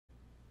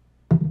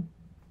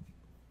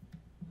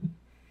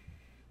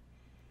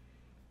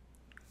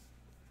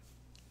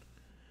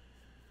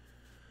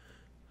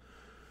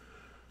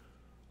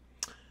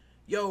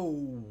Yo,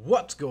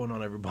 what's going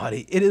on,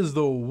 everybody? It is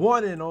the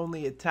one and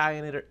only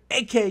Italianator,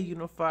 aka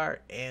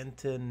Unifier, and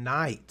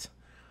tonight,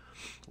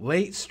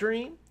 late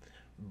stream,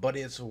 but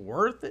it's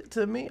worth it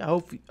to me. I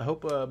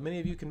hope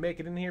many of you can make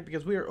it in here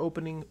because we are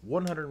opening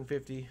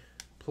 150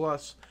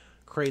 plus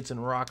crates in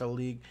Rocket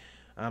League.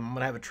 I'm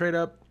gonna have a trade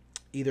up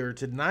either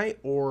tonight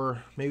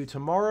or maybe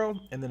tomorrow,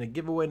 and then a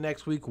giveaway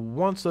next week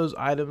once those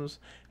items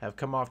have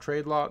come off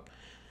trade lock.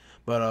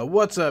 But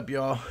what's up,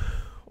 y'all?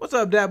 What's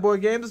up, Dat Boy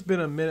Games? It's been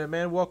a minute,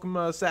 man. Welcome,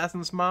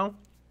 Assassin Smile.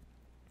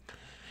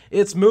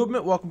 It's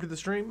Movement. Welcome to the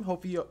stream.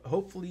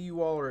 Hopefully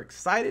you all are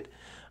excited.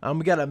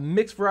 We got a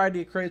mixed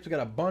variety of crates. We got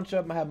a bunch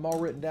of them. I have them all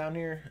written down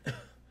here.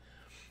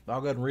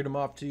 I'll go ahead and read them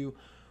off to you.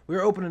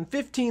 We're opening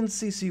 15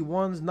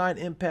 CC1s, 9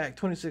 Impact,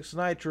 26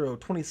 Nitro,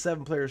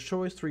 27 Player's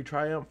Choice, 3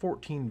 Triumph,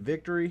 14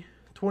 Victory,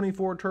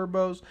 24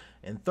 Turbos,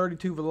 and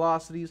 32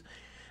 Velocities.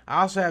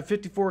 I also have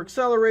 54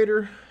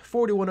 Accelerator,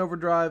 41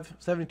 Overdrive,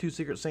 72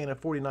 Secret Santa,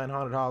 49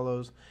 Haunted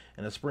Hollows,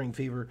 and a Spring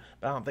Fever.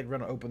 But I don't think we're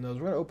going to open those.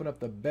 We're going to open up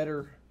the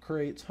better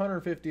crates,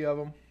 150 of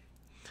them.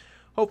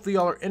 Hopefully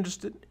y'all are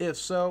interested. If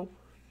so,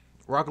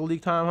 Rocket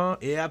League time, huh?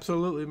 Yeah,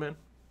 absolutely, man.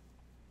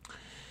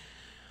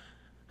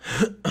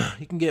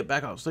 You can get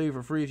back on Slave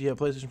for free if you have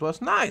PlayStation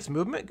Plus. Nice,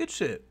 Movement. Good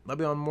shit. I'll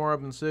be on more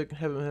up and sick.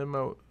 Haven't had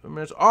my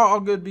minutes.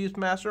 All good,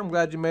 Beastmaster. I'm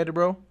glad you made it,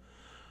 bro.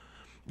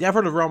 Yeah, I've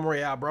heard of Realm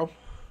Royale, bro.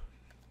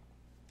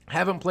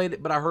 Haven't played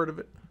it, but I heard of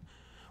it.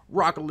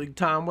 Rocket League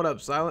time. What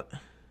up, Silent?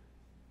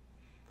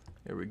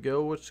 There we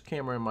go. Which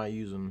camera am I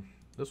using?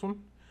 This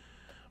one?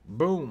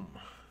 Boom.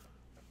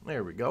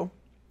 There we go.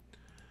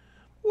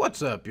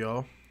 What's up,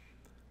 y'all?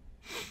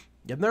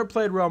 I've never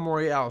played Realm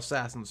Royale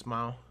Assassin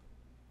Smile.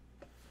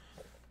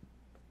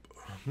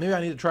 Maybe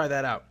I need to try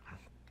that out.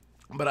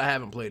 But I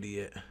haven't played it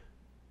yet.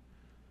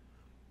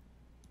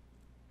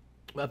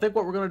 I think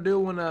what we're gonna do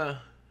when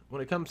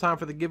it comes time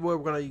for the giveaway,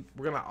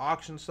 we're gonna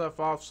auction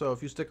stuff off. So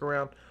if you stick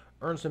around,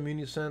 earn some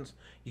Unicents,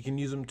 you can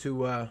use them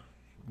to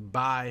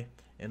buy,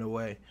 in a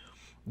way,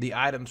 the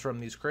items from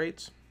these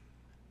crates,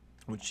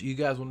 which you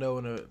guys will know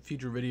in a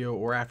future video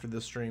or after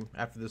this stream,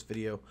 after this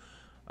video,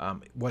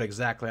 what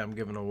exactly I'm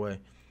giving away.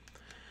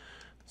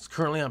 It's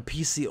currently on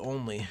PC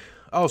only.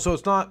 Oh, so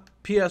it's not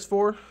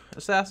PS4,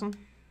 Assassin?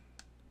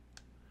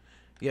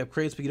 You have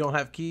crates, but you don't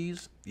have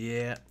keys?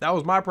 Yeah, that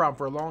was my problem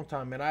for a long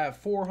time, man. I have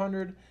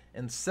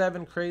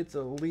 407 crates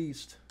at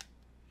least.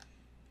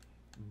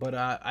 But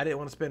I didn't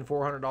want to spend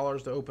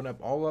 $400 to open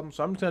up all of them,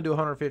 so I'm just gonna do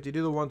 150.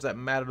 Do the ones that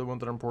matter, the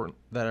ones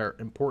that are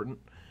important,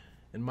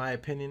 in my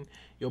opinion.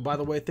 Yo, by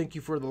the way, thank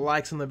you for the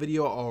likes on the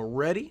video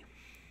already.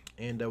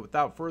 And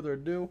without further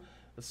ado,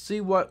 let's see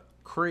what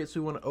crates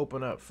we want to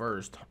open up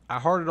first. I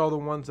hearted all the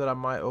ones that I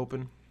might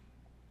open.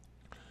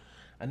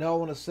 I know I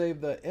want to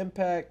save the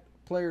Impact,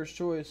 Player's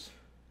Choice,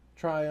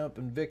 Triumph,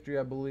 and Victory,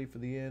 I believe, for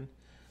the end.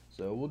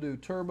 So we'll do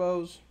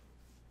Turbos,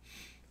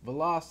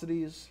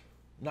 Velocities,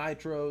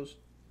 Nitros,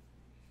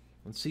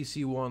 and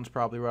CC1's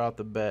probably right off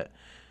the bat.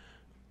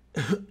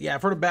 Yeah,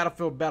 I've heard of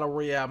Battlefield Battle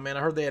Royale, man. I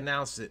heard they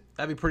announced it.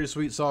 That'd be pretty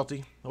sweet,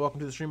 Salty.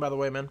 Welcome to the stream, by the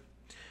way, man.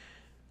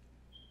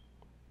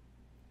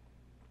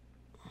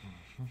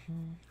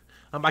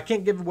 I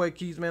can't give away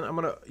keys, man. I'm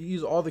going to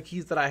use all the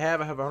keys that I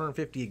have. I have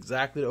 150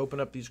 exactly to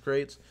open up these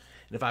crates.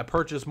 And if I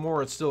purchase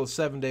more, it's still a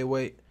 7-day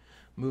wait.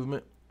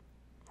 Movement.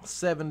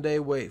 7-day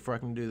wait before I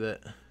can do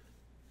that.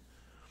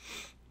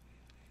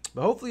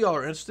 But hopefully y'all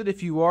are interested.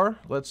 If you are,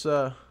 let's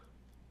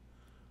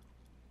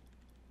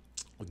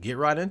get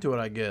right into it,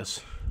 I guess.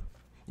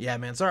 Yeah,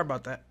 man, sorry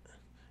about that.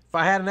 If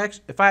I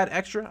had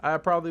extra, I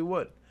probably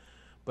would.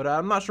 But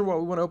I'm not sure what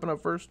we want to open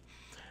up first.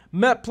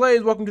 Met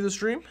Plays, welcome to the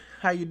stream.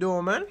 How you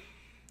doing, man?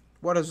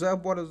 What is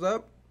up? What is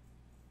up?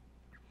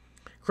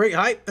 Great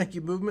hype. Thank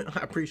you, Movement.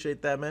 I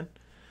appreciate that, man.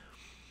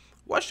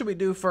 What should we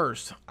do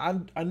first? I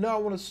know I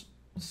want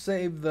to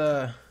save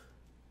the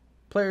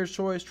Player's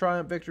Choice,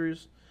 Triumph,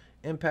 Victories,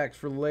 Impacts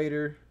for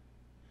later.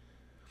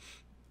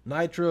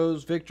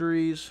 Nitros,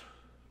 Victories.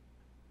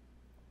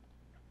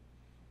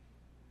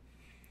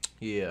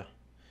 Yeah.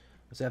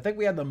 See, I think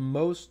we have the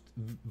most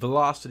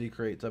velocity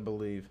crates, I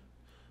believe.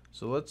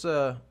 So let's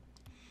I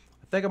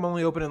think I'm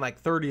only opening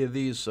like 30 of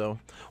these, so.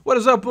 What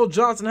is up, Will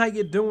Johnson? How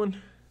you doing?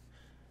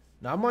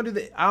 Now I'm gonna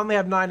do I only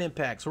have 9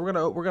 impacts, so we're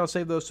gonna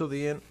save those till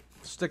the end.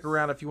 Stick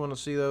around if you want to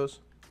see those.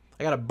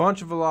 I got a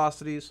bunch of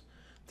velocities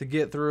to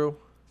get through.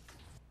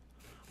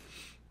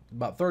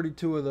 About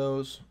 32 of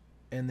those.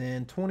 And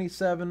then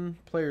 27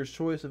 Player's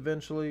Choice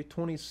eventually.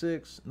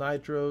 26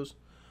 Nitros.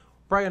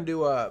 Probably gonna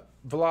do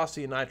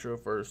Velocity and Nitro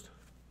first.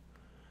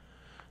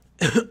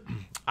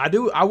 I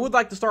would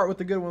like to start with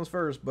the good ones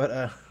first,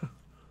 but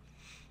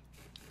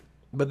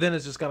then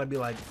it's just gonna be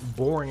like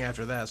boring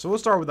after that. So we'll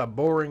start with a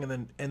boring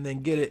and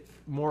then get it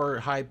more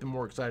hyped and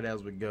more excited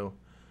as we go.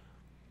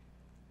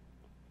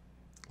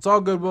 It's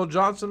all good, Will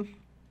Johnson.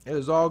 It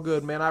is all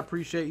good, man. I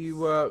appreciate you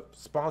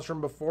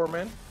sponsoring before,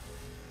 man.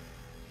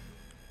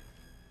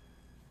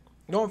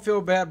 Don't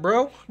feel bad,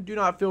 bro. Do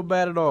not feel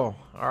bad at all.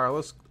 All right,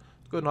 let's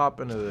go ahead and hop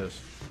into this.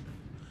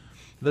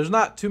 There's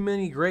not too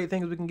many great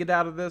things we can get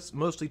out of this.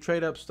 Mostly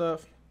trade up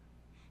stuff.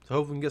 So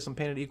hopefully we can get some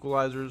painted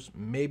equalizers.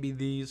 Maybe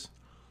these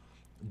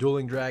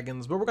dueling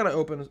dragons, but we're gonna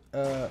open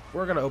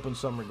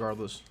some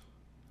regardless.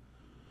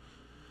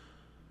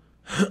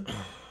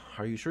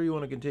 Are you sure you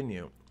want to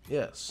continue?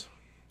 Yes.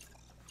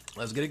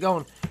 Let's get it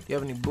going. Do you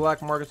have any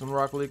black markets in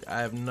Rocket League?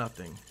 I have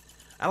nothing.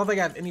 I don't think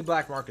I have any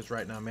black markets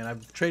right now, man.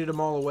 I've traded them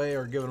all away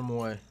or given them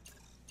away.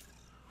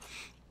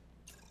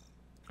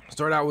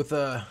 Start out with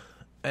a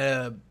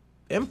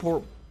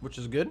import, which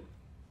is good.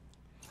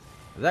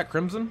 Is that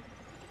Crimson?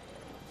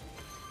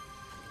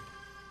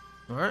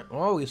 Alright,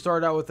 well, we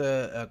started out with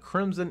a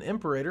Crimson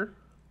Imperator.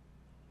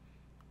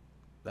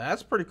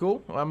 That's pretty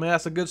cool. I mean,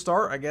 that's a good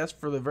start, I guess,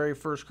 for the very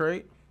first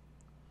crate.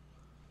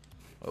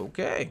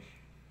 Okay.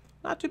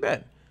 Not too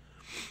bad.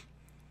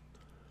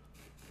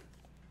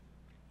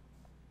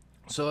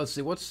 So let's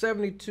see, what's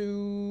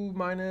 72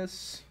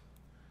 minus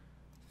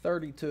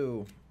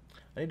 32?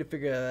 I need to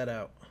figure that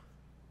out.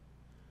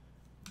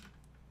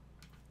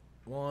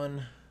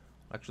 One.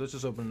 Actually, let's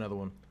just open another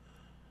one.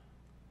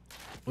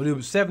 We'll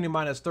do 70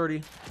 minus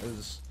 30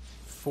 is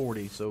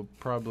 40, so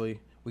probably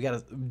we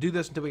gotta do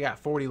this until we got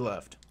 40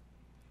 left.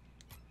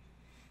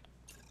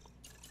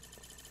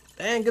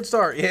 And good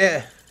start,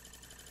 yeah.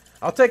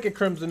 I'll take a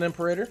Crimson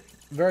Imperator.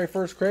 Very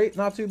first crate,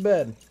 not too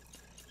bad.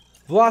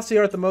 Velocity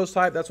aren't the most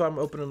hype, that's why I'm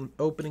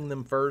opening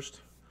them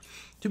first.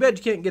 Too bad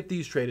you can't get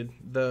these traded.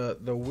 The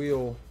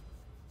wheel.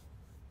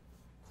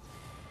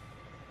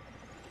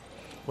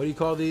 What do you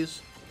call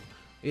these?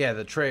 Yeah,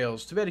 the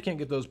trails. Too bad you can't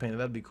get those painted.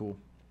 That'd be cool.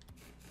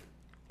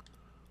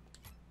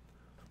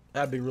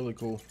 That'd be really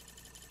cool.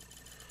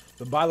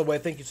 But by the way,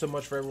 thank you so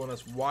much for everyone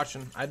that's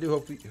watching. I do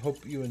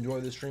hope you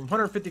enjoy this stream.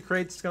 150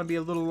 crates. It's gonna be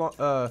a little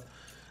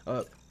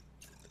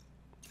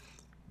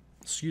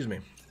excuse me,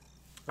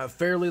 a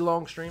fairly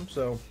long stream.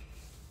 So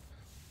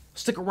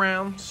stick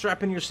around.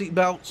 Strap in your seat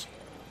belts.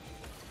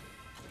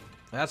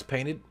 That's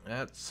painted.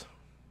 That's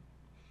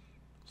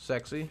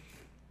sexy.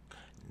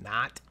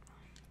 Not.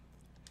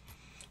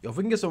 Yo, if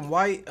we can get some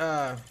white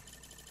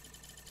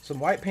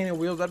painted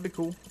wheels, that'd be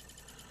cool.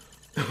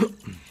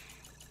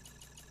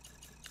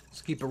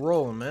 Let's keep it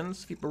rolling, man.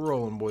 Let's keep it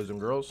rolling, boys and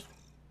girls.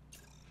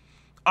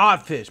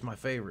 Oddfish, my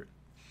favorite.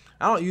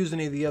 I don't use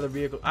any of the other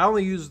vehicles. I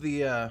only use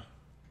the I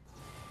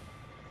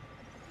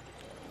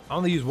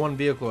only use one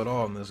vehicle at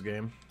all in this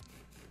game.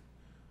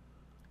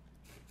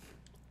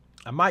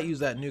 I might use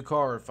that new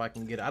car if I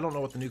can get it. I don't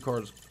know what the new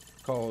car is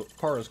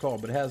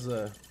called, but it has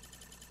a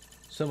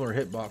similar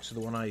hitbox to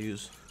the one I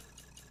use.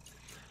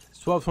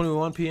 It's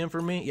 12:21 p.m.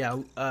 for me. Yeah,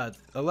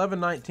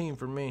 11:19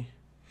 for me.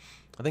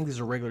 I think these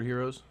are regular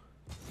heroes.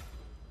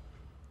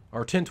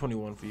 Or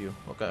 10:21 for you.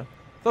 Okay.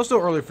 That's still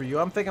early for you.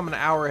 I think I'm an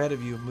hour ahead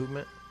of you in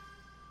movement.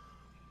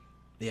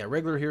 Yeah,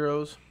 regular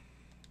heroes.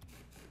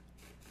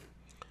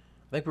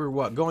 I think we're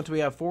what? Going till we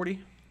have 40?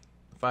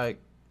 If I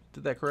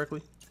did that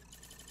correctly.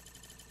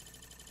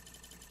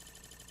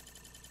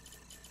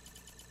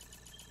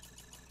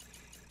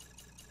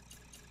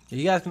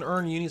 You guys can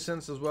earn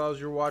Unicents as well as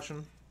you're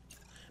watching.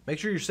 Make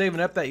sure you're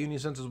saving up that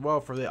Unicents as well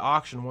for the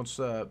auction once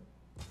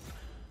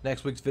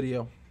next week's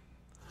video.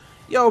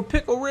 Yo,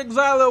 Pickle Rick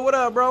Xylo, what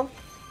up, bro?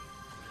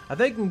 I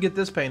think we can get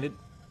this painted.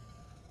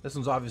 This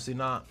one's obviously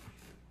not.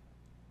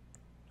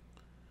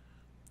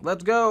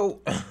 Let's go.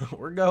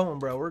 We're going,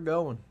 bro. We're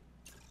going.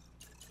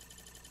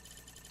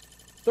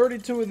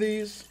 32 of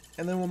these,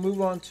 and then we'll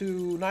move on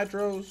to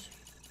Nitros.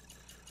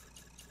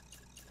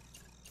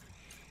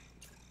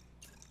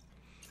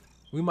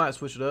 We might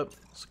switch it up.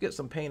 Let's get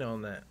some paint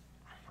on that.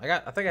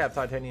 I think I have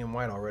titanium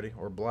white already,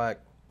 or black.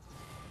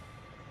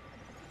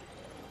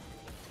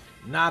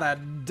 Not a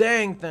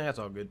dang thing. That's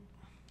all good.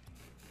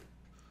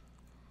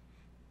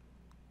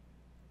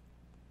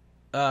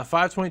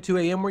 5:22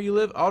 a.m. where you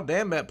live? Oh,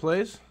 damn, that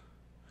place.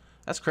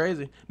 That's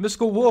crazy.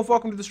 Mystical Wolf,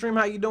 welcome to the stream.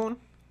 How you doing?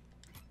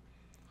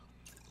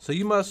 So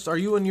you must... Are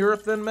you in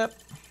Europe then, Mep?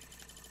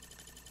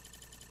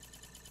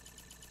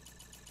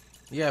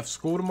 You have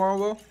school tomorrow,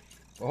 Will?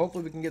 Well,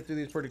 hopefully we can get through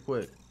these pretty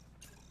quick.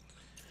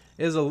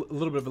 It is a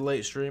little bit of a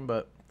late stream,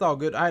 but it's all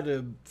good. I had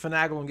to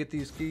finagle and get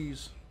these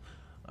keys.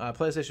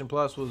 PlayStation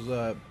Plus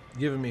was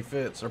giving me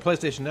fits. Or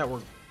PlayStation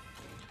Network,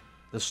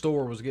 the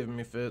store, was giving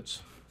me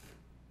fits.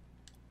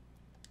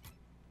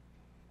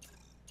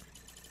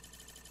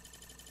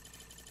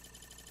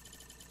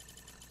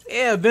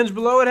 Yeah, Avenge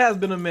Below, it has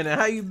been a minute.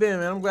 How you been,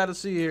 man? I'm glad to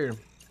see you here.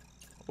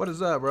 What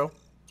is up, bro?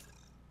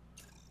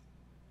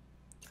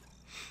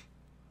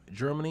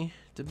 Germany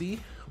to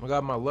be. I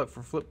got my luck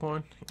for flip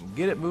coin.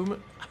 Get it,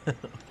 movement.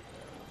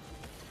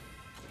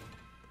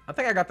 I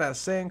think I got that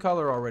same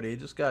color already.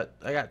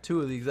 I got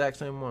two of the exact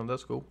same one.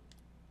 That's cool.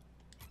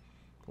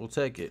 We'll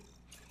take it.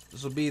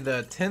 This will be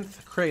the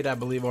 10th crate, I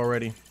believe,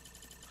 already.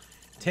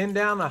 10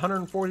 down,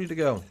 140 to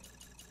go.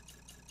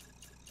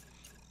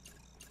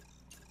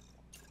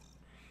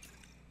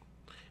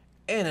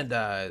 And it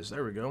dies.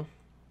 There we go.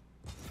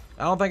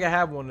 I don't think I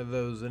have one of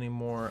those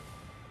anymore.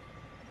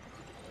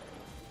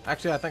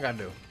 Actually, I think I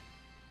do.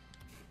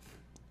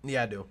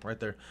 Yeah, I do. Right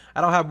there.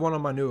 I don't have one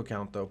on my new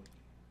account, though.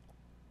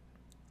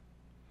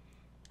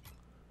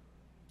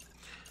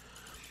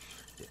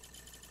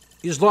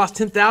 You just lost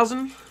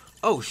 10,000?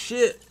 Oh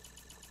shit.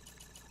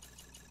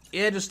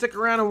 Yeah, just stick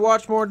around and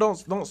watch more.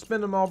 Don't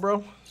spend them all,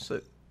 bro.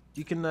 So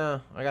you can I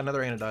got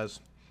another anodize.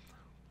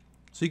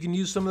 So you can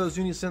use some of those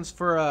unicents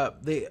for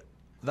the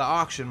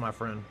auction, my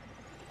friend.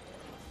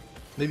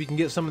 Maybe you can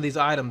get some of these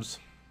items.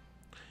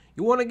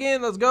 You won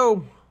again, let's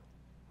go.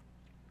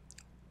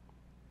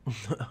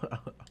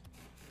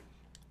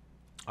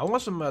 I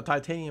want some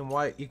titanium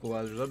white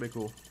equalizers, that'd be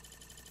cool.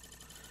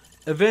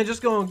 Event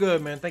just going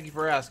good, man. Thank you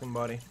for asking,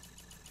 buddy.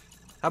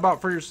 How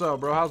about for yourself,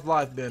 bro? How's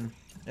life been?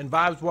 And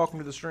Vibes, welcome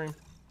to the stream.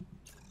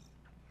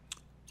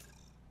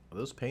 Are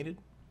those painted?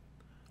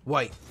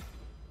 White.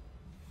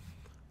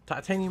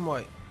 Titanium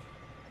white.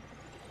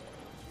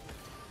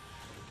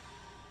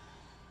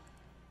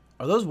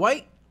 Are those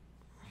white?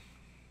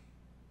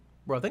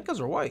 Bro, I think those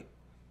are white.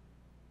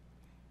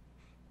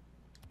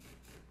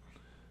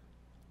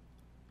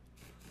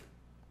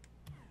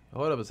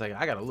 Hold up a second.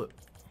 I gotta look.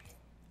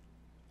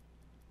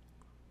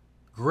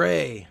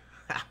 Gray.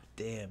 Ha,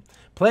 damn.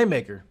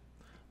 Playmaker.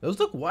 Those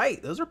look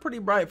white. Those are pretty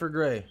bright for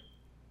gray.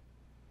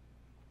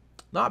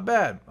 Not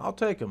bad. I'll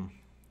take them.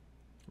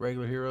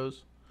 Regular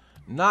heroes.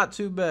 Not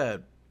too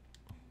bad.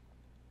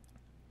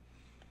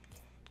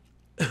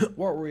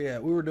 What were we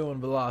at? We were doing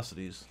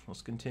velocities.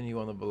 Let's continue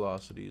on the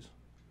velocities.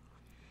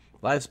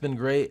 Life's been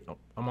great.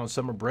 I'm on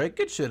summer break.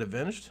 Good shit,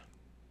 Avenged.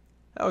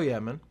 Hell yeah,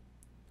 man.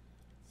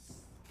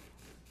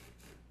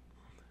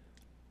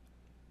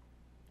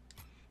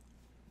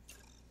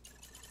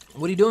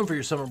 What are you doing for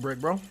your summer break,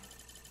 bro?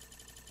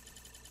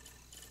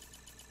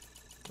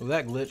 Oh,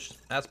 that glitched.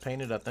 That's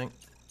painted, I think.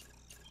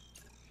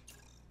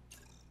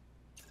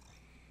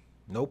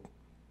 Nope.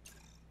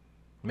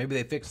 Maybe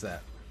they fixed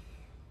that.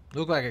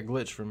 Looked like a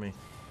glitch for me.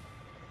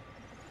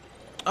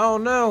 Oh,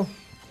 no.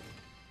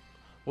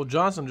 Well,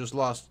 Johnson just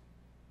lost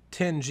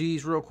 10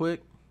 G's real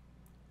quick.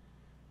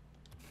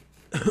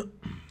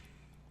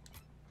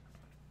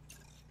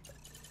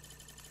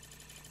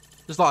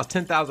 Just lost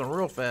 10,000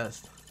 real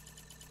fast.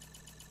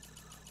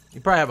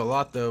 You probably have a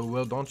lot, though,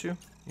 Will, don't you?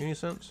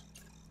 Unisense?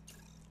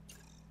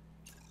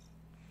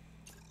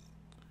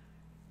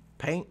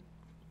 Paint?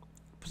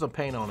 Put some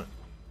paint on it.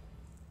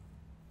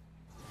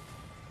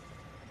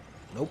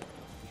 Nope.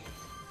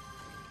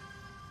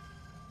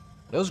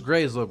 Those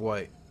grays look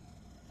white.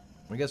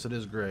 I guess it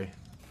is gray.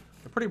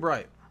 They're pretty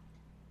bright.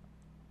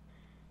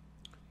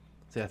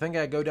 See, I think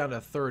I go down to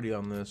 30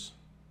 on this.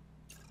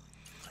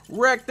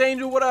 Wrecked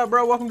Angel, what up,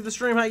 bro? Welcome to the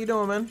stream. How you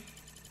doing, man?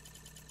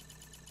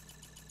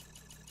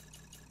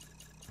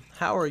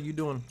 How are you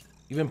doing?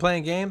 You been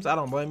playing games? I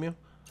don't blame you.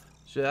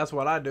 Shit, that's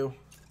what I do.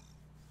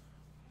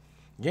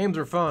 Games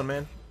are fun,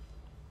 man.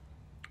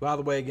 By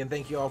the way, again,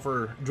 thank you all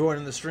for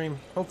joining the stream.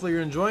 Hopefully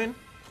you're enjoying.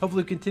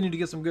 Hopefully we continue to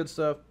get some good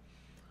stuff.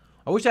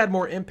 I wish I had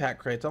more impact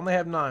crates. I only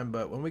have 9,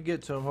 but when we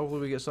get to them,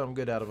 hopefully we get something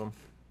good out of them.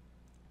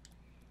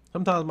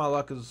 Sometimes my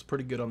luck is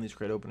pretty good on these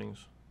crate openings.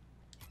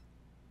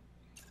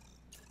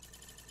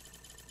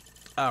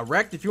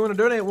 Wrecked, if you want to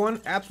donate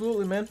one,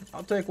 absolutely, man.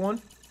 I'll take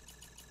one.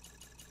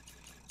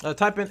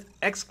 Type in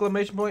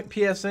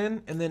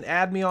 !PSN and then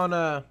add me on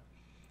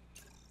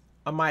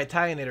my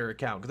Italianator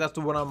account, because that's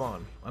the one I'm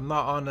on. I'm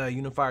not on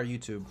Unifier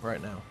YouTube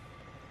right now.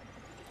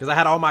 Because I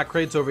had all my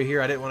crates over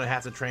here. I didn't want to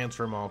have to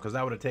transfer them all, because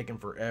that would have taken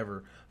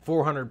forever.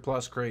 400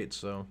 plus crates,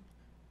 so.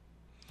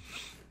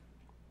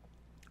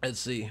 Let's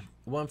see.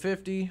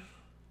 150.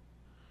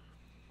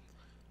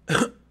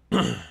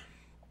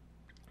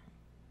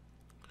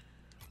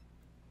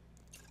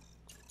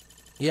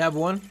 You have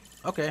one?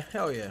 Okay,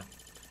 hell yeah.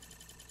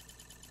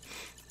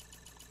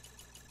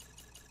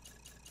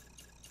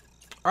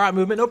 All right,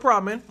 Movement, no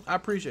problem, man. I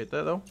appreciate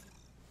that, though.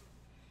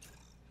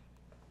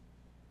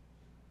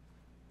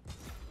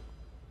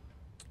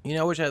 You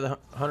know, I wish I had the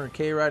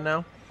 100K right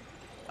now.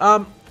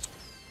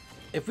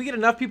 If we get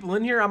enough people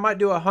in here, I might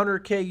do a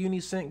 100K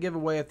Unicent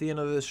giveaway at the end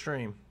of this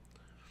stream.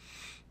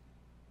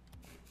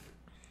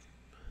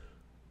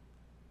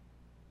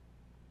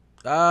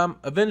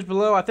 Avenge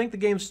Below, I think the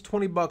game's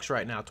 20 bucks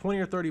right now. 20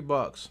 or 30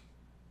 bucks.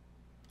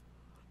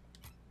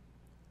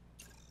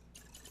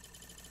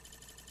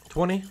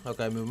 20?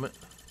 Okay, Movement.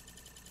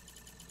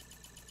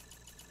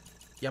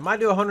 Yeah, I might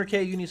do a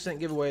 100K Unicent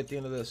giveaway at the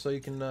end of this, so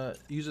you can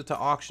use it to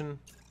auction,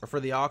 or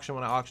for the auction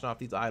when I auction off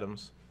these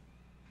items.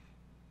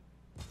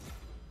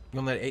 You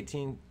on that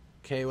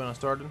 18K when I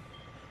started?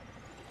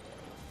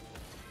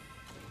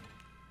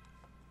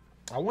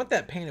 I want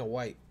that painted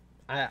white.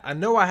 I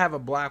know I have a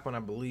black one, I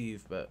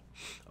believe, but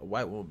a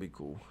white one would be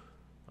cool.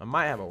 I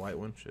might have a white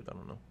one. Shit, I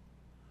don't know.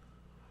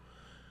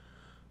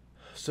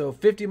 So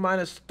 50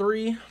 minus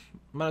 3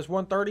 minus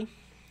 130,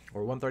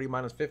 or 130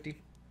 minus 50.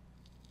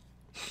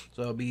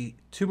 So it'll be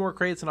 2 more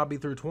crates and I'll be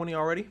through 20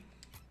 already.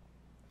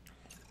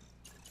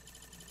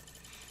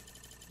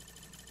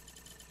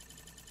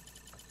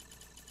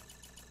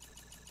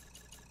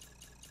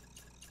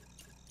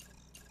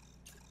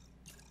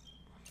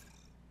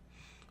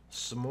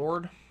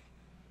 Smored.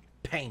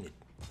 Painted.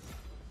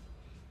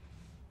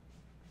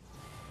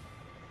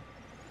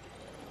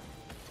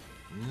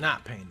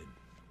 Not painted.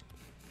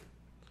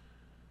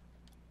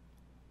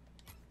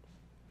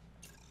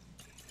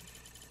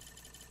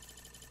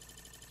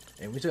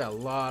 And we still got a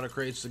lot of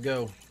crates to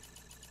go.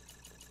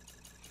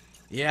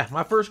 Yeah,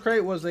 my first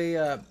crate was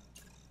a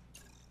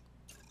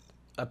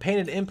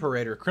painted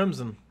Imperator,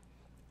 Crimson.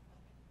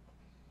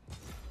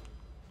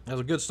 That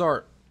was a good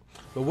start.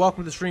 But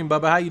welcome to the stream,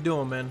 Bubba. How you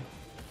doing, man?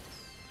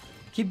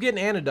 Keep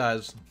getting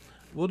anodized.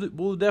 We'll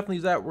definitely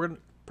use that. We're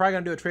probably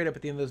going to do a trade up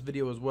at the end of this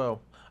video as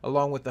well,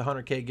 along with the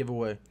 100K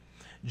giveaway.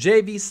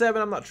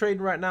 JV7, I'm not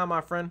trading right now, my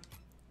friend.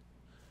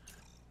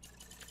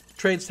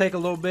 Trades take a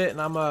little bit,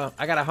 and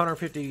I got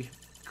 150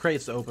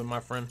 crates to open, my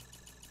friend.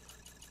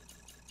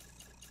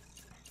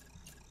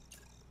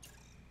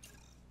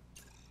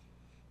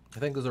 I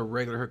think those are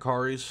regular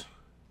Hikaris.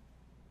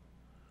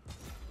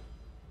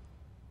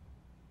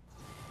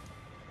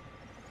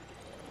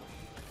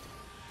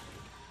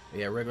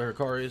 Yeah, regular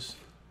Hikaris.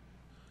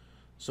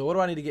 So what do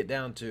I need to get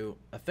down to?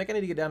 I think I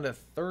need to get down to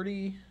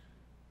 30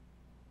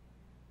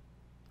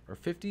 or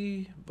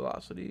 50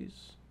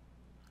 velocities.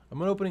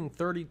 I'm opening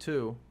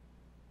 32.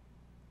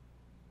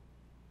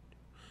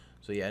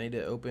 So yeah, I need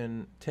to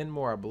open 10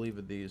 more, I believe,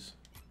 of these.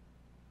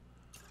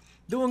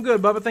 Doing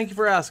good, Bubba. Thank you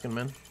for asking,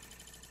 man.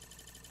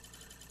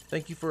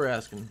 Thank you for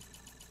asking.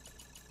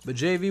 But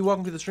JV,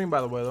 welcome to the stream,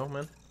 by the way, though,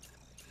 man.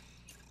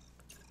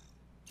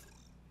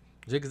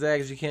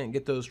 Zigzags, you can't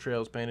get those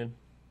trails painted.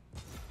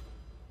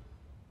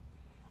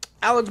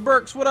 Alex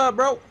Burks, what up,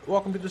 bro?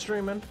 Welcome to the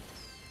stream, man.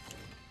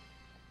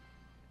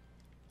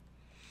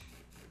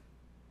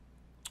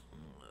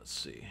 Let's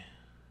see.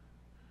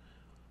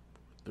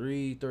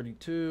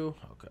 332.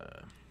 Okay.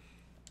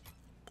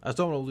 I just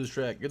don't want to lose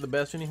track. You're the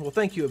best, Vinny. Well,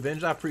 thank you,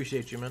 Avenged. I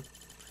appreciate you, man.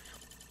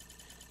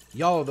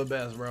 Y'all are the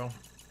best, bro.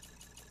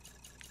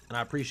 And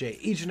I appreciate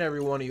each and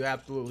every one of you,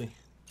 absolutely.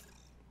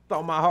 With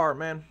all my heart,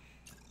 man.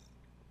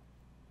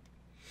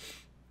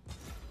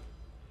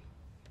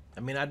 I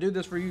mean, I do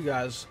this for you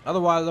guys.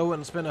 Otherwise, I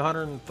wouldn't spend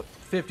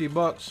 150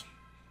 bucks.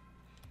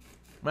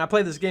 I mean, I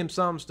play this game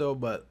some still,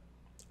 but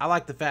I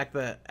like the fact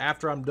that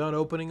after I'm done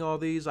opening all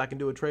these, I can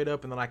do a trade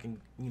up and then I can,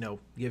 you know,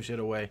 give shit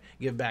away,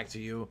 give back to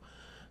you.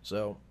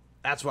 So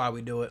that's why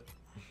we do it.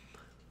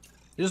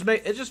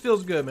 It just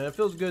feels good, man. It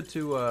feels good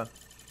to,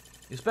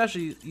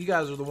 especially you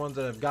guys are the ones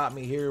that have got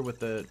me here with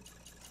the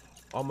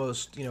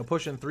almost, you know,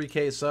 pushing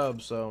 3K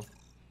subs. So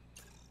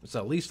it's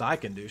the least I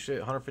can do. Shit,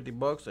 150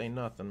 bucks ain't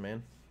nothing,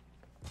 man.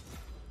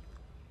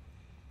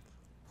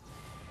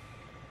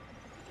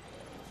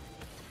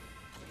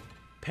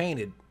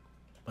 Painted.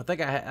 I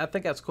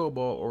think that's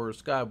cobalt or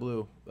sky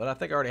blue, but I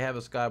think I already have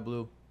a sky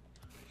blue.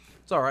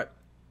 It's all right.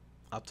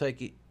 I'll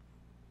take it.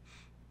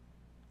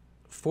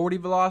 40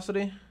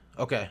 velocity.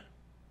 Okay.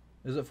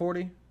 Is it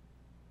 40?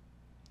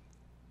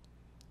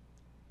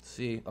 Let's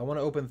see. I want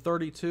to open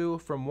 32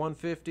 from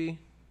 150.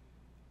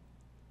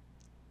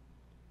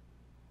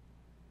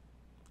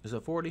 Is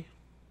it 40?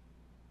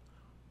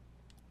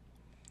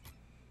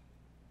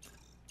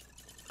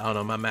 I don't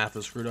know. My math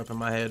is screwed up in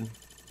my head.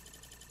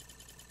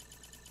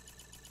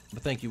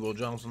 But thank you, Will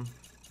Johnson.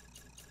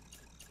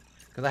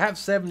 Because I have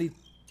 70.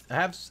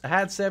 I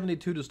had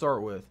 72 to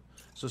start with.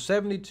 So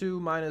 72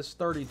 minus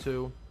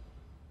 32.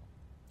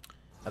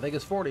 I think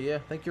it's 40. Yeah, I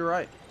think you're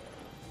right.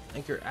 I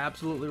think you're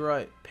absolutely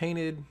right.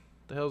 Painted. What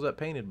the hell is that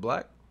painted?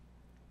 Black?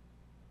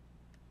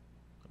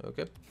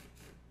 Okay.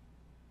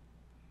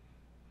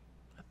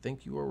 I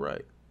think you were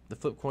right. The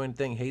flip coin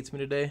thing hates me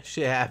today.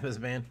 Shit happens,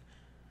 man.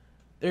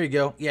 There you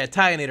go. Yeah,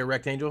 Tyonator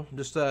Rectangle.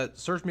 Just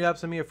search me up,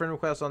 send me a friend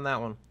request on that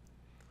one.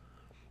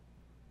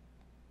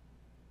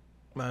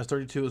 Minus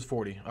 32 is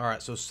 40. All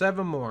right, so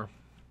 7 more.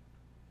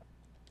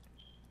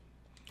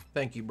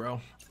 Thank you,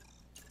 bro.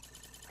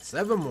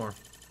 7 more.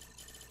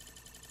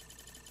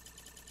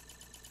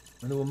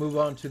 And then we'll move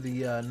on to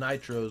the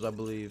nitros, I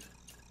believe.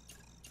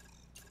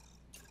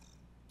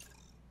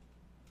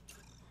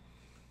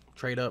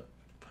 Trade up.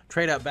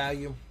 Trade up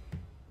value.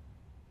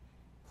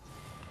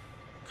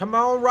 Come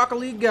on, Rocket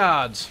League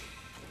gods.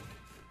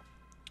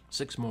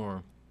 6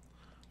 more.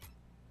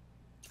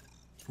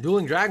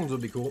 Dueling Dragons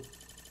would be cool.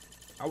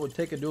 I would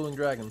take a Dueling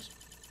Dragons.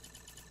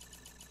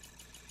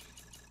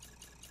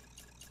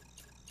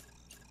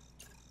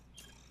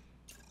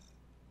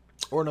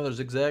 Or another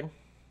Zigzag.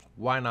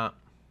 Why not?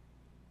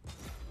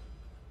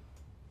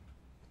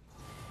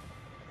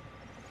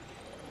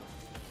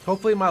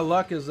 Hopefully my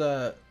luck is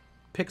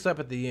picks up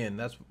at the end.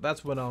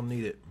 That's when I'll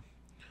need it.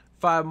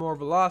 5 more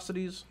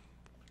velocities.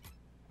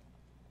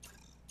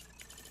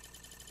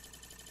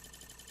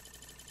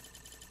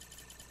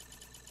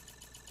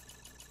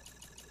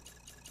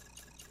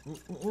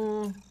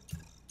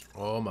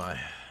 Oh my.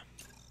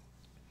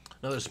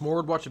 Another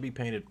Smord. Watch it be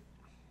painted.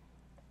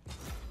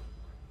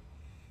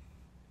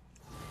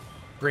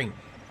 Green.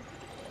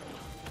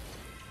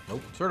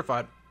 Nope.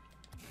 Certified.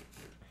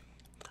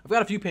 I've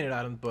got a few painted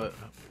items, but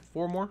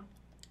 4 more.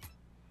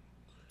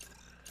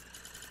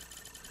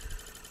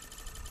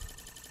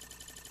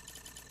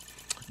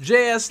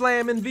 JS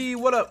Slam and V,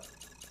 what up?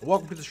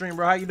 Welcome to the stream,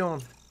 bro. How you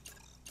doing?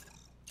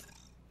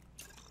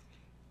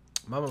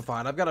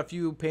 Mummified. I've got a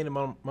few painted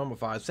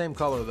mummified. Same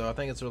color though. I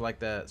think it's sort of like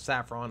that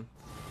saffron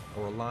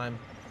or lime.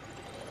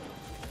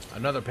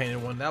 Another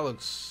painted one. That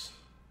looks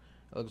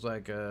That looks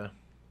like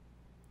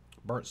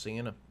burnt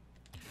sienna.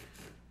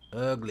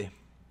 Ugly.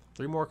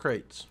 3 more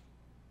crates.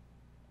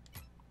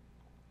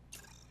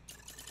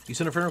 You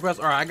sent a friend request?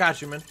 Alright, I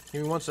got you, man.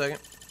 Give me 1 second.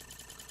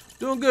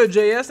 Doing good,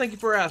 JS. Thank you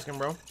for asking,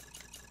 bro.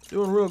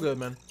 Doing real good,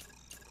 man.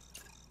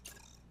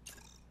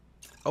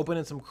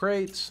 Opening some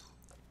crates.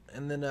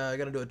 And then I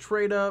gotta do a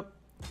trade up.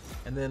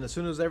 And then as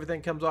soon as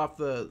everything comes off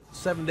the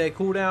 7-day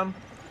cooldown,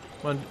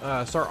 I'm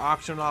gonna start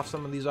auctioning off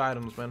some of these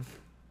items, man.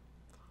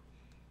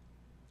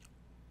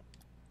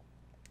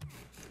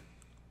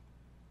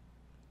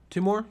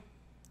 Two more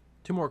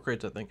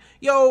crates, I think.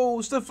 Yo,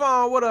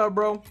 Stefan, what up,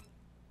 bro?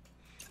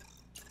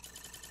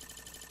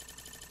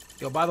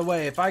 Yo, by the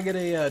way, if I get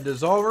a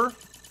dissolver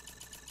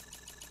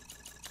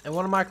in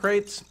one of my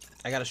crates,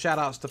 I gotta shout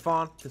out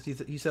Stefan because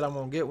he said I'm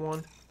gonna get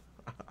one.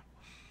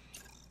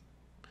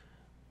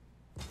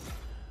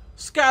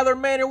 Skylar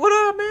Manor, what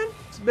up, man?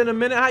 It's been a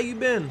minute. How you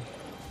been?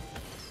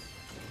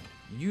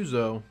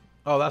 Yuzo.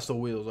 Oh, that's the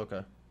wheels.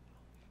 Okay.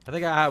 I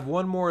think I have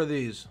one more of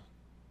these.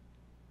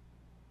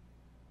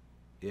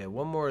 Yeah,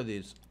 one more of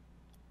these.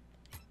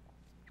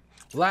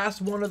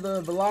 Last one of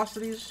the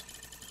velocities,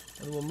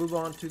 and we'll move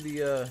on to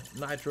the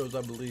nitros,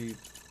 I believe.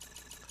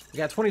 We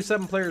got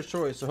 27 players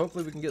choice, so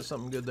hopefully we can get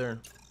something good there.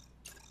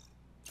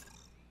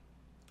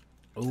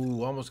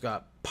 Ooh, almost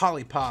got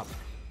Polypop.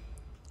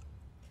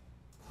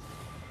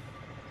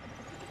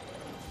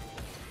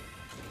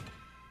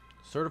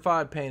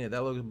 Certified painted.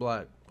 That looks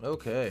black.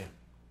 Okay.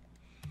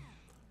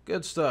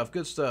 Good stuff.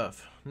 Good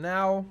stuff.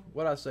 Now,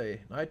 what I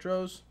say?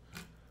 Nitros.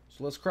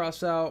 So let's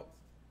cross out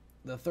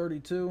the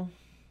 32.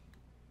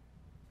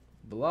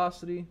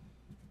 Velocity.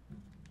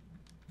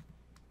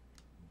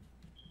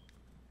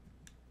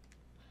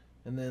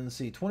 And then let's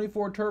see.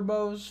 24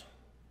 turbos.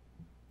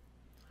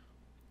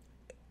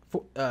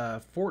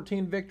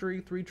 14 victory.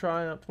 3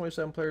 triumph.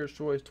 27 players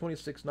choice.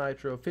 26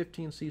 nitro.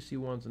 15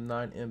 CC1s and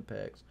 9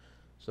 impacts.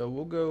 So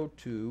we'll go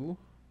to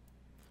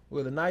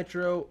the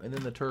nitro and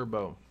then the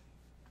turbo.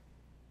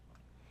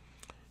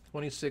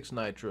 26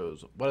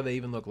 nitros. What do they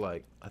even look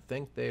like? I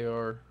think they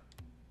are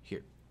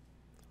here.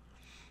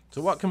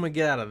 So what can we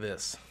get out of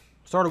this?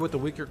 Started with the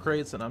weaker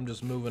crates and I'm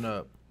just moving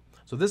up.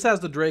 So this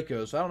has the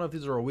Dracos. So I don't know if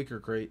these are a weaker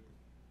crate.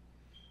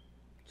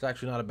 It's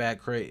actually not a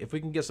bad crate. If we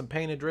can get some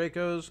painted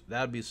Dracos,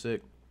 that'd be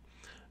sick.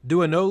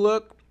 Do a no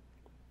look.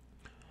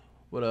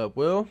 What up,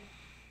 Will?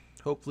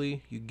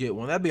 Hopefully you get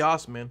one. That'd be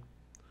awesome, man.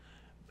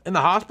 In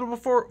the hospital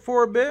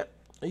for a bit?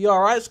 Are you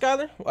alright,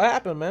 Skyler? What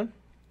happened, man?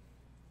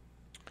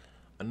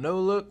 A no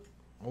look?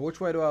 Well,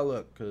 which way do I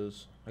look?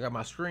 Because I got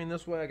my screen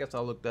this way. I guess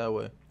I'll look that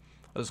way.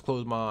 I'll just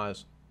close my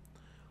eyes.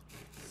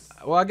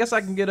 Well, I guess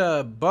I can get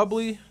a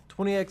bubbly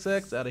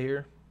 20XX out of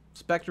here.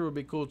 Spectre would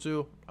be cool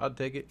too. I'd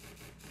take it.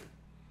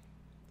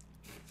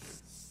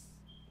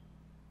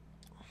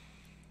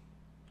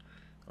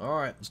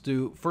 Alright, let's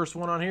do first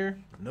one on here.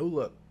 No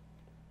look.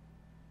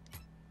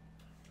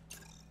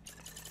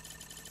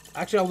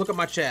 Actually, I'll look at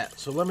my chat,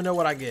 so let me know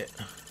what I get.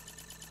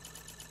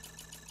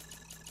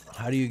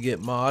 How do you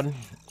get mod?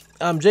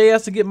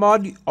 JS, to get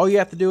mod, all you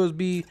have to do is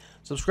be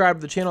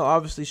subscribed to the channel.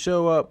 Obviously,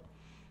 show up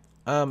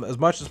as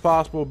much as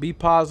possible. Be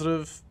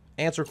positive.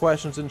 Answer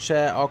questions in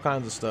chat. All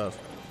kinds of stuff.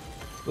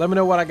 Let me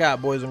know what I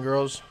got, boys and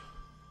girls.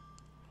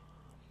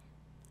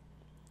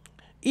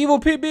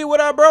 Evil PB,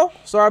 what up, bro?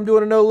 Sorry, I'm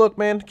doing a no look,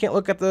 man. Can't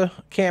look at the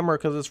camera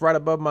because it's right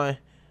above my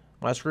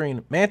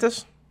screen.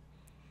 Mantis?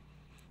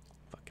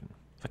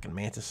 Fucking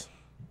Mantis.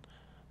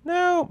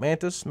 No,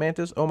 Mantis.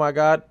 Oh my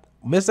god.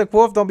 Mystic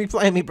Wolf, don't be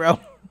playing me, bro.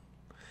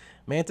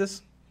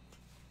 Mantis.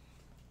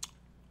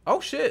 Oh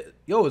shit.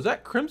 Yo, is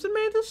that Crimson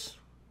Mantis?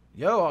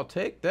 Yo, I'll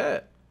take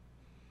that.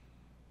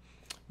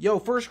 Yo,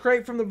 first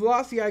crate from the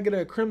Velocity, I get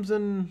a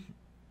Crimson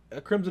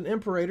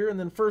Imperator, and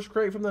then first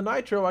crate from the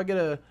Nitro, I get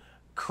a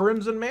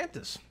Crimson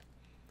Mantis.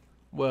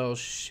 Well,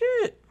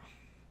 shit.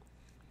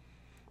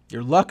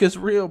 Your luck is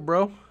real,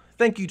 bro.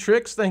 Thank you,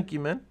 Tricks. Thank you,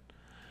 man.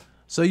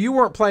 So you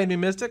weren't playing me,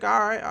 Mystic. All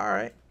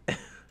right.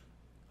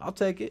 I'll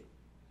take it.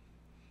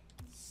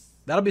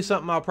 That'll be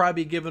something I'll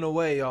probably be giving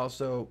away, y'all.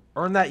 So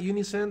earn that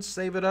Unisense,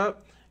 save it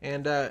up,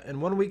 and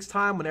in 1 week's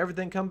time, when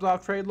everything comes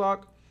off trade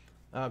lock,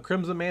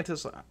 Crimson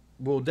Mantis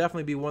will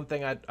definitely be one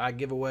thing I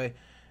give away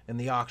in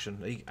the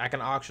auction. I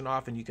can auction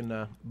off, and you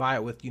can buy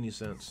it with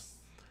Unisense.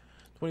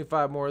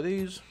 25 more of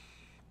these.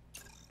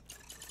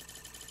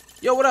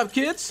 Yo, what up,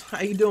 kids?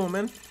 How you doing,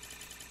 man?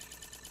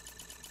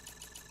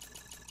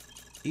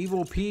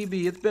 Evil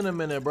PB, it's been a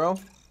minute, bro.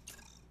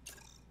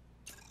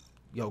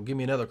 Yo, give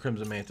me another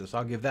Crimson Mantis.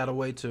 I'll give that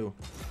away, too.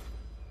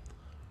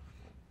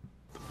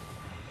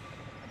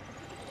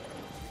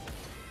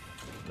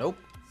 Nope.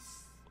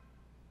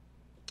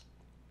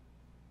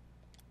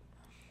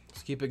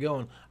 Let's keep it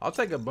going. I'll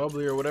take a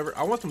bubbly or whatever.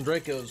 I want some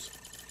Dracos.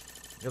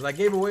 Because I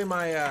gave away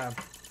my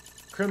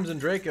Crimson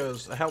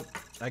Dracos.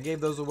 I gave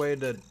those away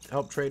to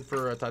help trade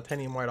for a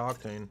Titanium White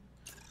Octane.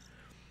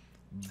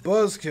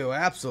 Buzzkill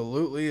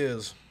absolutely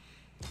is.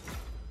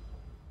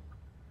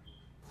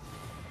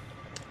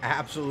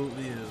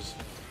 Absolutely is.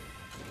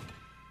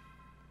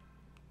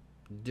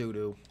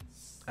 Doo-doo.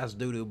 That's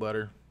doo-doo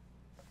butter.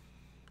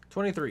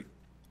 23.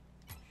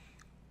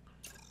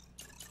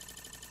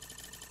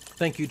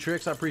 Thank you,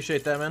 Tricks. I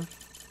appreciate that, man.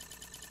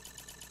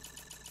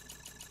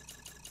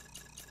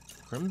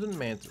 Crimson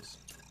Mantis.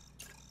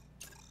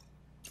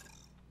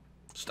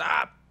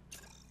 Stop.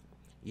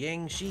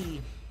 Yang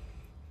Shi.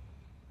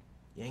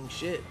 Yang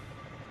shit.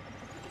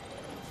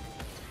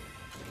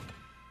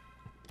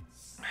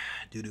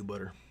 Doo-doo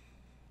butter.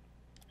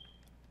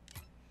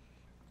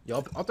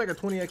 Yo, I'll take a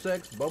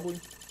 20XX bubbly.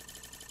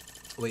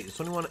 Wait, is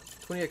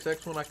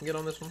 20XX one I can get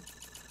on this one?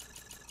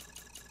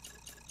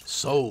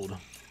 Sold.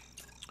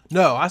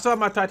 No, I still have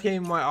my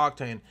titanium white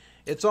octane.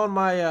 It's on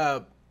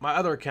my my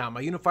other account,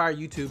 my Unifier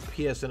YouTube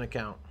PSN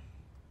account.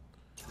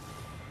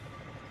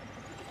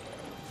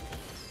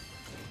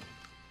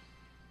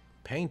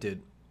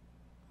 Painted.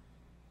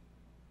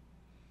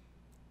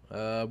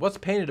 What's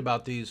painted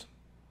about these?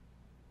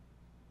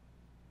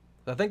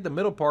 I think the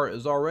middle part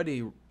is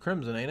already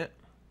crimson, ain't it?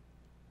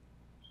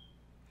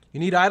 You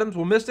need items?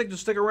 Well, Mystic,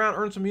 just stick around,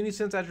 earn some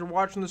Unicents as you're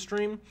watching the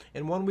stream.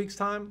 In 1 week's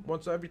time,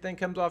 once everything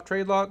comes off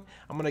trade log,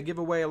 I'm going to give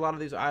away a lot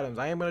of these items.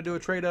 I am going to do a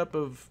trade up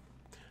of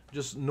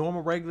just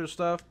normal, regular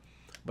stuff.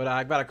 But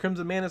I've got a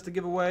Crimson Mantis to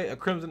give away, a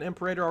Crimson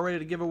Imperator already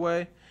to give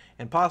away,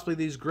 and possibly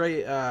these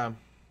gray, I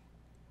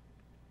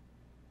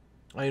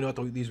don't even know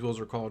what these wheels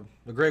are called.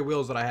 The gray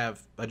wheels that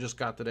I just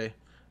got today,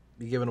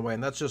 be given away.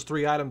 And that's just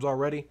 3 items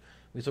already.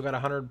 We still got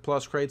 100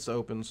 plus crates to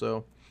open,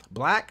 so.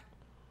 Black?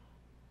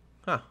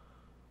 Huh.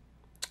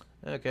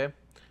 Okay.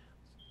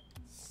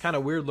 Kind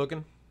of weird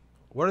looking.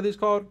 What are these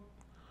called?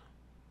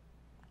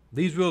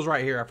 These wheels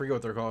right here. I forget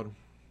what they're called.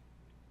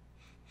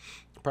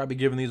 Probably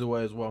giving these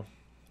away as well.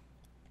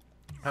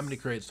 How many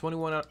crates?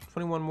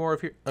 21 more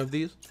of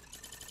these.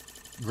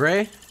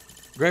 Gray?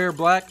 Gray or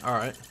black?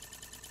 Alright.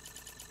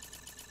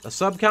 A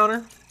sub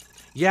counter?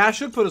 Yeah, I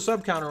should put a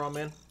sub counter on,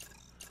 man.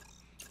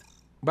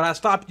 But I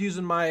stopped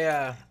using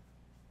my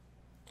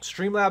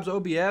Streamlabs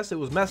OBS. It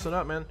was messing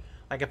up, man.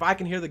 Like, if I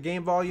can hear the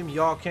game volume,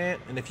 y'all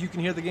can't. And if you can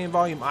hear the game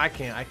volume, I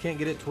can't. I can't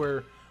get it to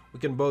where we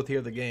can both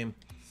hear the game.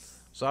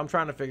 So I'm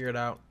trying to figure it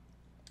out.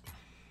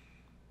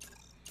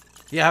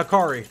 Yeah,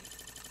 Hikari.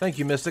 Thank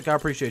you, Mystic. I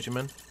appreciate you,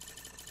 man.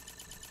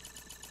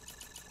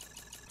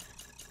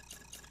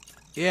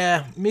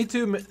 Yeah, me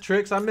too,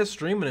 Tricks. I miss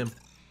streaming him.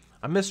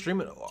 I miss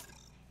streaming.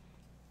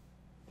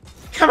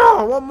 Come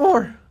on, one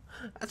more.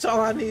 That's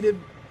all I needed.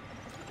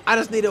 I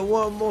just needed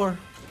one more.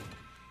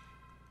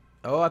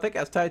 Oh, I think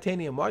that's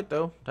titanium white,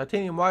 though.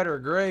 Titanium white or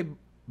gray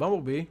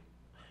Bumblebee.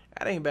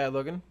 That ain't bad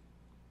looking.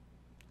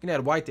 You can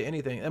add white to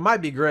anything. It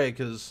might be gray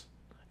because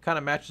it kind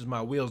of matches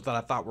my wheels that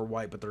I thought were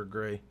white, but they're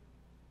gray.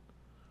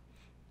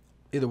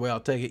 Either way,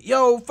 I'll take it.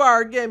 Yo,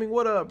 Fire Gaming,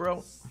 what up,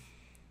 bro?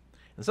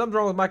 And something's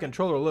wrong with my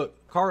controller.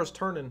 Look, car is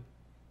turning,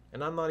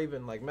 and I'm not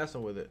even, like,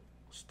 messing with it.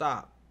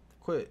 Stop.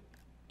 Quit.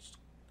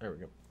 There we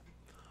go.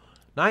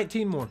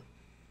 19 more.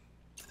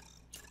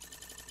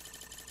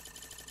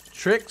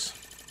 Tricks.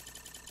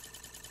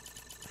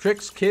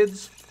 Tricks,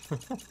 kids.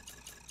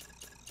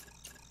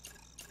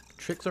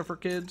 Tricks are for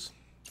kids.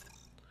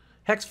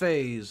 Hex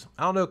Phase.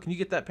 I don't know. Can you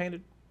get that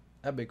painted?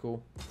 That'd be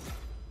cool.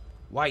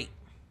 White.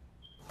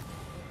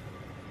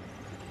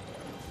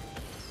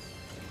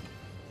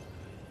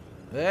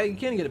 Yeah, you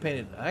can get it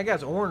painted. I think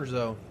that's orange,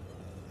 though.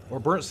 Or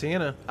burnt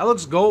sienna. That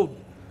looks gold.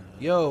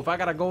 Yo, if I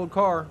got a gold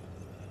car.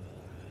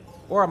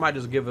 Or I might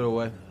just give it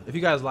away. If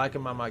you guys like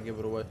them, I might give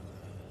it away.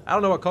 I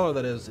don't know what color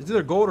that is. It's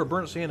either gold or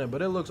burnt sienna,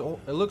 but it looks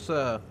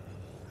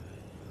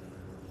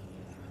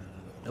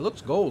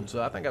gold,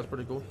 so I think that's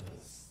pretty cool.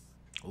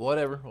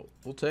 Whatever.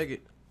 We'll take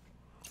it.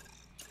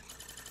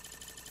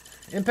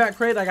 Impact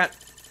crate, I got...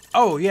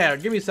 Oh, yeah.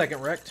 Give me a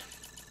second, Rect.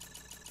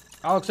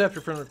 I'll accept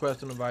your friend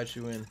request and invite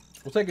you in.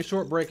 We'll take a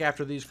short break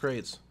after these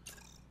crates.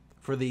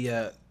 For the,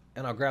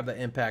 and I'll grab the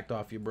impact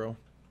off you, bro.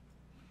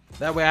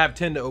 That way I have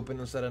 10 to open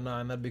instead of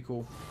 9. That'd be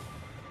cool.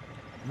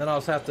 And then I'll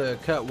just have to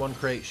cut one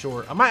crate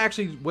short. I might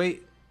actually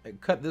wait and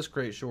cut this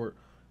crate short.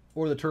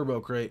 Or the turbo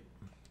crate.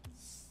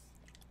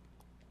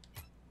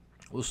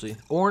 We'll see.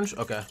 Orange?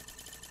 Okay.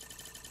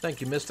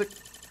 Thank you, Mystic.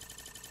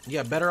 You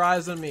got better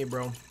eyes than me,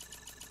 bro.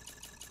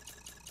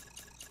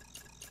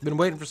 Been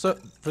waiting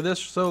for this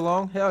so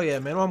long? Hell yeah,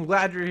 man. Well, I'm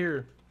glad you're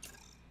here.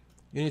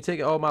 You need to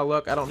take all my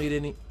luck. I don't need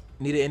it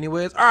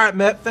anyways. Alright,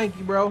 Mep. Thank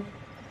you, bro.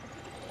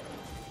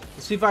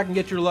 Let's see if I can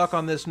get your luck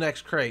on this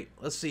next crate.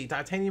 Let's see.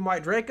 Titanium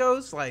white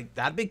Dracos? Like,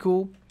 that'd be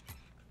cool.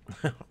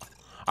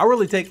 I'll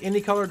really take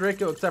any color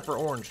Draco except for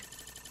orange.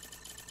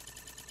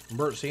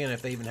 Burnt sienna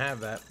if they even have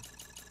that.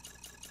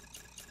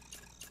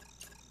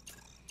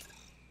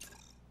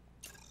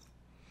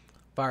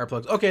 Fire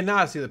plugs. Okay, now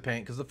I see the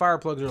paint because the fire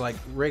plugs are like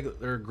regular,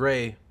 they're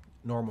gray,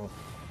 normal,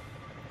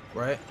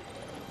 right?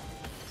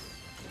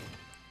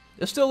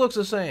 It still looks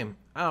the same.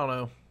 I don't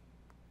know.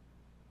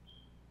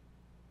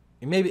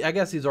 Maybe I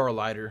guess these are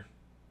lighter.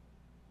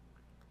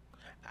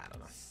 I don't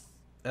know.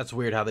 That's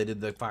weird how they did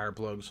the fire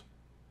plugs.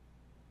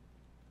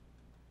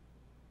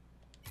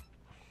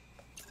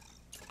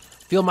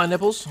 Feel my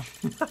nipples?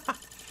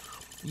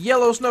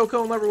 Yellow snow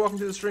cone lover, welcome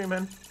to the stream,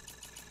 man.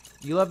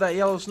 You love that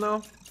yellow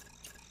snow?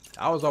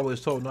 I was always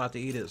told not to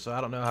eat it, so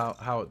I don't know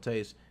how it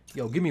tastes.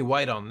 Yo, give me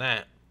white on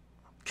that.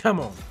 Come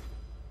on.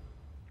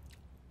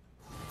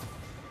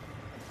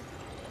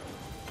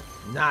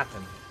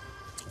 Nothing.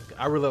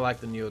 I really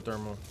like the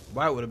Neothermal.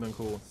 White would have been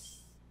cool.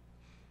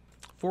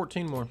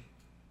 14 more.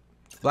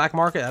 Black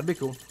market, that'd be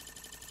cool.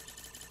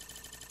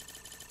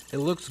 It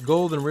looks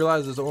gold and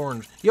realizes it's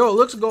orange. Yo, it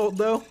looks gold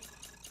though.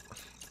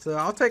 So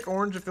I'll take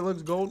orange if it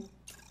looks gold.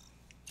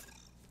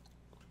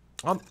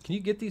 Can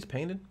you get these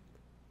painted?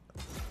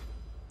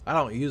 I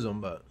don't use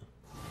them, but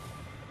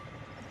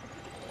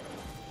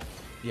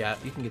yeah,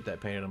 you can get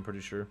that painted, I'm pretty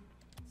sure.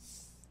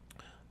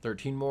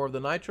 13 more of the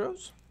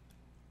nitros.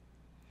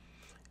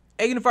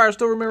 Egg and Fire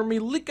still remember me.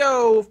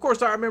 Lico, of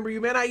course I remember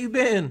you, man. How you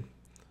been?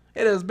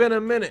 It has been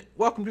a minute.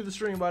 Welcome to the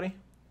stream, buddy.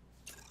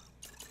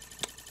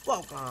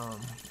 Welcome.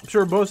 I'm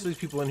sure most of these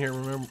people in here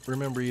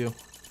remember you.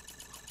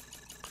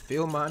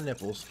 Feel my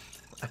nipples.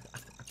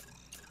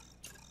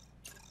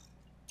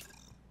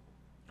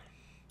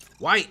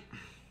 White.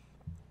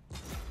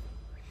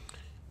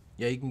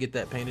 Yeah, you can get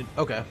that painted.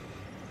 Okay.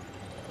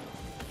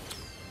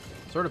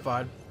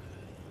 Certified.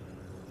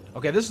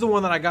 Okay, this is the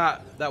one that I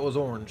got that was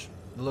orange.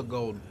 It looked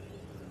gold.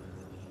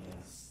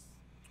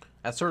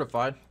 That's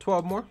certified.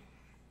 12 more.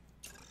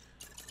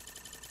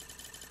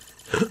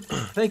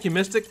 Thank you,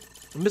 Mystic.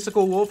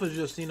 Mystical Wolf is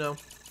just, you know,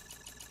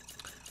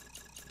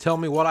 tell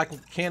me what I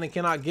can and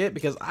cannot get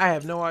because I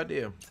have no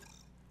idea.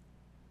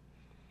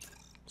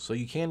 So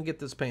you can get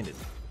this painted.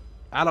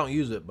 I don't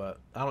use it, but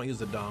I don't use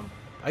the Dom.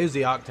 I use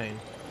the Octane.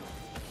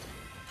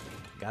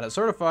 Got it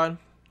certified.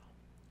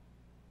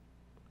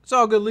 It's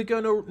all good,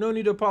 Lico. No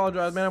need to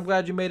apologize, man. I'm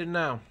glad you made it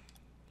now.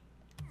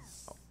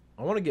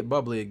 I want to get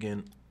bubbly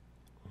again.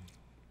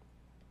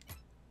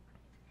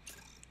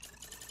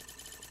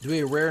 Do we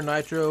have a rare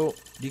nitro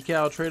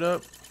decal trade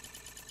up?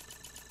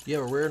 You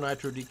have a rare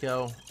nitro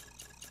decal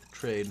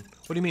trade.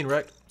 What do you mean,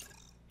 Rec?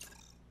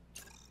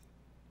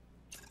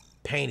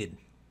 Painted.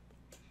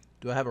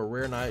 Do I have a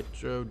rare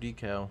nitro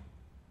decal?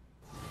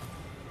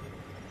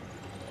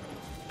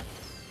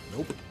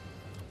 Nope.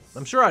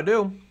 I'm sure I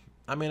do.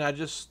 I mean, I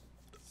just...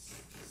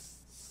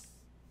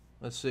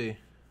 Let's see.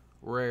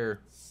 Rare.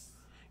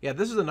 Yeah,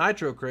 this is a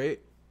nitro crate.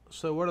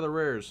 So what are the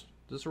rares?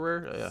 Is this a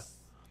rare? Oh, yeah.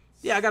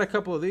 Yeah, I got a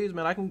couple of these,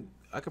 man.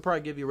 I could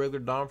probably give you a regular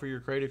Dom for your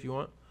crate if you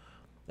want.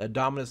 A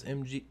Dominus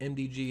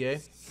MDGA,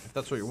 if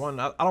that's what you want.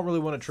 I don't really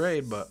want to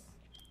trade, but...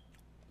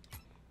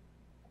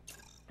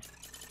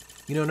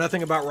 You know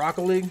nothing about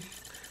Rocket League?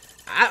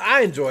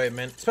 I enjoy it,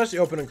 man. Especially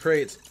opening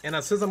crates. And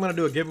since I'm going to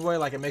do a giveaway,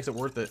 like, it makes it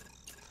worth it.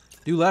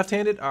 Do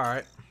left-handed?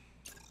 Alright.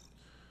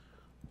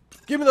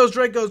 Give me those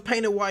Dracos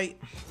painted white.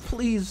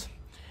 Please.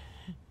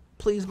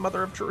 Please,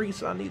 Mother of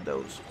Teresa, I need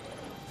those.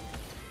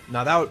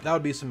 Now, that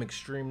would be some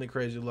extremely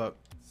crazy luck.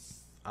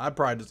 I'd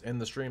probably just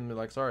end the stream and be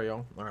like, sorry,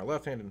 y'all. Alright,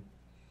 left-handed.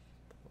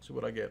 Let's see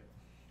what I get.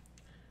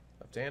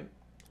 Left-handed.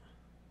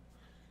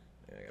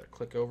 Yeah, I gotta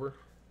click over.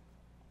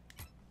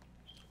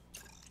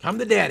 Come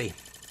to daddy.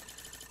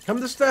 Come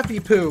to Stuffy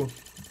Poo.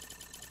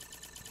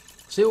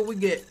 See what we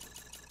get.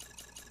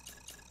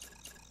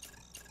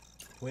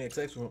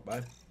 20XX went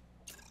by.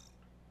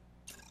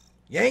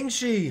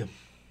 Yangshi.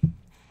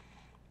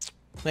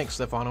 Thanks,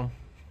 Stefano.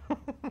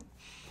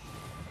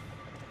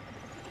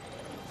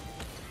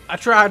 I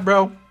tried,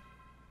 bro.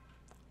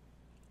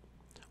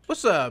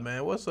 What's up,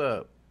 man? What's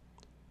up?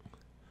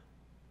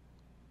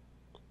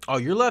 Oh,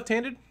 you're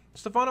left-handed,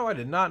 Stefano? I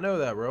did not know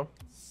that, bro.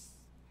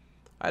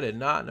 I did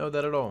not know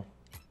that at all.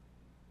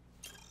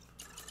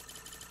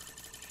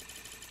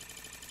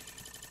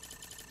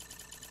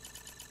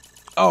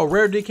 Oh,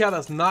 rare decal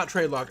that's not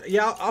trade locked.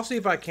 Yeah, I'll see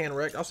if I can,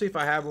 Rick. I'll see if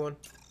I have one.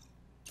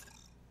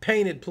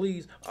 Painted,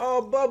 please.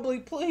 Oh, Bubbly,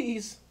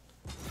 please.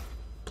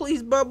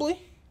 Please, Bubbly.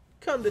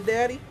 Come to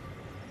daddy.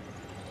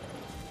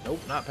 Nope,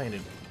 not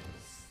painted.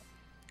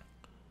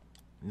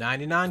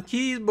 99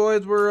 keys,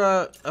 boys. We're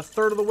a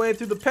third of the way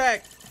through the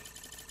pack.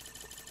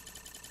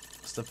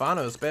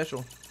 Stefano is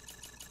special.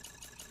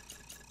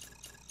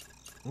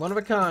 One of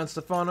a kind,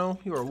 Stefano.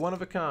 You are one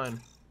of a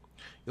kind.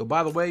 Yo,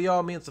 by the way,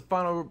 y'all, me and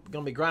Stefano are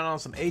going to be grinding on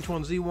some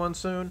H1Z1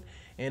 soon.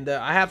 And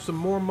I have some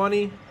more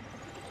money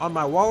on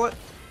my wallet.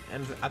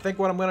 And I think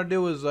what I'm going to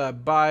do is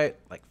buy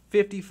like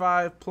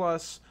 55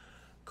 plus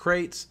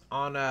crates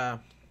on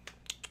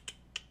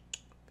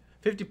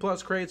 50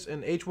 plus crates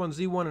in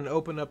H1Z1 and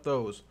open up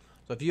those.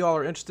 So if you all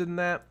are interested in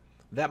that,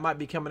 that might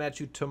be coming at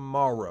you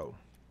tomorrow.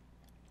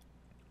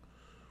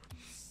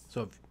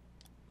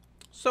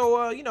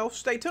 So, you know,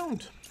 stay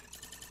tuned.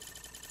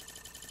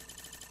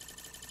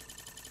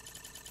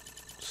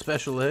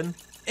 Special Ed.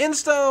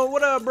 Instone,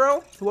 what up,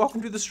 bro?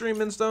 Welcome to the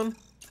stream, Instone.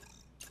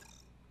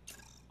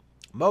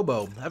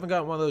 Mobo, haven't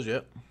gotten one of those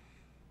yet.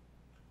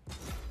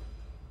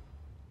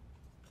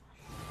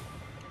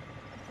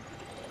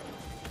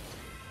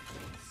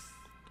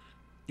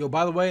 Yo,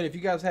 by the way, if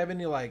you guys have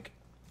any, like,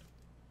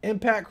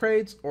 Impact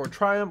crates or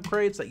Triumph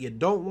crates that you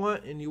don't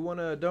want and you want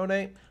to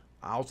donate,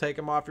 I'll take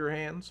them off your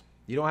hands.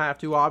 You don't have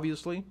to,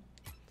 obviously.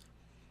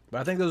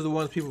 But I think those are the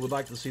ones people would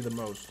like to see the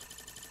most.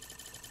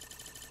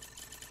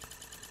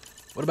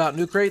 What about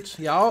new crates?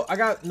 Yeah, I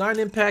got 9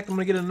 impact. I'm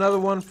gonna get another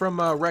one from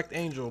Wrecked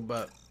Angel,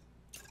 but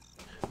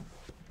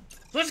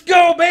let's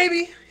go,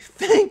 baby!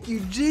 Thank you,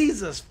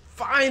 Jesus.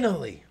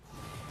 Finally.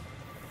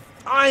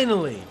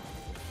 Finally.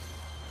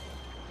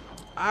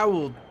 I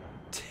will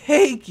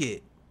take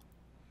it.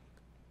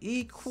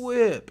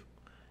 Equip.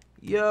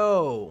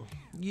 Yo.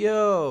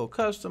 Yo.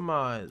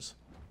 Customize.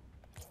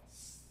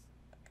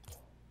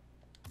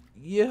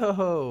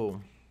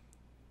 Yo.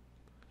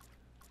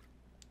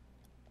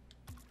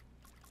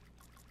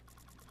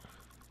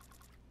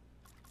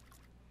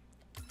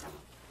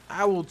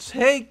 I will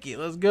take it.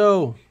 Let's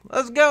go.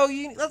 Let's go.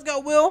 Let's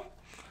go, Will.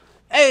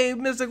 Hey,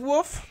 Mystic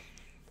Wolf.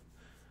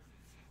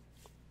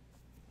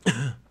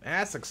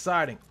 That's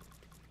exciting.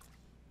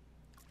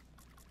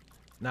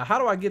 Now, how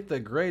do I get the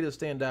gray to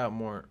stand out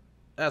more?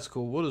 That's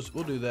cool. We'll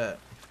do that.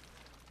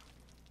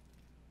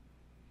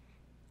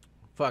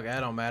 Fuck,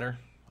 that don't matter.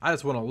 I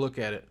just want to look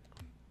at it.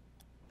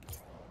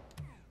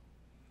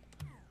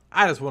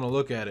 I just want to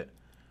look at it.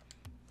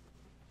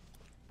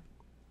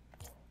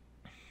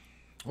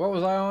 What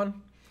was I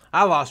on?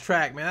 I lost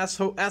track, man.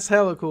 That's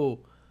hella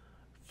cool.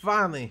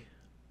 Finally.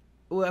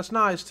 Ooh, that's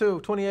nice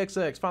too.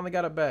 20XX. Finally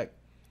got it back.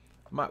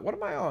 What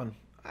am I on?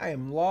 I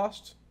am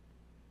lost.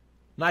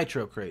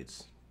 Nitro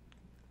crates.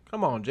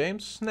 Come on,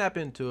 James. Snap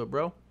into it,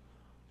 bro.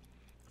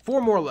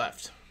 4 more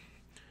left.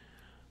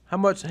 How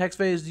much hex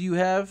phase do you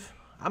have?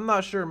 I'm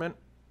not sure, man.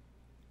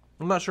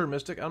 I'm not sure,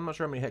 Mystic. I'm not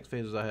sure how many hex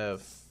phases I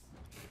have.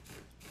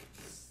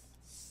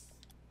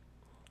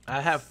 I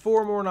have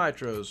 4 more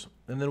nitros,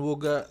 and then we'll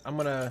go. I'm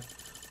gonna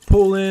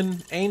pull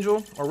in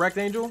Angel or Wrecked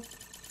Angel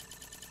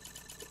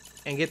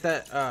and get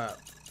that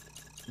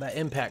that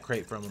impact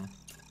crate from him.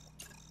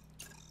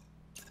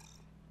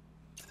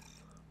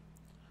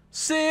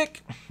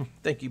 Sick.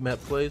 Thank you,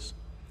 Met Plays.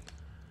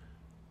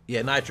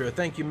 Yeah, Nitro.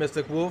 Thank you,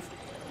 Mystic Wolf.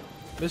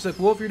 Mystic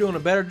Wolf, you're doing a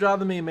better job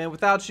than me, man.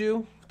 Without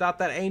you, without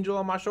that angel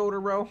on my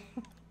shoulder, bro,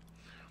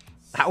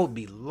 I would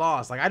be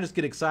lost. Like, I just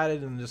get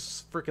excited and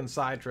just freaking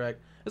sidetrack.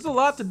 There's a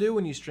lot to do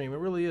when you stream. It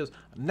really is.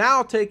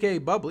 Now take a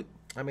bubbly.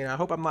 I mean, I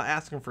hope I'm not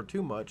asking for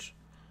too much.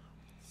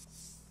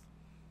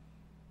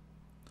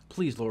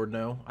 Please, Lord,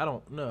 no. I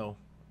don't know.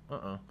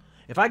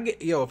 If I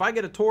get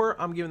a Tor,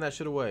 I'm giving that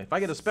shit away. If I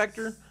get a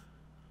Spectre,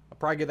 I'll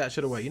probably give that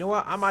shit away. You know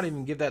what? I might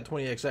even give that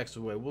 20XX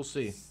away. We'll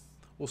see.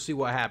 We'll see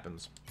what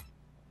happens.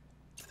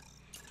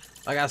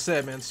 Like I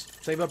said, man,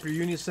 save up your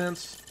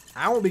Unicents.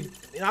 I won't be.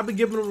 I'll be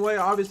giving them away,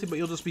 obviously, but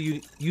you'll just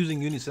be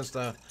using Unicents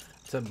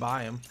to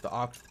buy them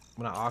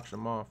when I auction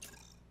them off.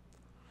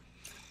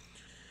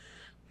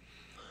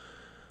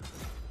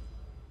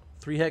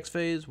 3 hex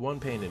phase, 1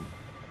 painted.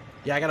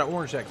 Yeah, I got an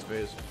orange hex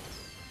phase.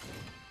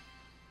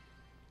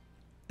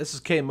 This is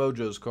K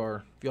Mojo's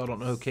car. If y'all don't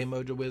know who K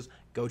Mojo is,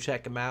 go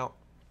check him out.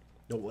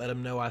 Don't let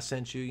him know I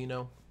sent you. You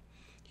know,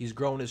 he's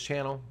growing his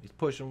channel. He's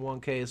pushing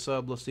 1K a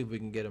sub. Let's see if we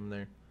can get him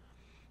there.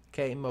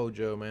 K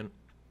Mojo, man.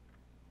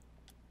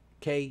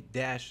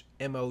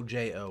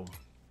 K-M-O-J-O.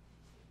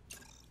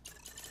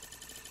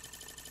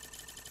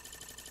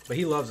 But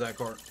he loves that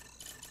car.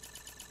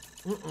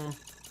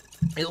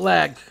 It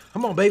lagged.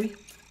 Come on, baby.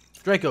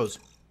 Dracos.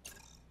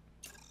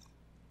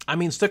 I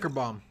mean sticker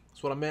bomb.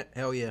 That's what I meant.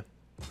 Hell yeah.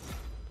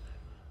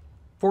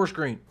 4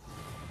 screen.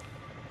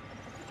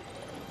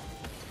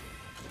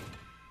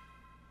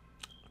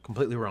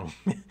 Completely wrong.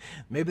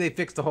 Maybe they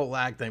fixed the whole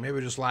lag thing. Maybe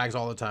it just lags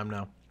all the time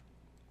now.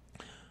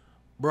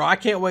 Bro, I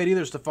can't wait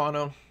either,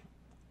 Stefano.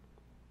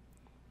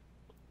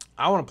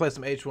 I want to play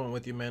some H1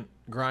 with you, man.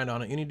 Grind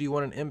on it. Do you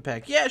want an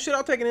impact? Yeah, shit,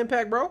 I'll take an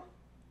impact, bro.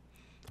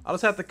 I'll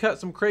just have to cut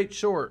some crates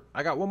short.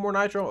 I got 1 more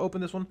nitro. I'll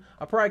open this one.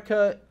 I'll probably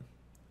cut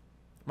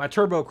my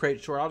turbo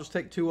crate short. I'll just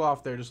take 2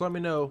 off there. Just let me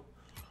know.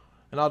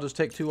 And I'll just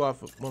take 2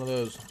 off one of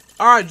those.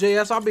 All right,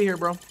 JS, I'll be here,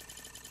 bro.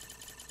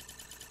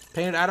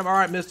 Painted item. All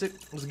right, Mystic.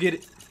 Let's get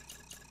it.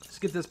 Let's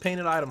get this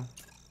painted item.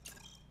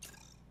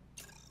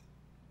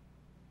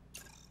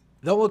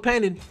 Don't look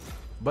painted,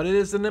 but it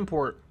is an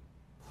import.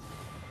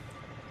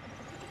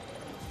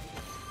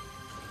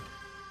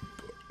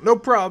 No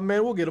problem,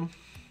 man. We'll get them.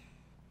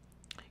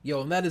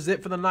 Yo, and that is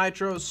it for the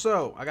nitro.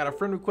 So, I got a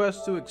friend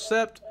request to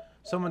accept.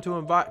 Someone to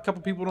invite, a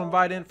couple people to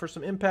invite in for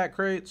some impact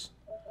crates.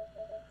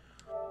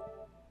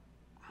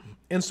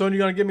 Instone, you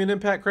gonna give me an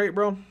impact crate,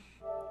 bro?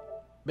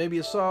 Baby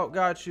Assault,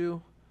 got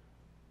you.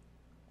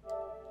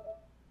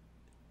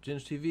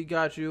 Ginge TV,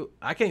 got you.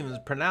 I can't even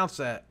pronounce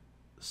that.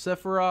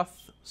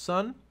 Sephiroth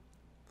Sun?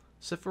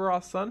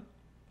 Sephiroth Sun?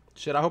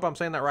 Shit, I hope I'm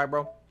saying that right,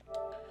 bro.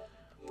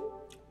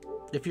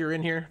 If you're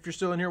in here, if you're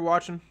still in here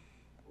watching.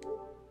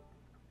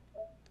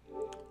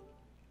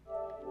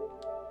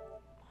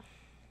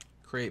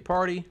 Create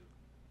party.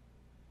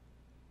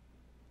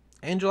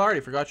 Angel, I already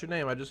forgot your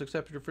name. I just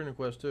accepted your friend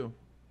request too.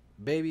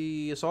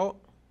 Baby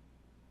Assault.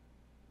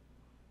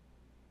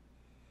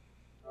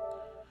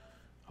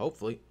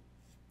 Hopefully.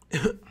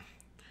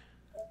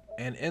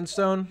 And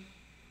Endstone.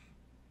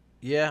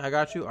 Yeah, I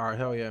got you. Alright,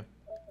 hell yeah.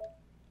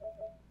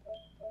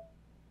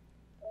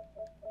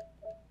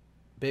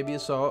 Baby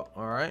Assault.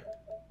 Alright.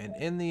 And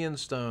in the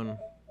Endstone,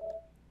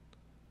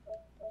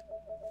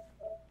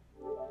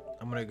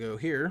 I'm gonna go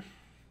here.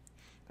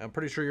 I'm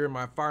pretty sure you're in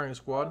my firing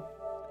squad.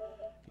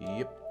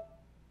 Yep.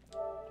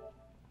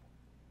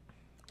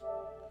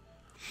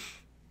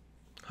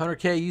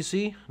 100K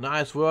UC.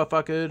 Nice. Well, if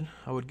I could,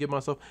 I would give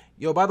myself.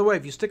 Yo, by the way,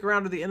 if you stick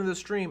around to the end of the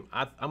stream,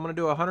 I'm gonna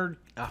do a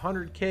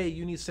 100K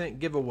Unicent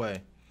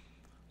giveaway.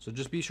 So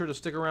just be sure to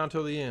stick around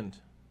till the end.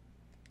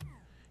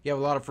 You have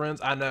a lot of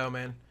friends. I know,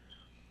 man.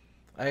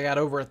 I got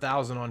over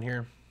 1,000 on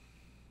here.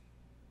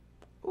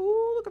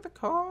 Ooh, look at the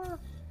car.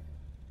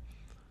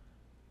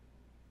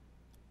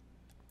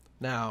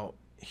 Now,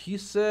 he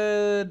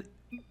said,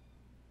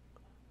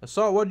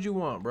 Assault, what'd you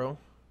want, bro?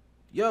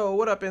 Yo,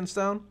 what up,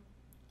 Instone?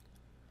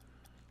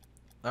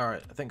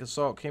 Alright, I think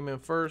Assault came in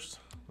first.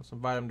 Let's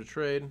invite him to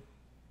trade.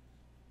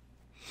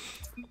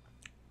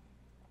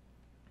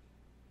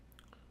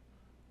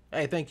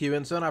 Hey, thank you,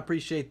 Instone. I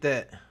appreciate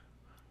that.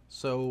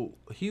 So,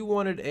 he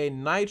wanted a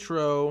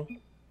Nitro.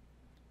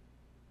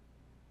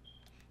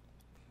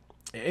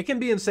 It can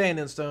be insane,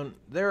 Instone.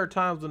 There are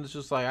times when it's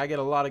just like, I get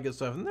a lot of good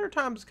stuff. And there are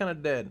times it's kind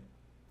of dead.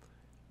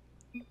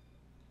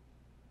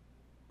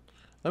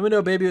 Let me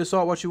know, baby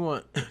Assault, what you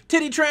want.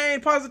 Titty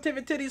train,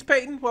 positivity titties,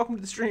 Peyton. Welcome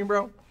to the stream,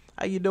 bro.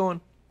 How you doing?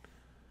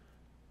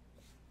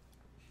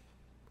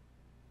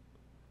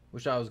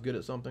 Wish I was good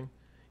at something.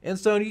 And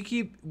so you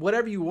keep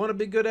whatever you want to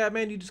be good at,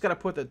 man. You just got to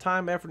put the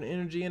time, effort, and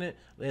energy in it.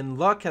 And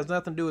luck has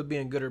nothing to do with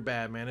being good or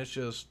bad, man. It's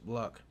just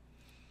luck.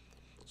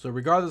 So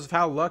regardless of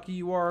how lucky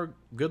you are,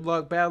 good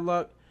luck, bad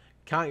luck,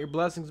 count your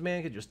blessings,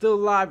 man, because you're still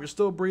alive, you're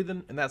still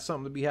breathing, and that's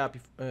something to be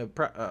happy,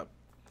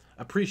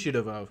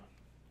 appreciative of.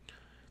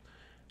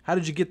 How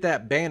did you get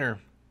that banner?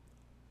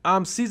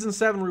 Season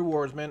 7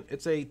 rewards, man.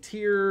 It's a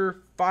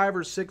tier 5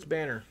 or 6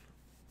 banner.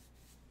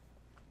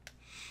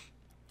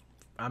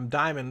 I'm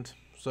diamond,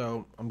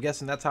 so I'm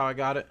guessing that's how I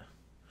got it.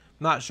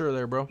 Not sure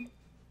there, bro.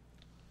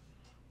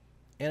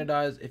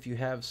 Anodized if you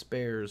have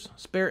spares.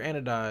 Spare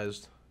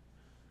anodized.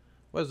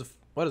 What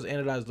does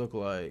anodized look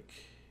like?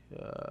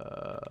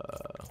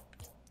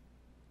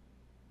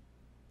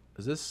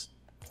 Is this...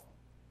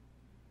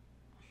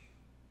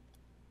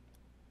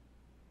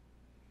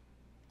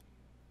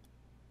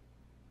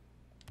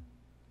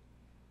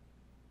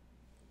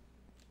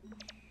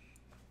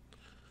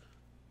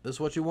 This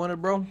what you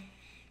wanted, bro?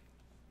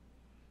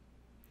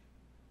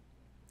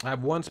 I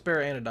have 1 spare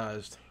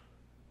anodized.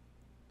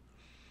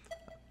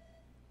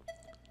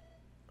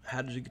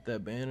 How did you get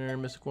that banner,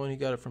 Mystic One? You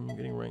got it from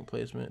getting rank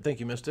placement. Thank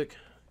you, Mystic.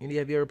 Have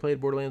you ever played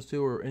Borderlands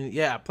 2 or any?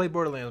 Yeah, I played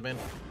Borderlands, man.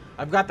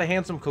 I've got the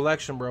handsome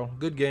collection, bro.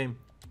 Good game.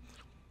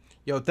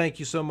 Yo, thank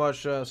you so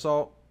much,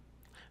 Assault.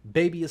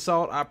 Baby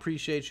Assault, I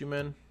appreciate you,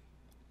 man.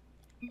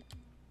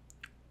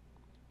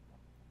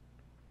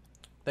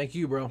 Thank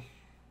you, bro.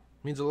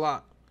 Means a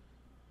lot.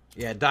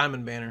 Yeah,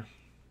 diamond banner.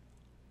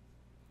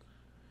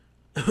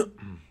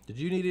 Did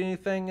you need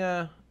anything,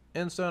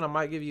 Instone? I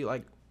might give you,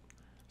 like,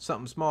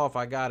 something small if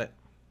I got it.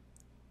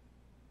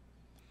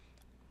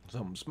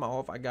 Something small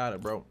if I got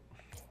it, bro.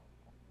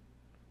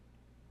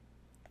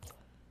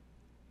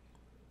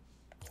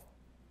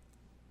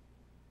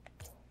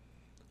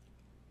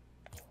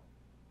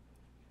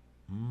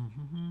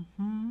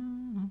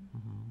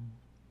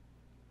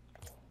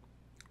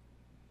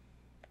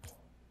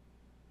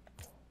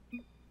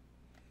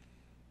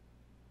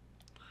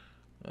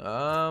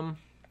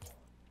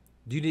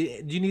 Do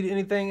you need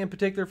anything in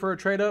particular for a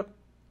trade up?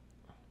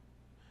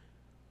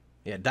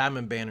 Yeah,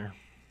 diamond banner.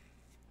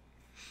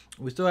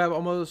 We still have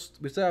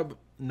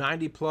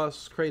 90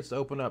 plus crates to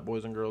open up,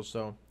 boys and girls,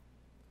 so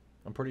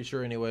I'm pretty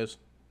sure anyways.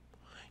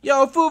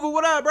 Yo, Fuva,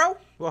 what up, bro?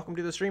 Welcome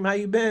to the stream. How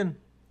you been?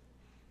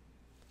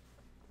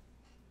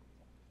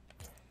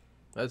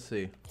 Let's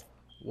see.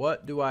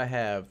 What do I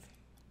have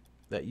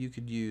that you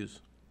could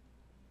use?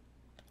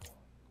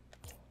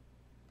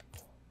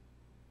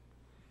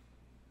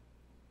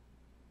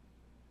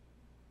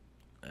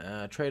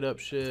 Trade up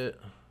shit.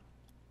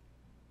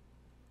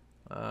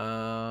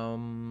 A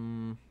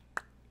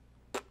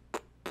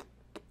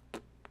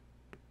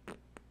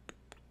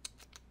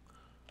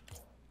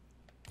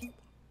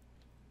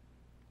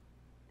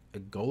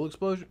gold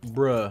explosion?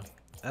 Bruh.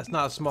 That's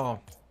not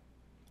small.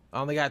 I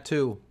only got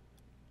 2.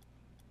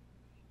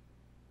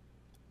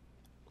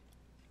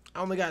 I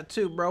only got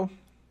 2, bro.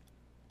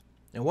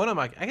 And one of them,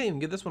 I can't even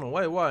give this one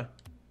away. Why?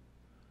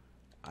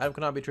 Item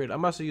cannot be traded. I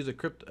must have used a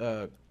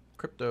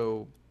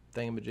crypto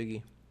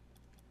thingamajiggy.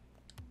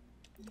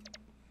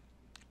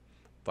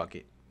 Fuck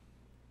it.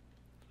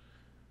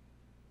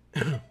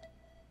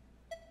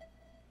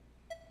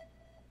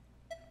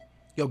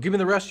 Yo, give me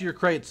the rest of your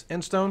crates.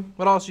 Endstone,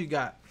 what else you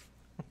got?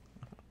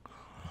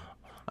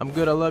 I'm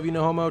good. I love you,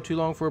 no homo. Too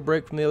long for a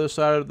break from the other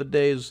side of the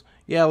days.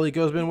 Yeah,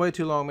 Lico, it's been way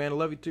too long, man. I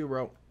love you too,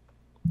 bro.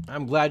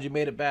 I'm glad you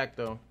made it back,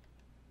 though.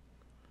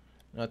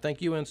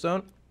 Thank you,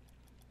 Endstone.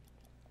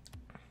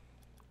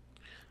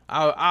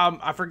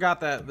 I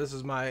forgot that this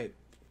is my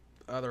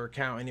other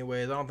account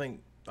anyways. I don't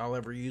think I'll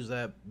ever use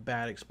that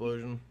bad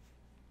explosion.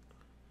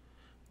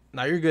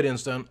 Now you're good,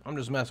 Instant. I'm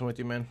just messing with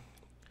you, man.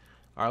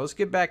 All right, let's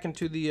get back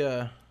into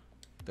the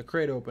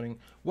crate opening.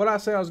 What I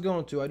said I was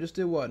going to. I just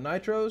did what?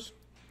 Nitros?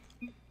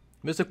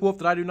 Mystic Wolf,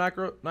 did I do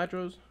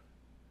nitros?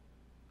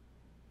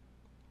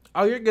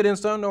 Oh, you're good,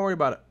 Instone. Don't worry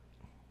about it.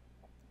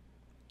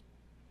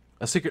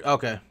 A secret.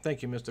 Okay.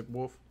 Thank you, Mystic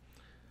Wolf.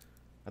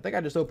 I think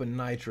I just opened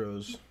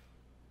nitros.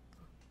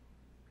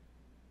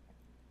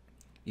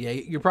 Yeah,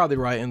 you're probably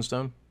right,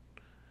 Instone.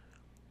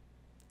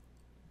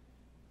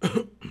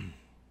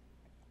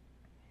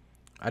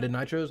 I did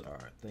nitros? All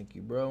right. Thank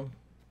you, bro.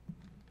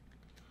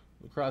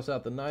 We'll cross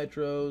out the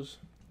nitros.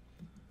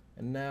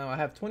 And now I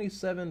have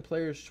 27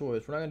 players'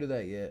 choice. We're not going to do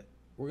that yet.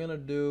 We're going to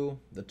do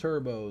the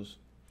turbos.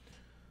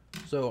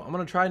 So I'm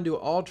going to try and do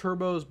all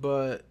turbos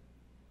but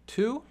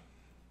 2.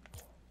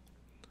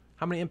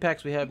 How many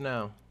impacts we have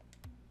now?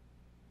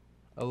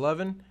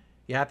 11.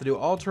 You have to do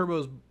all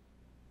turbos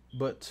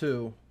but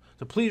 2.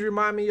 So please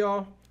remind me,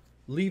 y'all,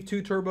 leave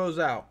 2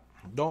 turbos out.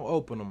 Don't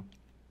open them.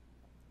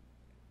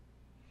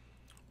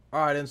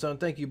 All right, Enson,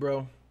 thank you,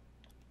 bro.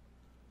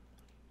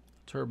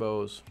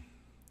 Turbos.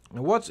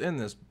 And what's in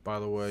this, by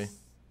the way?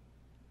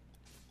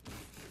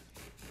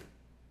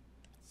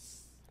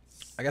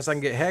 I guess I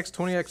can get Hex,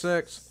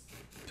 20XX.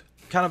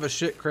 Kind of a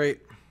shit crate.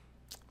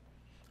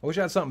 I wish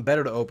I had something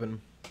better to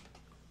open.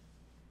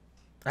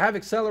 I have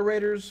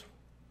accelerators.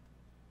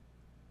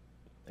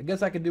 I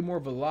guess I could do more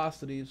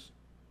velocities.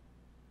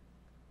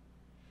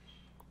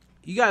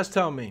 You guys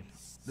tell me.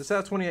 This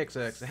has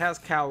 20XX. It has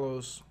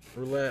Kalos,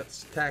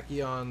 Roulettes,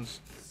 Tachyons.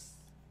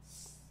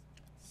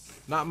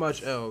 Not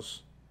much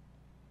else.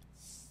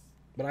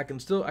 But I can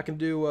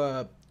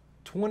do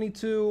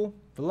 22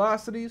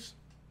 velocities.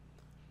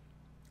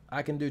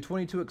 I can do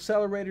 22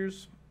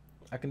 accelerators.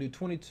 I can do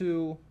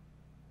 22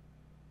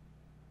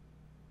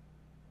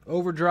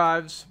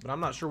 overdrives, but I'm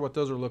not sure what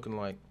those are looking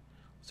like.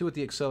 Let's see what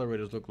the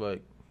accelerators look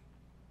like.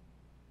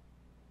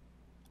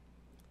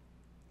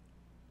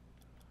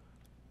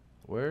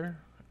 Where?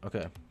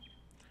 Okay.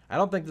 I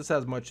don't think this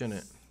has much in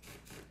it.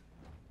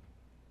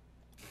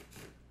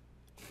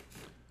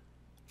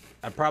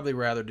 I'd probably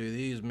rather do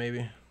these,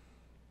 maybe.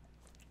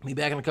 Be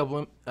back in a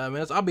couple of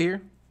minutes. I'll be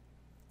here.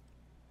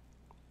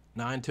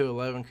 9 to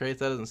 11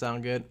 crates. That doesn't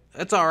sound good.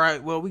 That's all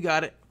right. Well, we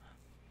got it.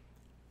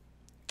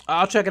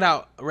 I'll check it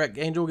out. Rec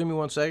Angel, give me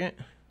 1 second.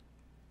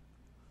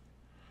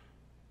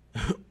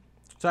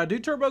 So I do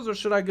turbos, or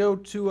should I go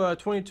to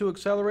 22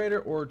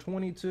 accelerator or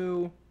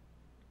 22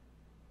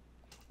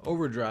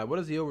 overdrive? What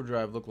does the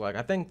overdrive look like?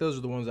 I think those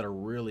are the ones that are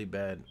really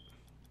bad.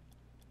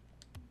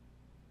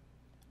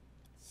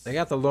 They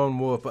got the Lone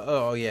Wolf, but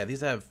oh yeah, these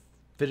have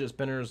fidget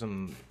spinners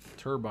and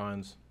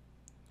turbines.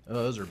 Oh,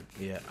 those are,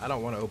 yeah, I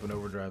don't want to open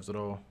overdrives at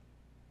all.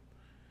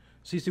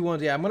 CC1s,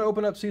 yeah, I'm going to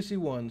open up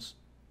CC1s.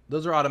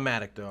 Those are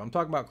automatic, though. I'm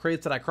talking about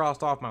crates that I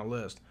crossed off my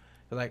list.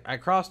 Like, I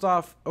crossed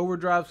off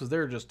overdrives because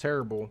they're just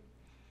terrible.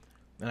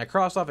 And I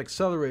crossed off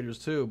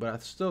accelerators, too, but I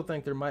still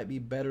think there might be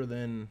better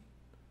than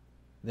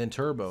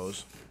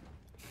turbos.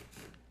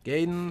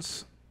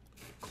 Gaydens,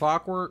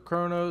 Clockwork,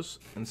 Chronos,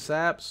 and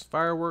Saps,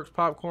 Fireworks,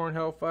 Popcorn,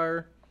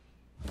 Hellfire.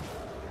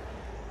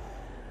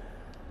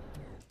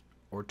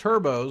 Or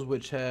turbos,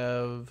 which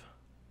have...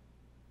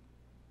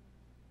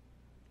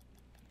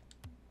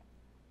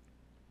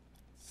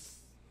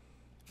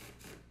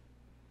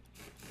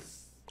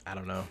 I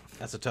don't know.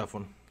 That's a tough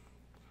one.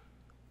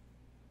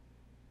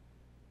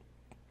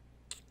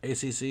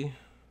 ACC.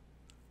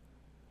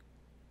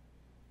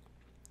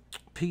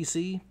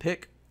 PC.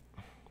 Pick.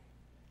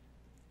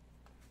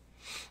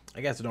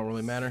 I guess it don't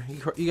really matter.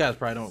 You guys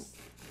probably don't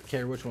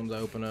care which ones I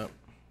open up.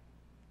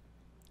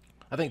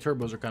 I think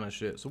turbos are kind of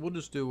shit. So we'll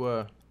just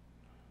do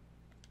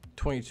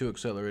 22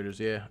 accelerators.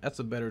 Yeah, that's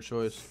a better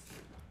choice.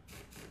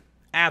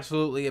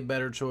 Absolutely a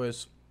better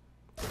choice.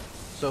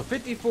 So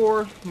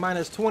 54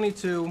 minus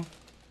 22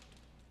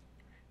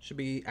 should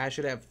be, I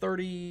should have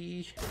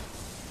 32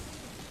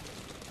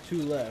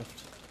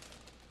 left.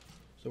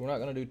 So we're not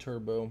going to do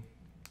turbo.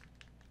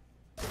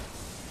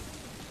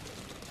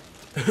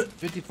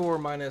 54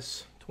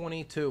 minus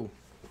 22.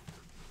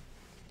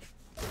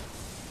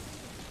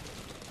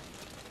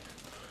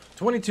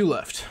 22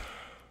 left.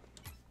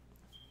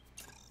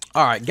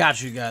 All right, got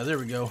you guys. There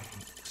we go.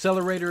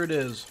 Accelerator it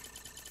is.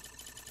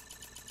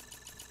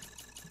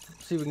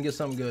 See if we can get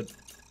something good.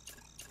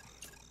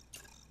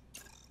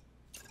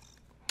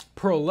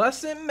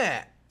 Pearlescent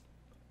Matte.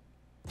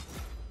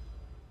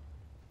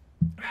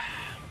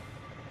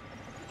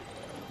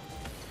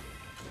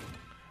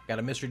 Got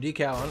a mystery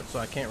decal on it, so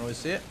I can't really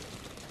see it.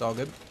 It's all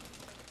good.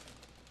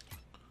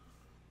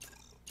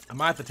 I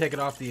might have to take it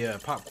off the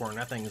popcorn.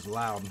 That thing is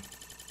loud.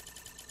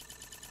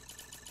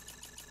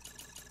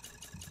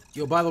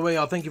 Yo, by the way,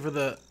 I'll thank you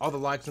for all the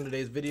likes on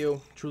today's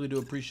video. Truly do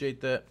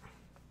appreciate that.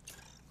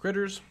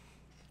 Critters.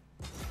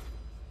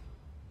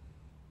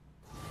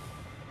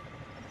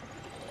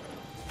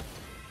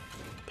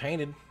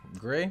 Painted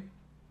gray.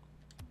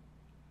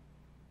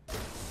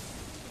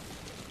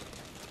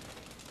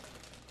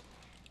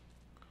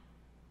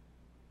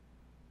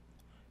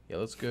 Yeah,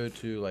 let's go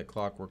to like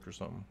Clockwork or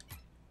something.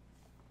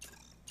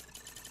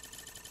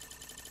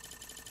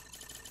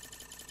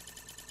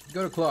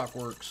 Go to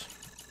Clockworks.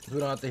 We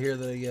don't have to hear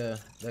the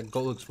that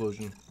gold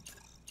explosion.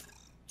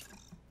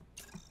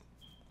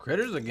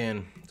 Critters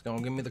again. It's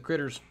gonna give me the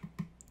critters.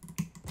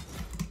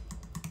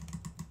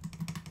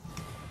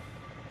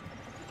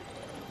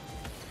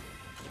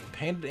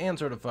 Painted and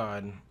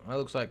certified. That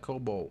looks like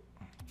cobalt.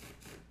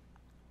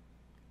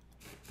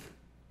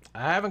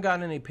 I haven't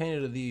gotten any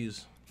painted of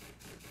these.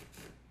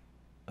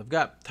 I've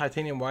got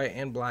titanium white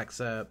and black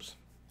saps.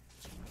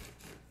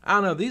 I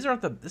don't know. These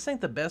aren't the. This ain't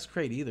the best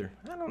crate either.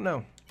 I don't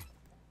know.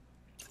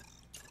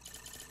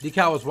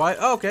 Decal was white.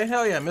 Oh, okay.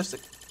 Hell yeah,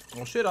 Mystic.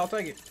 Well, shit. I'll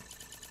take it.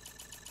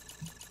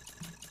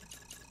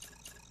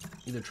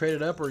 Either trade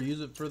it up or use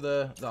it for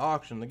the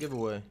auction, the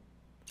giveaway.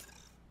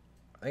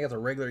 I think it's a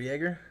regular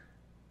Jaeger.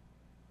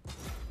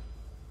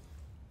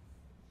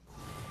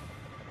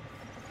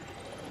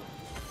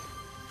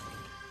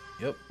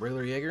 Yep,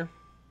 regular Jaeger.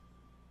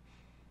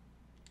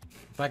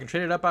 If I can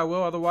trade it up, I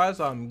will. Otherwise,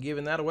 I'm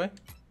giving that away.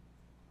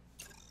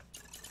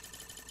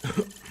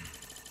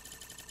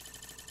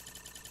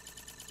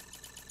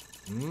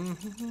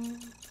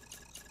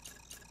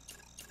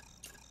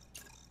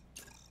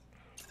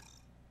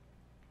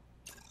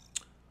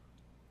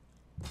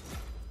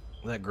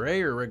 Is that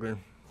gray or regular?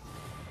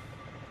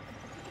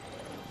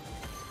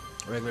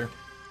 Regular.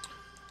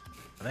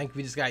 I think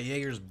we just got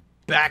Jaegers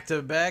back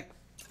to back.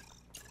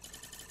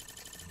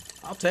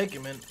 I'll take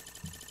it, man.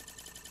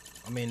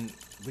 I mean,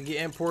 if we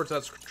get imports,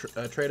 that's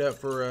trade up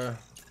for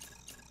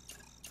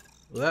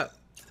that.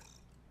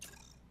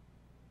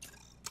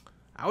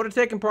 I would have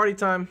taken party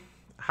time.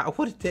 I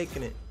would have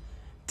taken it.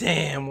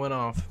 Damn, went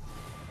off.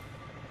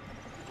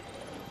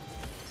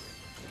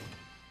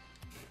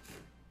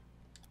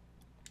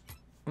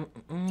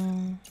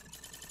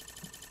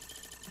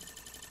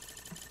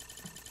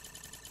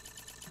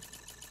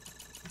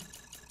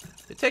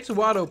 It takes a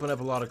while to open up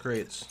a lot of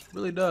crates. It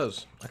really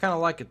does. I kind of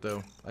like it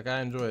though. Like,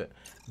 I enjoy it.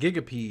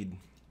 Gigapede.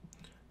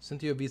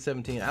 Cintio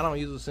B17. I don't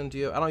use the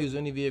Cintio. I don't use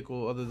any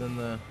vehicle other than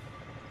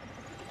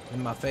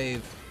my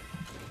fave.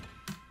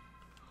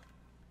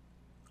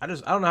 I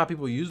don't know how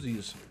people use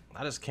these.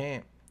 I just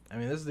can't. I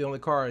mean, this is the only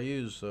car I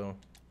use, so.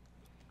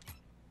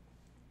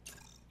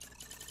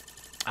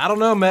 I don't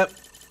know, Mep.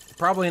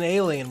 Probably an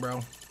alien,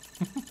 bro.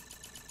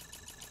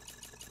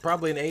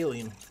 Probably an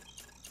alien.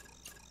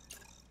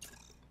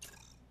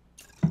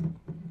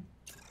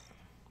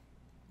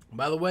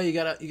 By the way, you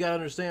gotta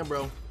understand,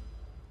 bro,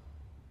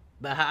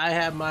 that I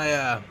have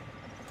my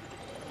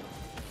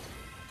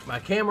my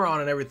camera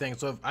on and everything.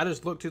 So if I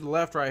just look to the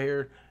left right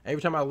here,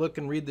 every time I look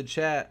and read the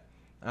chat,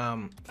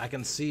 I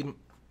can see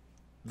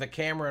the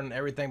camera and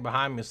everything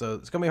behind me. So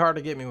it's gonna be hard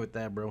to get me with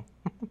that, bro.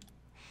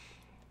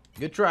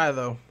 Good try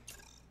though.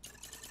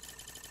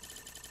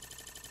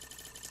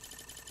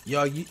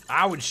 Yo,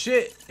 I would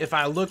shit if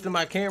I looked at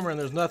my camera and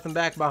there's nothing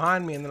back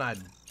behind me and then I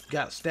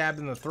got stabbed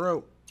in the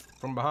throat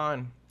from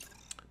behind.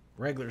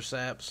 Regular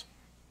saps.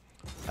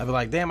 I'd be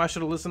like, damn, I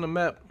should have listened to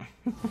Mep.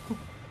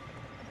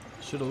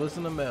 Should have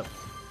listened to Mep.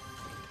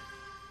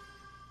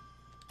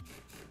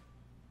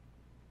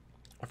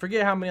 I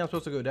forget how many I'm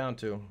supposed to go down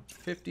to.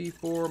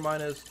 54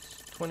 minus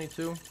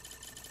 22.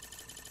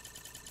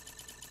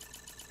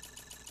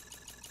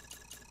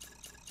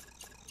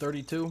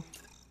 32.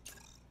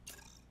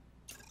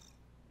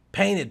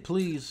 Painted,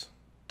 please.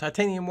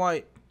 Titanium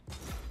white.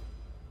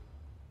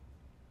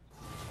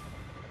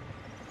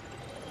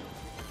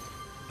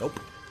 Nope.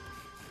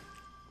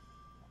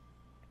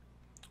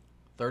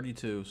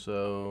 32,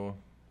 so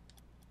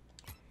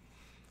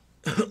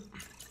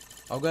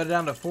I'll go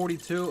down to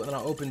 42 and then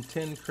I'll open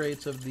 10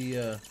 crates of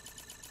the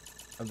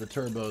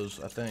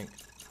turbos, I think.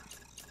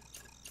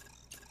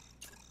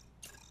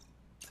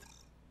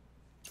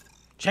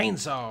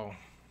 Chainsaw.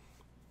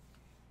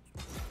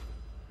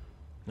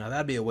 Now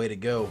that'd be a way to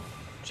go.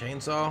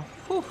 Chainsaw?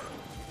 Whew.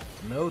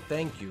 No,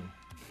 thank you.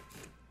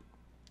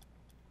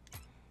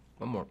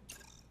 One more.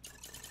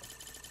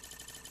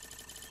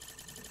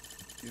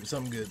 Give me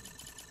something good.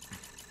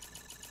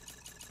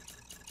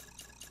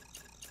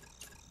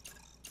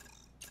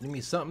 Give me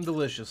something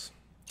delicious.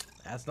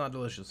 That's not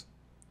delicious.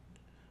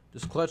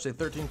 Just clutched a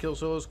 13 kill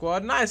solo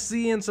squad. Nice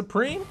seeing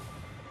Supreme.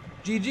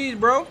 GG's,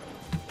 bro.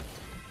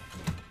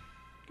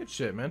 Good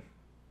shit, man.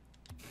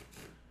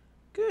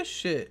 Good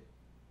shit.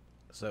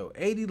 So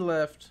 80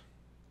 left.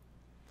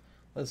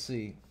 Let's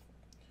see.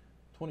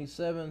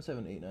 27,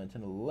 7, 8, 9,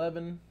 10,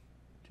 11.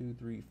 2,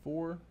 3,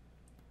 4.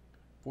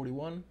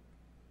 41.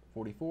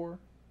 44.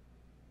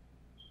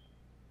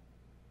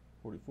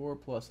 44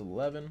 plus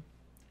 11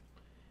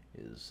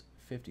 is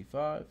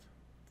 55.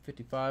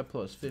 55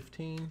 plus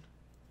 15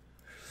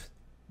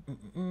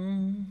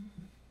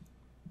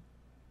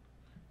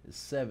 is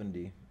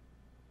 70.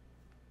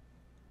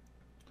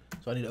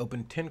 So I need to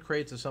open 10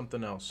 crates of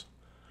something else.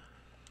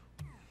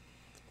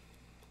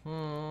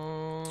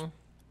 10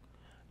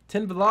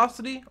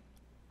 velocity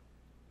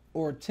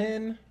or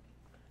 10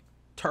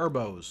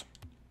 turbos.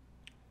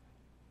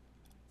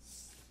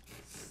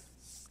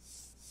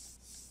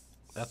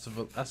 That's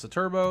the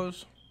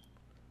turbos,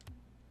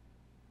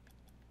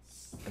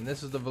 and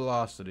this is the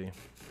velocity.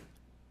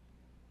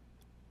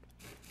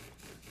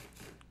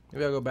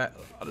 Maybe I'll go back.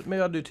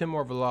 Maybe I'll do 10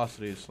 more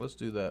velocities. Let's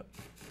do that.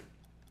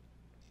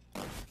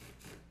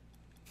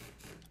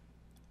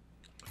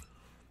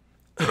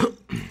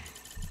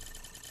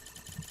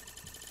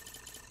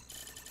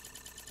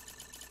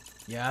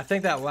 Yeah, I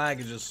think that lag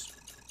is just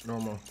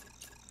normal.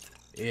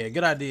 Yeah,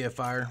 good idea,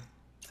 Fire.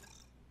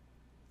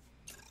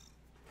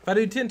 If I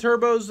do 10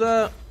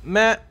 turbos,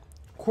 Matt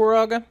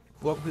Quaraga,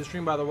 welcome to the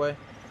stream, by the way,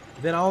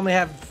 then I only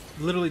have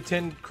literally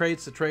 10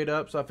 crates to trade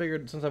up. So I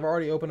figured since I've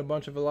already opened a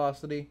bunch of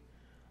velocity,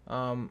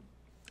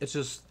 it's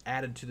just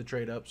added to the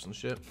trade ups and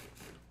shit.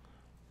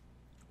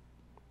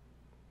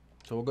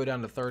 So we'll go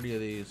down to 30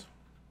 of these.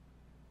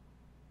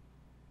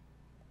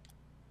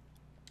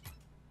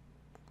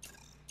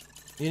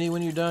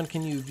 When you're done,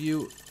 can you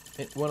view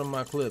one of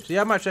my clips?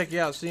 Yeah, I might check you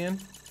out, seeing.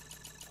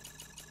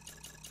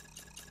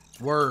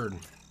 Word.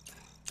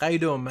 How you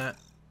doing, Matt?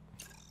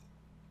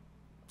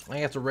 I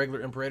think that's a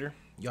regular Imperator.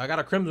 Yo, I got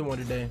a crimson one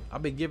today. I'll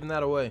be giving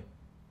that away.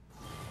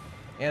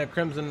 And a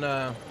crimson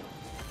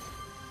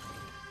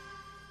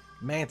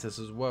mantis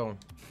as well.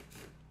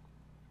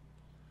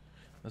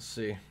 Let's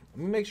see. Let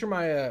me make sure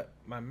my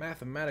my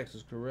mathematics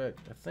is correct.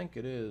 I think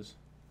it is.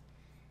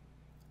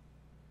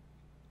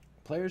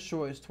 Player's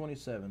choice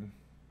 27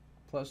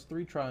 plus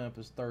 3 triumph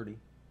is 30.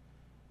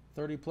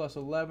 30 plus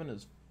 11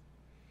 is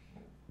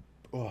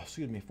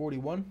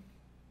 41.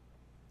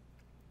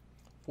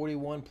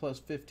 41 plus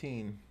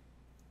 15.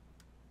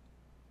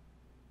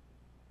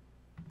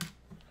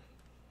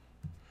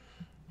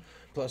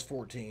 Plus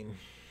 14.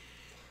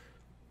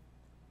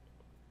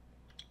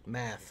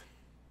 Math.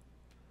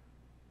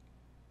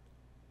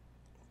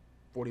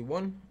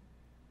 41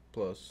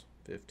 plus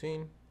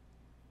 15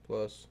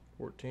 plus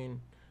 14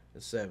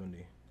 is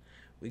 70.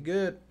 We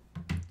good.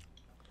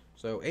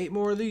 So 8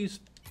 more of these.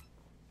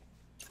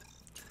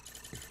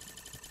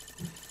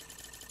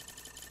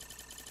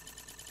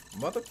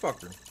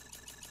 Motherfucker.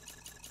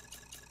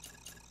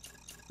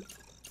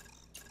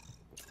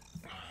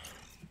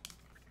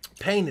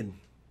 Painted.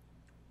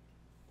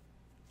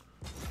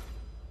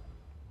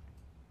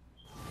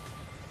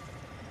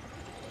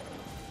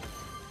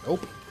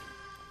 Nope.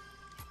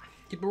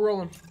 Keep it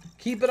rolling.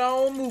 Keep it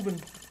on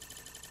moving.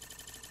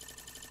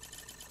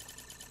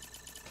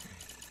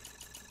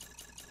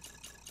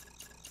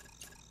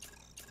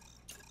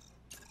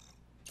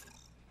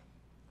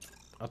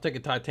 I'll take a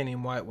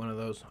titanium white one of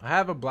those. I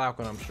have a black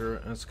one, I'm sure,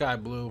 and a sky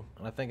blue,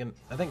 and I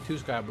think 2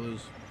 sky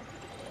blues.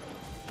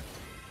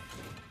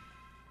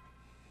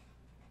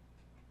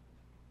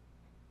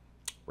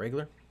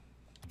 Regular.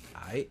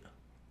 Aight.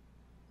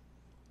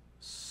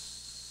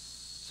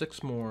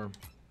 6 more.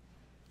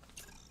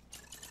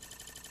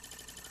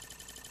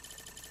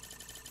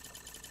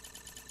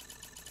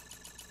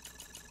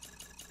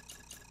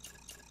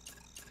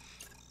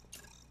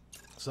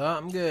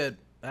 Something good.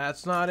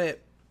 That's not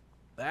it.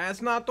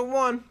 That's not the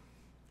one.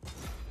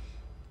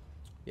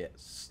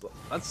 Yes.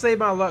 Let's save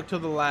my luck till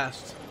the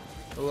last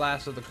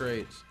of the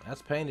crates.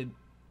 That's painted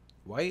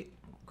white,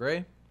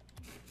 gray.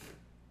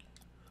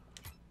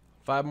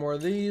 5 more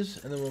of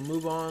these, and then we'll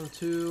move on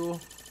to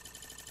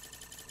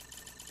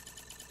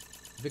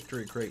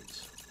victory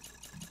crates.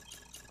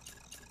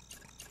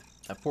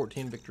 I have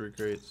 14 victory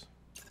crates.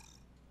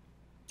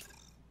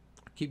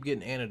 I keep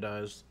getting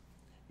anodized.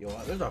 Yo,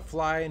 there's a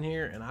fly in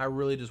here, and I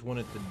really just want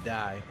it to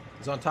die.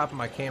 It's on top of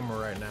my camera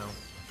right now.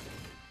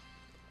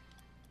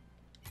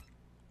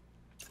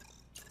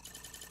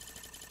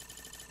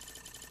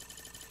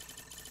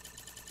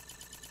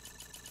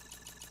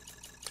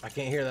 I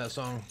can't hear that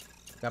song.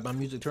 Got my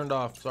music turned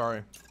off,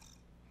 sorry.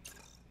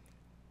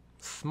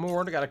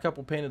 S'more, I got a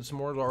couple painted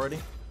s'mores already.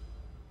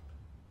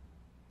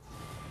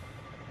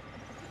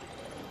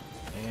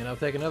 And I'll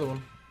take another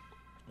one.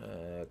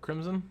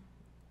 Crimson.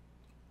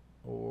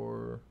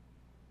 Or...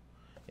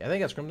 yeah, I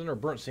think that's crimson or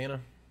burnt sienna.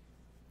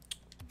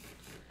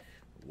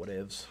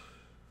 Whatevs.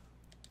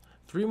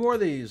 3 more of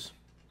these.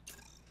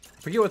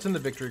 I forget what's in the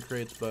victory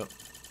crates, but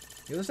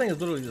yeah, this thing is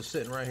literally just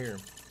sitting right here.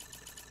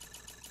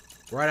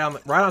 Right on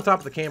top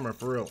of the camera,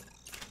 for real.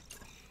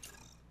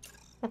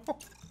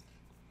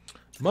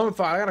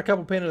 Mummified. I got a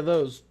couple painted of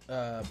those.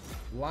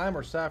 Lime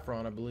or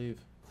saffron, I believe.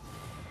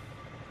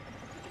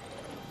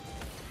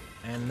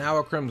 And now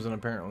a crimson,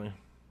 apparently.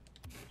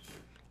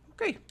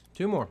 Okay,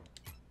 2 more.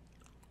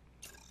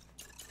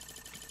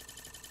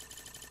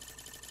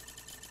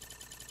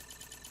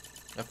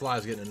 That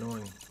fly's getting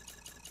annoying.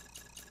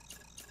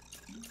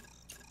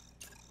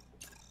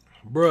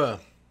 Bruh.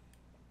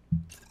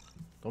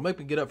 Don't make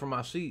me get up from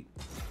my seat.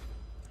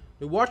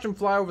 We watch him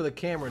fly over the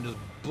camera and just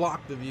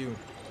block the view.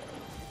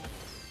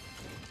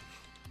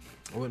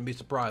 I wouldn't be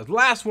surprised.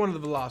 Last one of the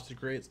velocity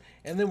crates,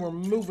 and then we're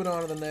moving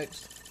on to the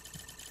next.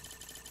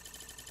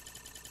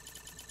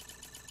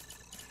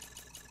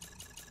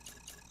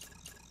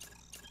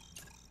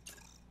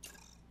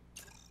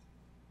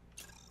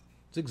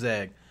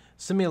 Zigzag.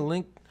 Send me a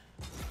link.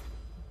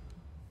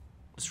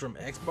 It's from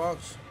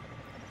Xbox.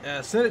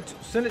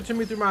 Send it to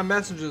me through my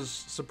messages,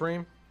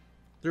 Supreme.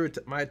 Through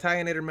my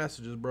Italianator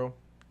messages, bro.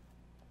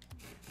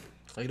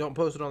 Like, don't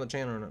post it on the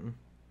channel or nothing.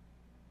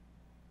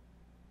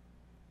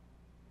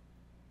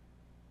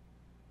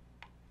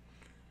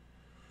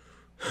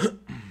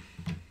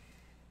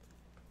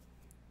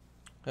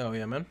 Hell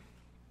yeah, man.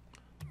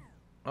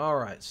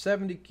 Alright,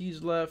 70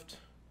 keys left.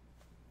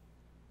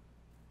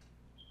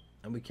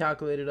 And And we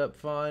calculated up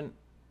fine.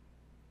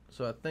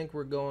 So I think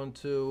we're going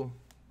to...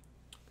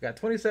 We got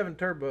 27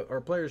 turbo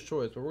or player's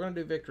choice, but we're going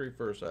to do victory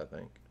first, I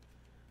think.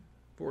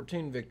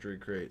 14 victory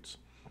crates.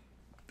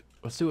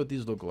 Let's see what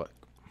these look like.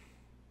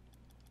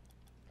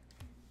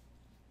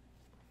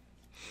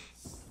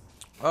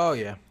 Oh,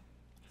 yeah.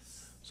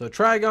 So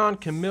Trigon,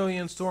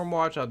 Chameleon,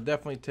 Stormwatch, I'll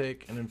definitely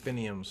take, and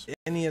Infiniums.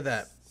 Any of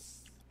that.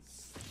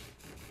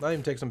 I'll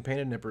even take some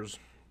painted nippers.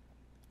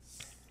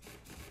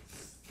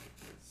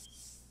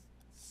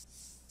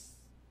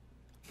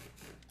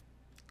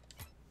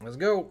 Let's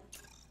go.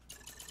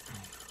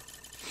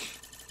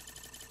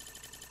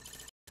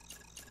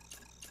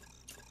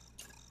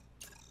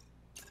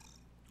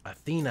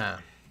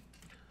 Athena.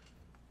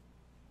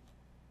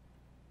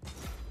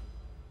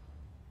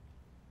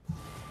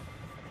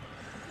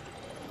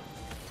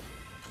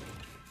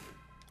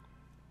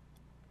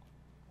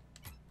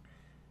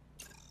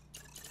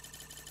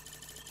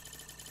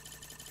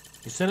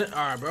 You sent it?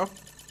 Alright, bro.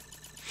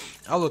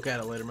 I'll look at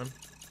it later, man.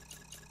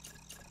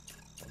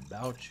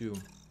 About you.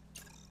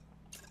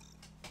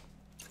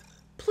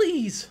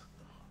 Please.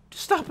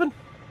 Just stopping.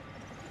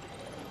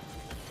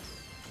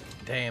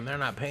 Damn, they're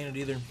not painted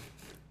either.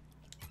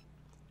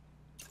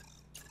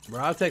 Bro,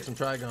 I'll take some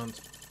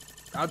Trigons.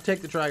 I'll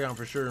take the Trigon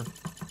for sure.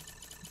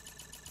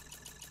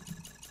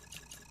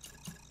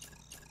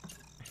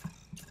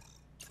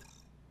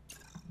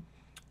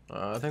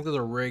 I think those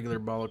are regular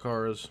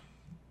Balakaras.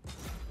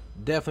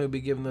 Definitely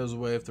be giving those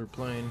away if they're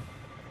plain.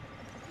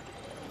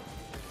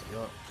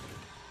 Yup.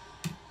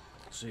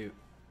 Let's see.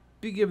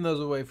 Be giving those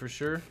away for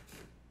sure.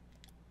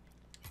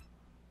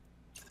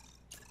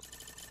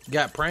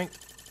 Got pranked.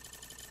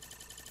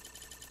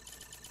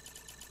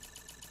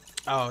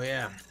 Oh,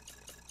 yeah.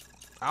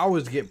 I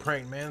always get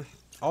pranked, man.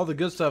 All the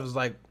good stuff is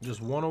like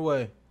just one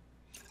away.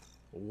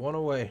 One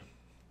away.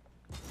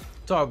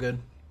 It's all good.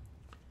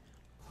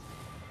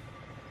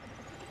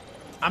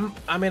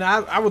 I mean,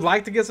 I would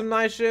like to get some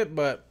nice shit,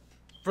 but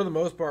for the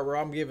most part, bro,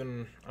 I'm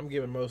giving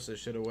most of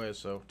this shit away.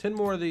 So 10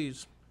 more of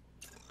these.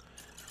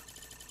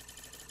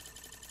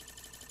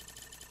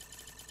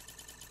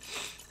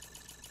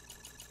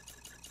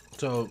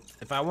 So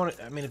if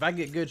if I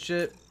get good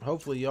shit,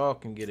 hopefully y'all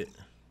can get it.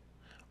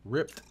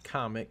 Ripped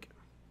comic.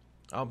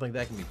 I don't think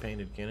that can be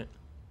painted, can it?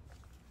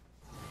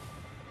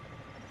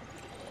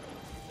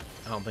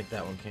 I don't think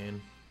that one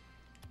can.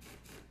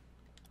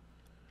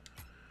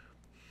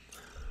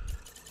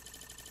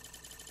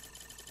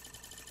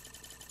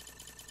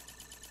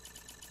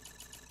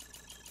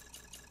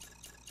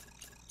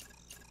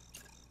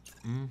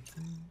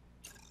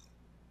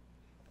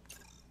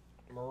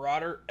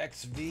 Marauder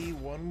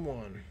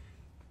XV11.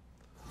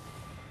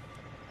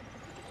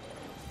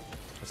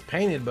 It's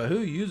painted, but who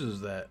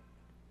uses that?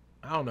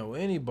 I don't know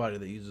anybody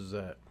that uses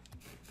that.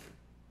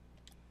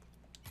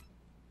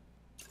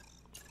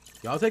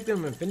 Y'all take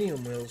them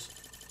Infinium wheels.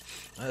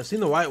 I've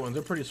seen the white ones.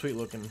 They're pretty sweet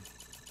looking.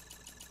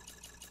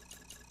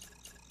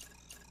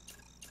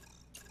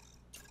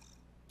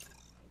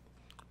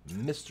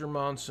 Mr.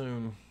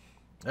 Monsoon.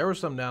 There was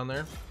some down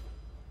there.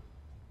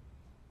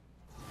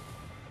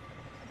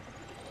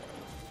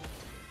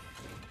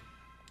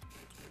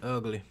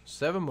 Ugly.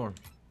 7 more.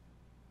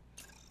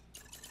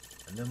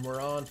 And then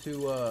we're on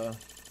to, I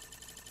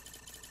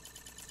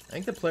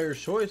think the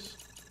player's choice.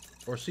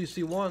 Or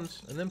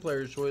CC1s, and then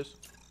player's choice.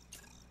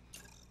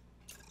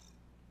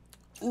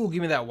 Ooh,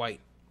 give me that white.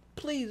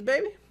 Please,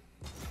 baby.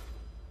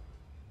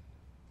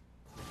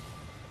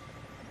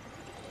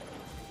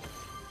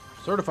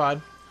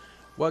 Certified.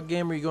 What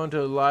game are you going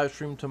to live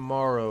stream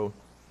tomorrow?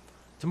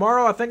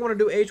 Tomorrow, I think I'm going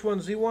to do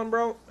H1Z1,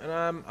 bro. And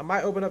I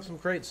might open up some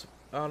crates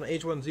on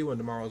H1Z1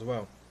 tomorrow as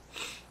well.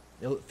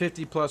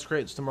 50 plus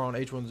crates tomorrow on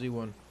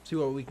H1Z1. See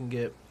what we can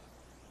get.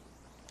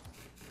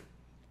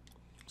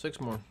 6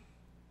 more.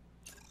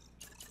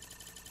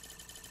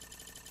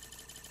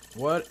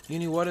 What?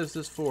 Uni, what is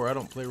this for? I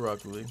don't play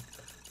Rocket League.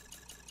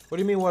 What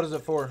do you mean, what is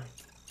it for?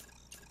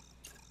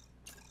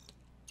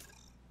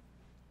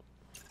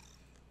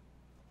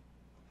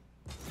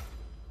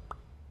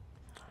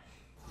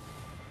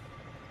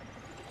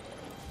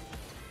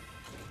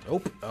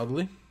 Nope,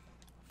 ugly.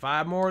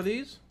 5 more of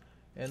these.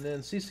 And then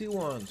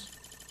CC1s.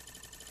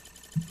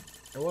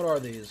 And what are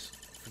these?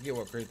 Forget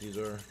what crate these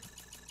are.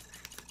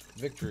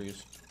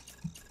 Victories.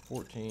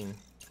 14.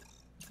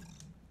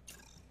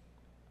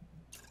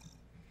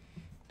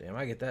 Damn,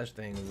 I get that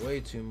thing way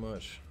too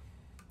much.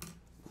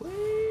 Way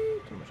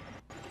too much.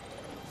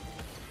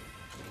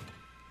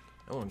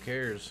 No one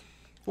cares.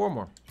 4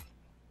 more.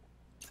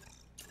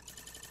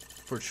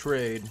 For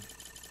trade.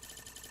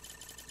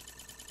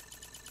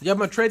 Yeah, I'm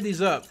gonna trade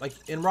these up. Like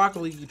in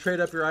Rocket League, you trade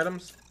up your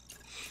items.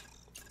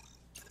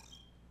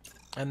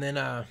 And then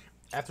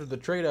after the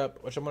trade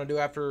up, which I'm gonna do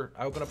after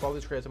I open up all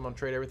these crates, I'm gonna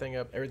trade everything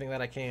up, everything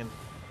that I can.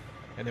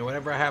 And then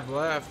whatever I have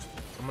left,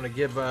 I'm gonna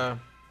give I'm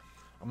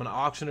gonna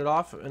auction it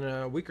off in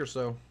a week or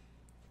so.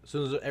 As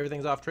soon as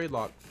everything's off trade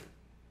lock.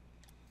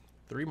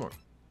 3 more.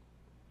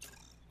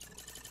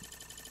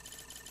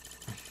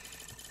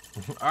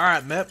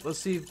 Alright, Mep, let's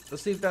see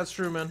if that's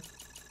true, man.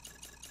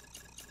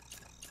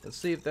 Let's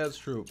see if that's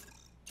true.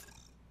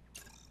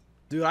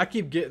 Dude, I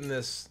keep getting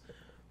this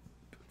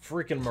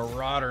freaking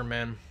Marauder,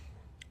 man.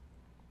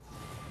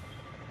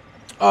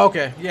 Oh,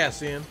 okay. Yeah,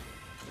 seeing.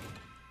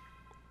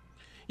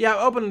 Yeah,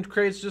 I opened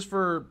crates just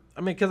for, I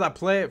mean, because I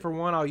play it. For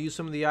one, I'll use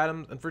some of the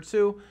items. And for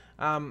two,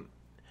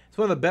 it's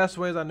one of the best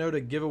ways I know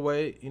to give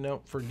away, you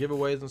know, for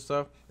giveaways and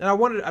stuff. And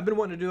I've been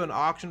wanting to do an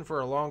auction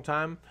for a long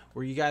time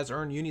where you guys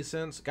earn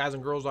Unicents. Guys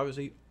and girls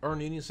obviously earn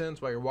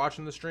Unicents while you're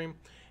watching the stream.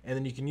 And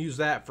then you can use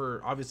that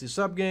for, obviously,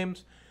 sub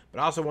games.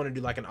 But I also want to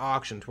do like an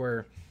auction to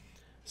where,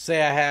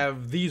 say I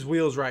have these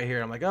wheels right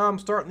here. I'm like, oh, I'm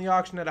starting the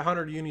auction at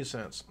 100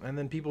 Unicents. And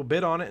then people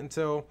bid on it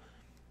until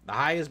the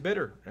highest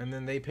bidder. And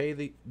then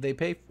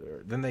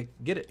then they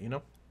get it, you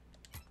know.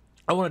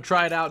 I want to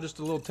try it out, just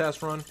a little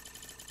test run.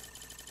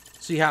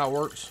 See how it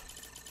works.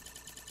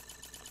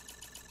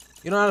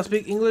 You know how to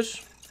speak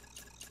English?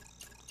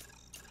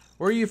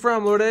 Where are you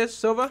from, Lourdes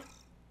Silva?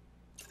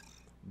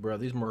 Bro,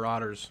 these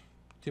Marauders.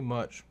 Too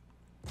much.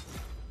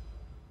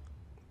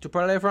 Tu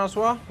parles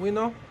François? Oui,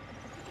 no?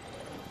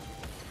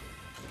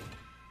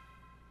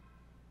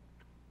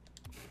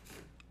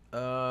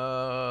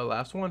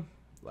 Last one.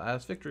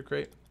 Last victory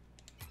crate.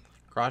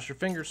 Cross your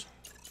fingers.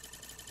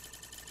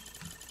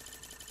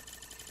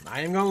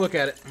 I ain't gonna look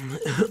at it.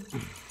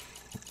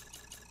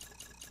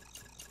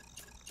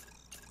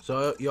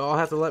 So y'all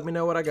have to let me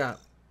know what I got.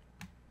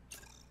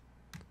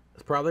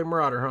 It's probably a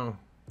Marauder, huh?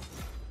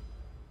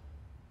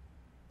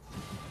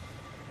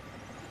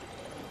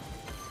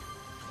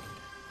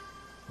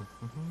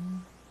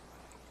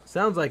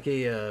 Sounds like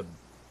a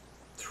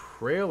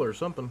trail or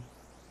something.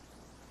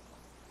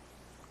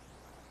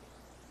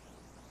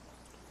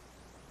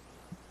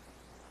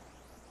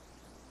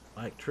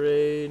 Like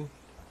trade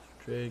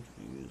confused.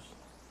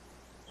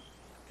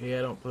 Okay,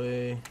 I don't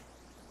play.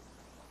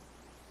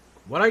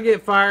 What I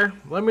get, Fire?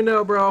 Let me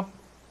know, bro.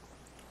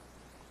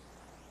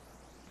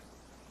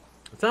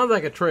 It sounds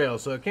like a trail,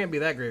 so it can't be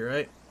that great,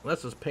 right?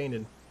 Unless it's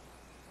painted.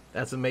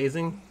 That's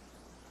amazing.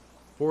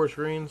 Forest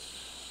green,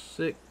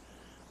 sick.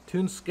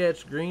 Toon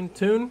sketch green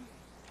toon.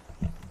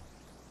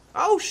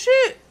 Oh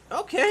shit!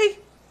 Okay.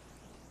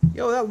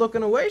 Yo, that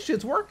looking away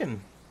shit's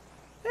working.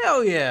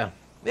 Hell yeah.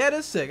 Yeah, it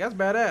is sick. That's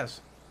badass.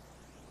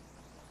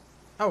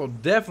 I will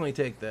definitely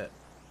take that.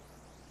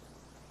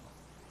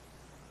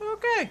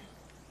 Okay.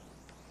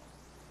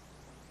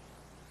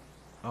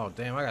 Oh,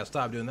 damn. I gotta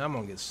stop doing that. I'm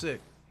gonna get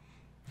sick.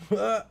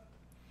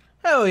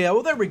 Hell yeah.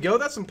 Well, there we go.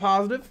 That's some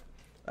positive.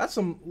 That's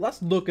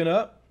looking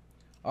up.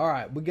 All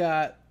right. We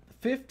got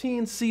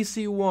 15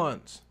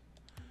 CC1s.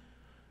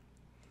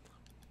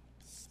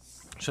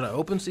 Should I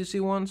open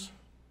CC1s?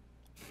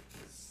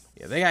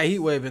 Yeah, they got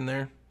Heatwave in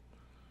there.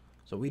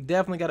 So we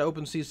definitely got to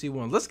open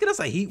CC1s. Let's get us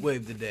a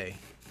Heatwave today.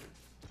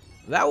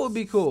 That would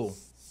be cool.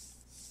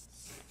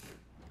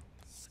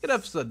 Let's get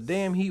us a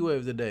damn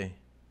Heatwave today.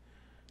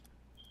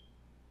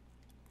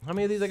 How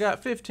many of these I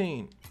got?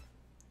 15.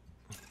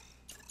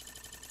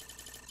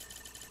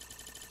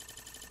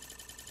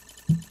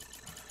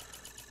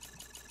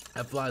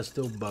 That fly is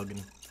still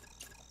bugging.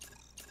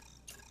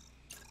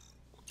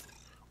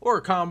 Or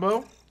a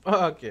combo.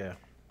 Fuck yeah.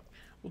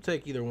 We'll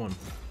take either one.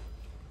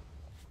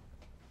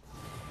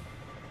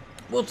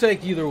 We'll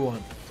take either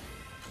one.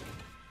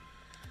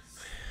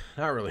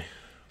 Not really.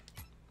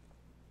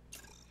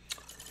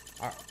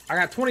 I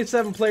got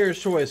 27 players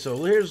choice,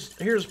 so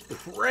here's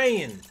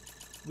praying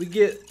we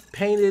get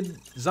painted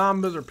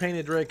zombies or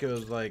painted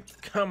Dracos. Like,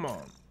 come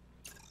on.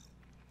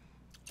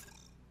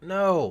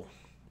 No.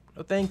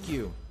 No, thank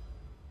you.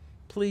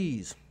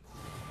 Please.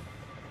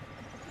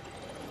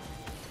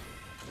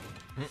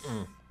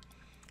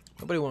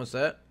 Nobody wants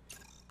that.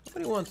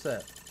 Nobody wants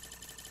that.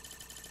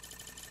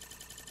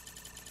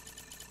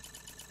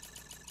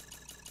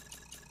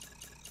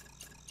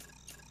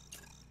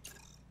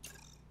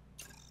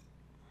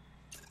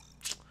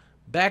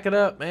 Back it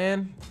up,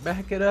 man.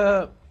 Back it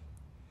up.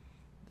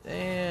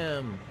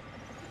 Damn.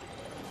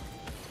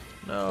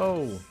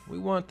 No. We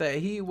want that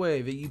heat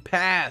wave that you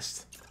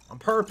passed on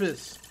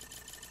purpose.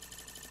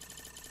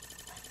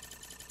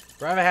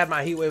 Bro, I haven't had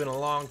my heat wave in a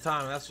long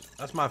time.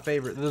 That's my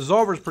favorite. The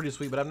dissolver's pretty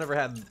sweet, but I've never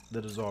had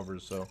the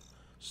dissolvers, so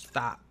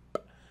stop.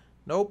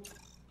 Nope.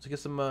 Let's get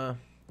some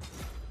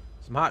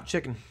hot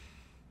chicken.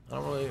 I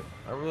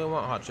really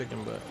want hot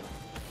chicken, but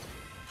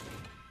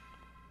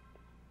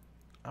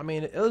I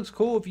mean, it looks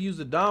cool if you use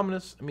the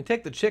Dominus. I mean,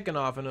 take the chicken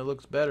off and it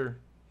looks better.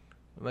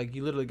 Like,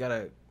 you literally got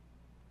a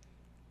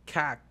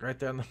cock right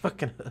there on the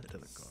fucking hood of the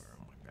car.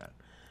 Oh my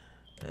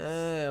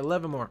god.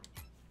 11 more.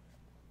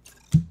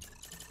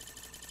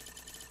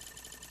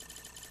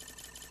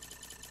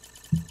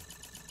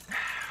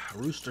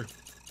 Rooster.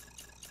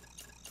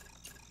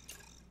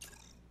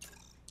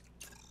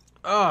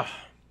 Ah.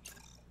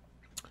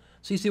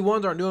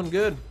 CC1s aren't doing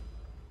good.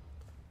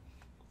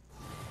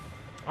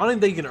 I don't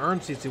even think you can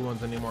earn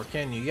CC1s anymore,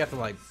 can you? You have to,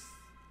 like,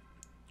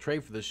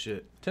 trade for this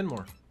shit. 10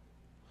 more.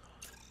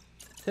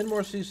 10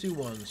 more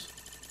CC1s.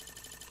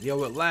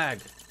 Yo, it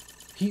lagged.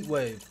 Heat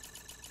wave.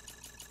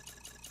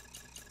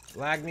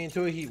 Lag me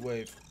into a heat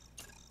wave.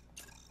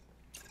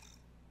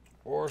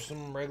 Or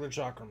some regular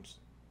chakrams.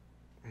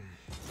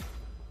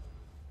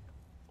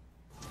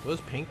 Was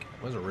it pink?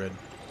 Was it red?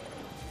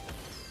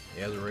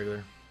 Yeah, it was a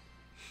regular.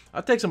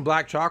 I'll take some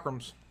black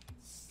chakrams.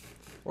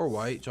 Or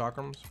white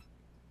chakrams.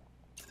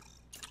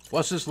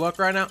 What's this luck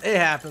right now? It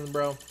happens,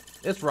 bro.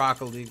 It's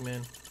Rocket League,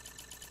 man.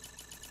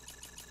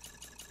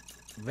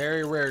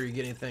 Very rare you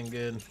get anything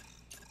good.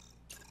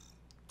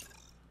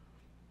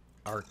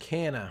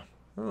 Arcana.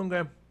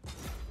 Okay.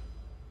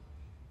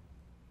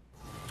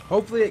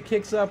 Hopefully it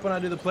kicks up when I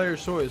do the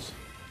player's choice.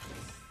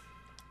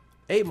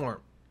 8 more.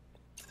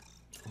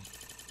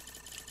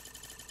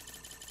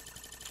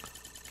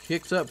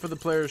 Kicks up for the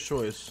player's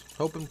choice.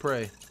 Hope and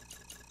pray.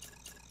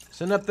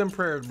 Send up them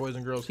prayers, boys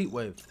and girls. Heat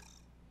wave.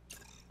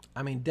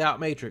 I mean, dot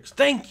matrix.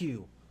 Thank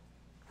you.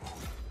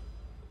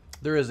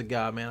 There is a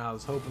guy, man. I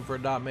was hoping for a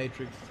dot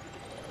matrix.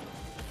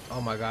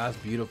 Oh my God,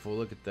 that's beautiful.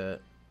 Look at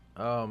that.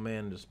 Oh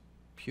man, just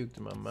puked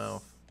in my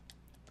mouth.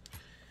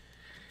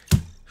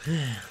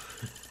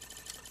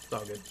 It's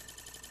all good.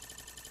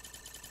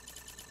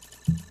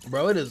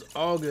 Bro, it is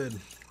all good.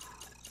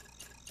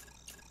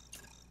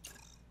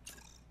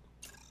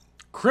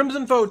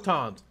 Crimson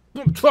photons.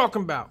 What I'm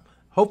talking about.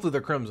 Hopefully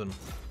they're crimson.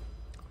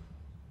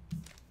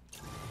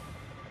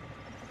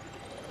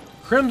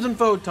 Crimson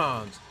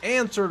photons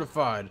and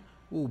certified.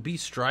 Ooh, B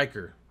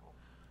striker.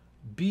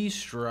 B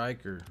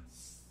striker.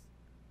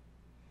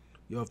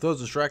 Yo, if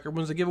those are striker,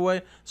 when's the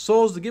giveaway?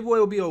 Souls, the giveaway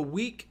will be a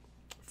week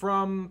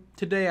from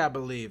today, I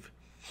believe.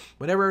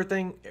 Whenever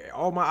everything,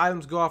 all my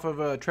items go off of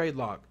a trade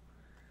lock.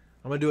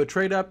 I'm going to do a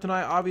trade up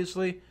tonight,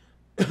 obviously.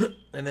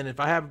 And then if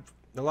I have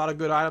a lot of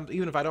good items,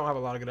 even if I don't have a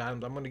lot of good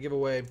items, I'm going to give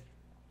away,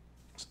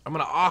 I'm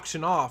going to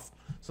auction off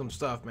some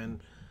stuff,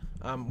 man.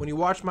 When you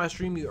watch my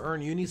stream, you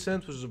earn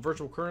Unicents, which is a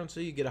virtual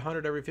currency. You get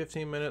 100 every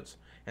 15 minutes.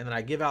 And then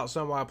I give out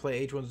some while I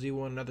play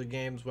H1Z1 and other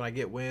games when I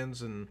get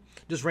wins. And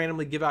just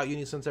randomly give out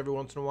Unicents every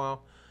once in a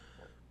while.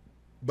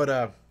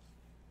 But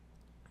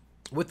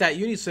with that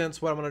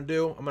Unicents, what I'm going to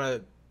do, I'm going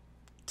to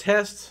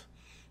test,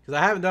 because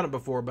I haven't done it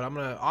before, but I'm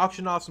going to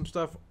auction off some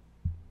stuff,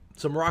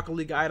 some Rocket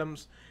League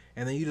items.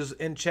 And then you just,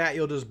 in chat,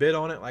 you'll just bid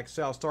on it. Like I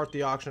say, I'll start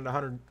the auction at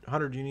 100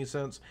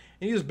 Unicents.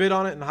 And you just bid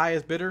on it, and the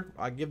highest bidder,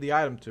 I give the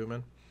item to,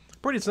 man.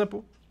 Pretty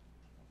simple.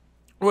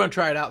 We're going to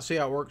try it out, see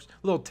how it works.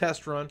 A little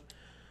test run.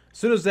 As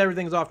soon as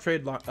everything's off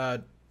trade lock.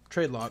 But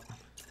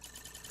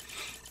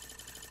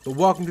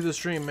welcome to the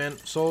stream, man.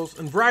 Souls.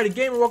 And Variety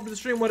Gamer, welcome to the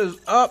stream. What is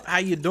up? How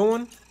you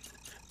doing?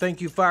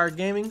 Thank you, Fire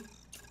Gaming.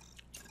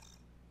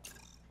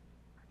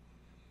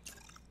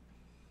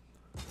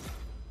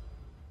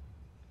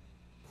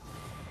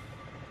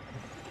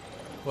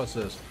 What's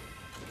this?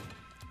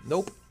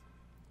 Nope.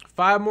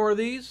 5 more of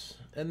these,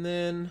 and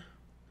then...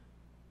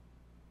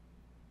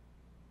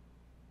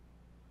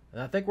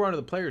 And I think we're on to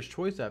the player's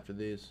choice after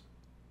these.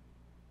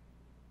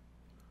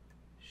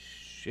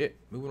 Shit,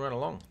 moving right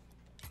along.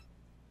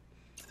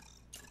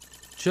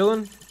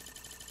 Chilling.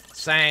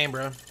 Same,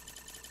 bro. I'm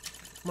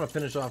gonna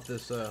finish off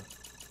this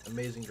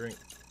amazing drink.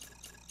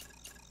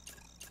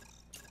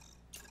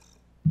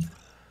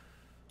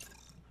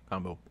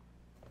 Combo.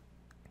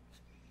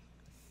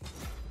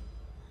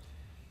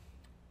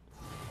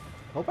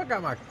 Hope I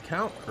got my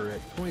count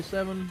correct.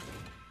 27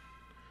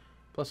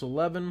 plus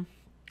 11.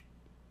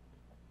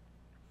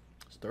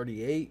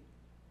 38,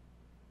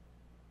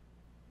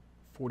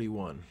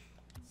 41.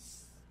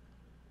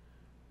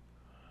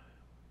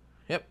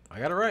 Yep, I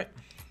got it right.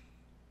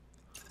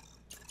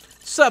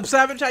 Sup,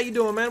 Savage? How you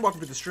doing, man? Welcome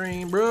to the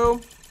stream,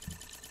 bro.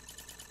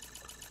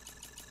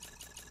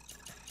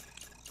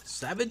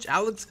 Savage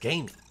Alex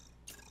Gaming.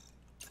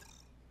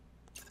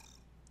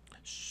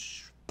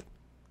 Shh.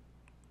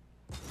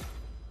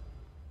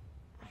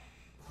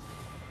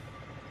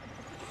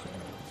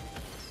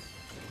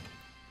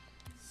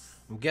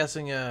 I'm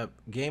guessing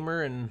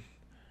gamer and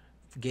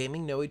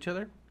gaming know each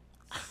other.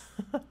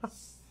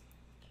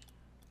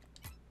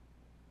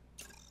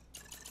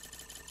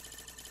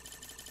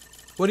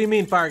 What do you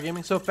mean, Fire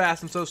Gaming? So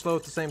fast and so slow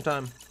at the same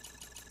time.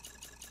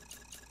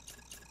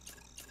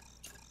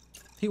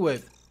 Heat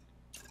wave.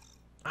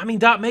 I mean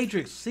dot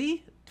matrix.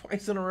 See?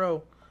 Twice in a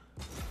row.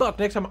 Fuck,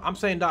 next time I'm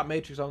saying dot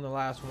matrix on the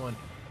last one.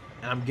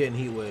 And I'm getting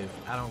heat wave.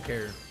 I don't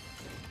care.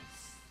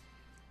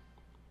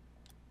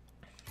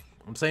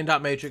 I'm saying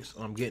dot matrix,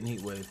 and I'm getting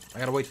heat wave. I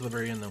gotta wait till the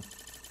very end though.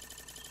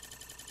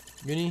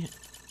 Uni,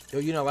 yo,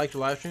 you know, I like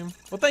your live stream.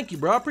 Well, thank you,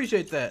 bro. I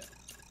appreciate that.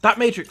 Dot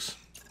matrix,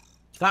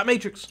 dot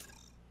matrix.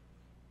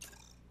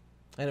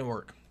 That didn't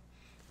work.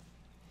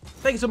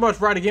 Thank you so much,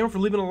 Variety Gamer, for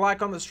leaving a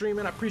like on the stream,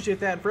 man. I appreciate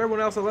that. And for everyone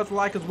else that left a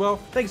like as well,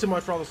 thank you so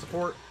much for all the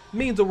support. It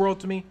means the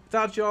world to me.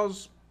 Without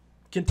y'all's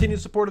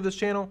continued support of this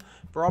channel,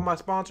 for all my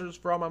sponsors,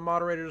 for all my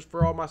moderators,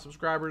 for all my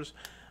subscribers,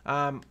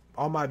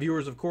 all my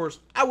viewers, of course,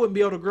 I wouldn't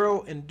be able to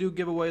grow and do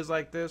giveaways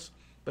like this.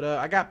 But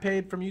I got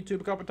paid from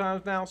YouTube a couple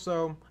times now,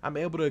 so I'm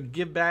able to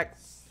give back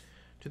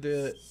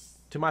to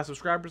my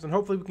subscribers, and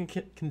hopefully we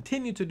can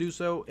continue to do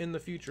so in the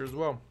future as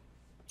well.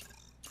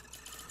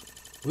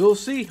 We'll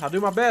see. I'll do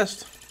my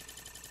best.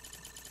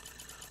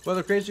 What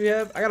other crates do you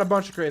have? I got a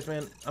bunch of crates,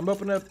 man. I'm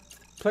opening up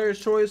Player's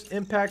Choice,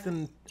 Impact,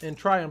 and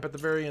Triumph at the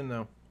very end,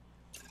 though.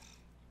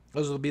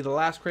 Those will be the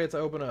last crates I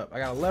open up. I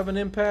got 11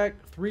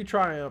 Impact, 3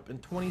 Triumph,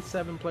 and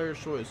 27 Player's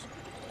Choice.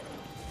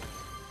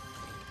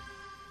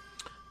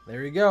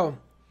 There you go.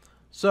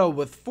 So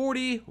with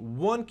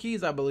 41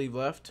 keys, I believe,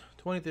 left.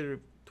 20,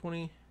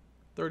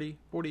 30,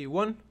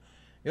 41.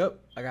 Yep,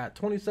 I got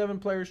 27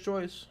 Player's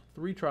Choice,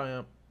 3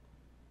 Triumph,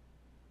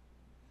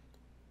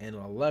 and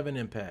 11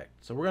 Impact.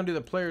 So we're going to do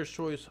the Player's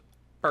Choice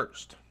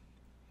first.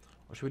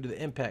 Or should we do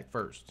the Impact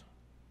first?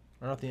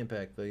 Or not the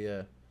Impact,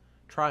 the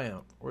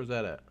Triumph. Where's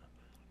that at?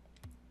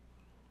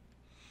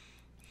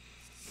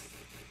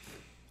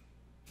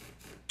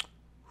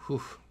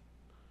 Whew.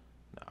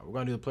 No, we're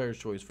going to do the Player's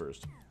Choice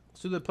first.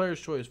 Let's do the Player's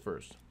Choice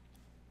first.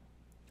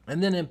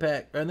 And then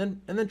Impact, and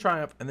then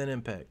Triumph, and then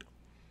Impact.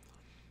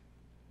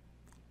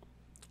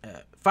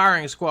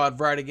 Firing Squad,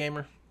 Variety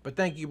Gamer. But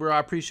thank you, bro. I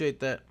appreciate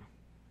that.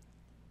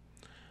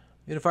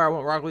 Unifier, I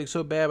want Rocket League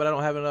so bad, but I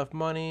don't have enough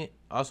money.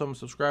 Also, I'm a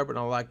subscriber, and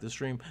I like the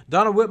stream.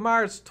 Donald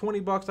Whitmire, it's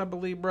 20 bucks, I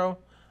believe, bro.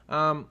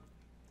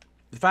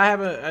 If I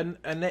have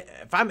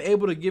if I'm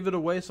able to give it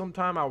away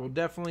sometime, I will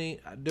definitely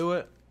do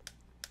it.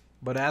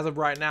 But as of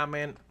right now,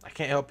 man, I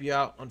can't help you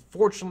out.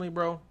 Unfortunately,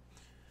 bro.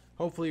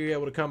 Hopefully, you're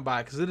able to come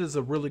by, because it is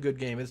a really good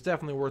game. It's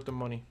definitely worth the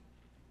money.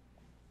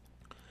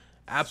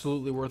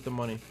 Absolutely worth the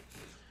money.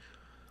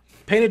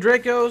 Painted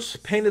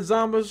Dracos, Painted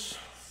Zombies,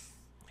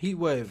 Heat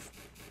Wave.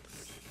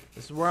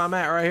 This is where I'm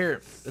at right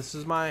here. This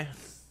is my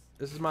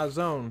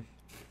zone.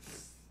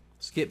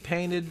 Let's get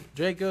Painted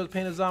Dracos,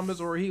 Painted Zombies,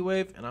 or Heat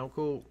Wave, and I'm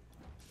cool.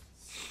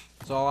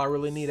 That's all I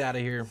really need out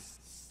of here.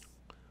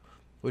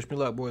 Wish me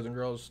luck, boys and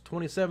girls.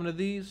 27 of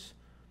these,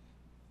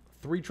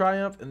 3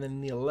 Triumph, and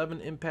then the 11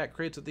 Impact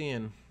crates at the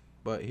end.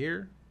 But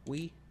here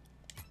we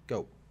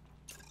go.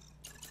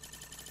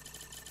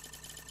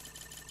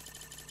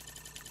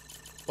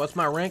 What's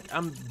my rank?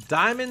 I'm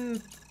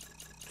Diamond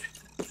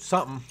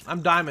something.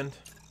 I'm Diamond.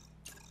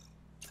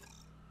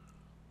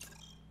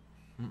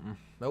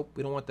 Nope,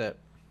 we don't want that.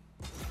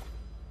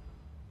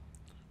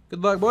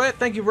 Good luck, boy.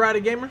 Thank you,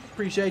 Variety Gamer.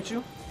 Appreciate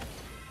you.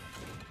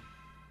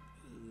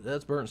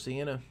 That's Burnt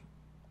Sienna.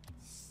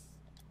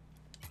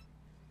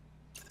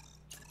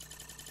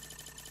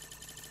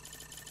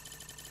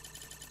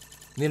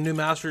 Need a new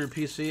mouse for your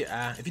PC?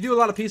 If you do a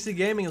lot of PC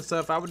gaming and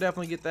stuff, I would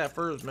definitely get that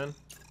first, man.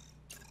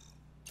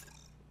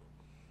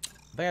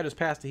 I think I just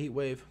passed the Heat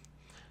Wave.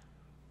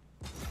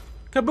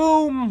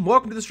 Kaboom!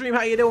 Welcome to the stream.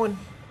 How you doing?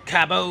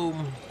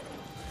 Kaboom!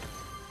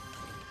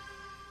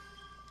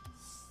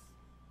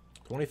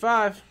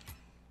 25.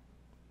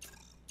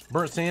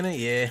 Burnt Santa?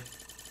 Yeah.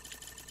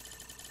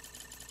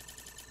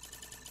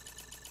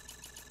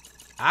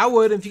 I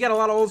would. If you got a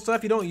lot of old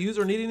stuff you don't use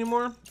or need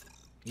anymore,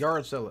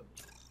 yard sell it.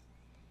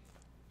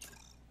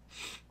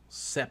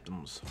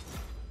 Septums.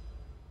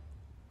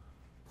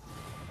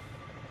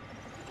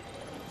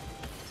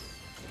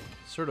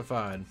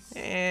 Certified.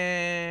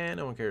 And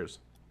no one cares.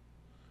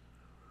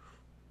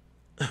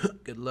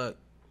 Good luck.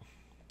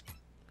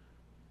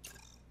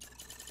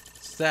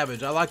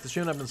 Savage. I like the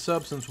stream. I've been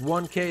sub since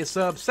 1K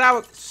sub.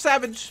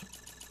 Savage.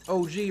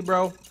 OG,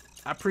 bro.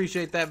 I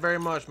appreciate that very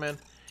much, man.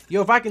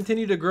 Yo, if I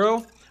continue to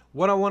grow,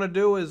 what I want to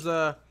do is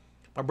my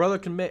brother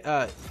can make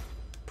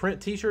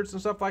print t-shirts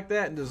and stuff like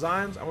that and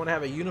designs. I want to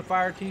have a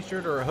Unifier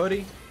t-shirt or a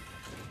hoodie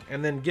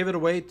and then give it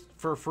away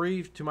for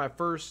free to my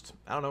first,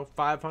 I don't know,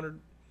 500,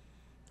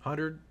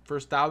 100,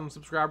 first 1,000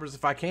 subscribers.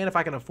 If I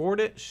can afford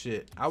it,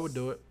 shit, I would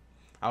do it.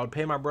 I would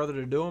pay my brother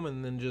to do them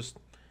and then just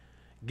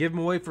give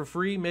them away for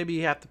free. Maybe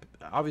you have to,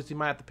 obviously you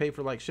might have to pay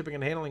for like shipping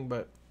and handling,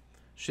 but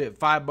shit,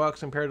 $5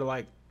 compared to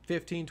like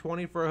 15,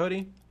 20 for a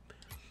hoodie.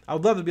 I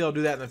would love to be able to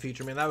do that in the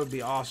future, man. That would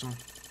be awesome.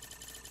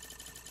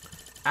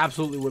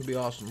 Absolutely would be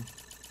awesome.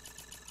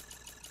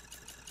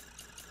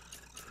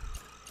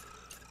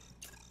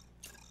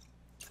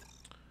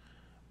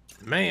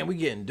 Man, we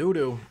getting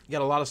doo-doo. You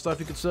got a lot of stuff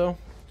you could sell?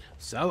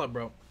 Sell it,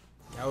 bro.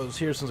 I was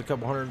here since a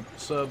couple hundred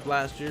subs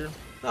last year.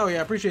 Oh, yeah,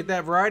 I appreciate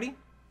that, Variety.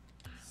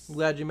 I'm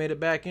glad you made it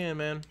back in,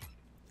 man.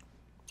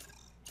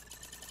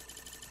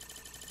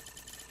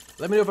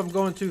 Let me know if I'm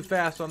going too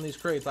fast on these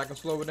crates. I can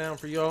slow it down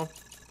for y'all.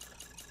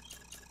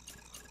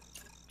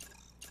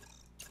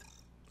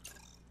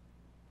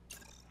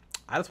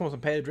 I just want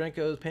some Painted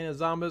Drancos, Painted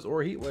Zombies,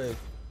 or Heat Wave.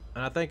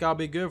 And I think I'll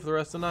be good for the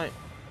rest of the night.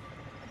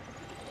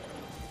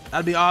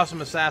 That'd be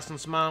awesome, Assassin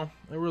Smile.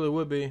 It really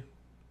would be.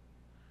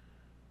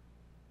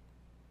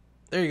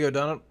 There you go,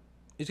 Donald.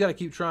 You just gotta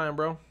keep trying,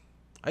 bro.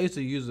 I used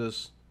to use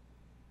this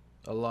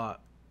a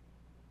lot.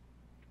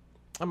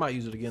 I might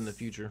use it again in the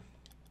future.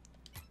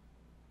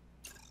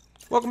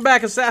 Welcome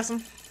back,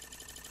 Assassin.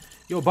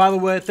 Yo, by the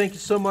way, thank you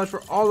so much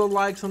for all the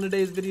likes on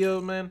today's video,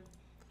 man.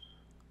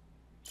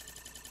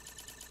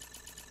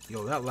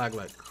 Yo, that lag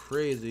like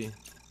crazy.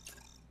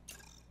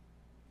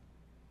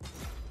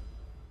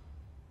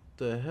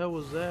 The hell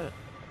was that?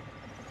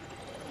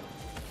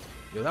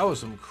 Yo, that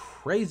was some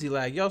crazy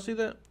lag. Y'all see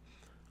that?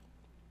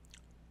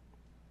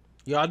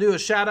 Yo, I'll do a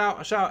shout out.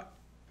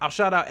 I'll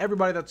shout out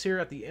everybody that's here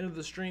at the end of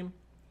the stream.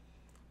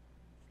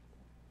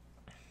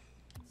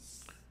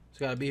 It's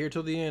gotta be here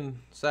till the end,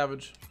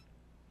 Savage.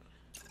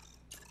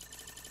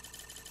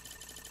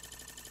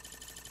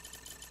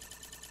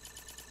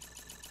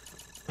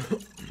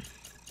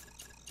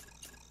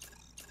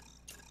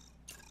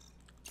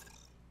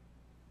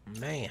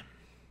 Man,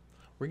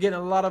 we're getting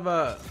a lot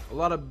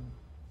of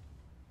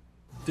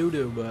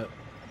doo-doo, but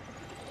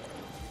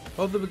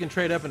hopefully we can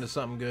trade up into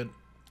something good.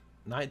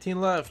 19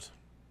 left.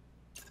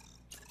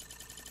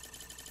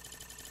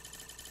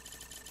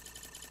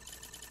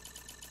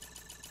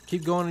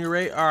 Keep going your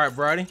rate. All right,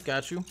 Variety,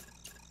 got you.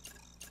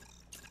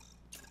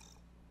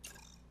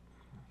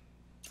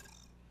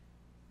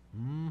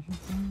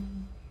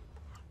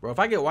 Bro, if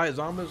I get white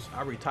zombies,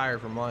 I retire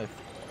from life.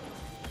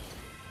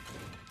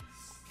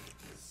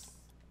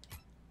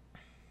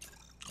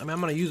 I mean, I'm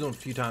gonna use them a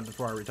few times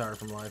before I retire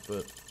from life,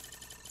 but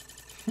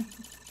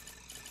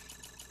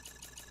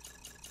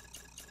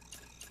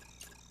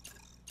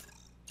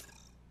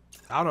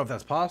I don't know if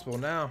that's possible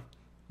now.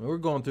 We're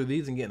going through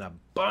these and getting a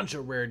bunch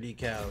of rare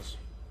decals.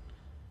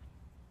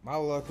 My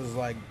luck is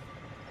like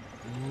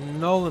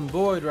null and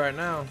void right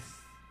now.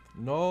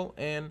 Null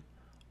and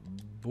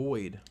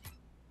void.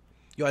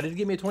 Yo, I did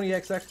give me a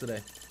 20XX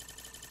today.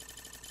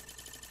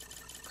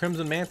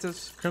 Crimson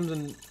Mantis,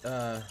 Crimson,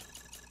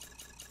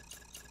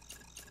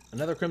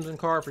 another Crimson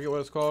car, I forget what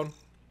it's called,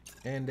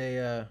 and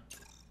a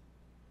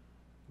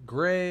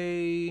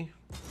gray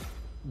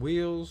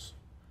wheels.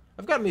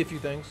 I've got me a few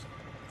things.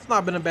 It's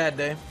not been a bad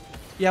day.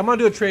 Yeah, I'm gonna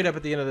do a trade up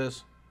at the end of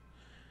this.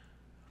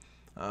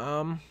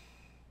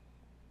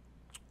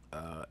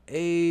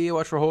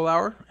 Watch for a whole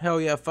hour. Hell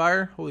yeah,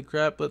 fire. Holy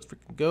crap, let's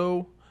freaking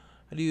go.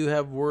 How do you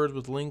have words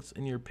with links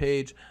in your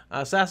page?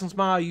 Assassin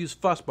Smile, use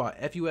Fussbot.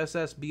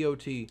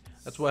 Fussbot.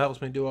 That's what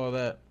helps me do all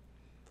that.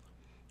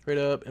 Straight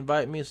up,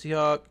 invite me,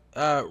 Seahawk.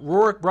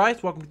 Rorik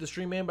Bryce, welcome to the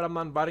stream, man. But I'm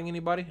not inviting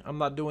anybody. I'm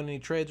not doing any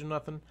trades or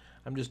nothing.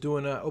 I'm just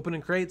doing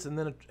opening crates and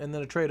then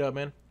a trade up,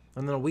 man.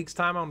 And then a week's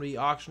time, I'm gonna be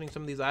auctioning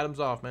some of these items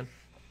off, man.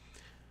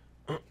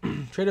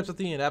 Trade ups at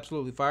the end,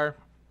 absolutely fire.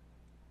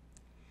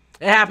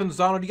 It happens,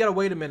 Donald. You gotta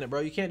wait a minute,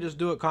 bro. You can't just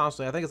do it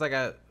constantly. I think it's like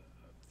a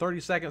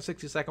 30-second,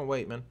 60-second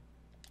wait, man.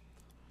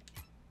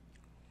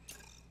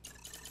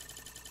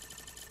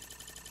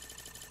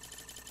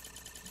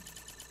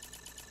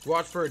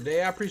 Watch for a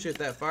day. I appreciate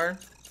that, fire.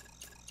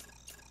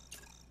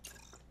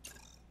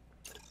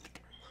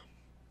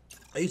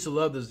 I used to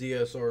love this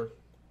DSR.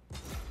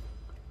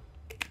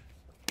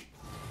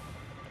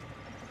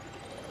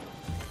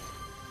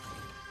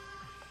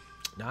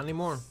 Not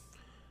anymore.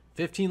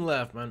 15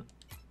 left, man.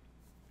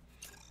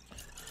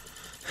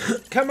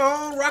 Come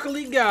on, Rocket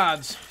League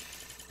gods.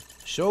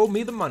 Show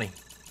me the money.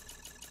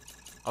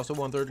 Also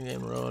won 13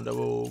 game in a row,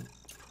 double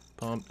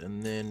pumped,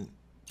 and then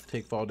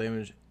take fall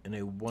damage in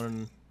a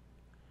one-on-one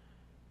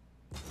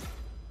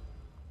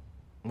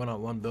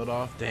build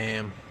off.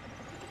 Damn.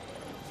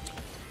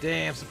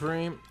 Damn,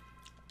 Supreme.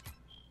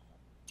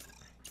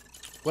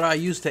 What I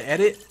use to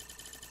edit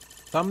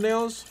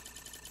thumbnails,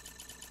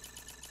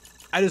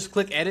 I just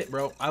click edit,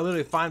 bro. I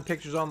literally find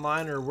pictures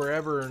online or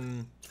wherever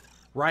and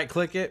right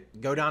click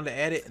it, go down to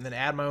edit, and then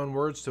add my own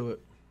words to it.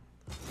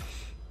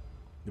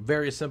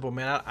 Very simple,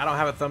 man. I don't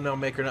have a thumbnail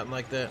maker, nothing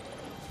like that.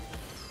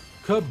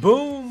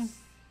 Kaboom!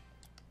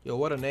 Yo,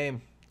 what a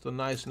name. It's a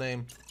nice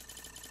name.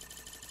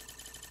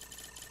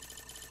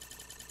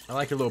 I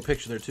like your little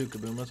picture there too,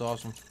 Kaboom. That's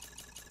awesome.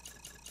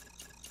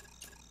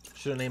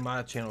 Should have named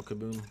my channel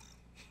Kaboom.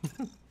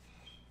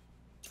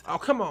 Oh,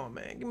 come on,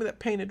 man. Give me that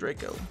painted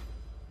Draco.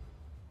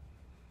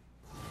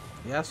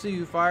 Yeah, I see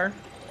you, fire.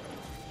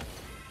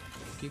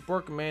 Keep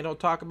working, man. Don't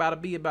talk about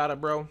it, be about it,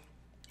 bro.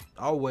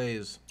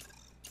 Always.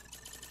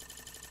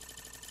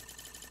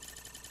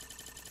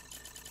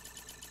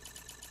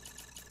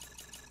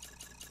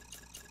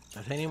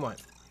 Titanium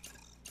white.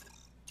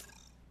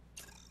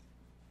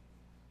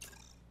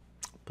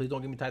 Please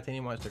don't give me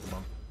titanium white sticker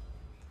bomb.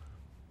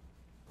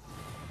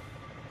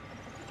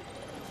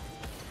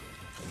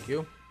 Thank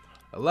you.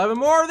 11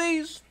 more of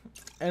these.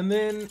 And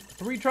then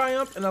 3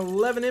 Triumph and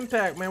 11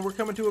 Impact, man. We're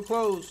coming to a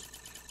close.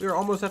 We are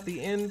almost at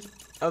the end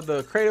of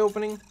the crate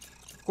opening.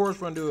 Of course,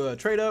 we're going to do a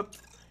trade up.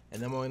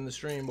 And then we'll end the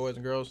stream, boys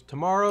and girls.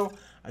 Tomorrow,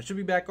 I should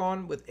be back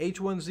on with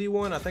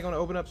H1Z1. I think I'm going to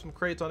open up some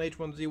crates on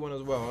H1Z1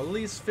 as well. At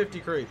least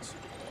 50 crates.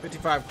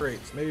 55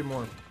 crates. Maybe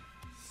more.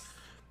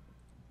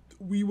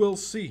 We will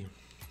see.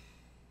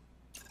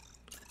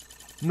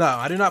 No,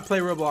 I do not play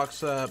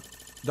Roblox,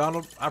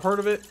 Donald. I've heard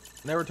of it.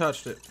 Never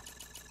touched it.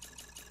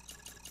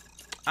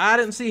 I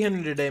didn't see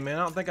Henry today, man.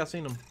 I don't think I've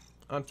seen him.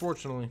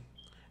 Unfortunately.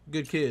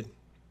 Good kid.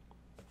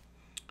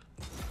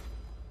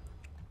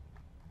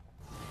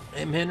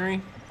 M.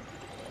 Henry.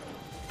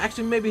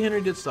 Actually, maybe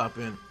Henry did stop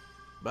in.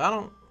 But I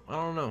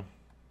don't know.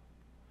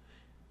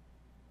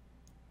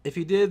 If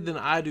he did, then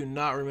I do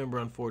not remember,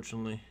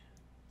 unfortunately.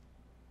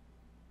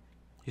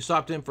 He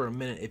stopped in for a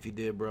minute if he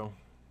did, bro.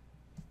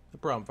 No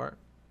problem, fire.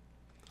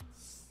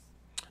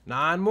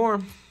 9 more.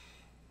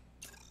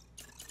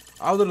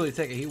 I'll literally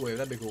take a heat wave.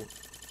 That'd be cool.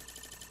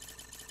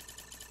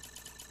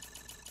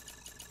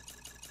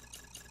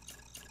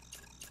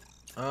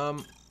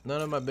 None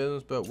of my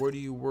business, but where do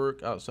you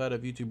work outside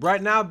of YouTube?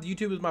 Right now,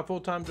 YouTube is my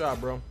full-time job,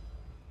 bro.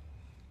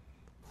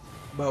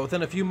 But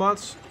within a few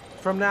months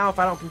from now, if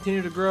I don't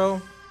continue to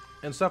grow,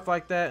 and stuff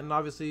like that, and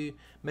obviously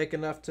make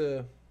enough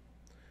to.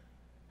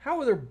 How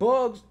are there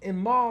bugs and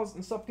moths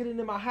and stuff getting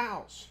in my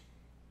house?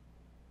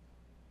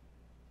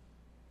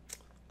 I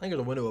think there's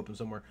a window open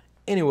somewhere.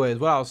 Anyways,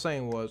 what I was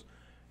saying was,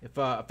 if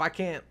I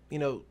can't, you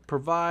know,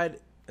 provide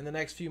in the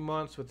next few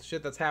months with the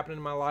shit that's happening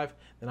in my life,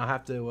 then I'll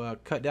have to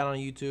cut down on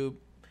YouTube.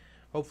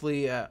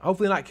 Hopefully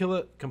not kill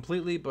it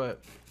completely,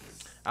 but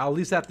I'll at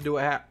least have to do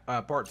it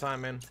part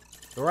time, man.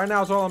 But right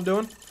now, it's all I'm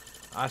doing.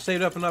 I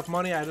saved up enough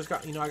money. I just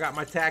got, you know, I got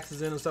my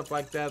taxes in and stuff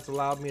like that. It's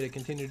allowed me to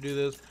continue to do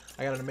this.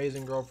 I got an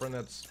amazing girlfriend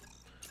that's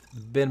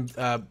been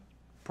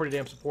pretty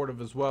damn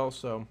supportive as well.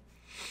 So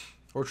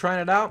we're trying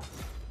it out.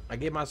 I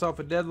gave myself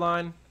a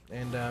deadline,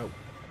 and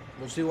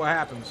we'll see what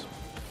happens.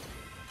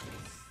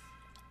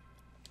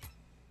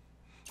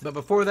 But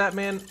before that,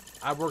 man,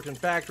 I've worked in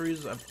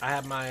factories. I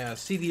have my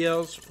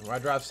CDLs where I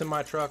drive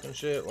semi truck and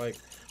shit. Like,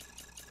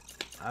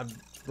 I've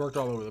worked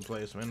all over the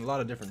place, man. A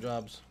lot of different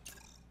jobs.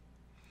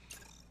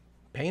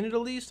 Painted at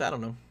least? I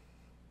don't know.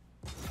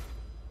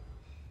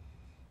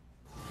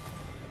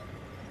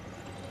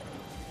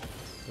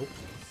 Oh.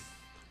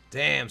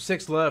 Damn,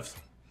 6 left.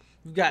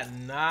 We've got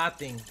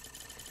nothing.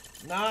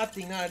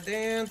 Nothing, not a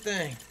damn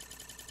thing.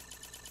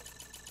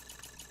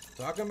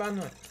 Talking about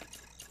nothing.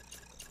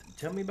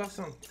 Tell me about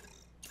something.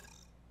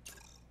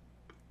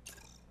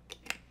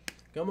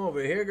 Come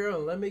over here, girl,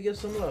 and let me get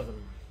some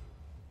loving.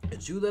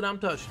 It's you that I'm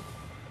touching.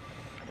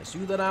 It's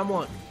you that I'm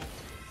wanting.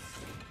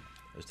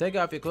 Just take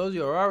off your clothes.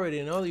 You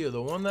already know you're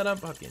the one that I'm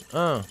fucking.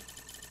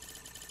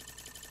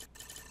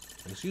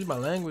 Excuse my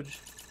language.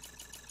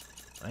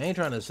 I ain't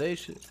trying to say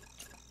shit.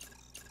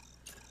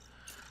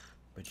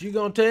 But you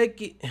gonna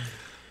take it.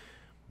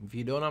 If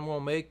you don't, I'm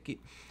gonna make it.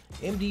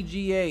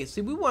 MDGA.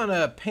 See, we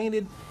want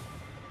painted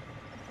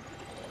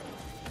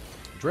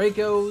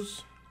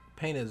Dracos,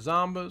 painted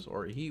Zombas,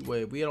 or Heat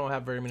Wave. We don't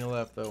have very many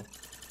left, though.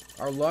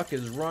 Our luck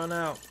is run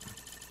out.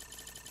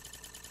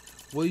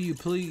 Will you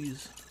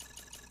please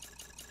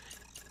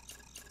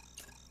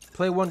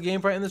play one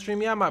game right in the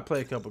stream? Yeah, I might play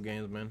a couple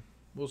games, man.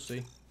 We'll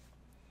see.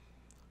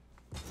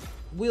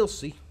 We'll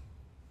see.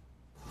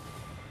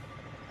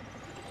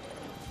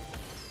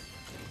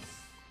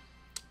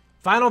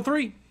 Final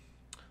 3.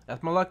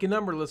 That's my lucky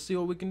number. Let's see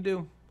what we can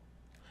do.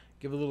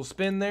 Give it a little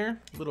spin there.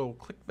 A little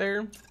click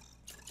there.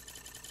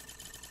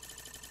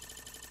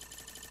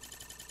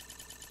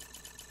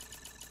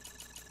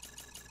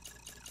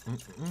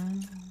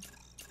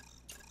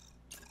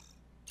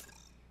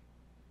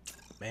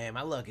 Man,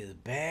 my luck is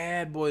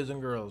bad, boys and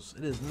girls.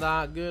 It is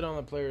not good on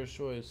the player's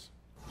choice.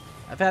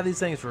 I've had these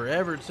things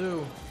forever,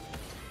 too.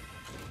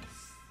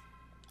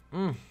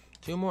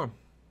 2 more.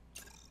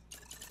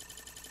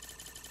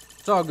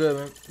 It's all good,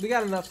 man. We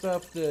got enough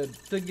stuff to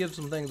give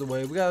some things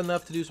away. We got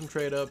enough to do some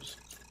trade-ups.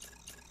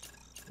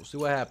 We'll see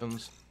what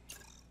happens.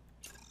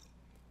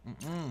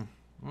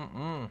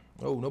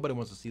 Oh, nobody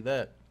wants to see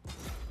that.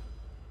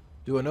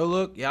 Do a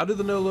no-look? Yeah, I'll do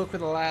the no-look for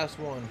the last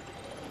one.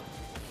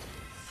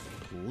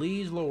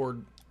 Please,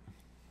 Lord.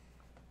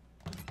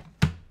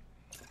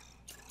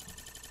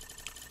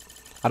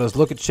 I just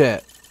look at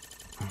chat.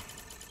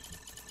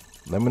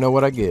 Let me know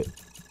what I get.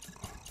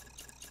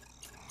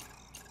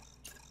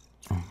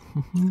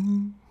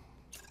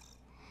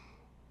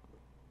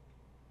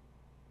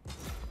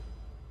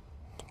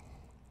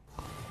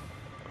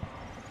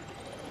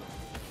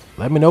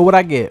 Let me know what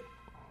I get.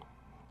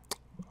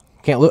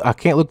 I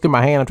can't look through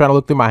my hand. I'm trying to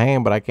look through my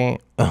hand, but I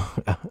can't.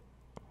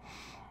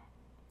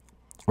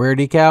 Rare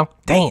decal?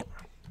 Damn.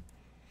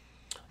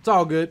 It's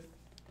all good.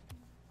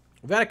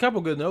 We've had a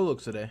couple good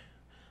no-looks today.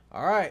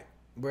 All right.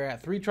 We're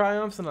at 3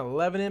 triumphs and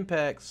 11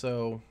 impacts,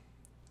 so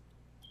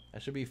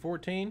that should be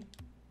 14.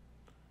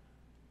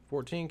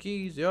 14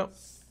 keys, yep.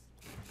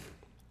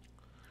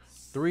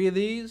 3 of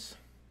these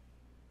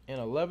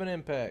and 11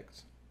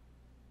 impacts.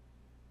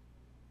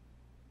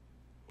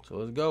 So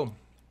let's go.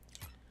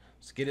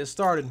 Let's get it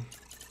started.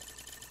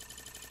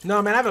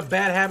 No, man, I have a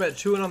bad habit of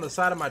chewing on the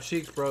side of my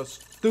cheeks, bro.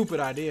 Stupid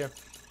idea.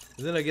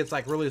 And then it gets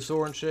like really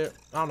sore and shit.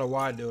 I don't know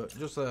why I do it.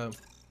 Just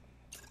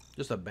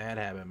a bad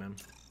habit, man.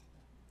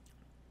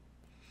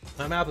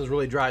 My mouth is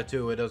really dry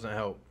too. It doesn't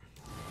help.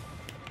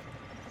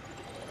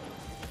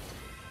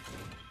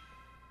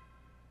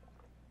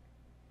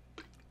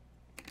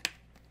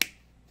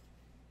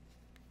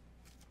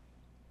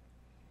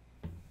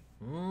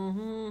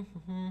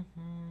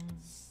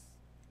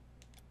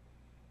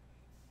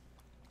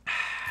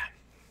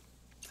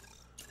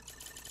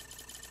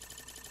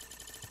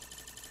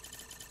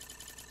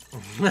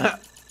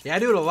 Yeah, I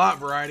do it a lot,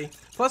 variety.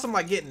 Plus, I'm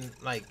like getting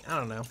like, I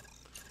don't know.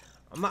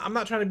 I'm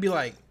not trying to be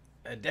like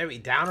a Debbie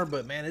Downer,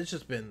 but man, it's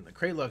just been, the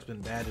crate luck's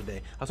been bad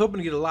today. I was hoping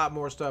to get a lot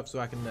more stuff so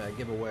I can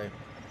give away.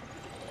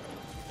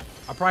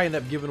 I'll probably end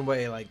up giving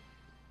away like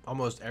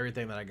almost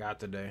everything that I got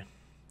today.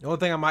 The only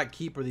thing I might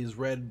keep are these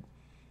red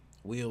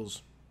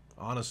wheels.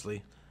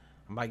 Honestly,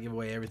 I might give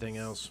away everything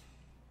else.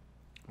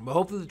 But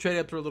hopefully the trade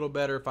ups are a little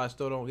better if I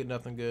still don't get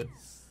nothing good.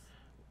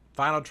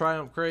 Final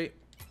triumph crate.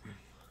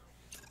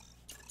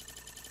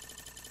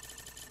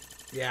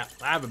 Yeah,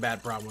 I have a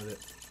bad problem with it.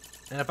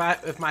 And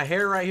if my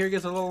hair right here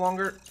gets a little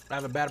longer, I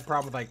have a bad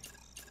problem with like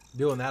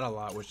doing that a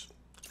lot, which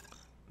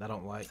I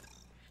don't like.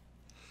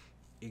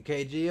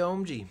 EKG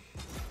OMG.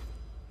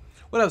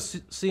 What up,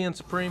 CN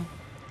Supreme?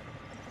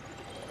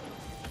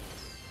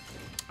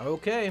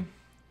 Okay.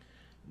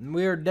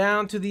 We are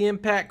down to the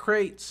impact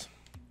crates.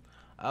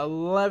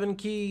 11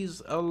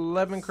 keys,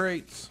 11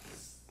 crates.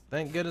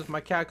 Thank goodness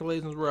my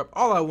calculations were up.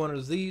 All I wanted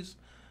is these.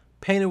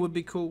 Painted would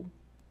be cool.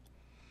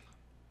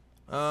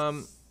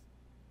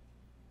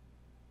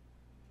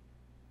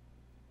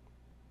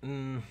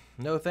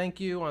 No thank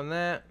you on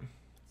that.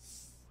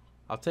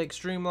 I'll take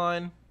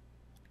Streamline.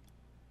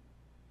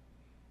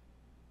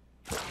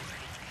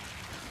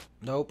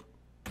 Nope.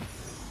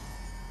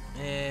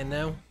 And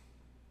no.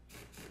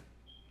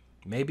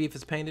 Maybe if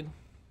it's painted.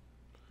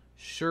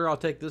 Sure, I'll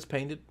take this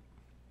painted.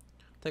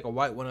 Take a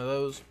white one of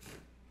those.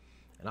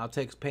 And I'll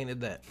take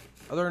painted that.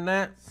 Other than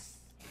that,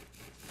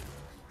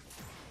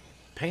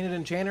 painted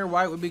Enchanter,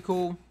 white would be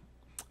cool.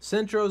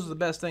 Centros is the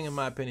best thing in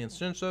my opinion.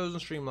 Centros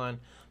and Streamline.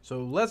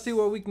 So let's see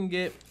what we can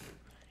get.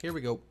 Here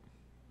we go.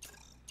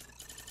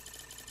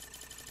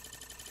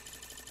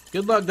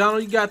 Good luck,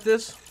 Donald. You got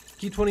this.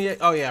 Keep 20X.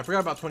 Oh, yeah. I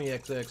forgot about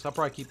 20XX. I'll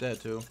probably keep that,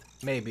 too.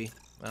 Maybe.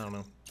 I don't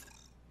know.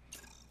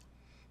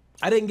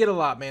 I didn't get a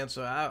lot, man,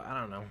 so I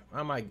don't know. I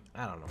don't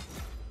know.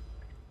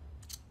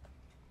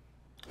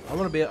 I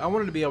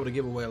wanted to be able to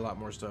give away a lot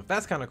more stuff.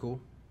 That's kind of cool.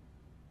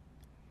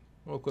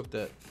 We'll equip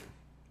that.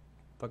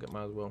 Fuck it,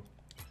 might as well.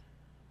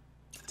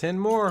 10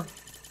 more.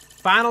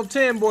 Final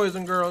 10, boys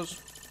and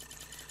girls.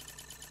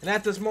 And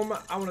at this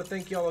moment, I want to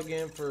thank y'all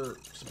again for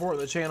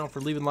supporting the channel,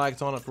 for leaving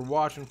likes on it, for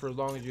watching for as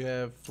long as you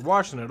have, for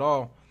watching it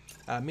all.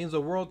 It means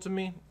the world to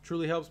me.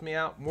 Truly helps me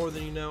out more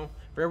than you know.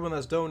 For everyone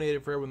that's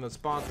donated, for everyone that's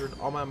sponsored,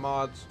 all my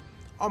mods,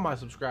 all my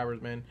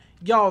subscribers, man.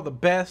 Y'all are the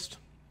best.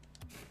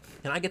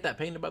 Can I get that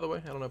painted, by the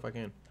way? I don't know if I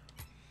can.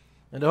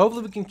 And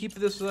hopefully we can keep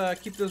this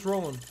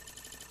rolling.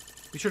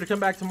 Be sure to come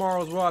back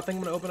tomorrow as well. I think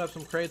I'm going to open up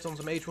some crates on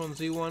some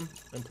H1Z1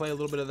 and play a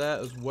little bit of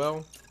that as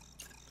well.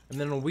 And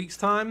then in a week's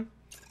time,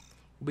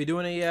 we'll be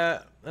doing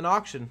an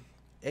auction,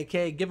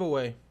 aka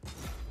giveaway.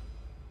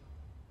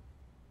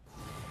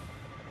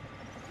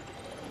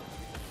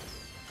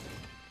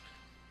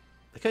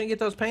 I couldn't get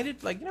those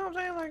painted, like, you know what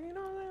I'm saying? Like, you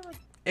know what I'm saying? Like,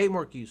 8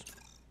 more keys.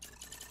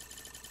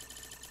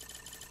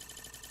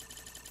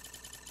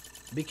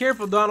 Be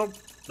careful, Donald.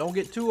 Don't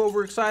get too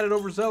overexcited,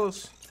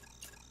 overzealous.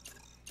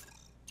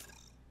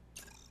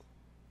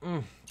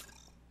 I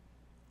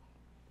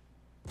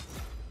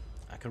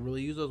could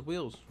really use those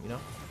wheels, you know?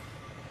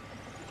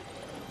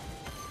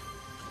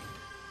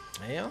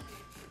 Yeah.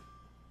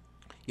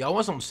 Yo, I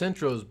want some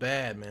Centros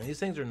bad, man. These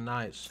things are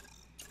nice.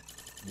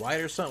 White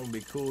or something would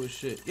be cool as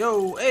shit.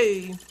 Yo,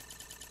 hey.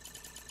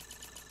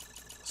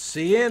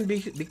 CN,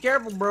 be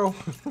careful, bro.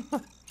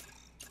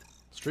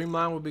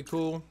 Streamline would be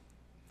cool.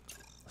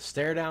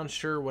 Stare down,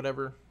 sure,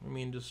 whatever. I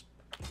mean, just...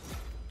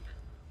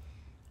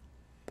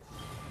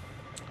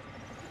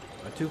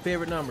 My 2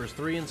 favorite numbers,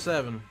 3 and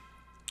 7.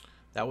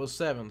 That was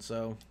 7,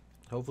 so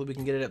hopefully we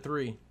can get it at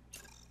 3.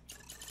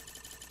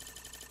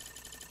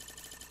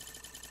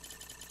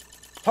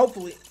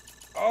 Hopefully.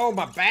 Oh,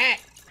 my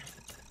back.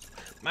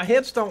 My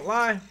hips don't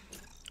lie.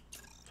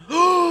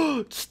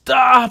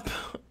 Stop.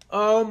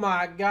 Oh,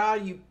 my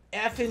God, you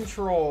effing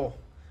troll.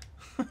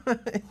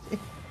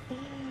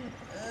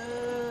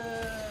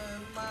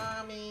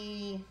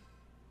 Mommy.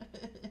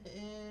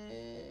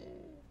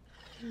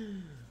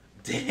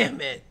 Damn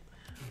it.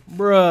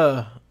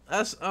 Bruh.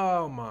 That's,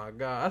 oh my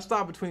God. I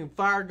stopped between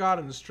Fire God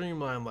and the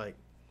Streamline. Like,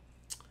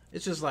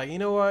 it's just like, you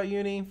know what,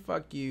 Uni?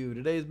 Fuck you.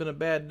 Today's been a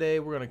bad day.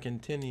 We're going to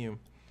continue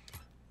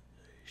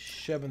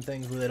shoving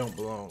things where they don't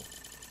belong.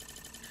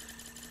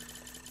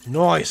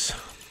 Nice.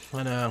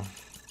 I know.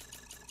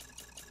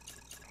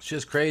 It's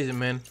just crazy,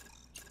 man.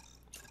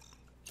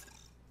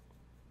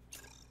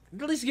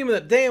 At least give me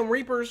the damn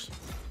Reapers.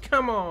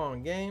 Come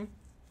on, game.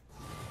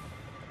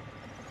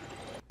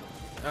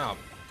 Oh.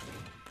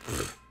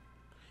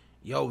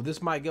 Yo,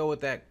 this might go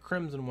with that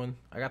crimson one.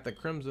 I got the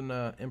crimson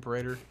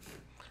Imperator.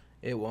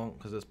 It won't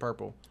because it's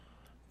purple.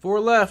 4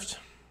 left.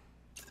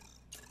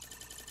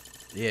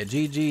 Yeah,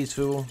 GG's,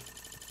 fool.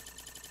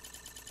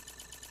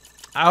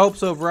 I hope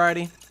so,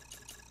 Variety.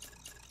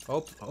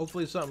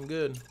 Hopefully something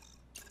good.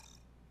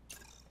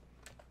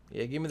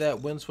 Yeah, give me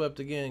that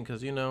windswept again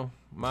because, you know,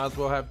 might as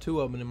well have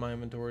 2 of them in my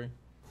inventory.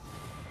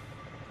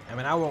 I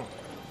mean, I won't.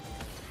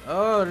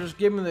 Oh, just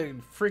give me the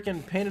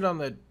freaking painted on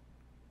the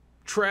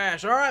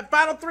trash. All right,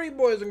 final 3,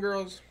 boys and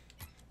girls.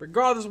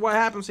 Regardless of what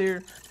happens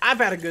here, I've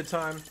had a good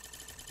time,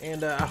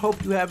 and I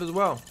hope you have as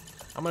well.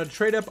 I'm gonna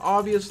trade up,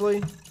 obviously,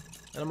 and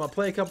I'm gonna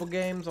play a couple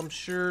games, I'm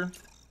sure,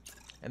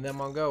 and then I'm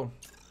gonna go.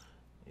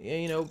 Yeah,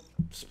 you know,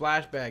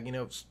 splashback. You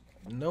know,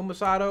 no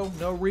Masato,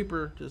 no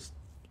Reaper, just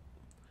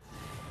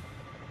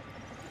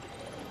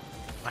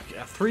like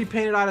 3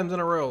 painted items in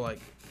a row. Like,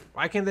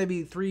 why can't they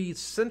be 3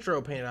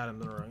 Centro painted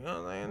items in a row? You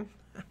know what I'm saying?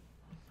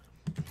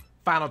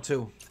 Final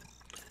 2.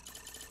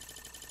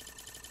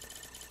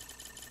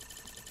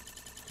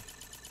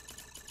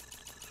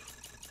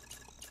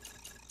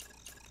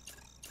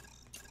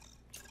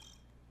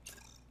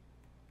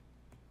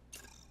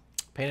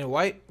 Painted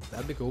white?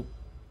 That'd be cool.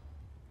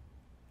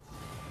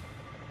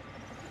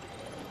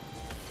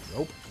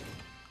 Nope.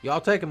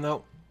 Y'all take them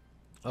though.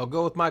 I'll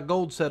go with my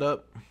gold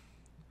setup.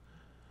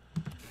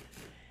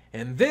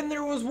 And then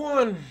there was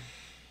one.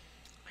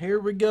 Here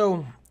we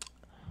go.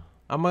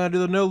 I'm going to do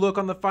the no look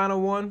on the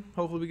final one.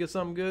 Hopefully we get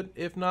something good.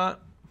 If not,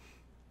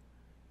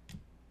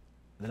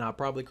 then I'll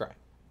probably cry.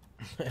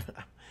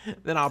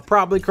 Then I'll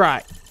probably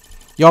cry.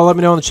 Y'all let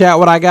me know in the chat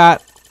what I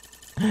got.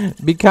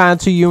 Be kind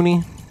to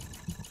Uni.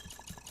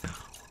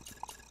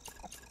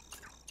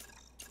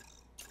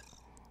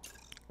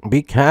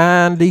 Be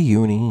kind to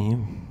Uni.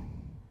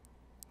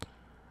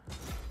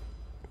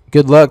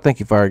 Good luck. Thank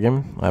you, Fire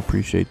Game. I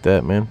appreciate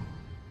that, man.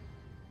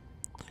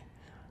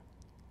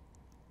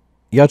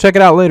 Y'all check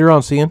it out later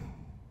on, seeing.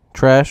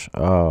 Trash.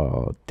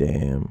 Oh,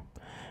 damn.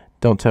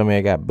 Don't tell me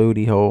I got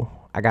booty hole.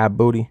 I got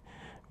booty.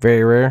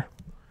 Very rare.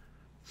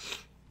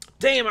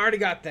 Damn, I already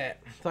got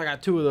that. So I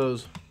got 2 of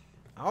those.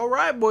 All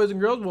right, boys and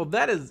girls. Well,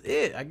 that is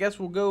it. I guess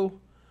we'll go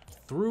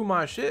through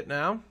my shit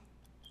now.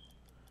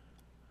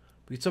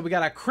 So we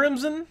got a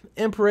Crimson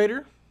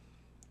Imperator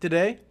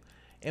today.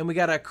 And we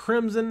got a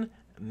Crimson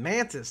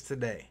Mantis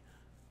today.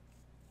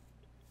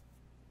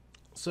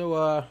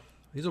 So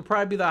these will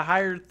probably be the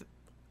higher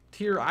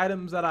tier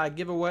items that I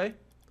give away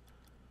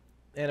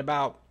in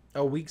about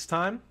a week's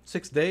time.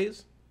 6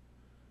 days.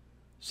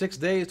 6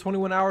 days,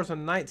 21 hours,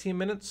 and 19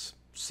 minutes.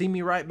 See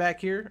me right back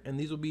here, and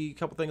these will be a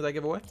couple things I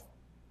give away.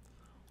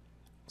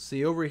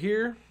 See over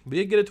here, we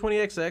did get a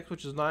 20XX,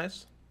 which is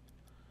nice.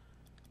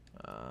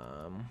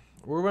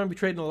 We're going to be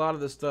trading a lot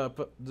of this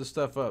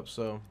stuff up,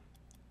 so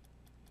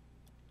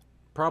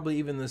probably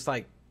even this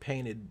like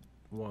painted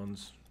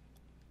ones.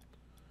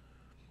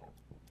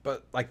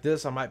 But like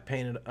this, I might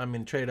paint it. I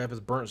mean, trade it up as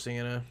burnt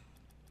sienna.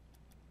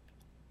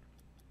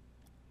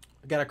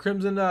 I got a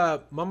Crimson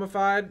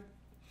Mummified.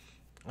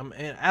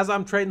 And as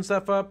I'm trading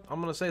stuff up, I'm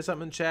gonna say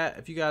something in chat.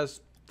 If you guys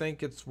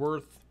think it's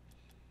worth,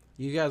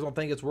 you guys don't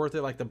think it's worth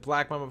it, like the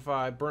black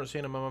mummified, burnt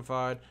sienna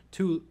mummified,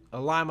 a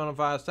lime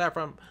mummified,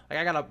 saffron. Like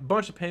I got a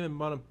bunch of payment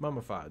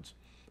mummifieds.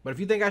 But if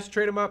you think I should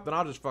trade them up, then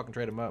I'll just fucking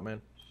trade them up,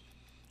 man.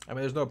 I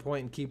mean, there's no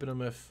point in keeping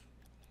them if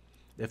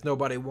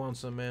nobody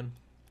wants them, man.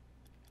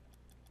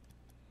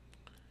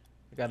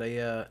 I got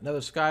a another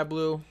sky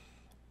blue,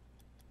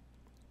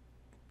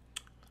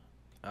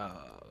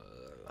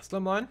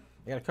 slimline.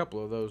 I got a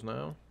couple of those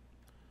now.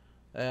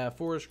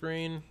 Forest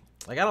green.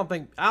 Like I don't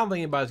think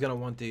anybody's gonna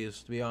want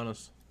these, to be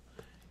honest.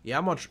 Yeah,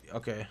 I'm on.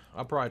 Okay,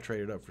 I'll probably trade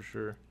it up for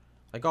sure.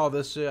 Like all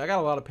this shit. I got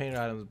a lot of painted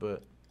items,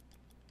 but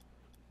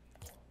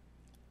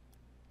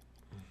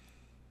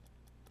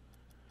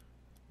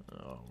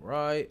all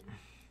right.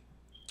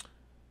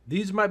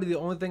 These might be the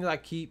only things I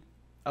keep,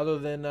 other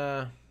than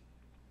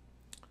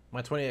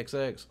my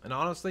 20XX. And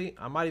honestly,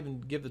 I might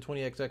even give the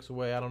 20XX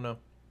away. I don't know.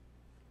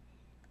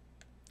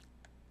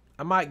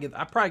 I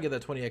probably give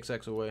that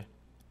 20XX away.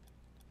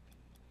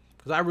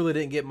 Because I really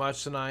didn't get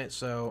much tonight,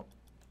 so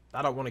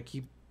I don't want to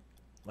keep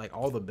like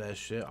all the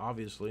best shit,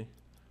 obviously.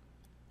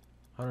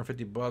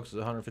 150 bucks is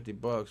 150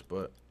 bucks,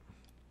 but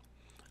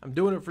I'm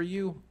doing it for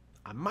you.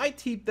 I might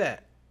keep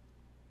that.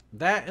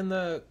 That and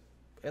the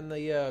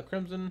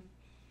Crimson,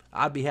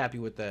 I'd be happy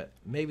with that.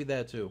 Maybe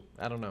that too.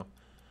 I don't know.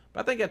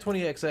 But I think that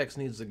 20XX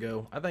needs to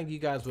go. I think you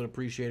guys would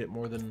appreciate it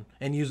more than,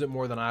 and use it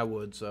more than I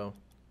would, so.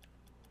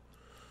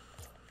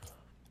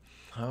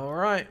 All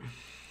right.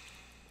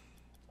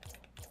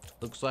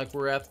 Looks like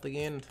we're at the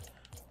end.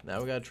 Now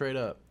we gotta trade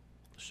up.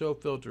 Show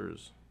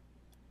filters.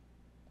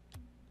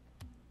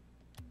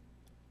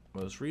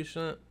 Most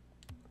recent,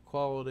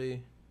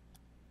 quality,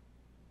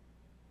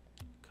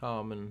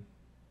 common,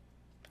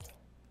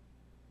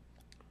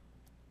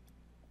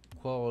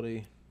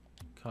 quality,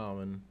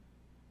 common,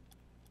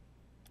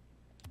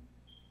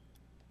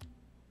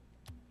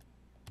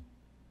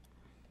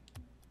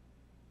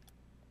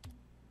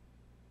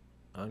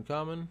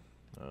 uncommon.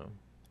 Oh.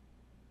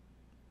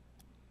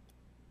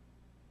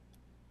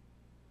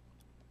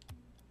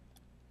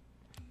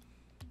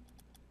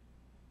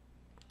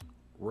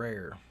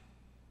 Rare.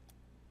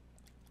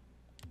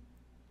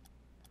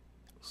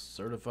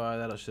 Certified.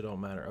 That shit don't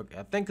matter. Okay,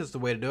 I think that's the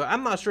way to do it.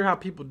 I'm not sure how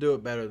people do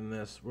it better than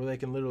this, where they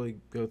can literally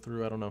go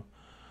through. I don't know.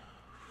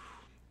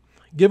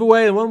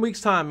 Giveaway in 1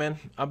 week's time, man.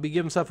 I'll be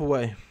giving stuff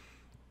away.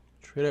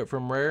 Trade up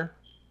from rare.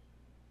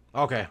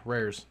 Okay,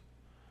 rares.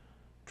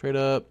 Trade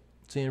up.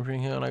 Seeing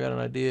free hunt. I got an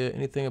idea.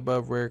 Anything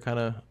above rare kind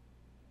of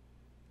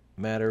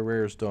matter.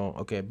 Rares don't.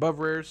 Okay, above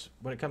rares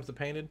when it comes to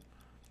painted.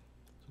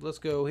 So let's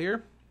go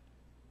here.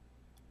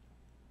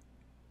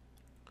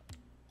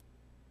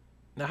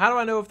 Now, how do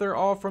I know if they're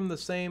all from the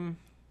same?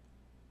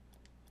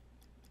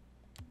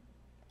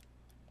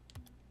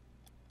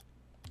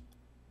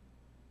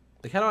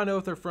 Like, how do I know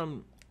if they're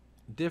from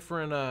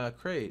different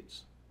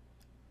crates?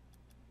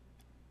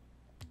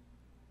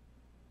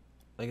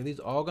 Like, are these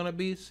all gonna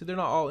be? See, they're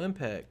not all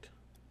impact.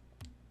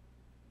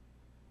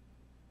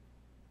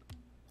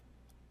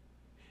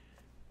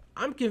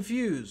 I'm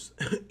confused.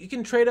 You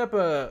can trade up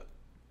an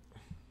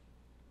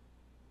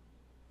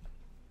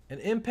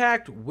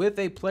impact with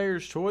a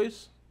player's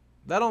choice.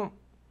 That don't.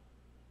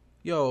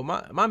 Yo,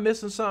 am I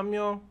missing something,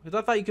 y'all? Because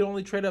I thought you could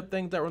only trade up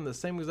things that were in the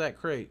same exact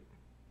crate.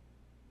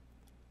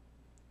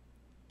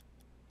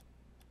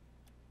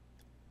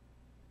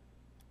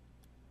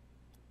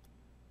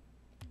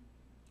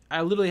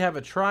 I literally have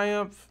a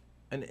Triumph,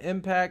 an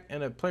Impact,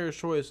 and a Player's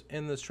Choice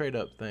in this trade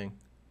up thing.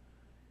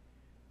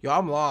 Yo,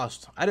 I'm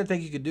lost. I didn't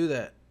think you could do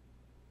that.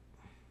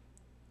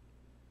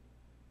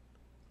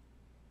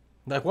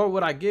 Like, what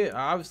would I get?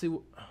 I obviously...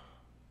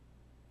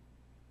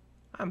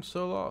 I'm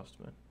so lost,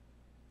 man.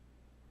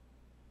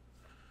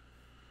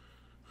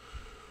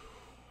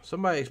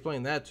 Somebody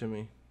explain that to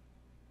me.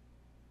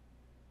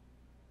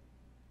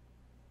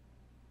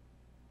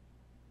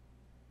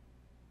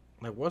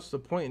 Like, what's the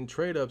point in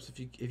trade-ups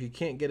if you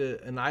can't get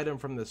an item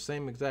from the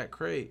same exact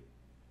crate?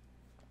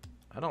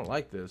 I don't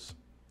like this.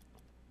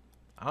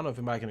 I don't know if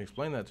anybody can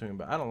explain that to me,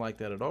 but I don't like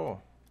that at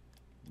all.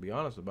 To be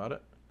honest about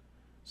it.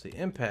 See,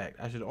 Impact.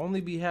 I should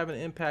only be having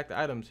Impact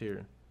items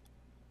here.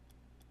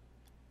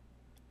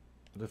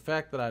 The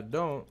fact that I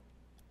don't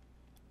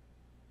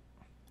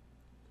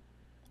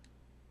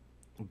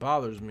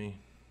bothers me.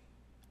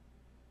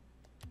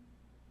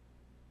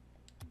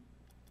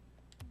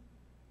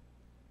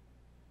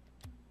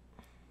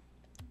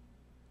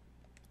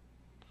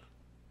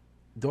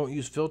 Don't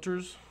use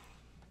filters.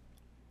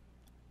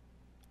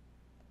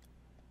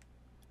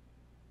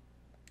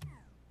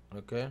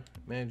 Okay,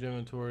 manage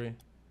inventory.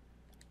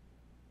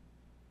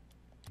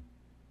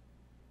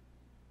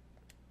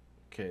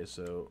 Okay,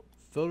 so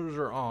filters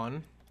are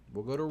on.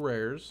 We'll go to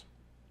rares.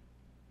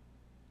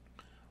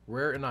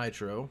 Rare and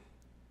nitro.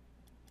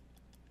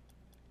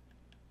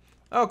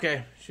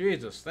 Okay,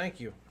 Jesus, thank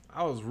you.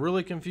 I was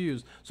really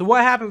confused. So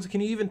what happens?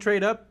 Can you even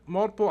trade up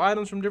multiple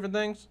items from different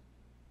things?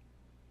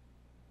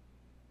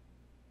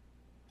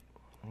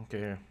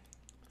 Okay.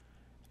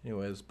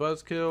 Anyways,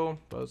 buzzkill,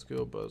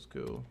 buzzkill,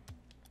 buzzkill.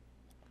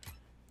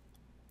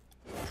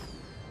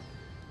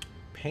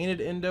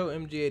 Painted Indo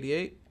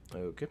MG88.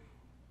 Okay.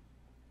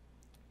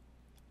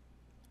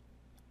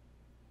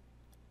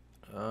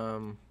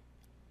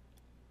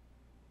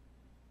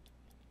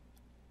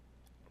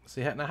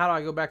 See, now how do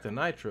I go back to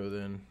nitro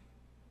then?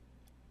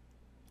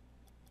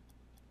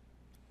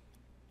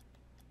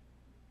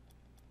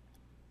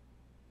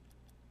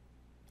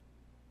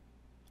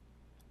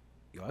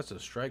 Yo, that's a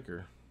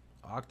striker.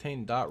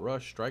 Octane dot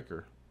rush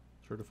striker.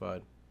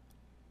 Certified.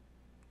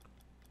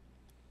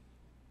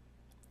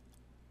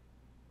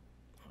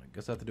 I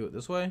guess I have to do it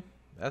this way?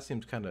 That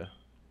seems kind of...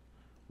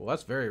 Well,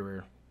 that's very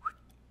rare.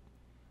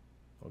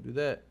 I'll do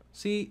that.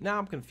 See, now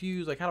I'm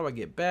confused. Like, how do I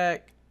get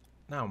back?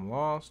 Now I'm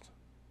lost.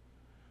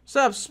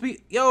 What's up,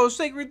 Yo,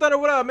 Sacred Thunder,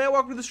 what up, man?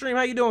 Welcome to the stream.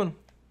 How you doing?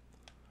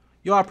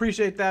 Yo, I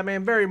appreciate that,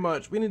 man, very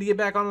much. We need to get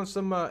back on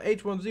some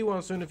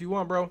H1Z1 soon if you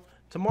want, bro.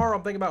 Tomorrow,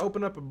 I'm thinking about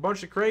opening up a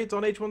bunch of crates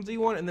on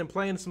H1Z1 and then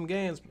playing some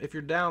games if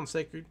you're down,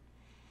 Sacred.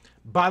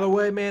 By the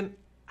way, man,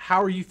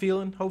 how are you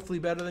feeling? Hopefully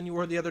better than you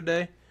were the other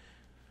day.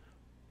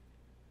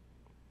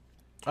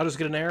 I'll just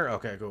get an error?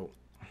 Okay, cool.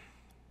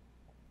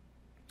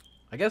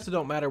 I guess it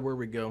don't matter where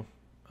we go.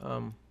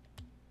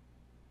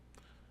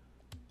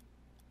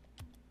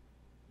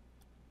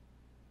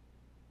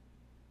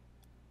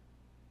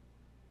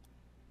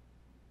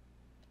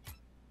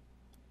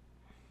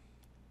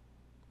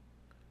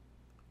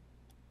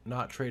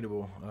 Not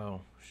tradable.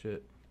 Oh,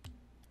 shit.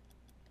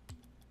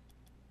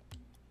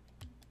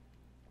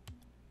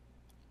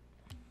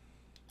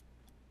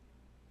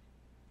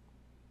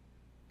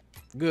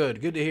 Good.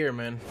 Good to hear,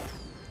 man.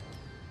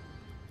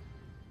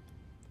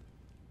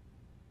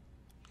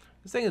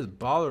 This thing is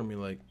bothering me,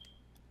 like...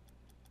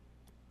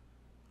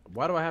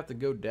 Why do I have to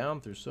go down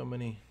through so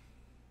many...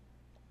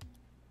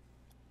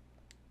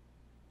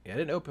 Yeah, I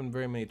didn't open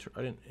very many...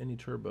 any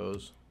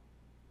turbos.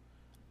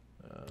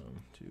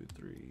 2,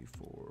 3,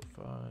 4,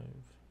 5...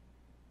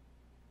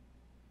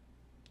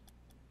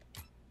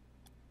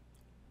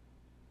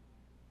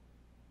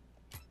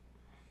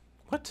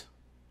 What?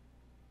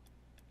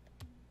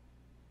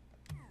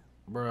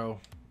 Bro,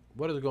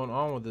 what is going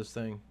on with this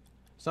thing?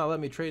 It's not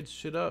letting me trade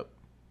shit up.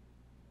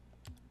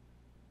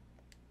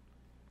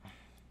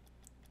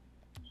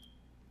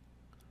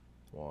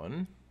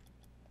 One,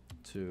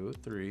 2,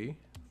 3,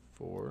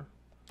 4,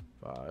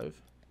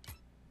 5.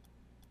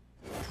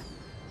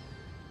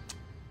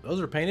 Those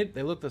are painted.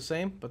 They look the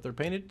same, but they're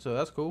painted, so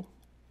that's cool.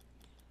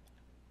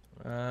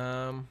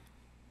 Feeling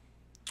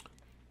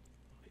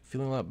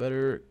a lot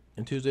better.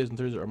 And Tuesdays and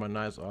Thursdays are my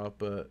nights off,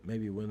 but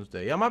maybe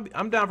Wednesday. Yeah,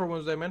 I'm down for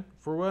Wednesday, man.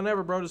 For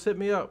whenever, bro. Just hit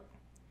me up.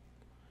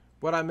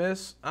 What I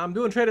miss? I'm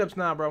doing trade ups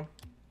now, bro.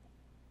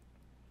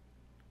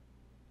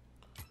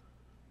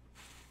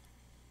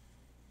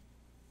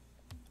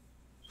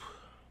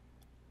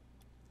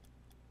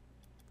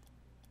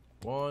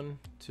 One,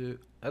 two.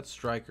 That's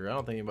striker. I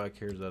don't think anybody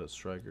cares that it's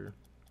striker.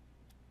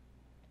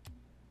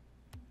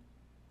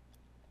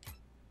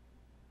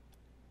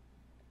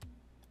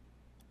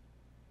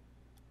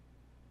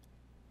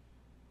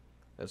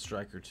 That's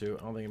striker too.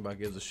 I don't think anybody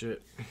gives a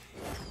shit.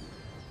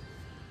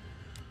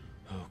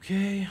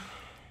 Okay.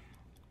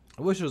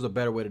 I wish there was a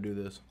better way to do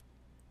this.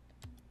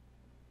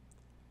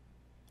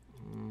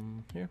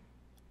 Here.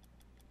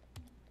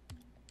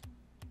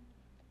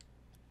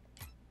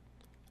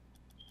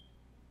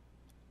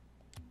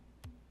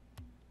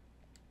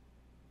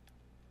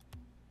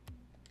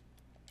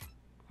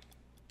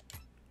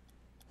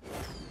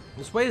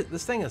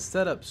 This thing is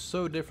set up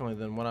so differently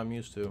than what I'm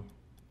used to.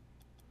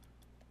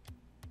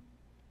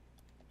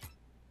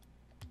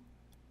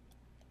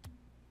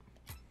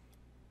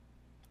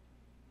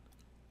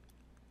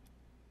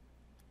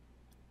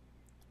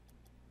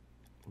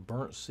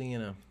 Burnt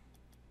sienna.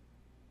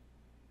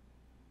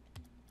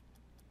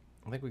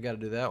 I think we got to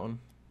do that one.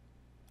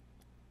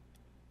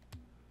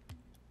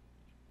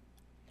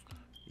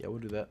 Yeah, we'll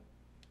do that.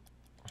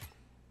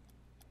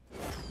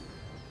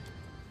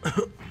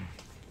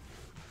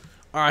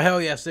 All right,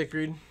 hell yeah, sick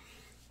read.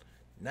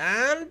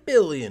 9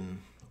 billion.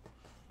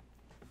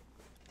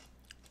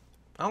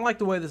 I don't like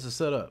the way this is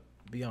set up.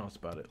 Be honest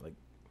about it. Like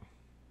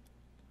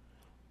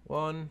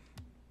 1,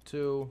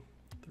 2,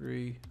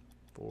 3,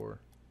 4,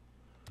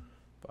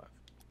 5.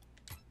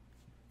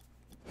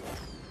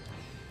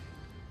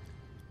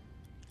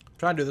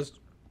 Trying to do this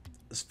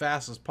as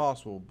fast as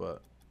possible,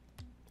 but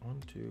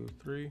 1, 2,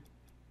 3,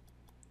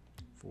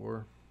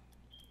 4.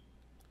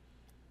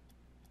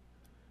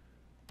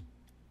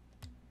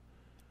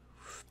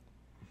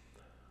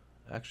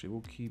 Actually,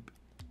 we'll keep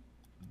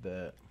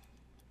that.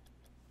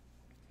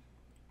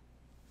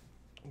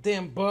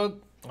 Damn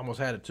bug. Almost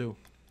had it too.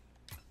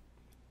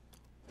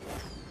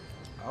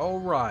 All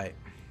right.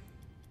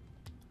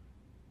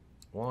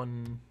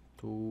 1,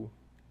 2,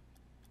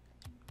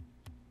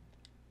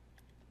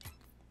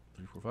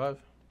 3, 4, 5.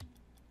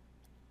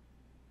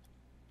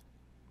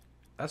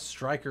 That's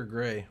striker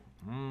gray.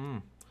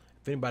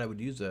 If anybody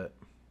would use that.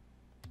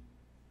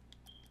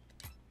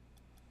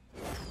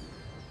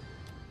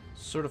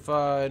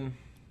 Certified.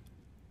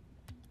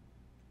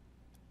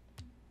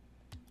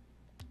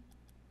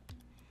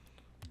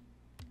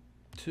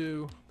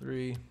 Two,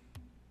 3,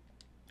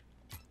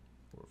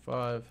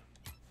 4,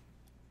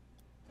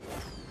 5.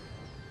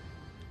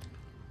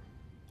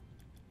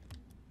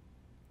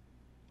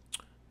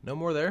 No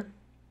more there.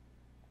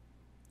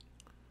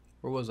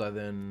 Where was I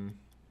then?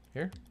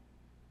 Here?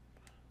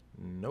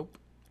 Nope.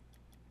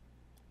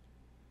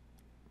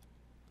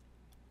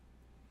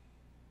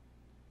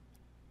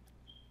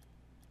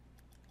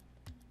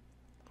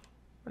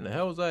 Where the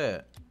hell was I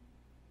at?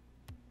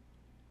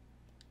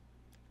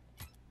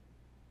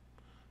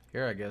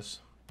 Here, I guess.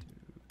 2,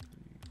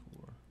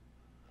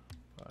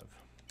 3, 4,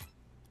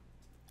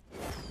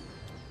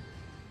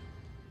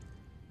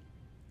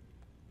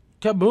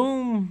 5.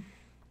 Kaboom!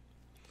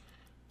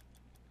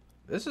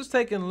 This is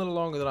taking a little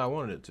longer than I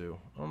wanted it to.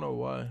 I don't know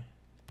why.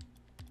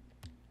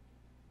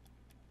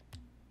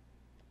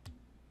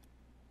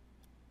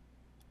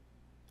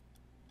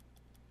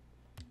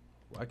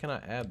 Why can't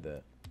I add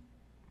that?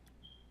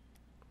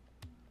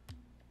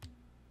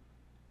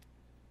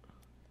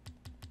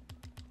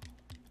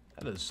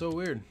 That is so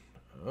weird.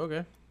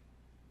 Okay.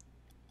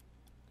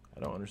 I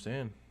don't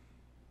understand.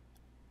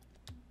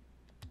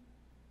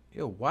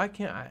 Yo, why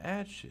can't I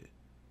add shit?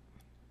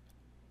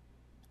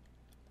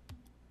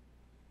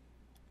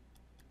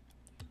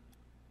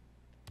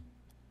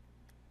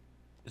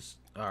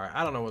 Alright,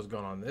 I don't know what's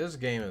going on. This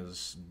game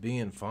is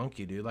being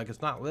funky, dude. Like,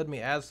 it's not letting me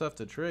add stuff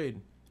to trade.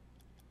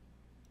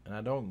 And I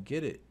don't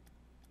get it.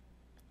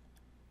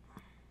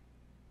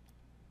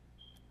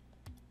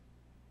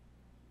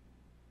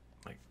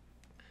 Like,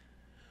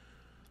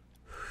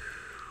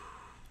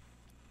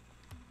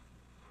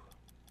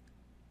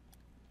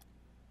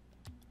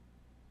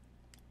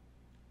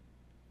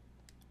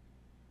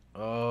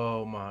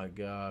 oh my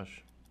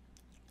gosh.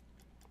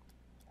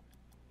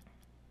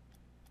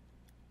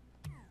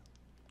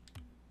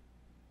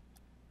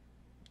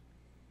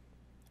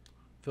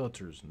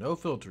 Filters. No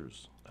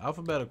filters.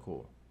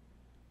 Alphabetical.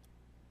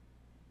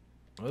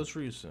 Most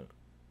recent.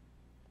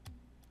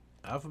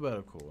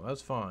 Alphabetical.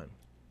 That's fine.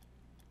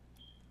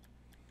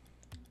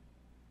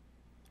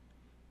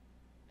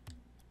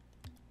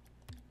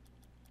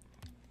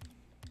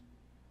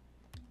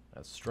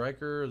 That's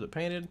striker. Is it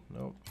painted?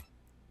 Nope.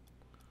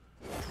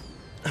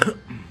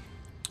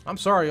 I'm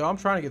sorry, y'all. I'm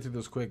trying to get through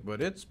this quick,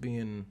 but it's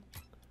being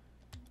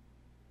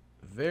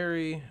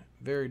very,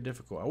 very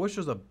difficult. I wish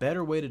there was a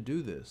better way to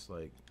do this.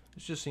 Like, it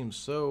just seems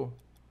so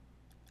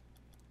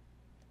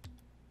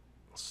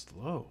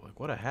slow. Like,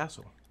 what a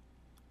hassle.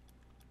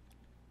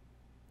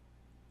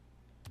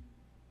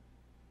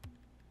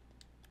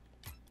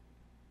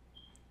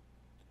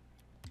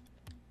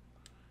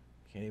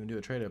 Can't even do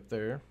a trade up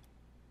there.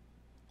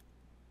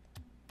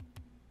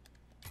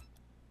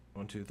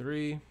 1, 2,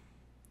 3.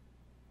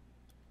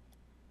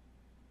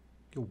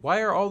 Yo,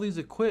 why are all these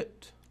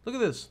equipped? Look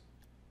at this.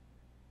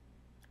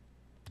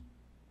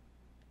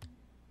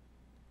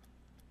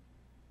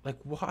 Like,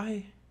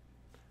 why?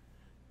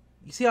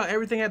 You see how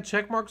everything had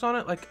check marks on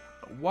it? Like,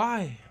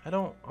 why?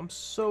 I'm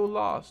so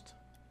lost.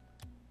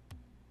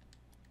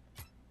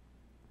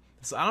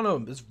 I don't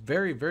know. It's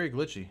very, very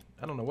glitchy.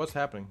 I don't know what's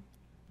happening.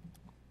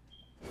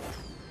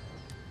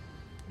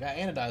 Got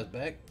anodized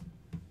back.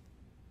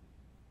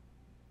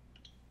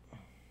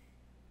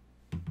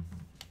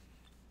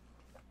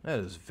 That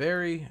is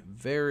very,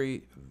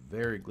 very,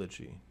 very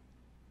glitchy.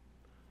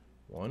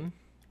 1,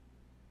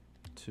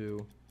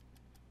 2,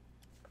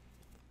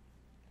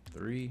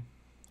 3,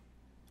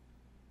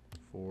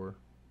 4,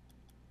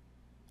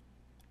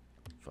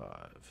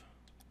 5.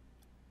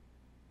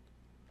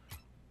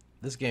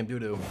 This game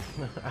doo-doo.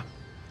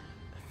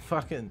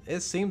 Fucking,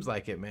 it seems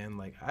like it, man.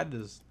 Like, I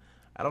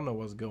don't know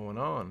what's going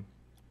on.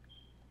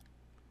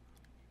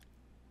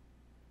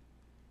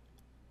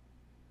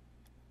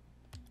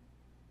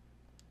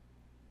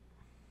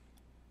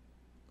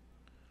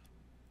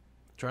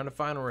 Trying to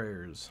find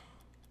rares.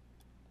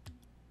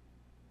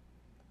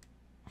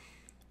 Of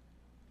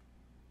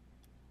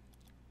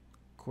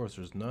course,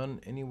 there's none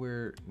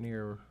anywhere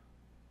near.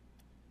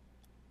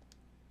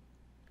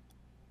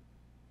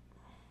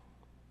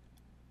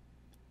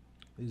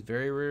 These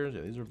very rares?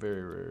 Yeah, these are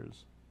very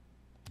rares.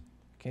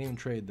 Can't even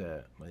trade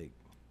that. Like,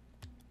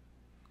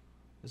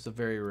 this is a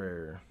very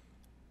rare.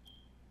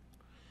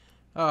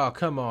 Oh,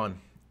 come on.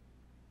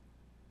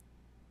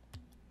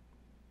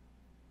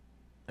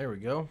 There we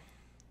go.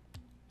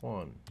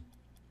 1,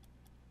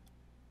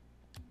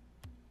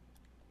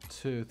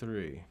 2,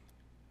 3.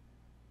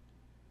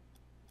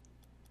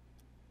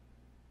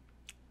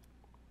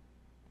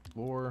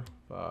 Four,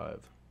 5.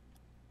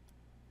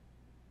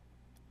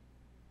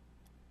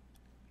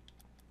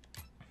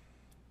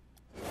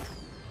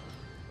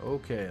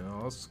 Okay,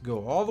 now let's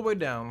go all the way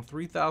down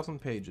 3,000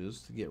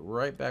 pages to get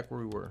right back where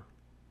we were.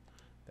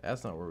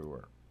 That's not where we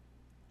were.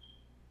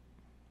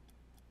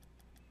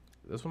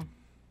 This one?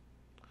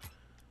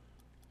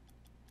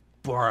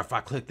 Bar, if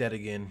I click that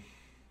again.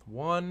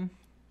 1,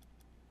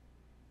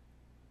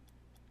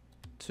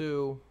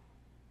 2,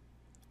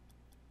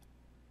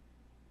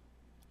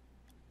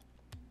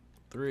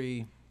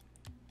 3,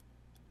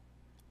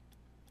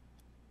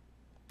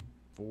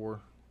 4,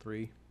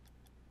 3,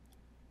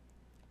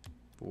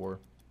 4.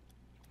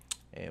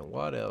 And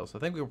what else? I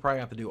think we'll probably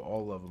have to do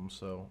all of them,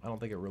 so I don't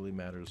think it really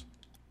matters.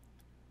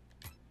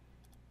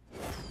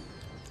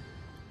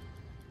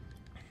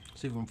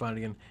 See if we can find it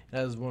again.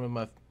 That is one of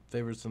my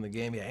favorites in the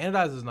game. Yeah,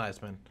 Anodize is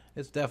nice, man.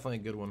 It's definitely a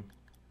good one.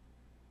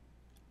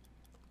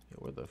 Yeah,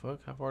 where the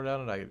fuck? How far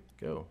down did I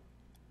go?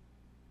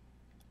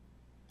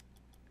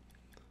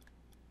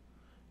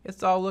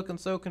 It's all looking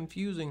so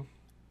confusing.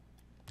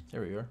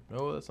 There we are.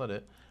 No, that's not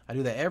it. I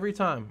do that every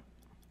time.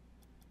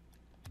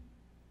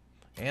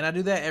 And I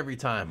do that every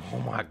time. Oh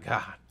my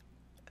god.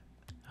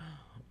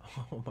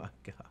 Oh my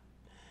god.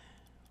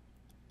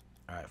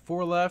 Alright,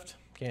 4 left.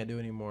 Can't do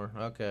any more.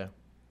 Okay.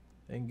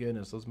 Thank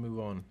goodness. Let's move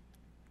on.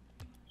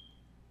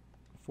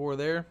 4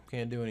 there.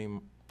 Can't do any.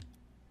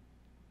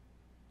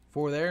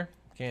 4 there.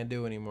 Can't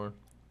do anymore.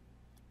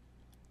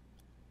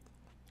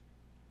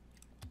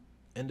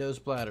 Endo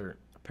Splatter.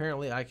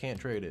 Apparently I can't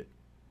trade it.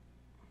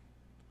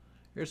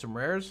 Here's some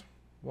rares.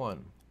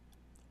 1.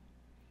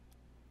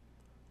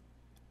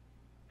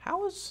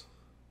 How is...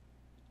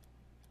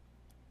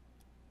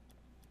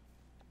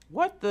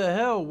 What the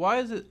hell? Why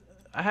is it...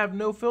 I have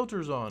no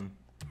filters on.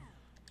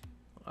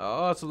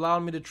 Oh, it's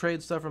allowing me to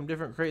trade stuff from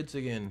different crates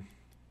again.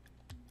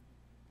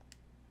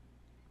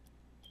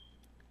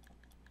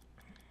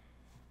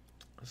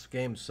 This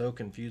game's so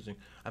confusing.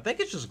 I think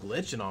it's just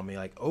glitching on me,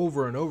 like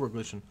over and over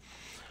glitching.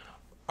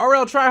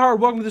 RL Tryhard,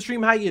 welcome to the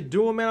stream. How you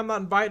doing, man? I'm not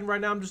inviting right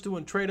now. I'm just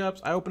doing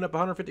trade-ups. I opened up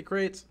 150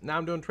 crates. Now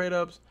I'm doing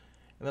trade-ups.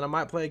 And then I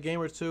might play a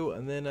game or two,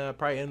 and then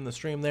probably end the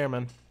stream there,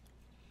 man.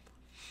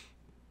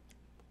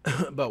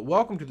 But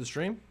welcome to the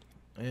stream.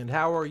 And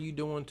how are you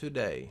doing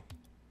today?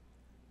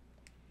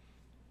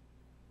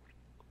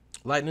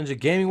 Light Ninja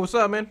Gaming, what's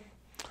up, man?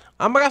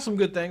 I got some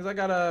good things. I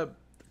got a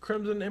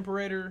Crimson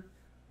Imperator,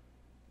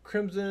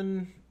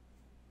 Crimson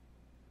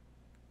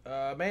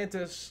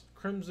Mantis,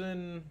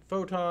 Crimson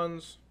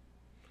Photons,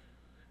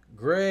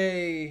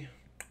 Gray.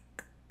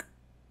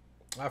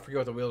 I forget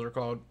what the wheels are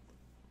called.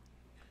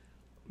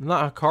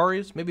 Not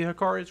Hikaris, maybe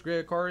Hikaris,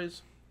 Gray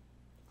Hikaris.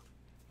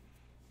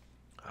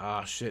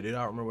 Ah, shit, dude, I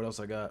don't remember what else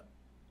I got.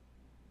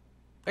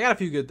 I got a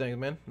few good things,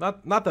 man.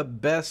 Not the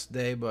best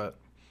day, but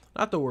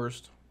not the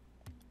worst.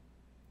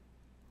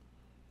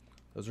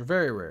 Those are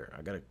very rare.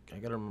 I gotta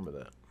remember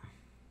that.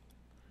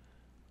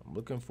 I'm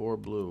looking for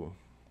blue.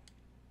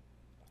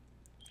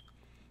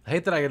 I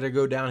hate that I gotta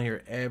go down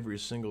here every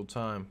single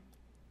time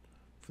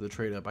for the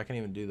trade up. I can't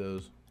even do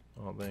those,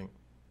 I don't think.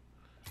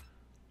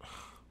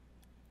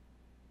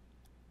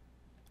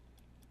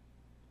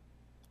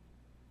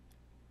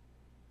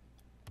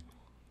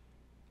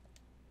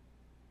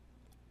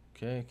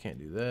 Okay, can't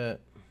do that.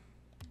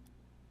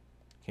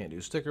 Can't do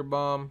sticker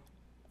bomb.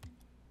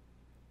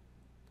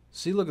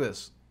 See, look at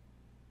this.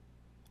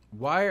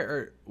 Why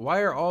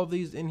are all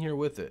these in here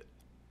with it?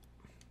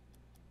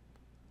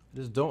 I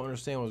just don't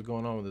understand what's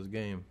going on with this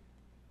game.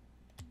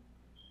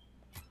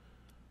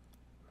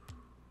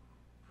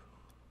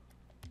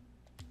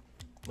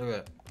 Look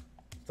at that.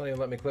 It's not even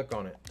letting me click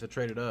on it to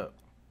trade it up.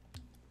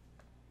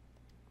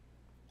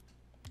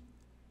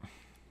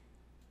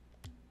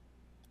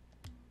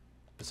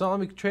 It's not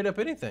letting me trade up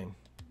anything.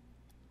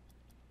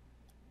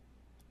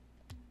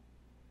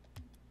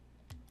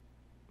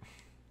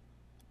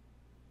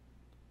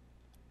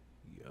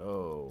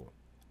 Yo.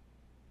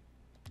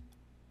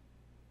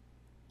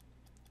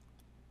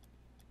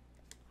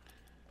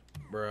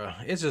 Bruh,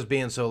 it's just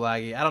being so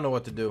laggy. I don't know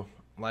what to do.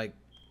 Like,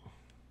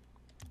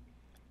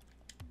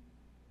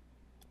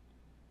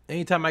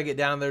 Anytime I get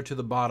down there to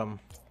the bottom.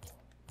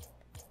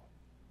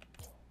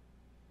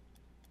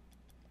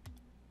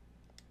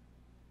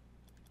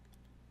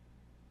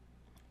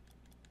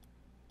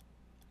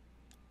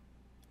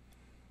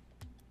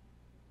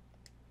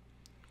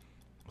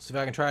 See if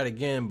I can try it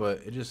again,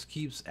 but it just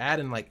keeps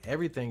adding like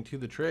everything to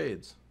the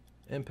trades.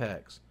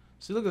 Impacts.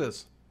 See, look at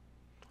this.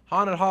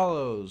 Haunted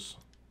Hollows.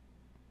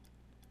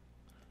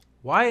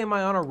 Why am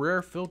I on a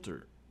rare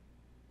filter?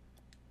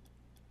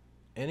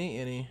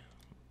 Any.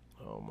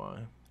 Oh my.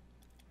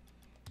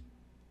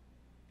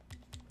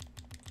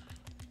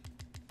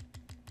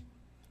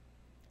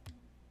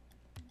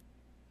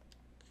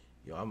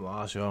 Yo, I'm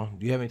lost, y'all.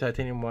 Do you have any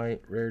titanium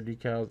white rare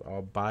decals?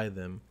 I'll buy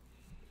them.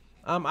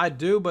 I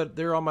do, but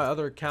they're on my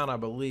other account, I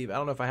believe. I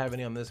don't know if I have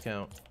any on this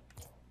account.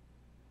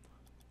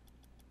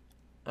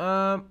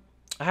 I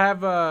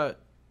have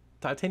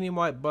titanium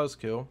white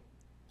buzzkill.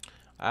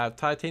 I have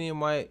titanium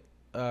white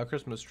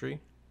Christmas tree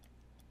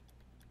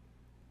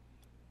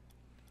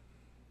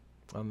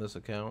on this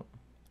account.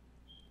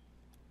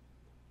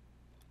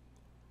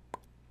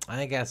 I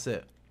think that's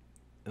it.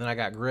 And then I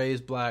got grays,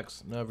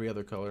 blacks, and every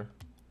other color.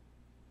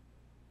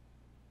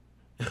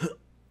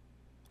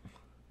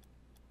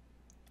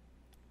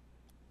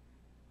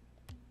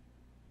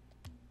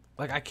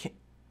 Like, I can't.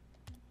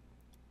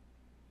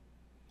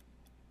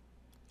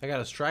 I got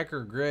a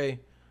striker gray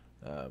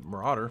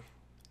marauder.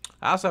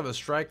 I also have a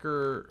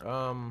striker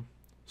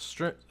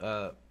slimline,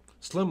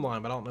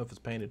 but I don't know if it's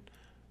painted.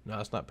 No,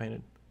 it's not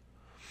painted.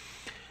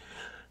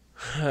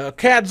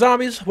 Cat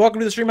Zombies, welcome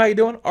to the stream. How you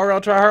doing?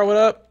 RL Tryhard, what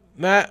up?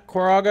 Matt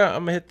Quaraga,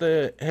 I'm gonna hit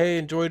the hey,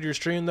 enjoyed your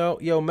stream though.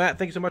 Yo, Matt,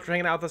 thank you so much for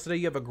hanging out with us today.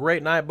 You have a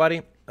great night,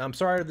 buddy. I'm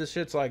sorry this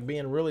shit's like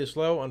being really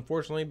slow,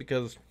 unfortunately,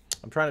 because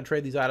I'm trying to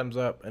trade these items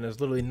up and it's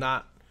literally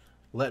not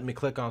letting me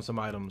click on some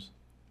items.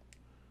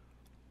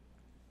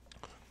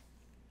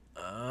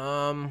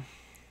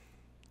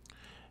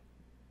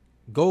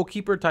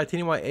 Goalkeeper,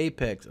 titanium white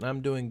apex, and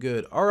I'm doing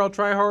good. RL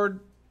Tryhard,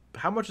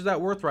 how much is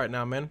that worth right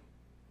now, man?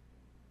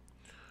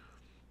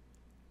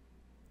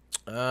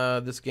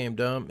 This game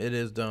dumb. It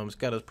is dumb. It's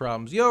got its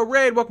problems. Yo,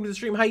 Raid, welcome to the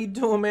stream. How you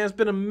doing, man? It's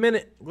been a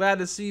minute. Glad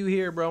to see you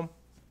here, bro.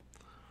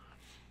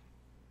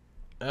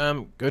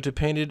 Go to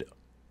painted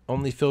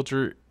only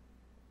filter.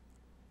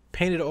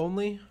 Painted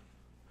only?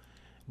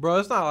 Bro,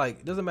 it's not like,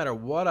 it doesn't matter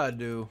what I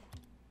do.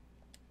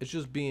 It's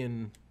just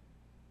being...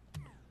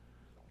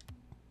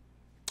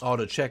 Oh,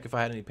 to check if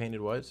I had any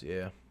painted whites?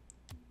 Yeah.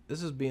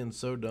 This is being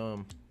so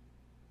dumb.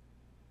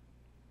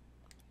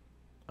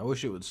 I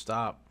wish it would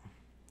stop.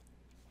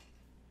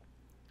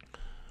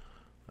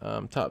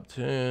 Top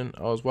 10.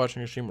 I was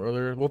watching your stream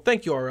earlier. Well,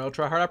 thank you, RL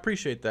Tryhard. I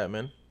appreciate that,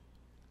 man.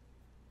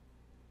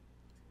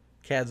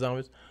 Cat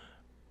Zombies.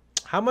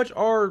 How much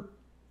are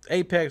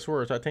Apex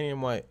worth?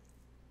 Titanium white.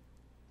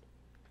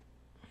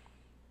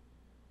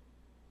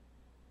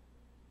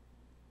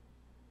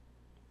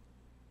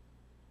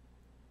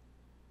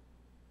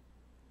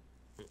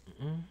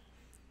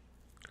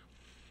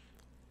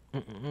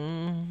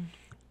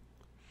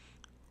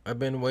 I've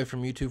been away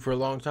from YouTube for a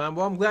long time.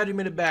 Well, I'm glad you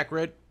made it back,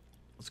 Red.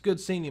 It's good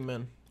seeing you,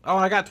 man. Oh,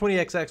 I got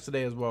 20XX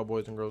today as well,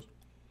 boys and girls.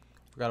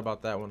 Forgot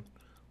about that one.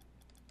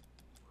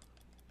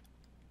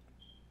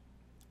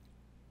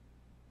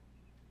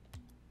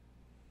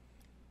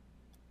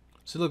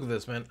 So look at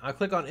this, man. I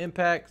click on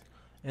impact,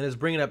 and it's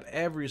bringing up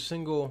every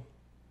single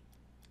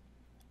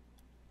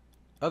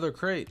other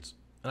crates,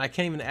 and I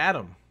can't even add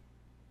them.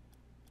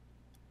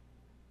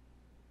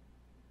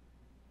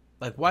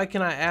 Like, why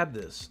can't I add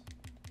this?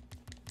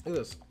 Look at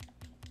this.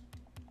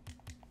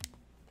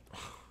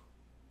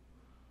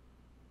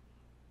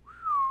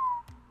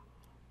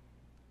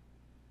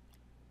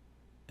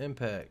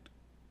 Impact.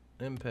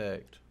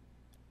 Impact.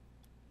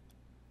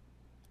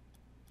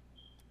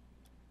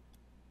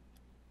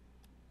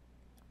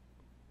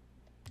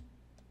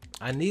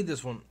 I need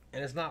this one,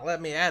 and it's not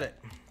letting me add it.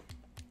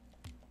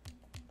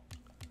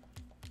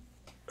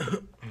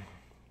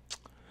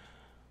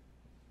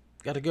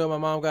 Gotta go. My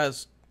mom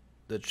got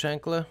the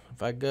chancla.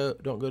 If I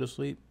don't go to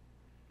sleep.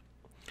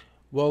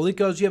 Well,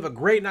 Likos, you have a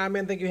great night,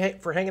 man. Thank you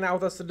for hanging out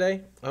with us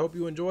today. I hope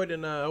you enjoyed,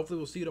 and hopefully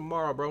we'll see you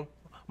tomorrow, bro.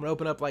 I'm gonna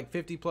open up like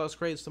 50 plus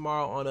crates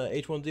tomorrow on a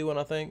H1Z1,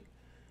 I think.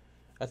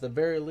 At the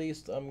very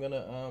least, I'm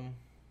gonna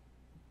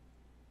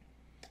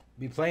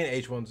be playing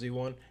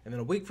H1Z1, and then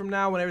a week from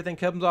now, when everything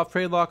comes off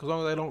trade lock, as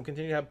long as I don't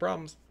continue to have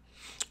problems,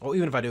 or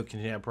even if I do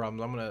continue to have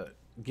problems, I'm gonna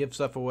give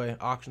stuff away,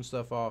 auction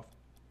stuff off.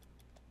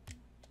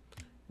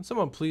 Can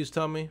someone please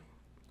tell me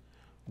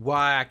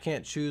why I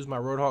can't choose my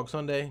Roadhog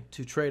Sunday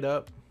to trade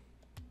up?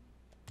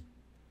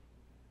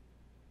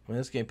 Man,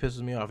 this game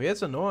pisses me off. Yeah,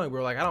 it's annoying,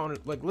 bro. Like, I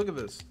don't like. Look at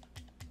this.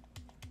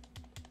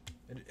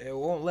 It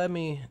won't let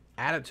me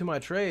add it to my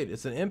trade.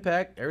 It's an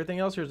impact. Everything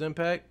else here is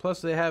impact.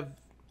 Plus, they have.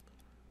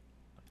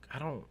 I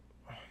don't.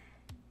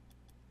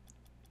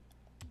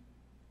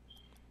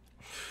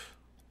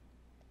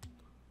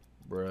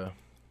 Bruh.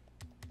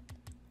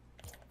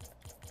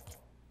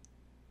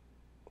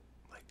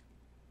 Like,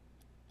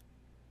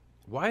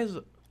 why is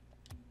it?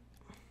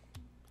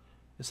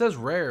 It says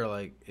rare.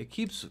 Like, it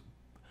keeps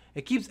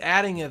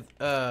adding it.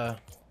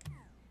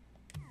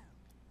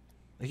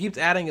 It keeps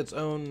adding its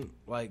own,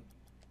 like,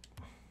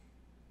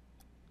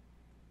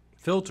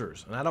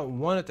 filters. And I don't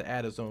want it to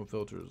add its own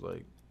filters.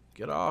 Like,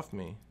 get off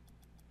me.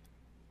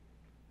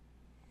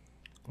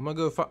 I'm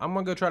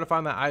gonna go try to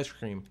find that ice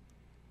cream.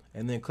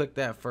 And then click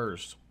that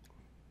first.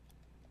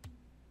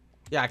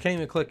 Yeah, I can't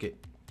even click it.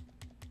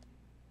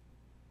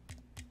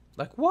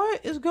 Like,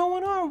 what is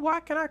going on? Why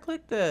can't I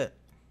click that?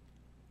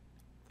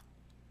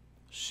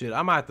 Shit,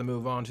 I might have to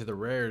move on to the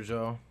rares,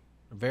 y'all.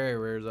 Very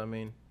rares, I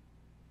mean.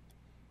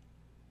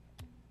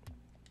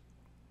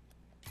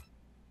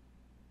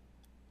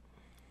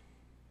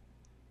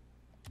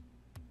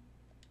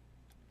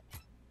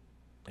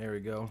 There we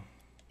go.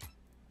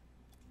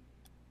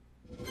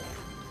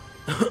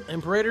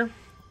 Imperator.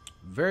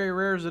 Very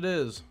rare as it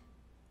is.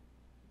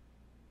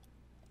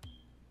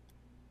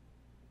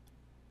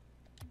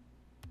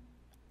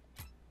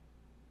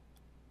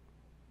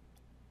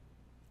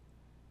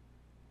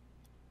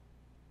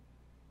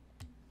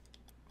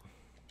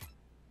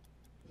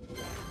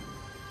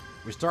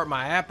 Restart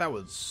my app? That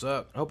would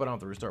suck. I hope I don't have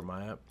to restart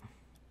my app.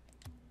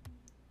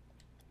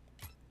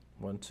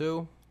 1,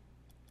 2,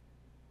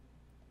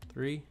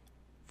 3,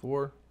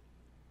 4.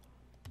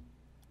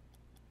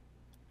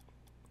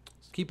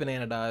 Let's keep it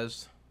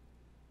anodized.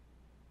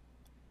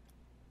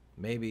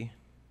 Maybe.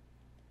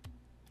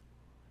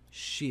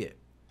 Shit.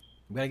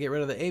 We gotta get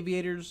rid of the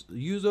aviators.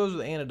 Use those or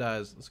the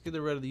anodized. Let's get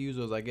rid of the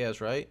Uzos, I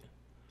guess, right?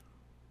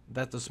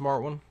 That's the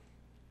smart one.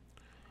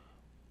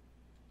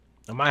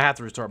 I might have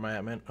to restart my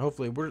app, man.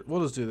 Hopefully,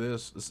 we'll just do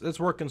this. It's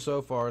working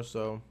so far,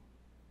 so.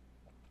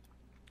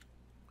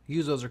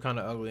 Uzos are kind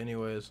of ugly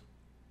anyways.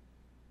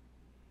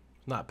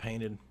 Not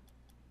painted.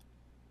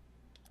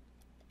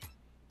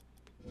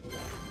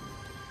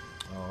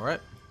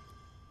 Alright.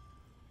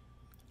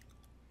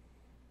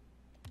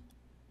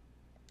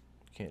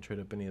 Can't trade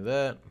up any of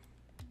that.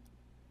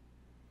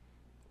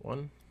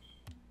 1,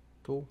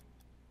 2,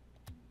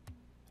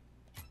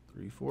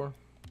 3, 4.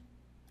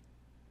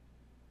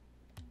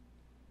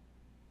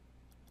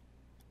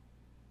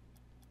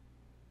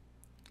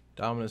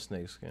 Dominant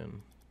snake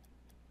skin.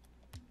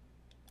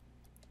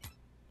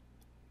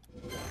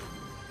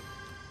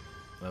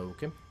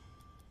 Okay.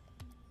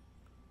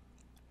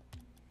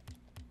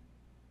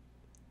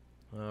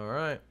 All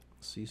right.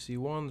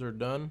 CC1s are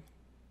done.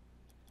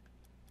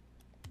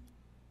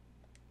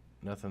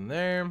 Nothing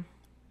there.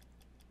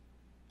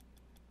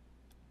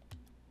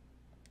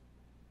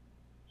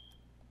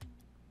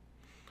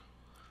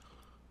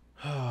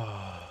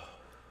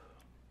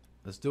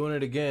 Let's doing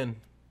it again.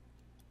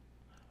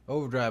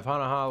 Overdrive,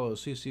 Hana Hollow,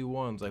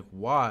 CC1s. Like,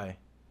 why?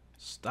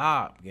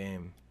 Stop,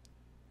 game.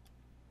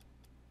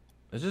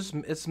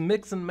 It's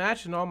mix and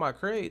matching all my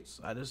crates.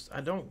 I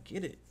don't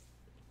get it.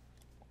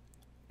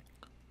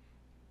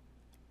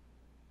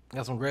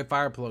 Got some great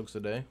fire plugs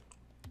today.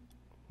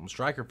 Some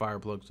striker fire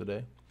plugs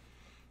today.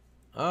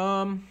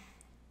 All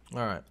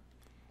right.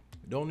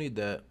 Don't need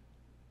that.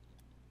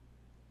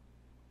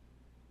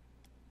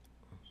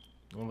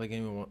 I don't think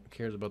anyone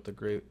cares about the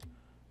great.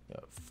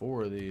 Got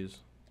 4 of these.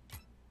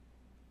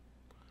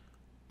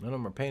 None of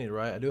them are painted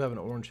right. I do have an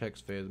orange hex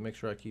phase. Make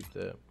sure I keep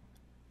that.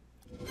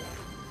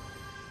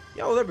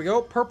 Yo, there we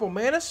go. Purple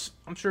Manus.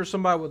 I'm sure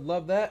somebody would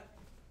love that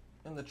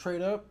in the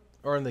trade up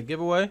or in the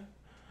giveaway.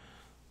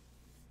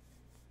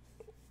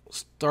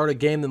 Start a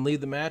game, then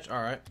lead the match.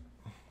 All right.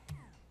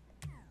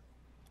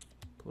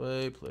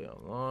 Play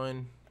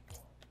online.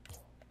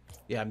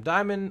 Yeah, I'm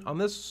diamond on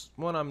this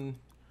one. I'm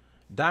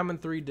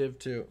diamond 3, div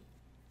 2.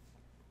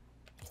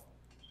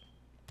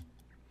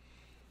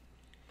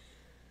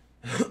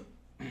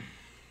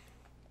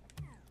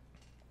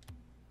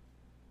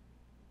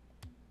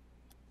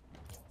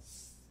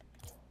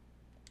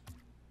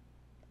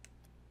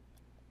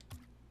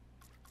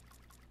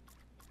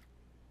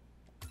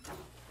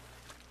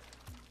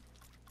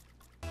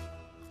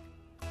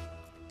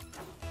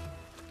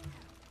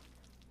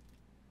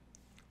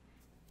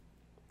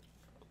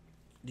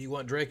 Do you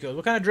want Dracos?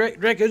 What kind of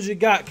Dracos you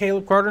got,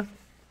 Caleb Carter?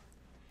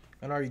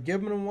 And are you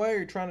giving them away or are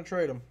you trying to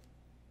trade them?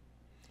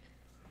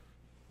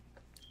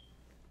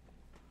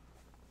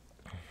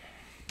 I'm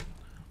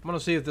going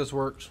to see if this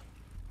works.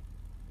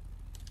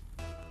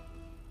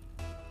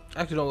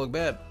 Actually, don't look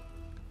bad.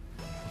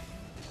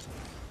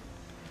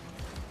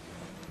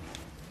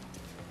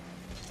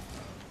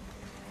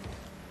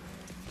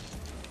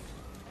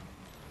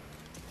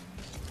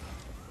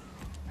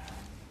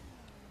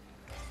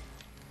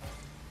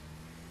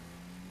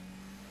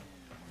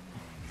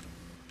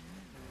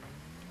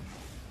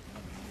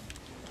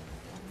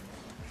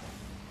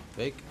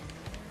 Fake.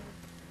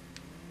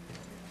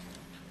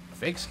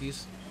 Fake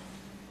skis.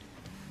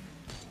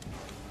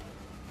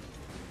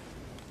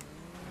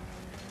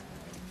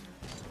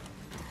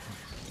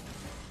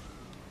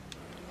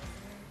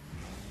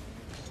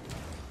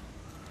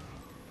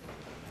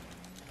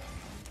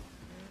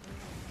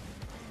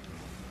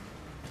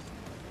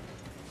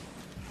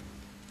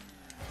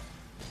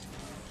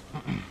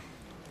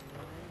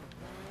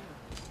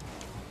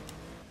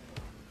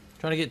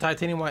 Trying to get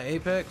titanium white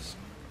apex.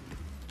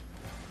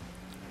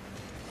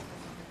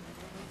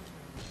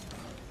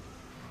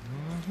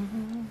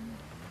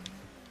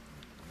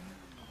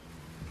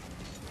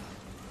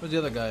 Where's the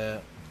other guy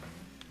at?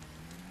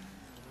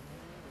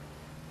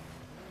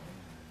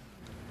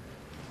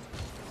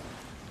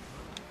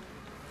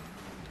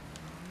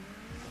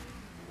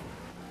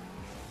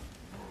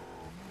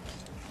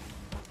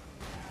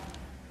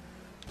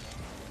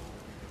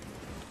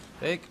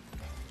 Fake.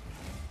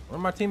 Where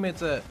are my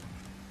teammates at?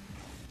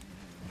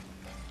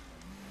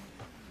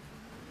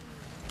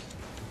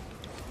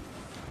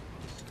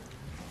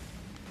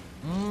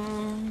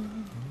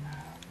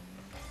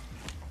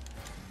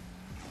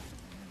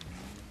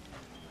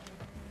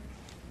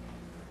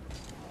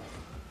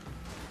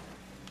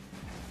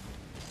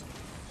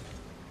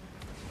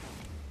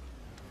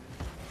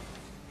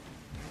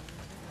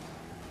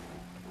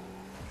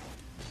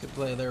 Good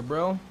play there,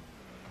 bro.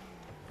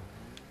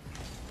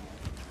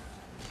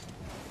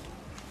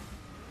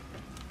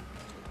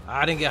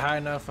 I didn't get high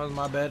enough. That was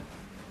my bad.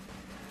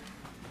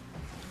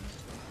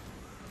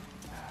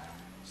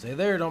 Stay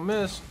there. Don't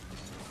miss.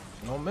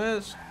 Don't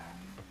miss.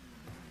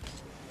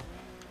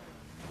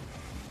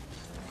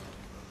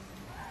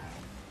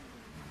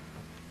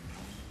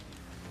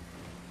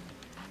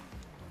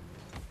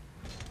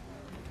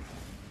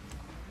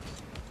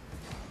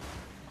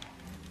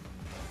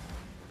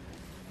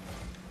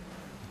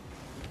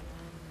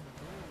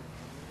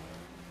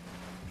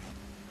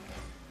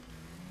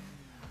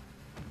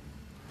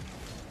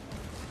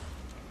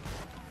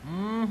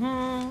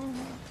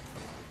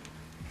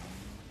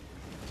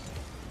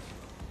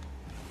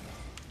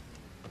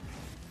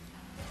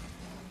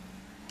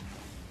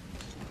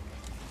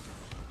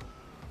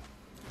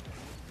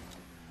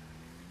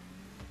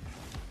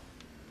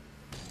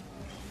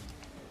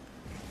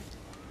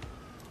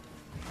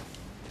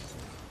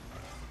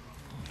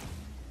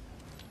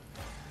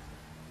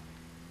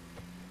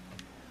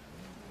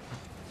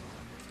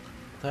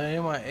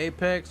 Titanium White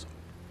Apex.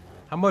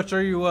 How much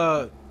are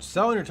you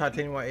selling your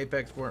Titanium White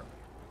Apex for?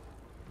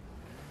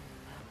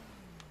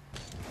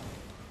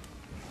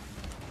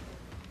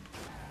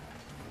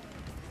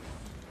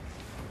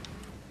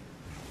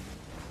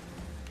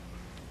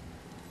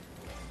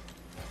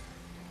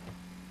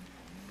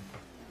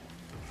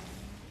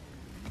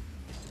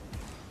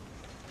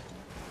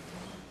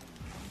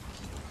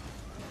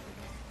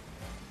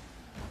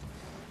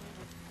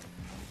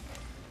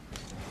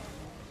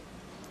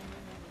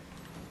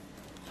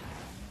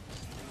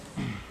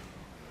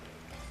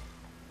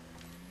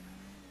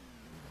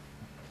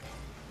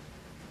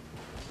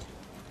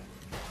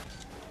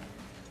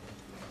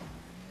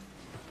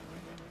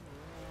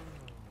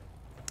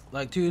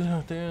 Like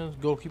 2 things,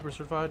 goalkeeper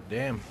certified.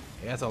 Damn,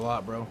 yeah, that's a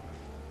lot, bro.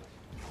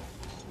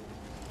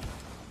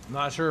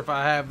 Not sure if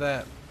I have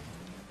that.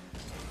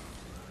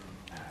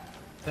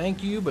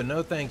 Thank you, but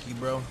no thank you,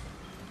 bro.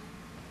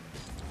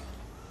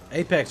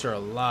 Apex are a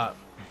lot.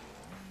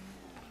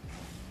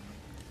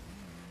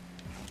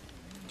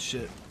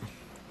 Shit.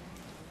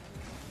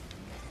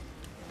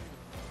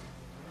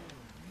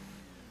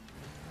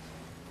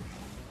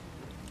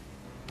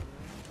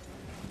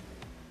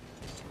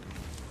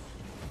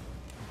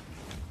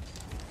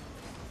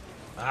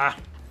 Ah.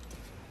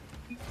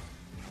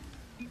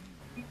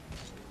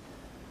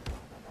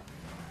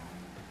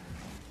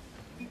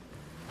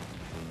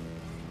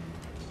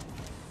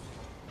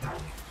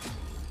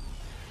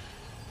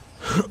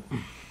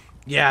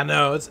 Yeah,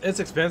 no, it's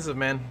expensive,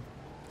 man.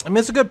 I mean,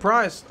 it's a good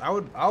price. I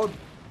would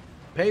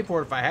pay for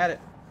it if I had it.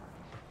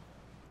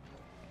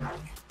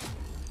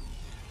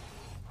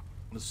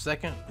 The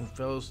second who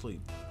fell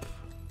asleep.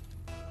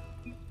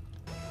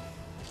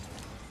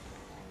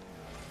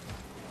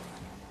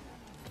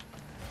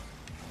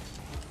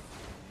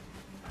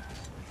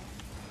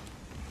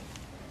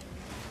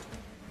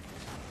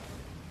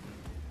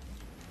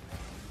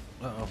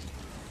 Uh-oh.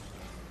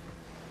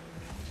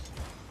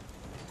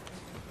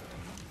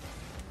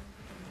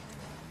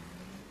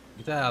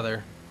 Get out of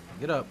there.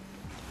 Get up.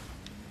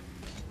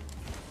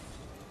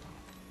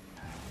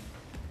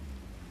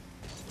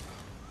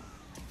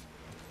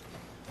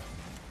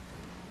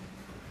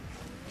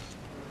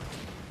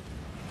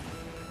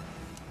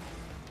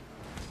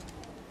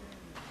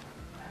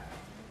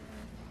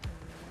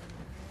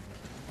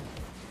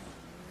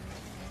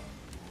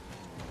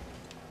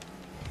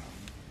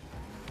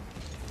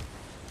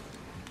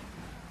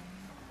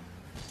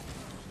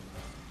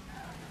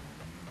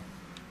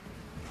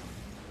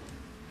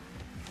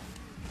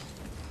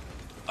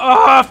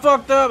 Oh, I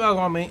fucked up. That was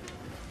on me.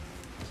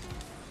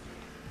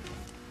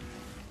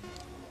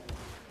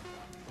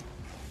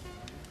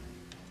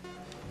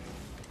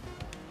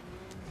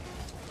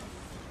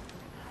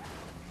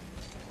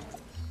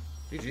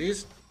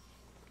 GG's.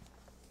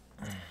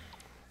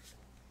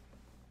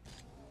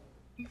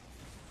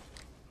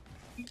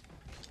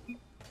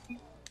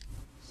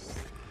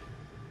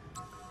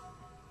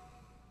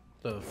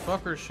 The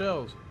fucker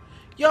shells.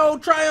 Yo,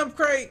 Triumph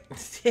Crate!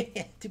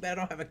 Too bad I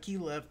don't have a key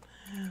left.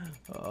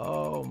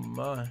 Oh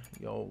my.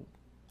 Yo.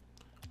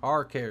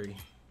 R carry.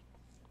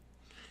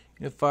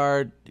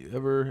 Unifier, do you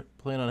ever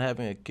plan on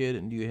having a kid,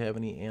 and do you have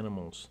any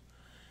animals?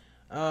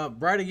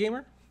 Brighty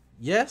Gamer?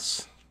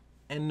 Yes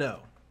and no.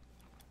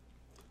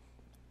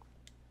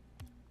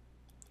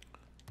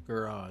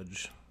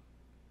 Garage.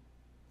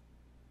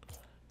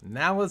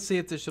 Now let's see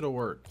if this should have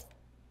worked.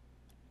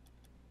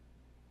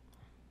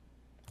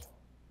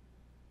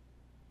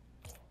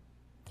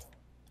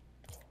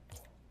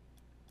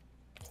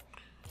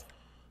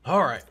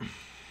 All right.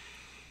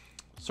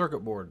 Circuit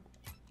board.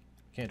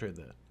 Can't trade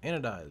that.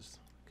 Anodized.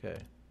 Okay.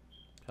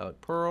 Metallic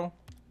pearl.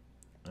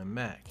 And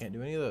matte. Can't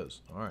do any of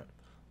those. All right.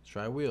 Let's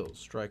try wheels.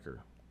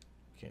 Striker.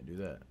 Can't do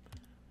that.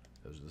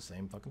 Those are the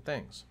same fucking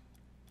things.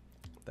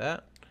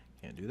 That.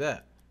 Can't do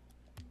that.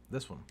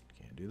 This one.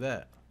 Can't do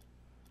that.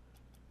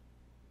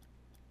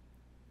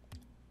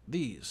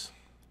 These.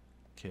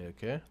 Okay,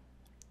 okay.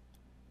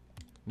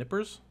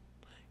 Nippers.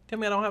 Tell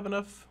me I don't have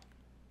enough.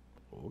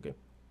 Oh, okay.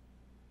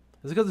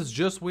 Is it because it's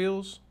just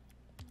wheels?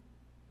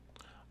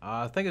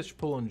 I think it's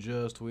pulling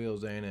just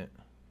wheels, ain't it?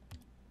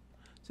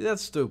 See,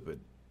 that's stupid.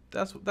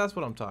 That's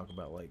what I'm talking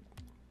about. Like,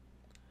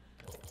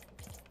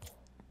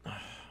 oh, man,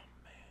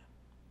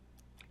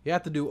 you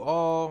have to do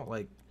all,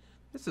 like,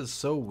 this is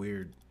so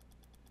weird.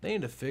 They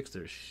need to fix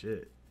their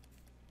shit.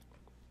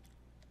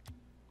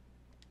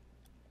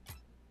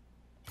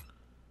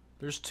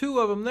 There's two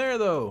of them there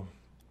though.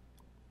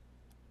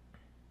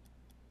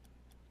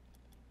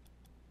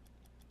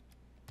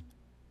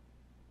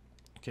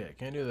 Okay, I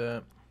can't do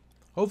that.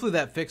 Hopefully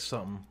that fixed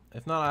something.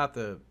 If not, I have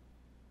to...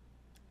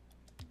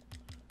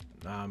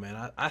 Nah,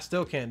 man, I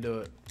still can't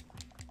do it.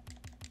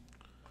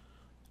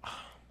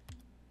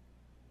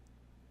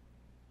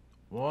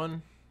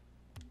 One.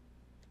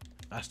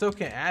 I still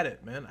can't add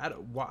it, man. I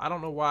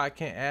don't know why I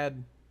can't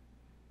add...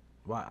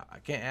 Why I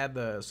can't add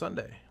the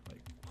Sunday.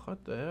 Like,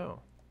 what the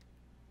hell?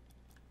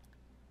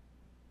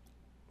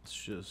 It's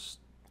just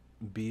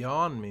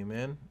beyond me,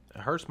 man.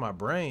 It hurts my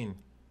brain.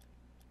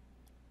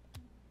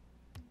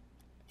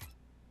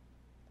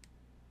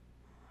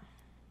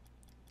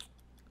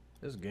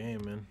 This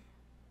game, man.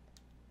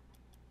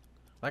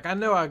 Like, I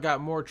know I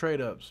got more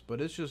trade-ups, but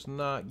it's just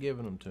not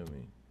giving them to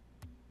me.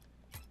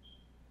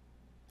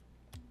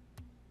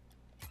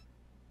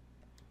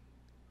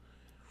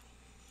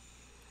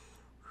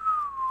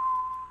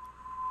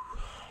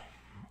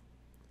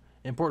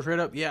 Import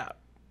trade-up? Yeah.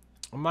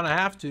 I'm gonna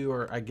have to,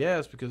 or I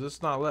guess, because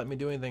it's not letting me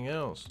do anything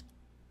else.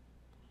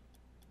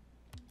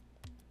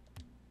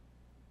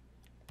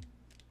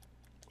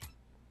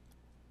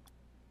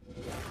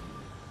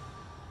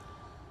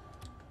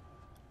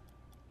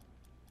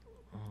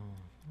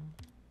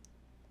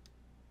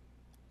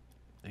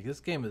 Like, this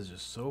game is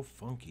just so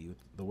funky with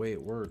the way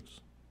it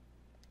works.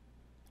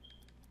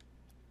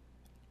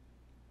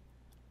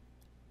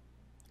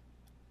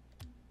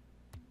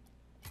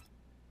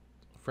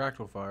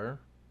 Fractal fire.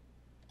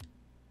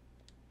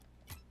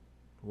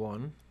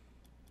 1.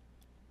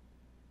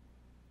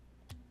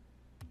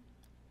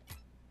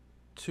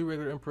 2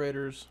 regular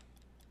imperators.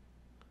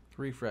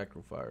 3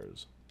 fractal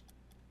fires.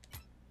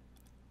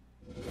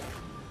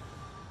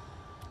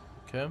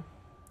 Okay.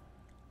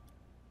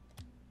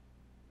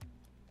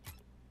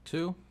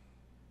 2,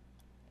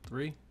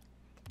 3,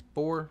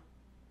 4.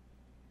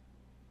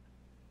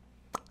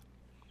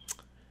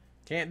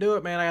 Can't do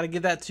it, man. I gotta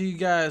give that to you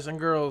guys and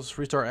girls.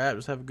 Restart app.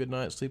 Just have a good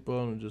night. Sleep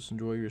well and just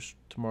enjoy your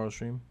tomorrow's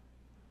stream.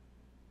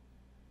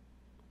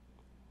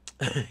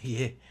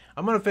 Yeah,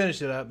 I'm gonna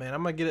finish it up, man.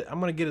 I'm gonna get it. I'm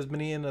gonna get as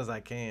many in as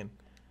I can.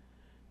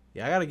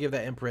 Yeah, I gotta give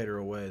that Imperator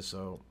away,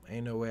 so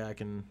ain't no way I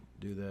can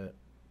do that.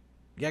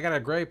 Yeah, I got a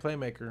gray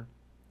playmaker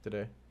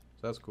today,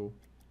 so that's cool.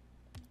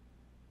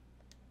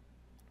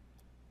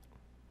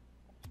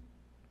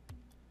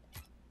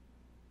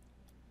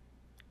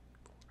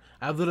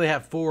 I literally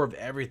have 4 of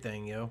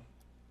everything, yo.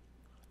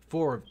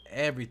 4 of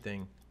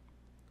everything.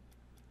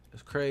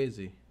 It's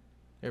crazy.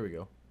 Here we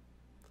go.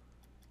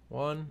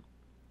 1,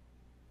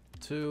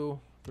 2,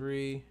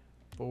 3,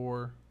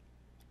 4.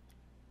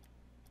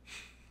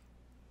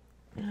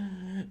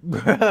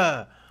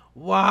 Bruh,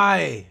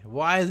 why?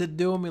 Why is it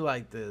doing me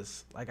like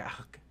this? Like,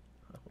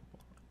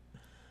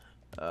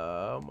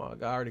 oh my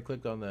god, I already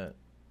clicked on that.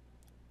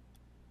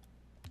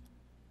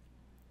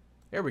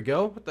 Here we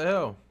go. What the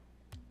hell?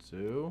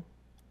 2,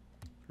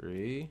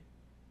 3,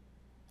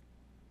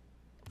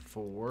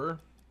 4.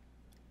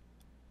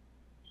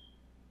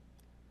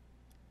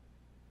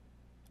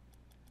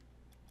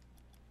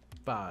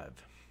 Five.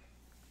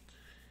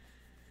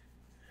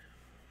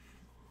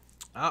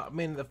 I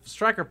mean, the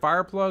striker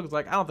fire plugs,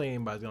 like, I don't think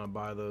anybody's gonna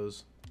buy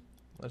those.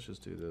 Let's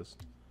just do this.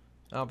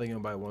 I don't think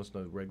anybody wants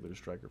no regular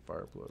striker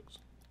fire plugs.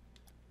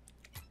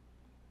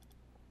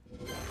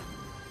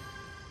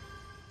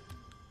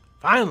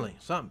 Finally,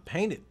 something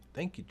painted.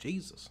 Thank you,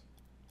 Jesus.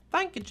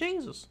 Thank you,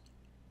 Jesus.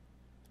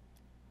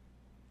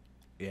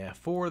 Yeah,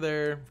 4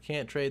 there.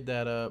 Can't trade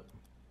that up.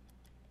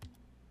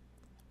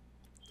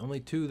 Only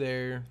 2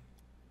 there.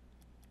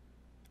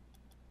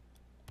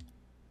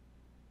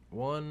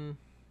 1,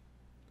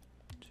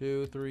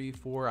 2, 3,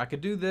 4. I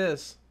could do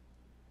this.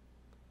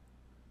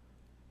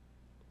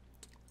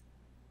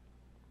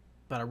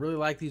 But I really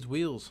like these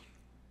wheels.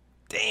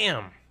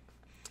 Damn.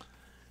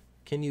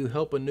 Can you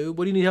help a noob?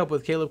 What do you need help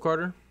with, Caleb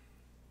Carter?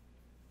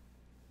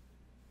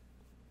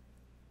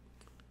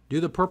 Do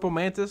the purple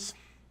mantis?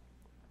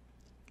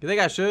 You think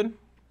I should?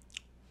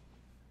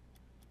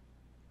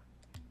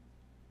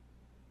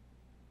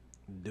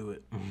 do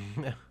it.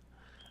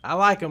 I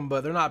like them,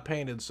 but they're not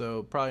painted,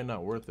 so probably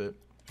not worth it.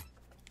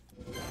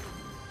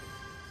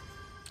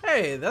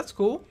 Hey, that's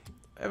cool.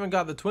 I haven't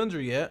got the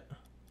Twinser yet.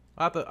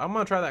 I'm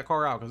gonna try that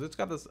car out because it's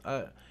got this.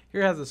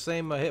 Here it has the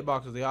same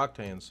hitbox as the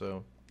Octane,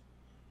 so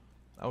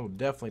I will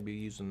definitely be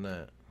using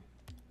that.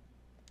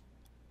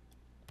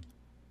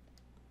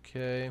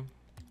 Okay,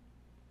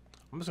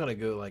 I'm just gonna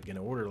go like in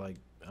order. Like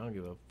I don't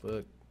give a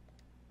fuck.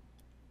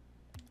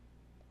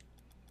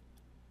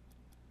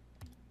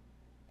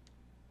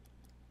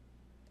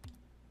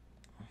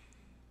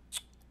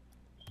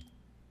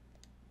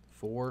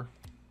 Four.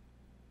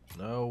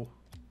 No.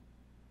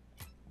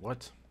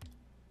 What?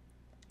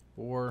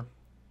 4.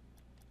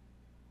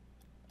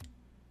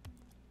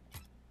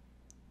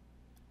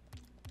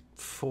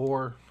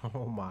 4.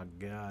 Oh my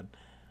god.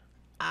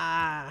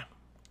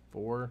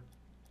 4.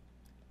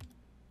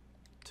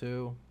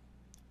 2.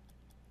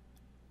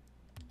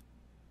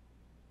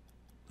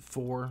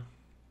 4.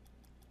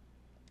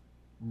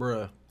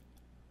 Bruh.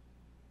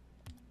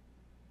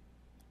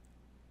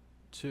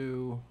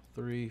 2,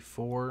 3,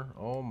 4.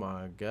 Oh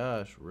my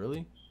gosh,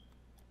 really?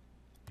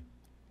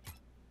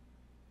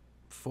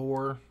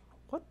 4.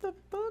 What the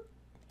fuck?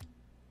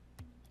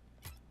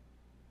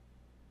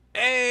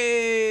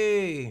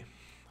 Hey!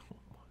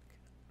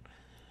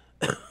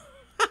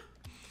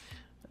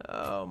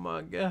 Oh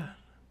my god.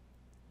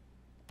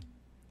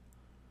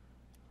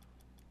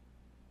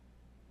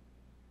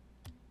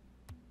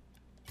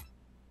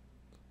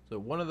 So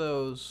one of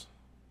those,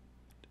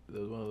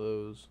 one of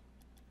those,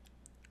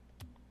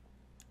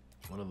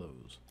 one of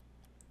those.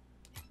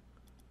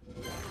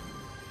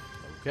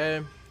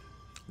 Okay.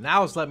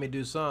 Now it's let me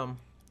do some.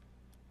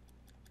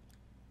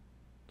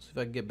 See if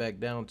I can get back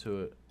down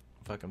to it.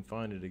 If I can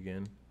find it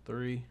again.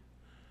 3.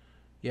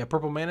 Yeah,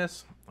 Purple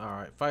Mantis. All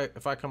right.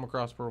 If I come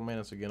across Purple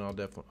Mantis again, I'll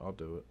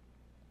do it.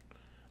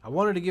 I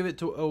wanted to give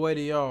it away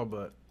to y'all,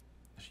 but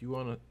if you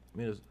want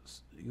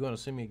to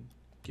see me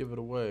give it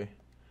away,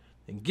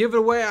 then give it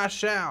away I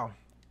shall.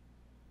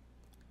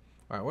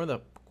 All right, where the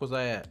fuck was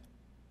I at?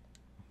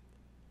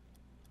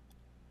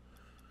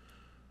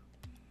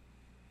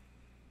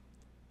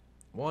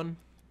 One,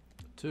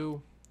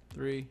 2,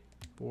 3,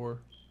 4.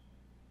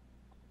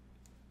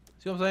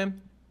 See what I'm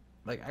saying?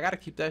 Like, I gotta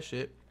keep that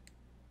shit.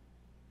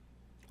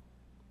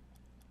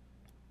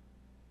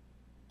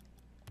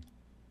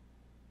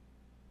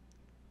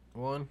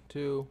 One,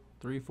 2,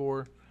 3,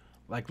 4.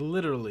 Like,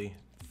 literally,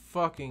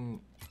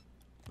 fucking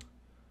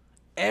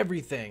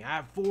everything. I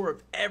have 4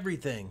 of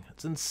everything.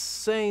 It's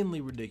insanely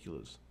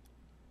ridiculous.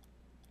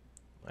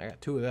 I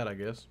got 2 of that, I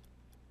guess.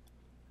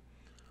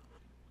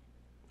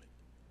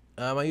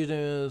 My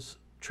username is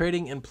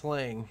trading and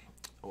playing.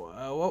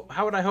 Well,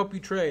 how would I help you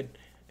trade?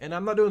 And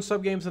I'm not doing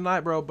sub games tonight,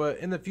 bro, but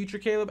in the future,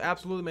 Caleb,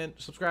 absolutely, man.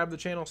 Subscribe to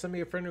the channel. Send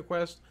me a friend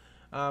request.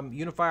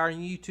 Unifier on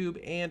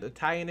YouTube and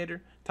Italianator.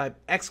 Type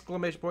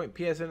exclamation point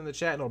PSN in the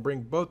chat, and I'll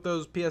bring both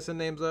those PSN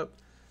names up.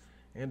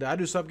 And I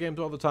do sub games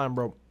all the time,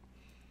 bro.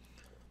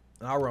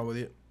 And I'll run with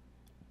you.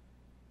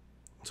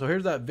 So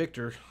here's that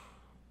Victor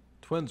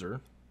Twinser.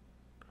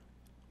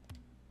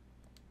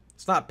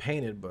 It's not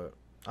painted, but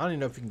I don't even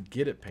know if you can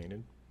get it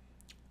painted.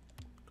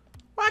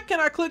 Why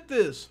can't I click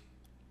this?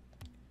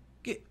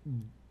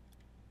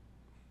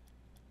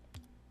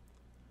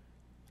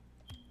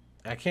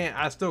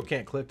 I still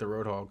can't click the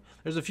Roadhog.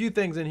 There's a few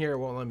things in here it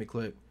won't let me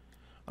click.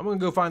 I'm gonna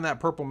go find that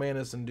Purple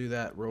Mantis and do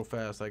that real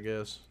fast, I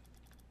guess.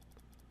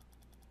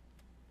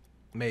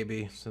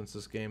 Maybe, since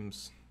this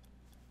game's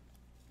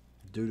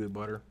doo-doo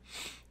butter.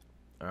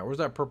 Alright, where's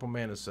that Purple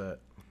Mantis at?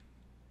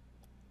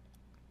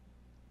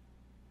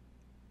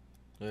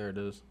 There it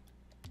is.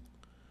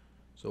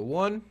 So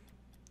 1.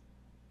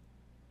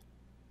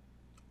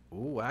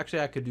 Ooh,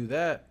 actually I could do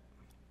that.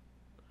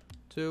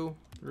 2,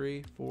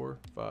 3, 4,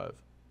 5.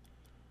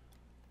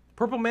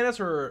 Purple Mantis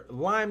or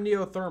Lime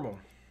Neothermal?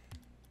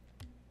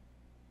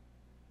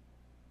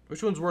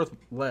 Which one's worth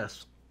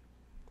less?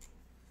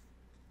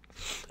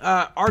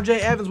 RJ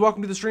Evans,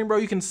 welcome to the stream, bro.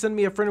 You can send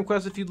me a friend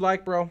request if you'd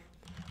like, bro.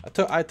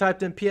 I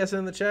typed in PSN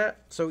in the chat,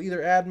 so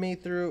either add me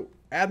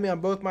on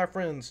both my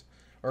friends,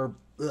 or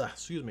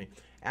excuse me,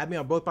 add me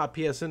on both my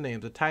PSN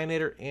names,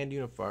 Italianator and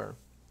Unifier.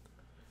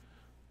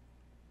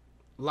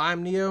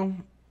 Lime Neo.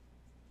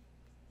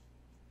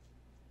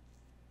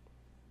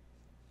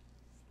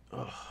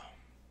 Ugh.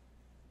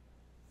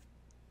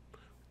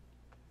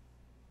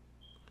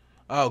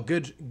 Oh,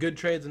 good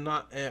trades and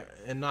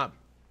not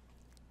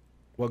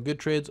what good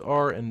trades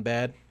are and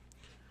bad.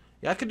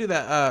 Yeah, I could do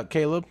that,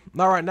 Caleb.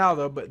 Not right now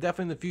though, but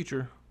definitely in the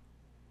future.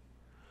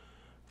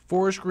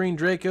 Forest green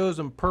Dracos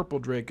and purple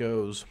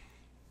Dracos.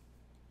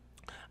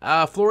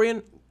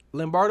 Florian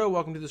Lombardo,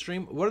 welcome to the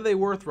stream. What are they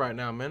worth right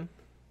now, man?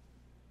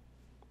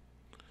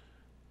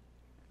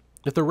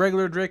 If they're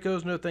regular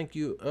Dracos, no thank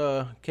you,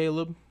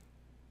 Caleb.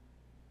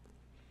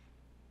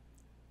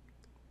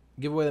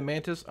 Give away the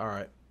Mantis?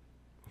 Alright.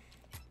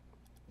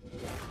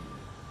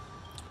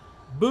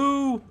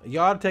 Boo!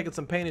 Y'all taking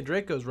some painted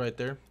Dracos right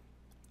there.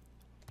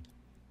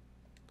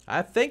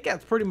 I think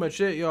that's pretty much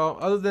it, y'all.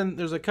 Other than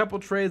there's a couple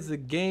trades the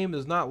game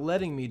is not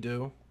letting me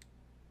do.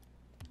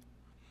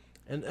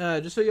 And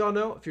just so y'all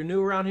know, if you're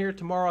new around here,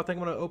 tomorrow I think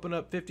I'm going to open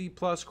up 50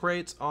 plus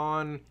crates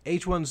on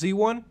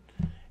H1Z1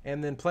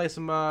 and then play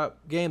some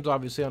games,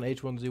 obviously, on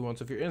H1Z1.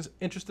 So if you're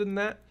interested in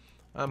that,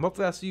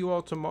 hopefully I'll see you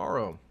all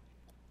tomorrow.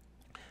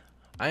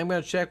 I am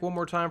going to check one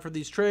more time for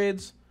these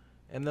trades,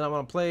 and then I'm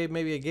going to play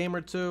maybe a game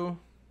or two,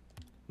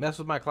 mess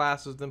with my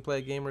classes, then play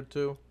a game or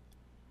two.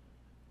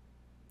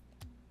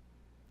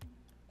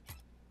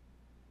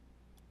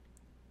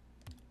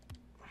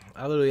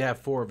 I literally have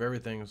 4 of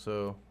everything,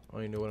 so I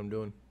don't even know what I'm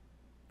doing.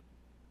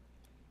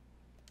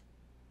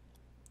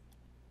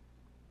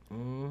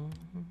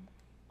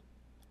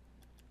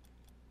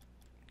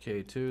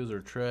 K2s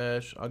are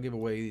trash. I'll give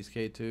away these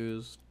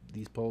K2s,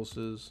 these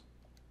pulses.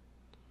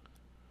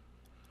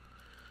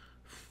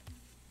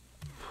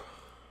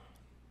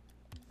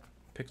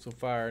 Pixel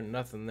fire,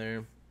 nothing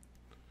there.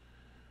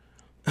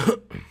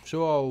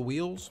 Show all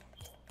wheels.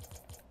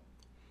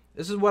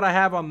 This is what I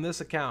have on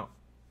this account.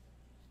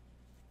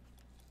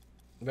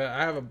 But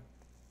I have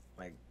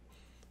like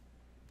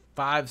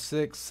 5,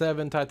 6,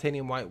 7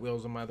 titanium white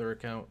wheels on my other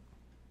account.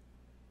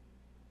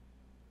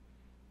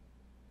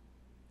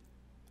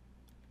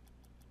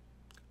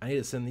 I need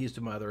to send these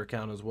to my other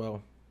account as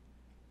well.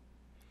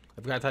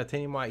 I've got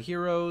titanium white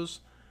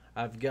heroes.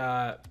 I've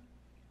got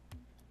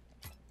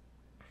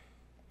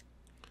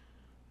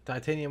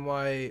titanium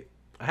white.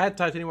 I had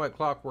titanium white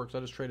clockworks. I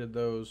just traded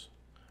those.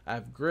 I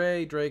have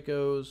gray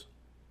Dracos.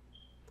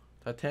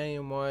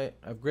 Titanium white.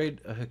 I have gray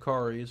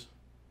Hikaris.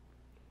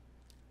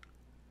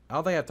 I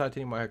don't think I have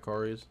titanium white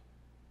Hikaris.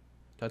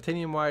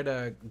 Titanium white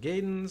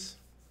Gaidens.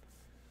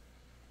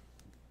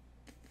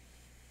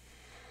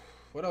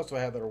 What else do I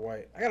have that are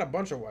white? I got a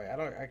bunch of white. I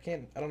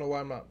don't know why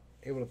I'm not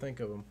able to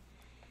think of them.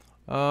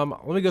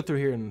 Let me go through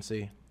here and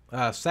see.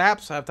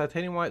 Saps. I have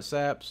titanium white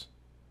Saps.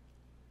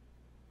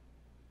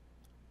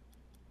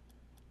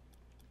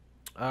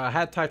 I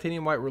had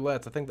titanium white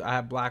roulettes. I think I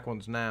have black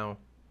ones now.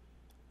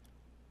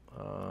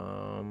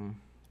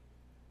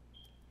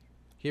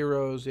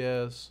 Heroes,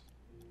 yes.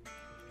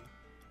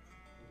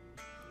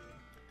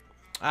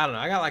 I don't know.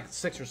 I got like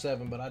 6 or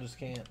 7, but I just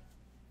can't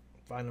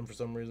find them for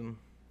some reason.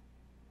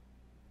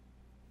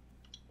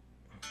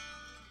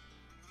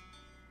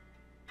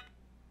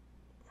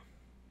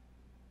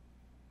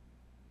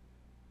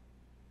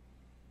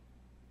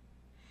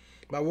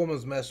 My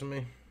woman's messing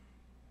me.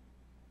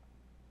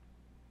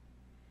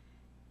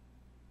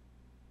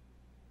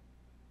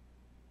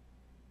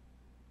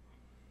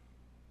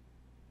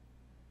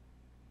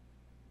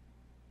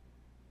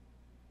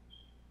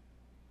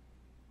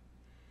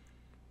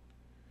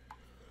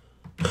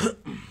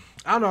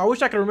 I don't know. I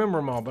wish I could remember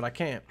them all, but I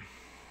can't.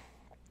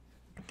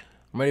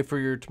 I'm ready for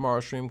your tomorrow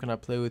stream. Can I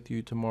play with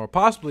you tomorrow?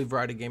 Possibly,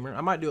 Variety Gamer.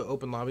 I might do an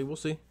open lobby. We'll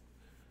see.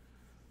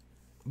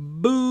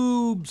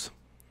 Boobs.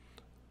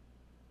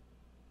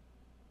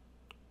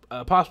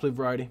 Possibly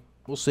Variety.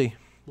 We'll see.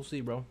 We'll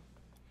see, bro.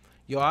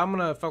 Yo, I'm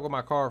gonna fuck with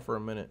my car for a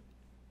minute.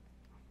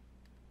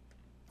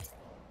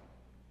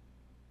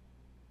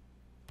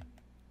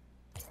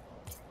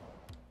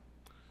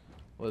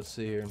 Let's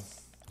see here.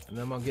 And then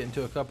I'm gonna get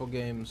into a couple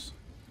games.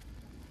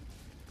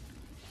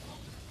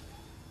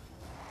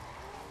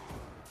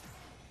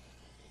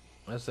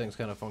 This thing's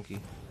kind of funky.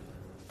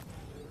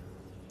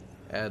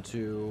 Add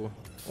to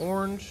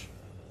orange.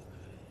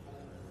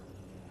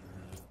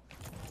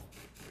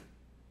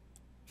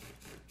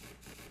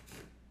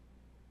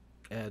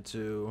 Add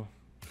to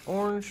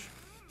orange.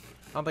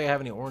 I don't think I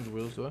have any orange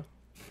wheels, do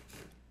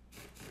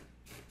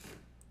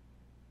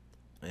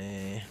I?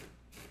 Eh.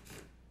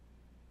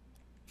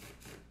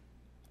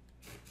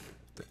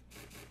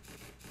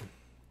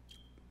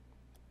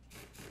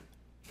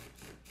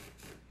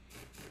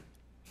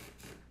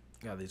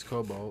 Got these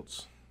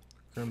cobalts,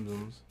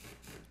 crimsons.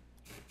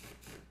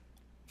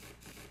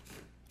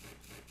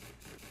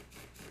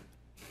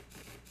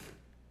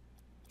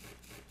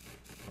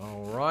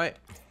 All right.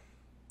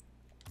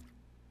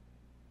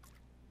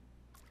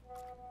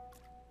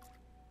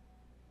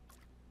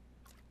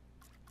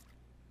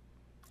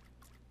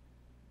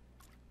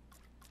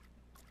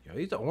 Yo,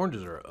 these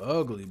oranges are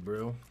ugly,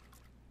 bro.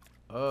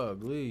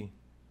 Ugly.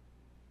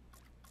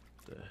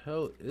 The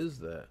hell is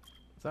that?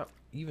 Is that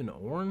even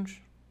orange?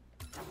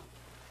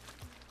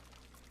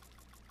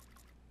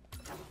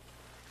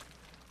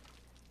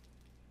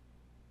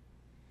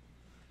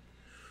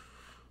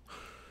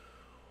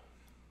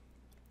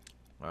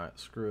 Alright,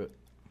 screw it.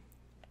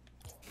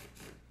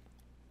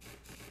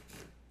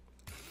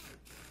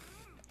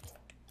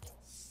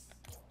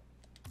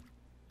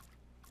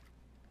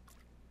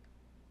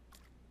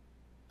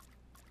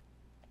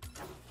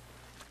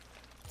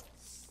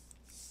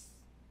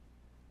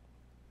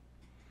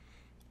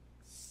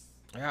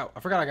 I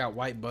forgot I got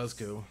white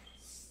Buzzco.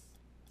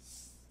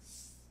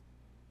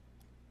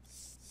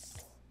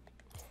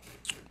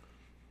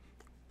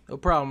 No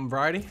problem,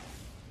 Variety.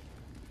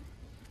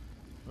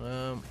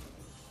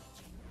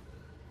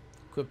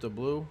 Equip the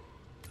blue.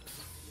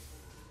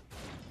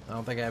 I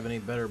don't think I have any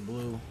better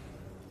blue.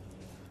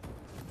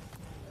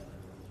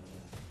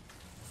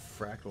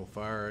 Fractal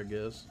fire, I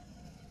guess.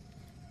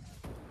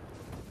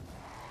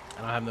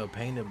 And I have no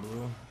painted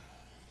blue.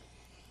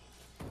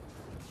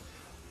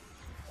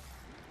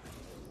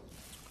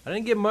 I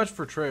didn't get much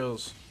for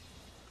trails.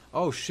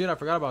 Oh shit, I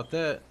forgot about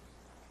that.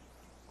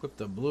 Equip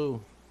the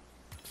blue.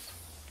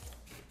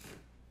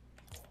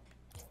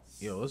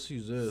 Yo, let's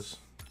use this.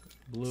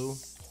 Blue.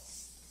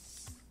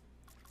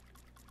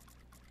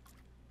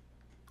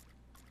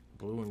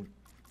 Blue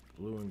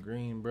and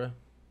green, bruh.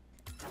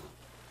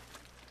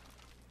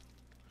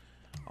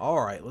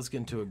 Alright, let's get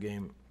into a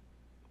game.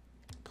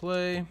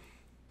 Play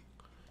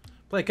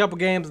a couple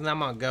games and I'm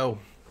gonna go.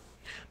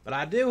 But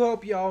I do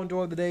hope y'all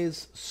enjoyed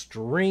today's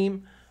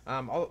stream.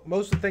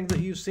 Most of the things that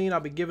you've seen I'll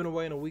be giving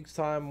away in a week's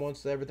time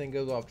once everything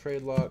goes off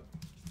trade lock.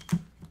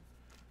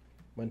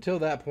 But until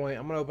that point,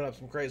 I'm gonna open up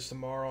some crates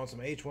tomorrow on some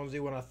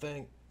H1Z1, I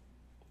think.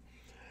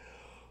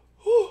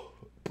 Whew.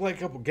 Play a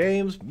couple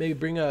games, maybe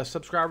bring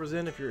subscribers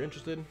in if you're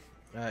interested.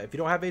 If you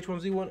don't have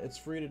H1Z1, it's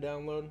free to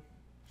download.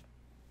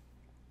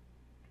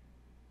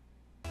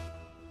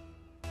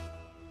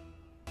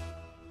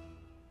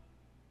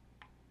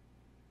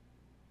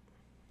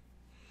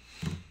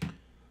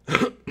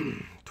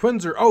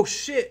 Twinser. Oh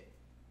shit.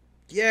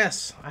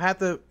 Yes, I have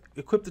to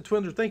equip the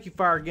Twinser. Thank you,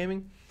 Fire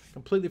Gaming.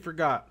 Completely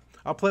forgot.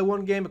 I'll play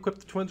one game, equip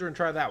the Twinser, and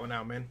try that one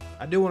out, man.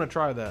 I do want to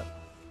try that. I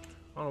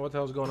don't know what the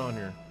hell's going on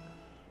here.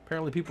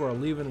 Apparently people are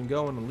leaving and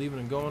going and leaving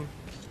and going.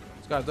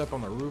 This guy's up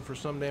on the roof for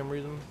some damn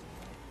reason.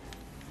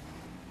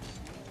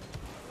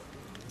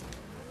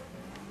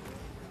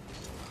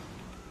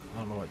 I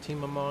don't know what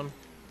team I'm on.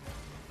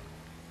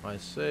 My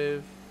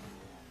save.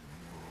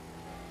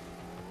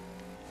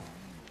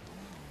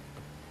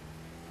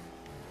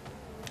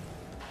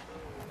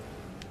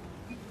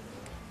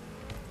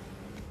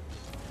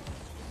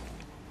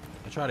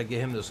 I tried to get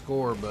him to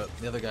score, but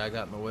the other guy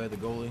got in the way, the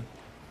goalie.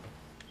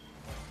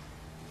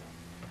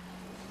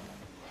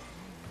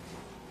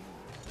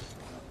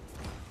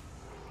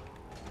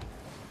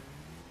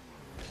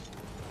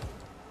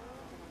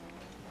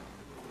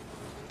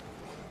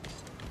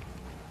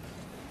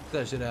 Get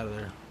that shit out of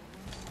there.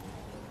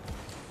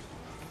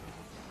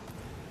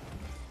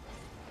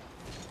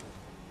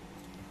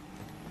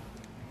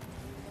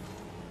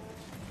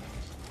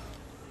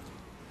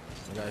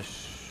 I got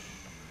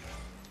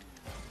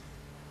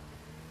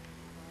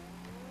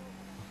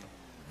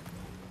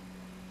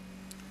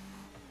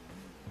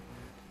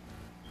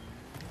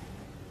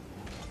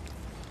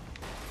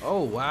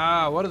oh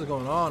wow, what is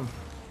going on?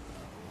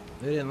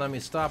 They didn't let me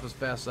stop as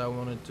fast as I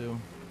wanted to.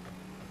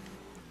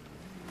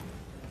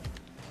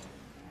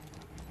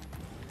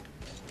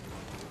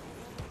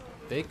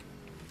 Fake.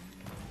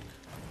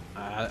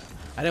 I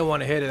didn't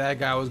want to hit it. That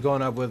guy was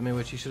going up with me,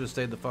 which he should have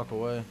stayed the fuck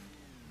away.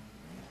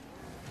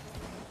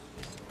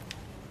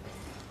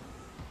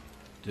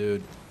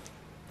 Dude.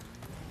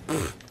 I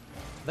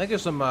think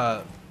there's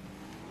some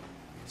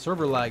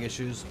server lag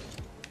issues.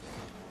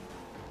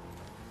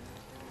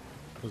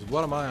 Because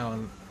what am I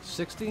on?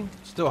 60?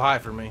 Still high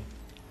for me.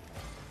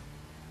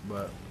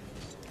 But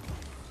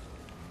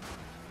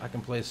I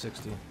can play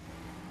 60.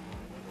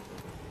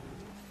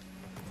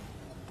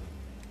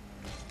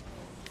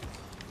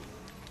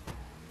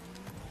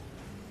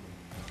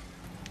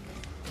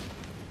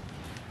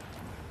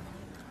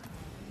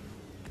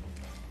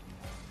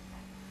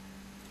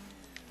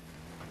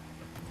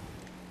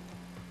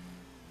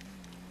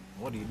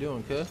 What are you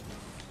doing, cuz?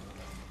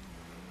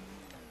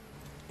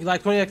 You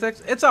like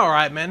 20XX? It's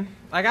alright, man.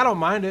 Like, I don't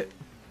mind it.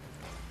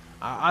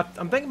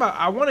 I'm thinking about,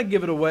 I want to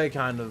give it away,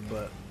 kind of,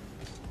 but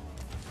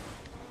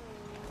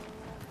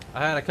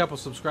I had a couple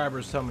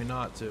subscribers tell me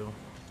not to.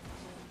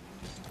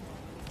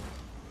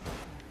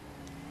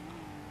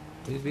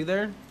 Please be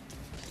there.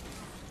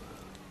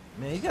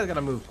 Man, you guys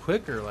gotta move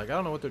quicker. Like, I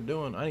don't know what they're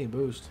doing. I need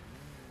boost.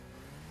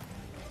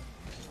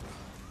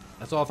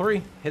 That's all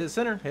three. Hit it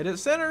center. Hit it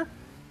center.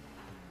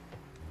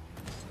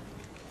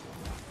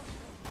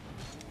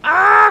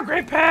 Ah,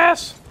 great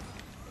pass.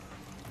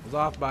 Was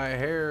off by a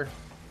hair.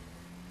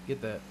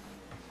 Get that.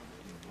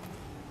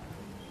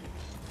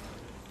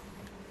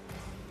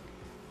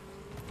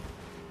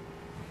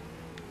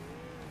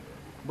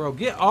 Bro,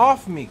 get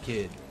off me,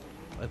 kid.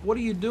 Like, what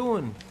are you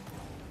doing?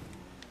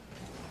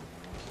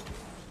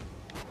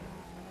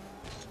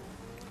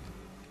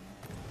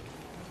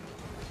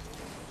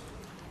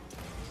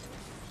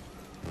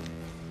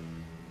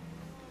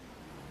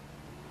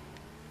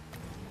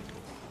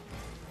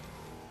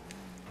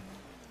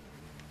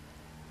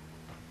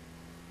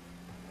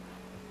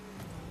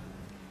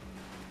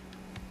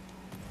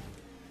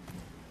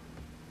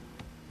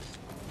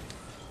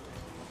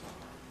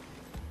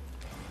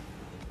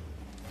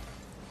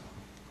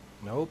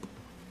 Nope.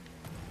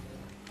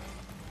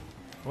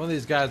 One of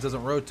these guys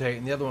doesn't rotate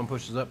and the other one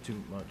pushes up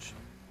too much.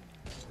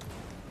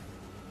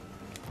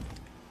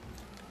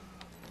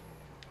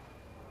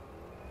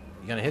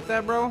 You gonna hit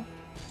that, bro?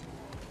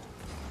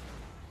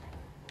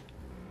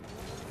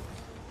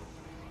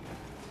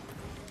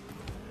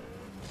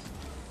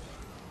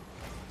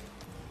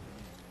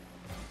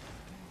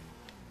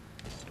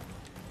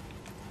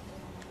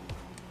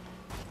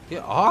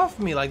 Get off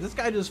me. Like, this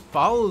guy just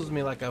follows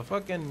me like a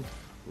fucking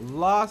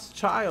lost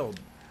child.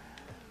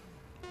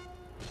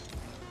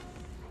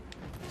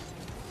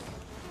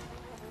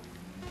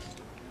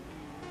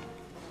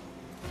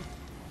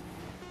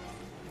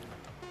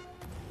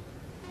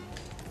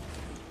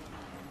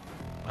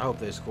 I hope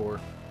they score.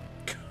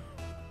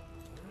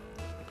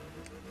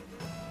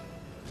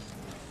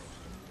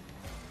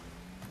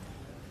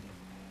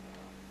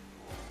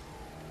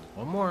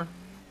 One more.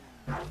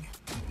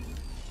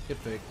 Good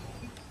fake.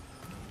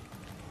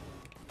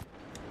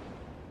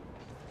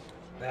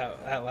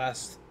 That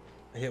last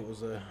hit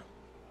was a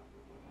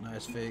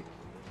nice fake.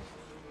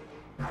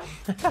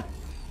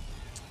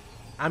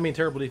 I mean,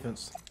 terrible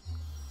defense.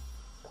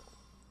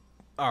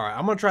 All right,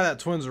 I'm gonna try that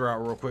Twins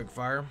route real quick.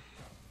 Fire.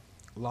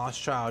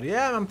 Lost child.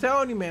 Yeah, I'm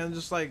telling you, man.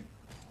 Just like,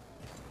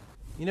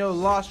 you know,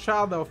 lost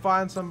child. They'll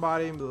find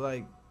somebody and be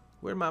like,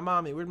 "Where's my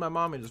mommy? Where's my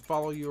mommy?" Just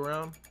follow you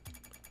around.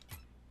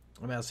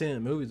 I mean, I've seen it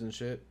in movies and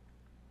shit.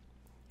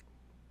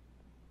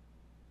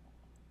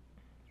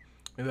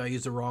 Maybe I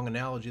used the wrong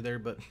analogy there,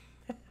 but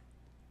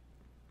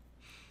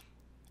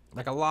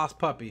like a lost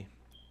puppy.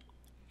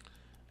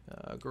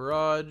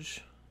 Garage.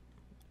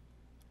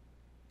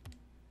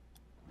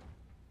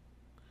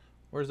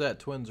 Where's that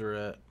Twins are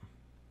at?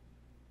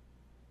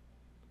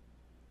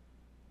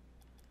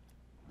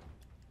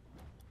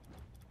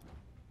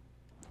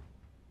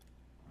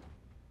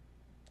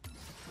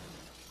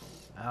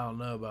 I don't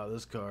know about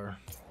this car.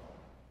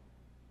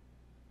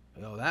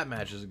 Oh, that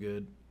match is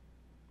good.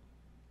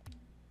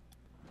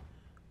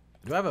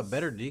 Do I have a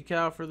better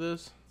decal for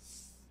this?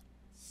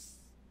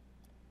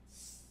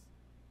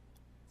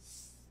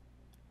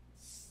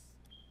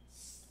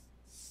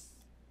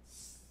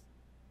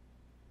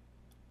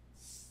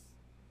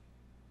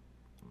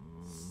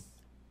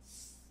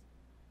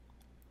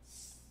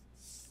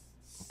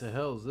 What the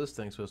hell is this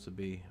thing supposed to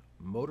be?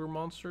 Motor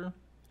Monster?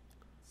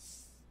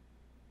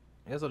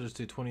 I guess I'll just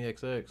do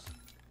 20XX.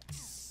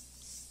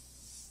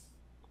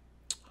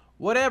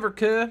 Whatever,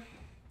 cuh.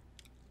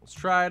 Let's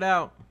try it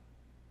out.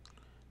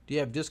 Do you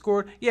have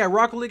Discord? Yeah,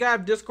 Rocket League, I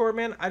have Discord,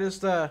 man. I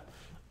just, I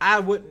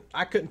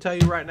couldn't tell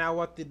you right now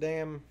what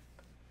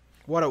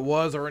what it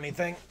was or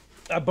anything.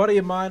 A buddy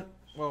of mine,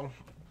 well,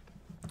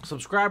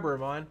 subscriber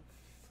of mine,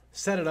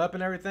 set it up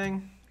and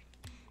everything.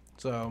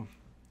 So,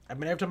 I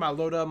mean, every time I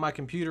load up my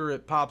computer,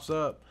 it pops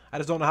up. I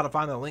just don't know how to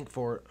find the link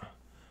for it.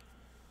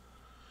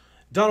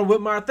 Donald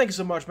Whitmire, thank you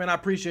so much, man. I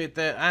appreciate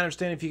that. I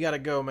understand if you gotta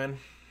go, man.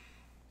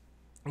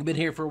 You've been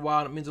here for a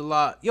while, and it means a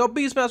lot. Yo,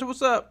 Beastmaster,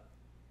 what's up?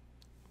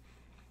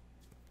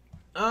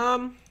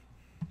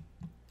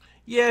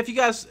 Yeah, if you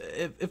guys,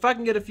 if I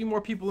can get a few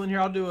more people in here,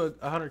 I'll do a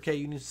 100K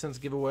Uni Sense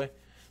giveaway.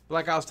 But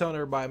like I was telling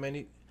everybody,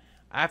 man,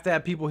 I have to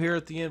have people here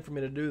at the end for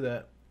me to do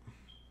that.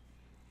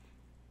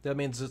 That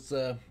means it's, you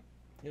know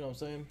what I'm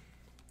saying?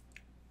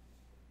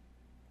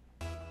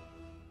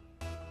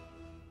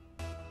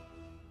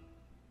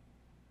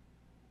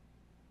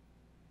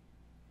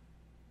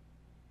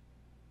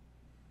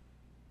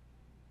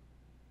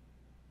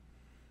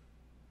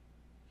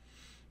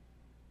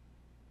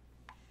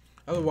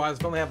 Otherwise,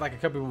 if I only have like a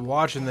couple people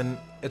watching, then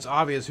it's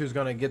obvious who's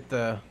gonna get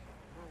the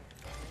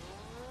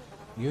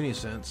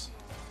Unisense.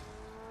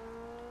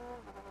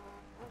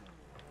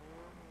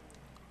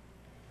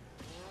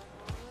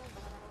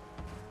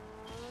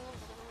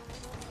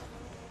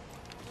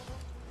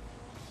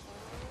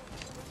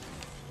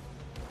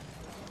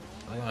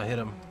 I'm gonna hit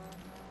him.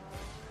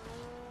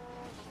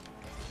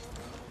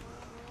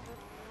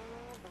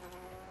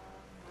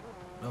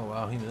 Oh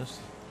wow, he missed.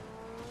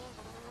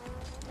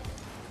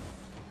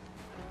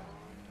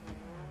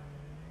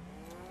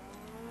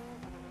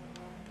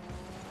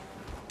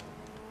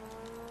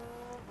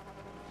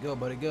 Go,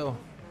 buddy, go.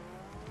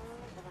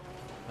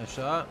 Nice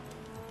shot.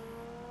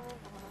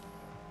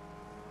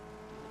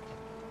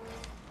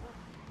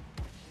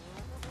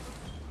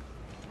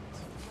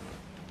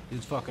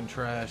 Dude's fucking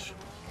trash.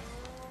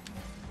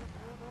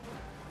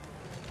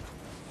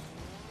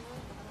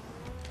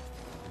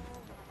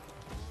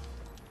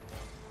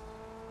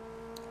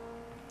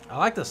 I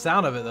like the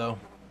sound of it, though.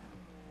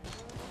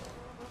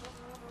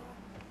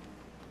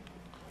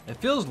 It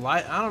feels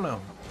light. I don't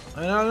know. I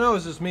mean, I don't know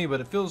it's just me,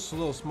 but it feels a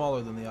little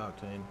smaller than the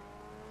Octane.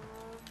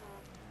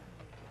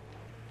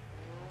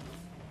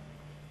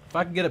 If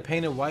I could get a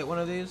painted white one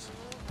of these.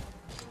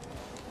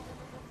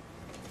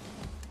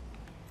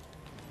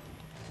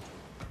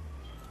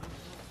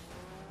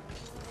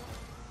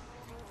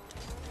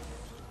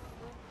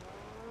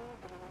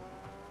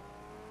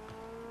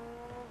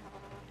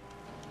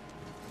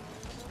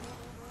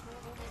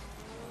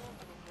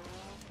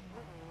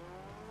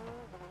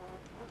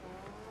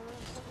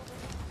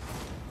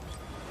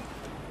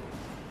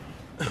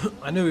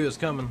 I knew he was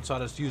coming, so I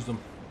just used him.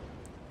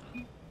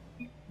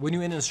 When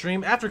you end the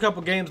stream? After a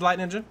couple games, Light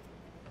Ninja.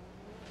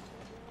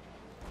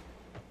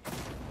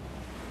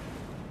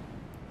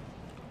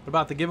 What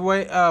about the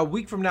giveaway? A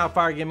week from now,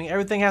 Fire Gaming.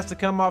 Everything has to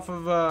come off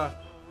of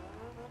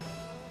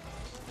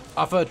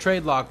a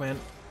trade lock, man.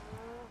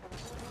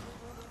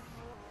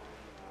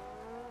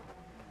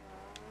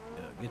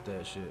 Yeah, get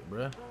that shit,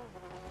 bruh.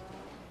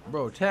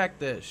 Bro, attack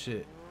that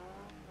shit.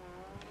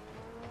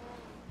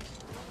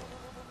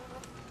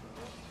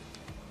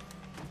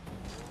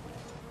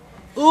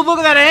 Ooh, look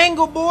at that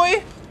angle,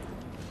 boy!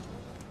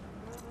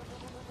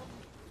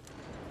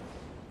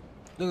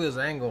 Look at this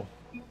angle.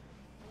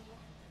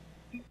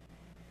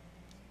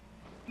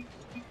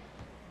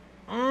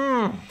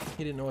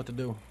 He didn't know what to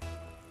do.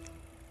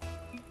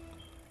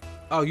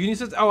 Oh, you need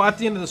to... Oh, at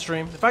the end of the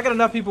stream. If I get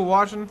enough people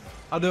watching,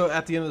 I'll do it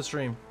at the end of the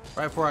stream.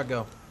 Right before I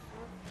go.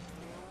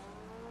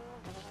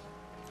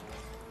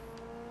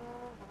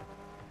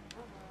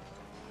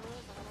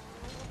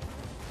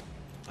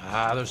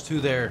 Ah, there's two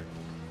there.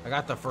 I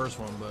got the first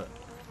one, but...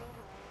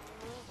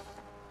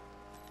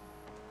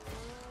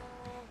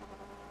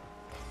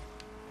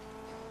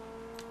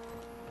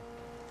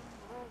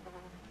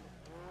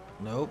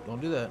 Nope, don't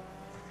do that.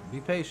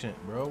 Be patient,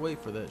 bro.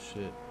 Wait for that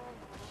shit.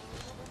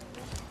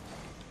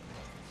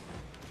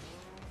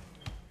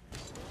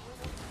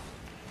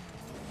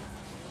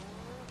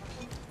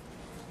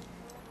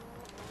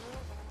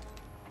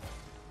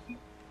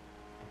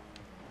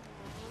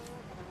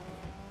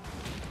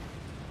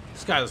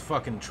 This guy's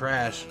fucking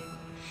trash.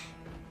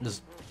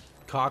 This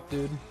cock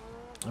dude.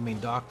 I mean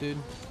doc dude.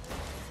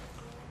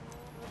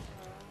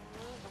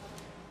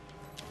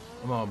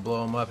 I'm gonna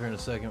blow him up here in a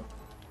second.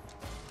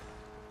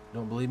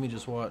 Don't believe me?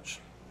 Just watch.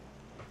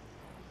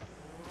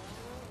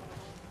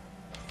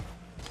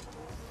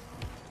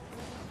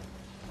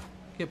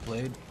 Get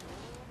played.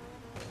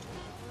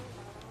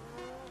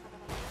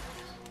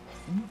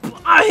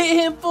 I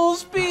hit him full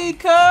speed,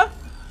 cuh!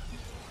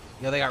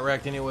 Yeah, they got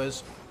wrecked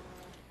anyways.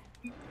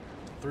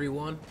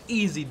 3-1.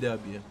 Easy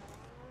W.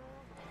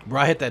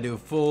 Bro, I hit that dude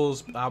full.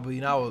 I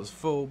mean, I was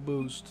full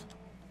boost.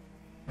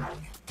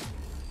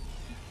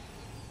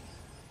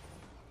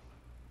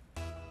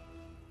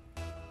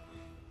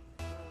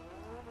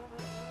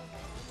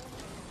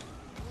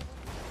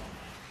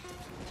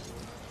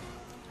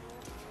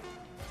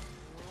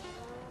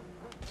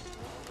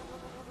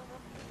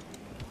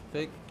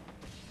 Fake.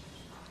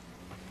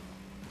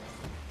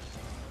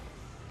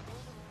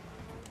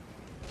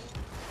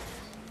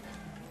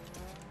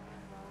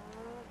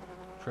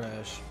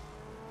 Trash.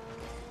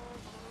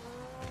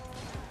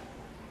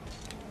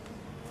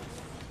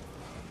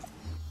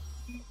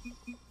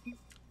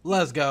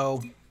 Let's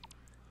go.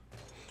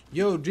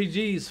 Yo,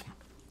 GG's.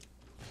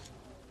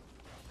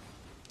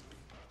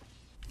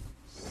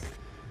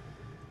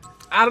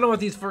 I don't know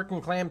what these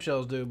freaking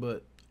clamshells do,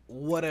 but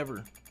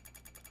whatever.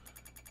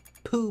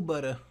 Poo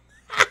butter.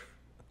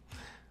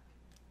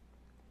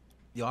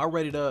 Yo, I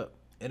readied up.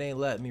 It ain't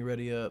letting me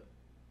ready up.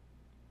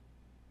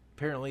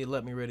 Apparently it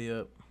let me ready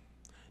up.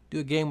 Do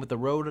a game with the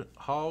road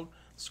hog.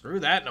 Screw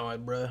that noise,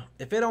 bruh.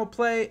 If it don't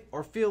play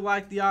or feel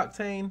like the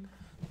Octane,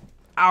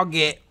 I'll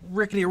get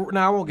rickety. No,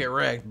 I won't get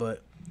wrecked,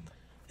 but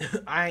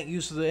I ain't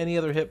used to any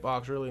other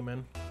hitbox really,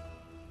 man.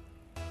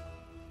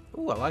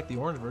 Ooh, I like the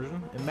orange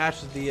version. It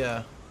matches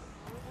the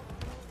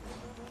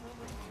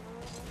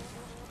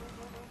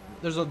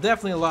there's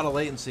definitely a lot of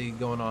latency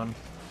going on.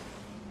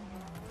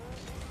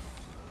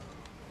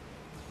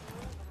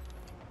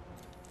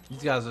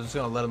 These guys are just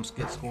gonna let them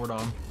get scored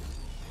on.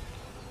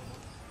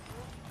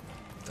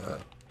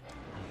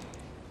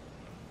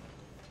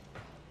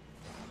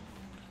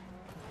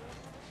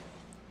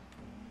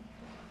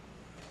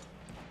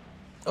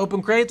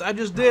 Open crates? I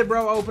just did,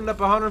 bro. Opened up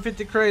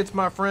 150 crates,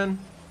 my friend.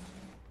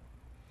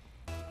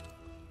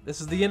 This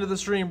is the end of the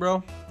stream,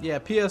 bro. Yeah,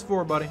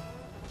 PS4, buddy.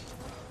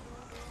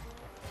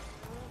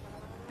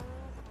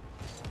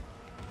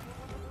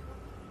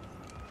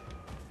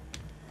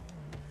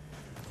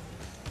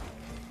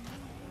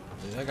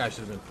 Dude, that guy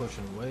should have been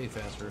pushing way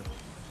faster.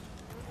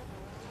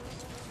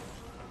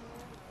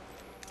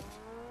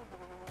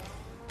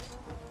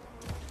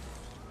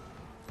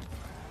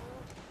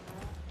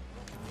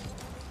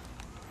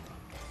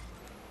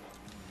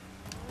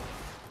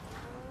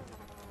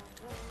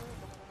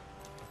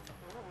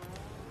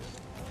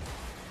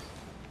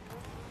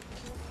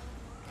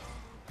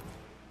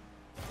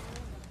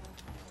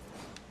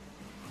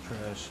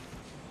 Trash.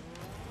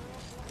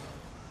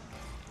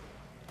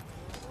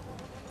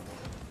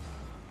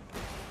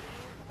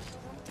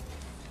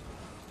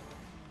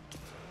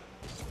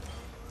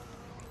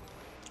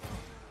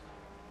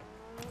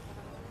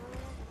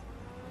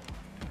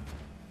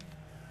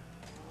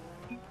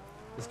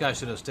 This guy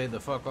should have stayed the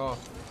fuck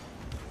off.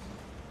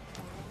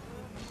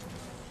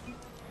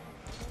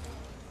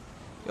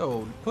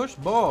 Yo, push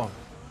ball.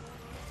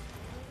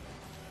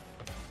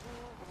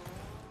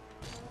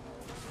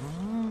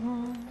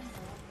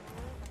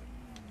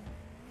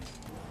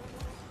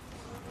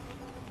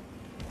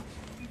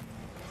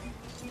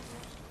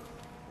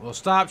 Well,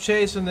 stop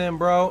chasing them,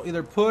 bro.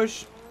 Either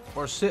push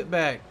or sit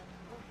back.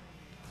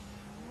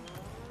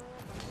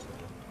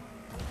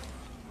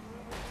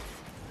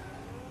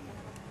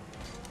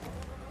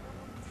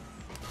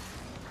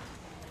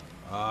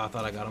 I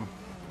thought I got him.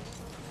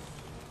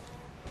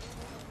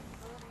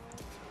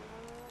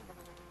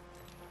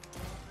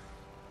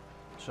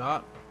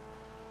 Shot.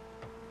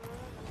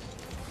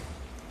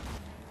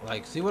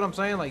 Like, see what I'm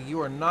saying? Like,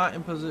 you are not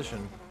in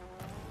position.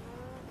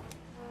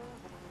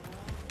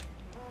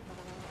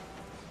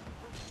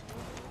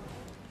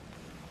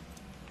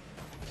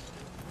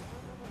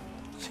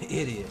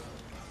 Idiot.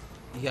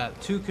 You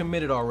got 2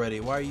 committed already.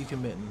 Why are you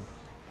committing?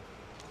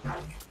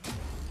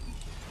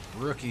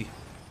 Rookie.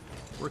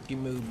 Rookie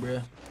move,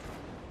 bruh.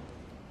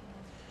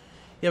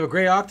 You have a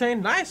gray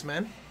octane? Nice,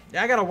 man.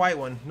 Yeah, I got a white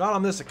one. Not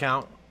on this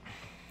account.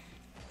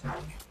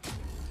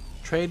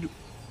 Trade.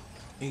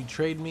 You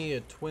trade me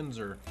a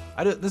Twinser.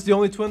 This is the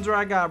only Twinser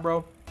I got,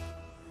 bro.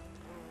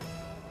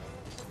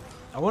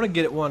 I want to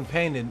get it one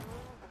painted.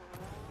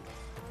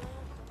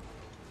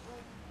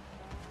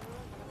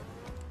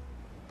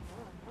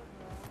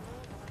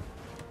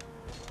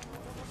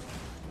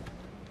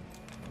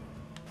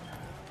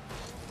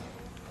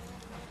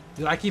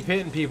 Dude, I keep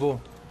hitting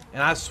people,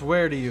 and I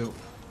swear to you,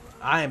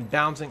 I am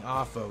bouncing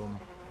off of them.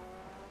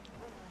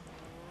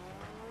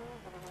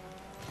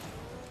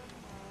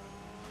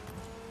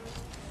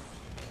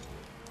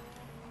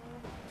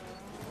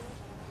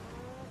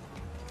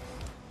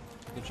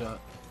 Good shot.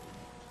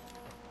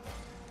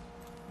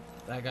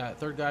 That guy,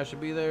 third guy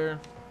should be there.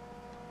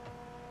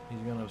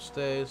 He's gonna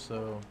stay,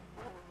 so.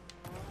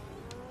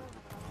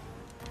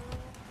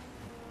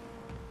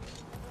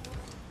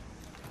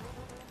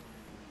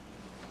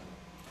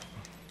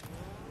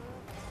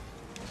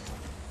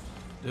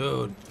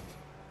 Dude.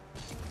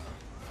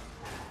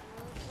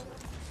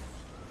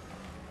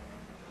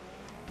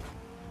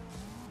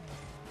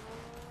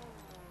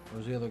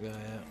 Where's the other guy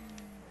at?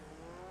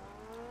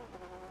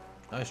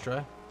 Nice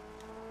try.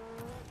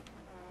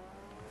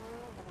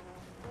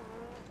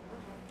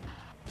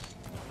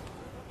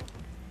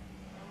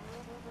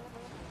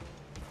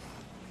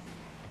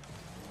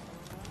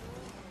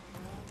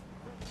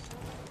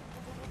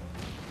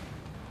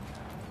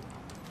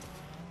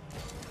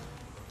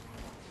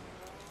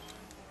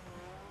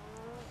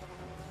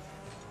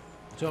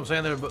 See what I'm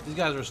saying there? But these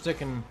guys are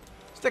sticking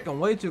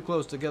way too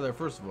close together,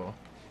 first of all.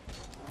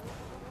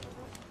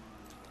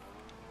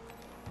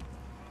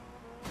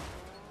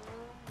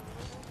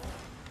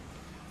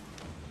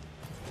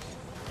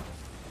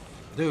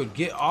 Dude,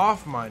 get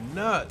off my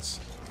nuts.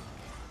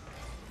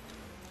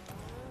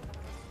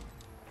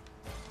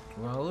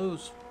 We're gonna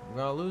lose. We're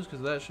gonna lose because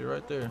of that shit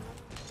right there.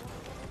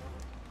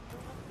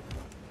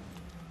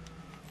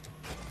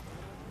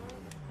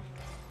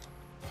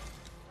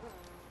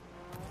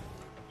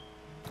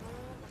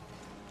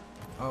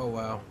 Oh,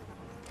 wow.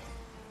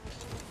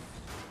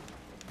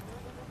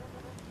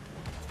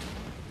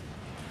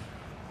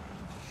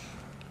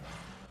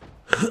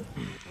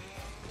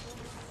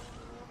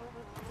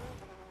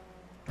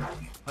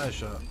 Nice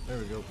shot. There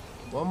we go.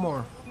 One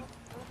more.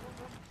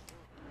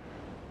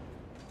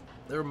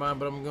 Never mind,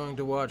 but I'm going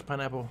to watch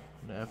Pineapple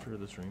after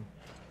the stream.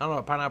 I don't know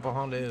what Pineapple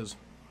Honda is.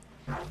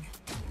 Yeah,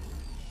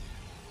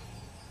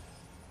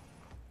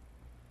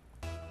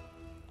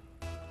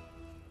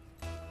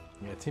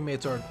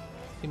 teammates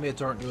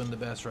aren't doing the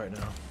best right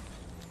now.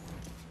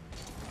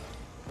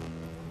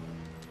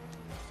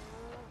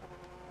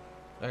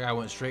 That guy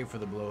went straight for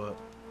the blow up.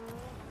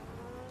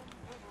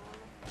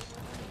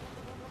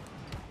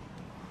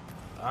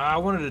 I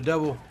wanted a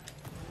double.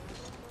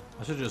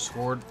 I should have just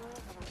scored.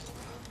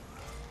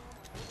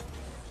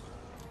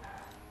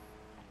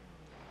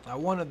 I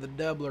wanted the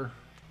doubler.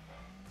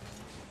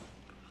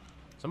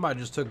 Somebody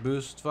just took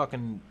boost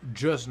fucking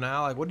just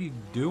now. Like, what are you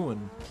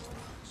doing?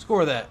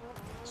 Score that.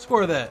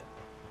 Score that.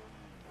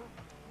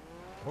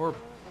 Or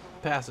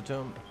pass it to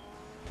him.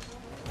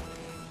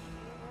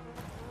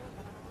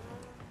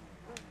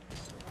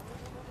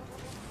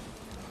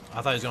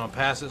 I thought he was going to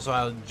pass it, so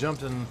I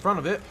jumped in front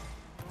of it.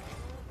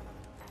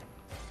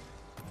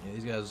 Yeah,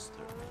 these guys.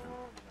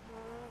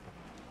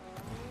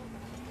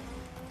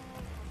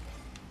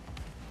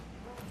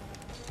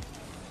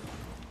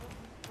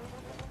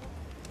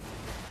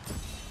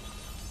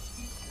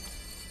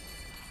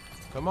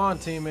 Come on,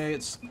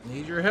 teammates.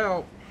 Need your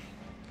help.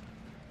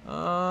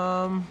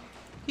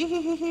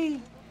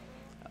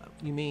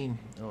 You mean?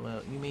 Oh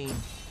no, you mean?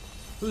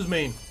 Who's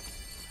mean?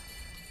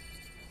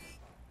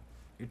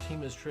 Your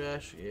team is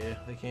trash? Yeah,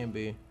 they can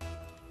be.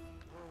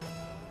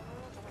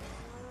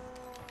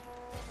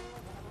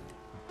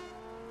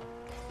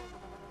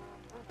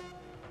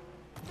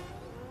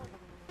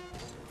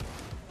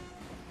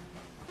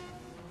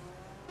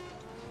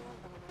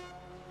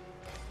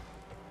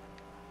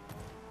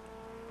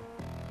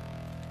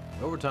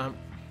 Overtime.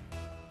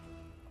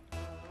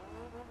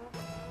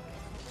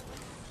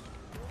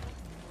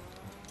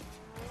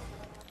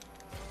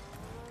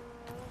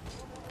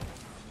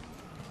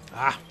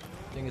 Ah,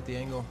 didn't get the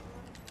angle.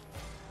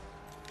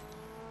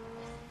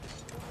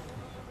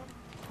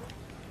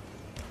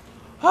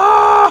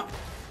 Ah!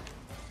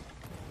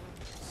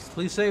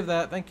 Please save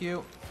that. Thank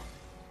you.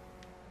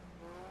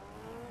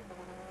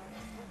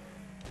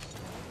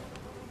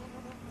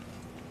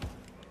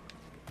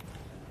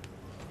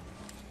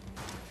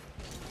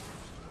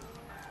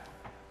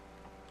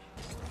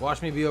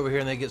 Watch me be over here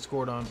and they get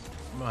scored on.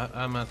 I'm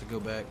gonna have to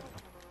go back.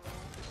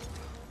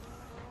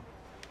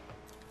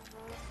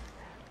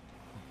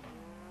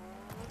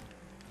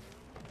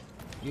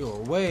 You are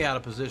way out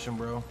of position,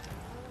 bro.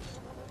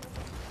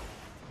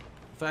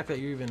 The fact that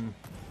you're even...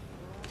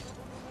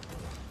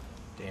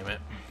 Damn it.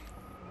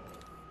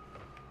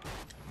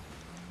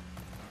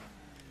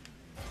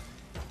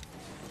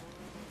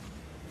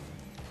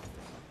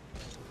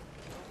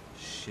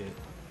 Shit.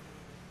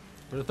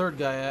 Where's the third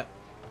guy at?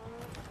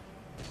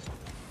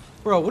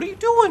 Bro, what are you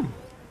doing?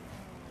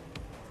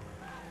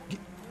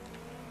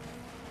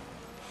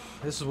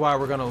 This is why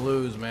we're gonna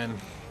lose, man.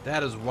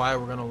 That is why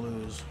we're gonna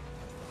lose.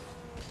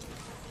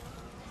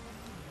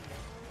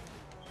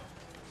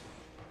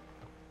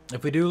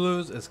 If we do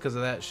lose, it's because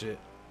of that shit.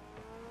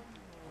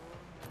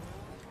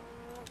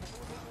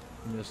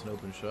 Miss an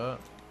open shot.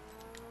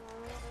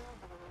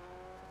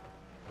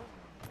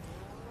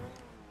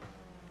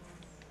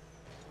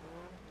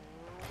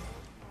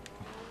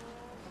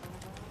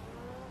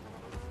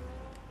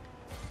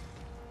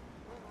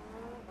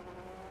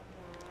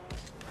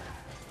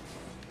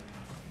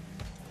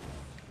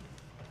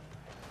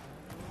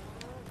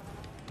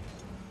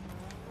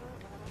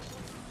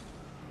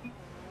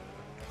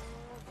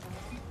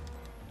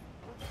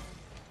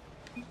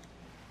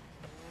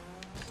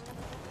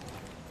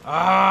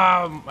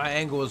 Ah, my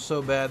angle was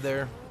so bad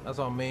there. That's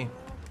on me.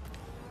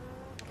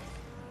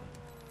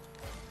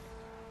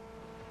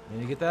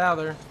 Need to get that out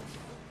of there.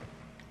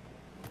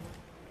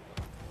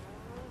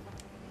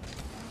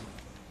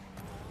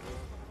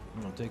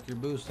 I'm gonna take your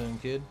boost then,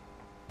 kid.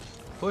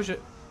 Push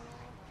it.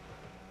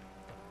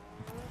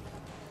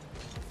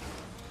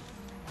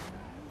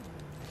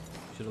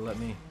 Should have let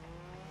me.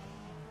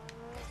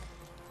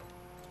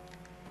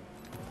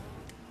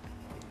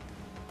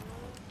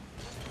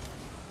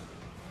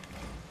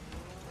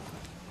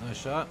 Nice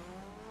shot.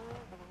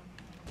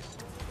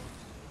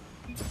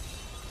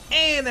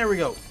 And there we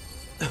go.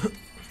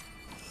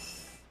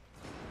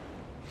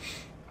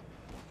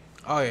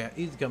 Oh yeah,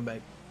 easy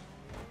comeback.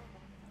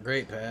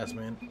 Great pass,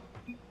 man.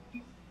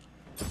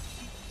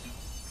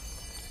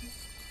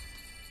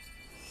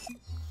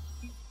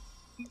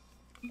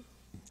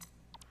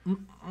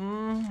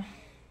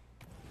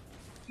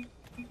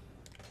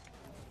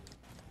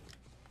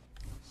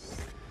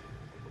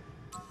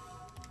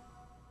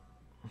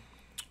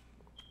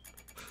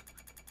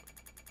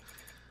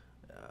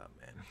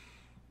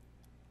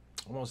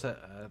 Almost had,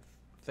 I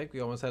think we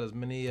almost had as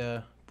many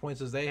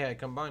points as they had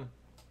combined.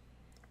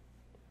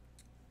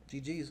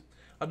 GG's.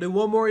 I'll do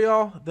one more,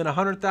 y'all. Then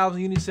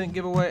 100,000 Unicent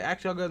giveaway.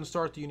 Actually, I'll go ahead and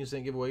start the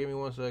Unicent giveaway. Give me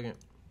 1 second.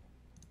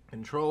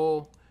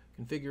 Control,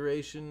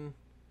 configuration.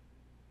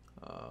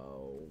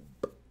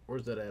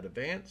 Where's that at?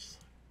 Advanced.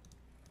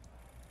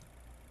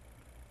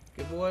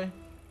 Giveaway.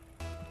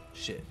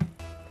 Shit.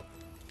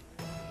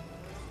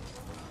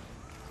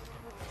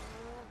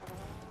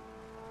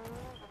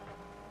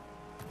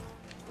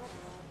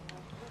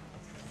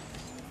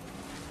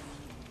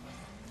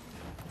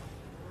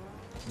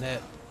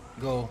 Net.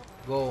 Go.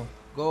 Go.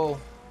 Go.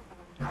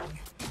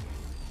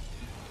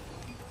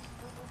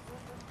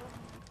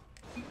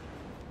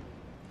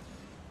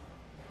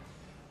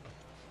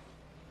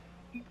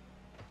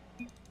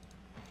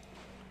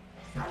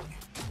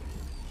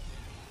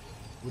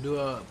 We'll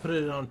do put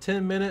it on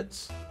 10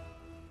 minutes.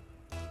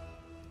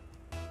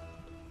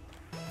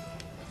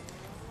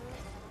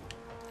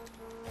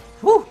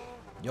 Whew!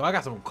 Yo, I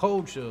got some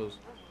cold chills.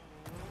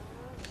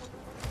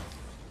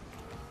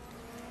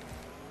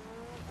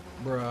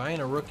 Bruh, I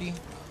ain't a rookie.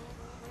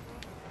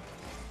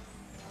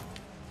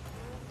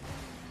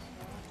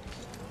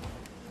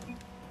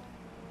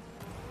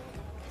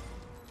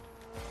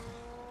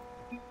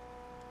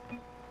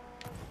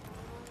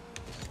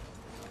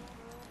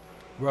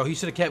 Bro, he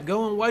should have kept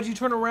going. Why'd you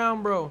turn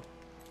around, bro?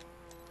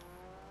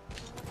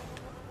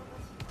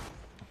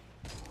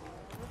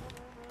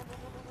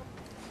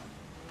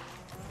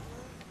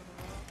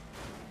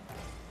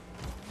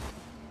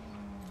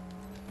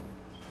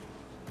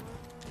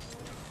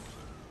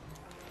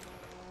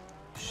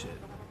 Shit.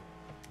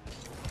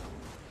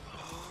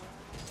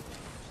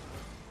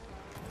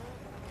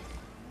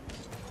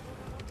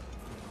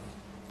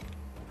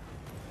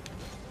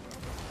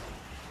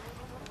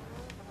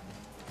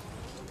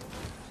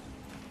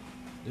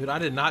 Dude, I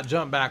did not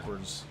jump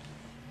backwards.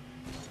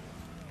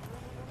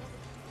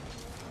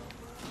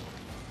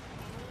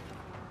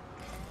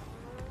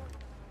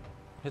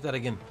 Hit that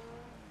again.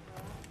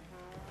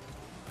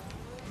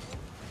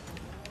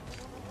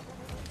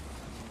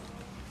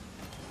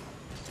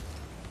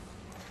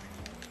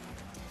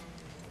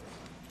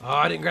 Oh,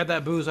 I didn't grab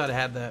that boost. I'd have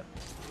had that.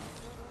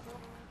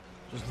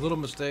 Just little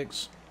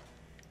mistakes.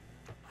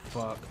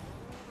 Fuck.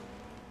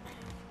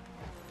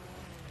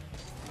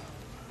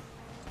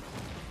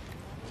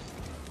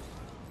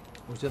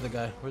 Where's the other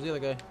guy? Where's the other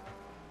guy?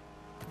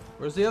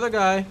 Where's the other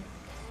guy?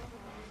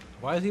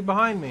 Why is he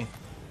behind me?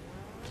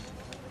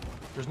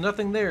 There's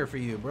nothing there for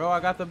you, bro. I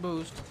got the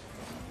boost.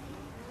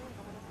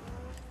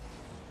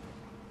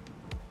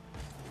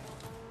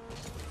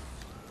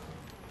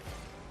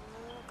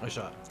 I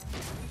shot.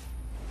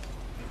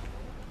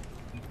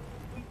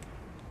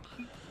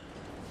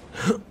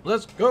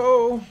 Let's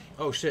go.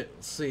 Oh shit.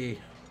 Let's see.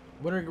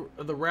 Winner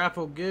of the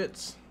raffle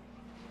gets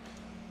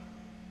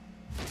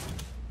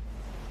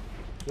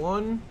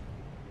 1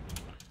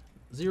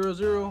 0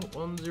 0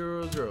 1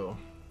 0 0.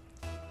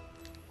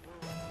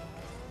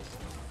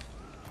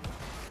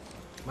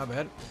 My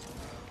bad.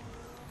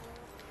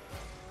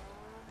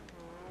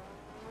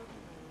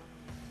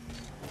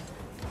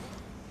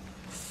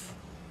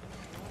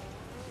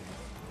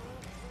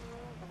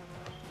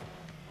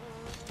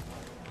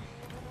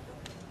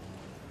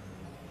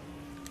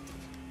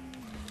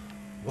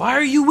 Why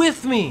are you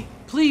with me?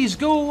 Please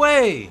go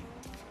away.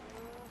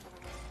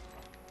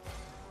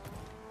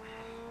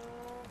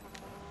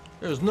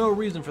 There's no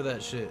reason for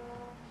that shit.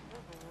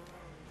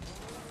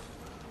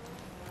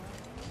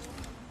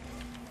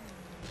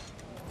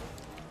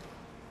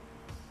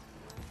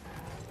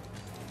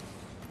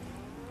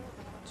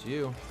 It's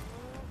you.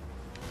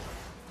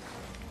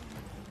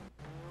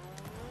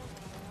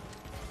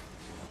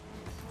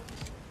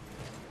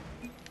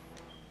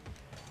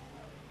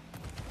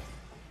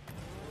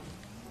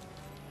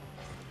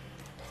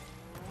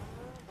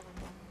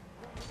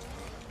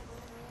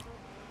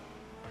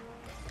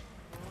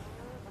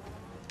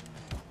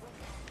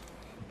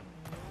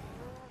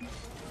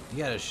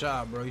 You got a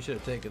shot, bro. You should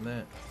have taken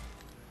that.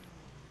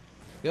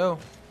 Go.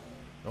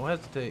 Don't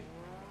hesitate.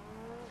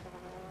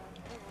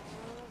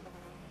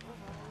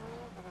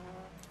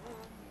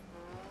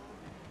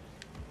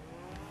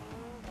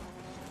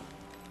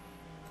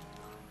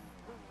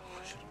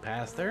 Should have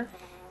passed there.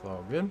 It's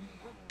all good.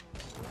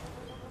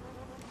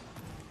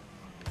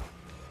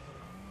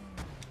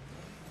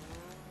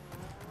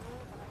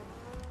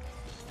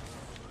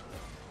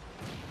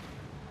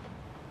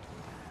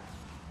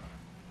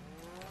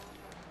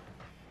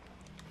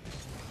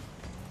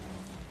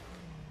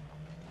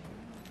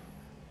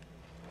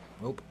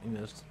 Nope, you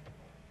missed.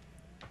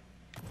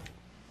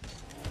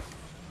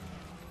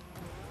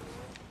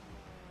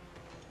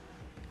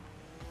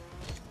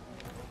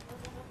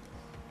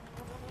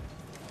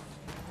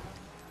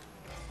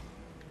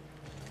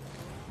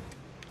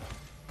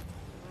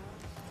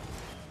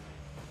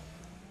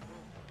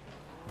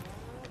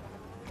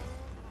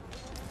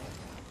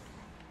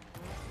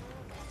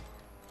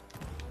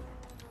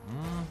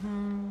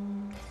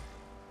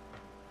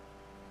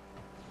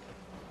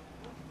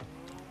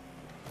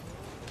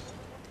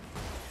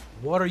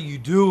 What are you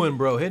doing,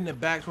 bro? Hitting it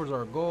back towards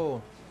our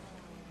goal.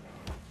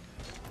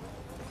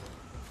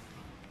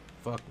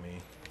 Fuck me.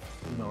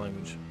 Excuse my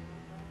language.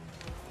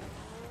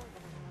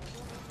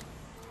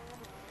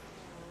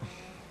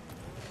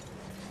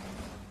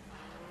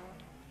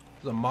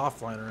 There's a moth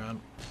flying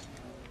around.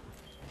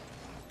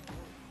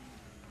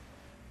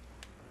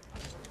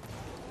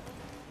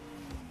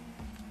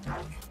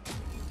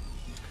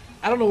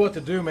 I don't know what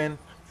to do, man.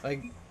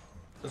 Like,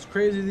 it's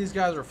crazy these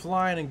guys are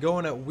flying and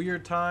going at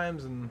weird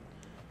times, and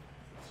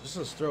this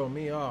is throwing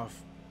me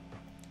off.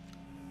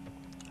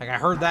 Like, I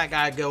heard that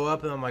guy go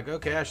up, and I'm like,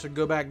 okay, I should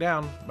go back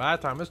down. By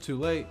that time, it's too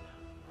late.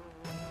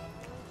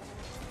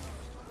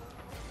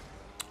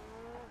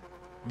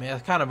 I mean,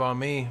 that's kind of on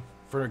me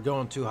for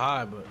going too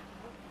high, but...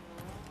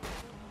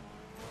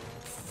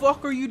 What the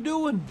fuck are you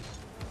doing?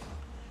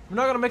 You're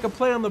not gonna make a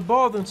play on the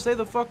ball, then stay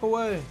the fuck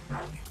away.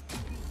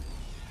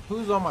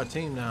 Who's on my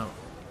team now?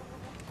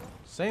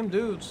 Same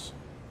dudes.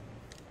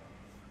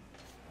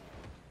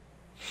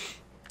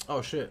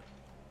 Oh, shit.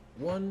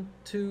 1,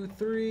 2,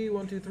 3,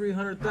 1, 2, 3,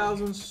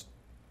 100,000.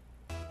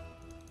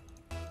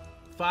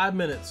 5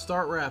 minutes,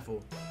 start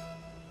raffle.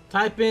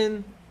 Type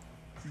in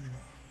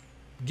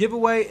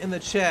giveaway in the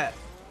chat.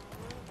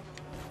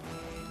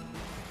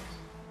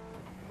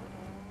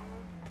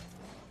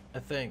 I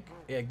think.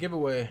 Yeah,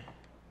 giveaway.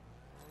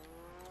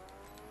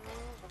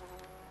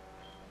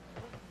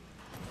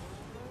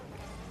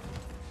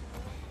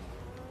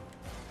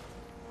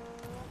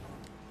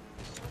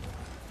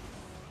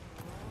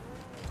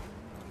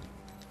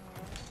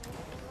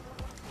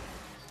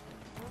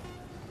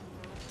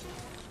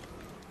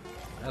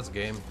 That's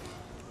game.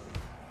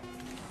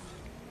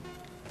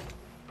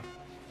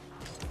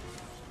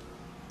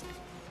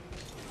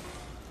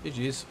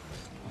 GG's.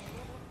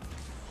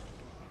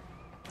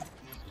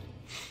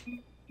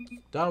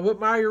 Don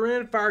Whitmire,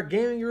 you're in. Fire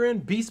Gaming, you're in.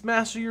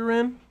 Beastmaster, you're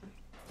in.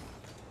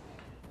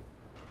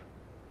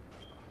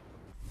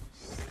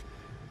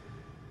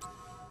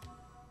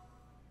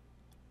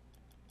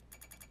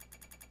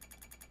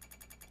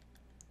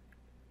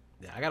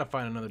 Yeah, I gotta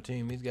find another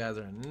team. These guys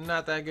are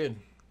not that good.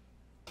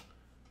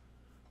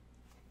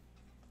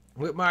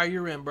 Whitmire,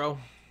 you're in, bro.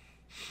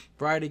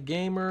 Variety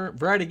Gamer,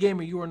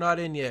 you are not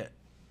in yet.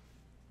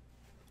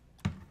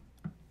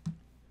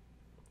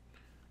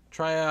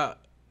 Try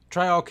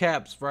all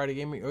caps, Variety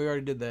Gamer. Oh, you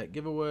already did that.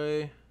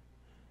 Giveaway.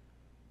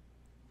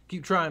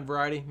 Keep trying,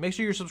 Variety. Make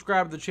sure you're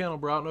subscribed to the channel,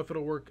 bro. I don't know if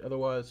it'll work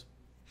otherwise.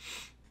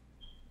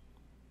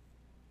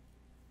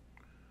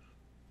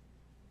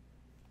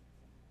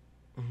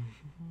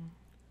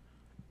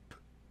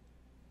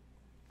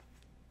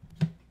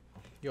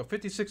 Yo,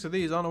 56 of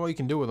these. I don't know what you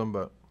can do with them,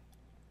 but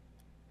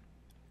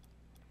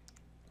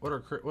what are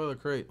the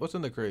crates? What's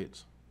in the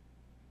crates?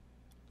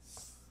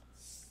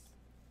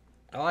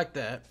 I like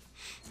that.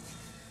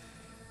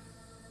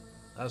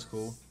 That's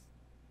cool.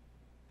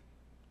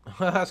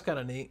 That's kind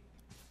of neat.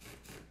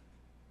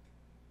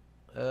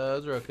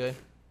 Those are okay.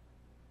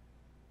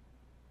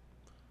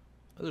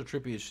 Those are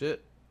trippy as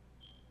shit.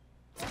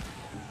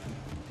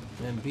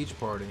 And beach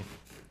party.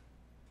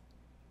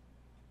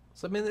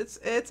 So I mean, it's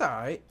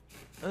alright.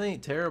 It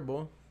ain't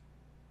terrible.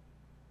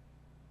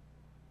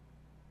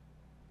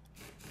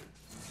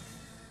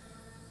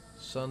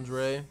 Sun's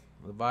Ray,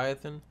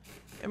 Leviathan.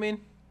 I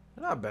mean,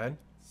 they're not bad.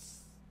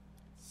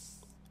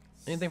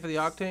 Anything for the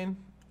Octane?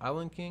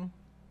 Island King?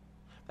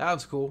 That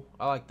one's cool.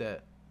 I like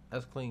that.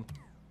 That's clean.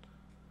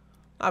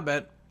 Not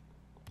bad.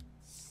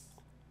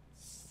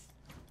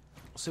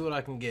 See what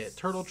I can get.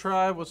 Turtle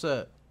Tribe, what's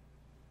that?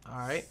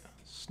 Alright.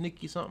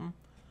 Sneaky something.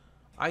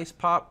 Ice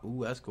Pop.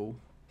 Ooh, that's cool.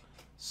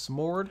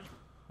 S'mored.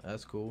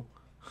 That's cool.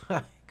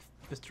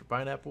 Mr.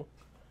 Pineapple.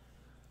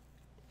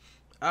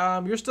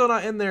 You're still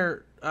not in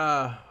there,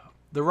 the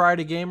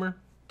Variety Gamer.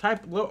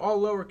 Type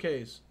all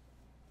lowercase.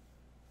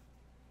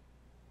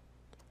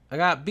 I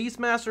got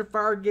Beastmaster,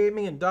 Fire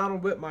Gaming, and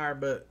Donald Whitmire,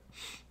 but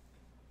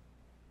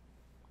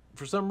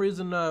for some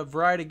reason,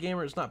 Variety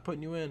Gamer is not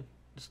putting you in.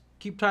 Just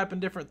keep typing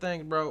different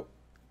things, bro.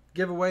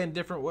 Giveaway in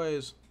different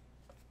ways.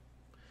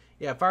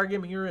 Yeah, Fire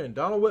Gaming, you're in.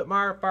 Donald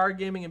Whitmire, Fire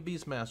Gaming, and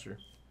Beastmaster.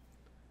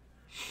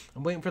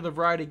 I'm waiting for the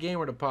Variety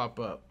Gamer to pop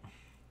up.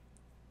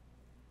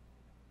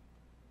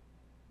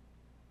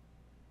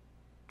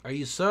 Are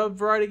you sub,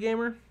 Variety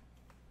Gamer?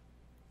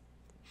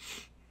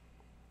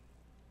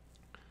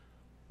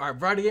 Alright,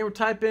 Variety Gamer,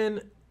 type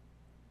in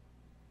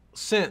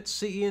cents,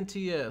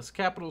 C-E-N-T-S,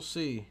 capital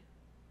C.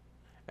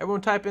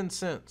 Everyone type in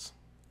cents.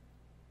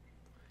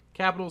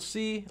 Capital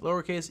C,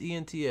 lowercase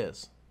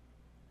E-N-T-S.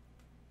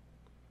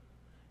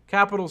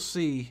 Capital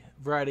C,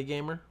 Variety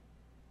Gamer.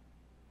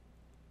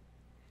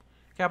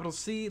 Capital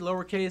C,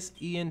 lowercase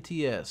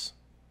E-N-T-S.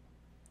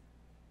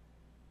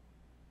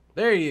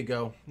 There you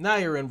go. Now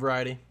you're in,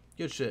 Variety.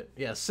 Good shit.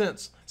 Yeah,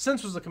 cents.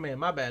 Cents was the command.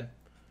 My bad.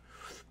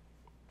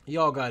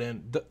 Y'all got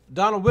in.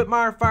 Donald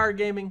Whitmire, Fire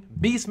Gaming,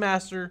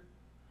 Beastmaster,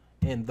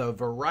 and the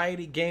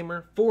Variety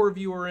Gamer. 4 of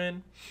you are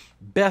in.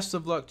 Best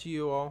of luck to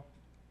you all.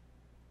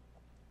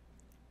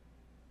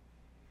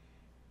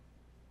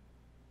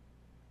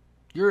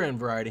 You're in,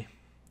 Variety.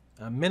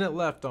 A minute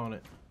left on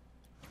it.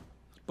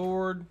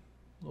 Board.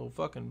 Little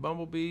fucking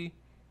bumblebee.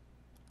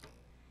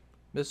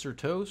 Mr.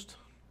 Toast.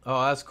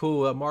 Oh, that's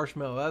cool.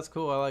 Marshmallow. That's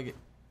cool. I like it.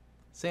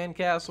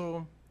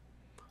 Sandcastle.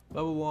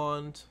 Bubble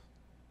Wand.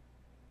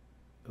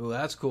 Oh,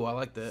 that's cool. I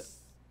like that.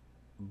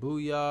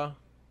 Booyah.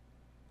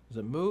 Does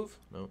it move?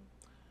 No.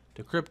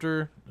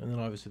 Decryptor. And then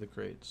obviously the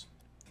crates.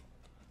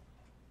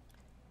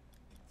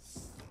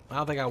 I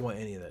don't think I want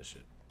any of that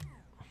shit.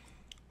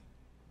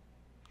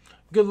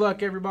 Good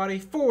luck, everybody.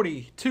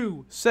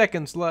 42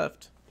 seconds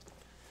left.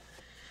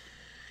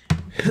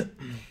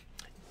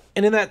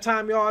 And in that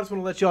time, y'all, I just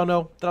want to let y'all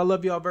know that I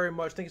love y'all very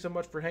much. Thank you so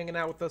much for hanging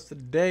out with us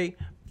today,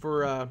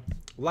 for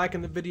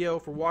liking the video,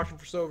 for watching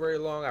for so very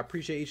long. I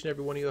appreciate each and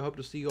every one of you. I hope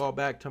to see you all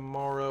back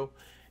tomorrow.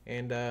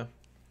 And,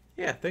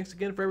 yeah, thanks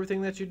again for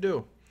everything that you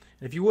do.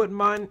 And if you wouldn't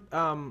mind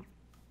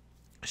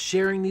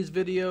sharing these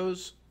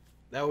videos,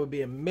 that would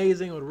be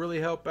amazing. It would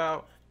really help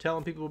out.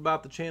 Telling people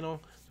about the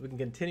channel so we can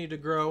continue to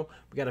grow.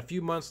 We got a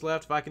few months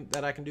left if I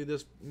can do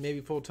this maybe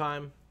full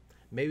time.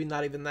 Maybe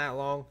not even that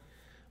long.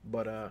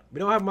 But we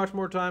don't have much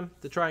more time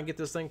to try and get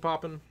this thing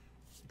popping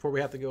before we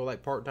have to go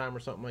like part-time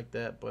or something like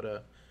that.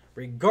 But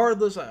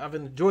regardless, I've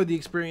enjoyed the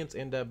experience,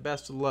 and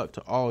best of luck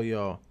to all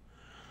y'all.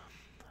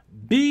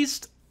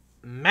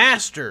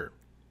 Beastmaster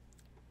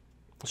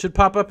should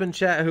pop up in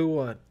chat who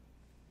won.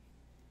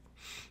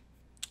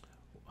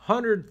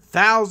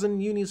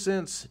 100,000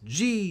 Unicents.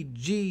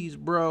 GG's,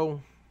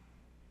 bro.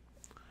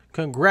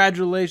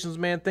 Congratulations,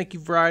 man. Thank you,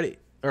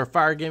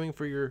 Fire Gaming,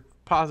 for your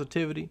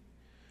positivity.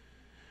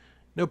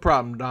 No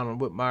problem, Donald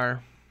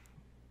Whitmire.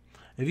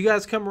 If you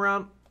guys come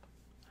around,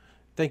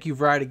 thank you,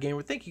 Variety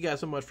Gamer. Thank you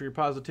guys so much for your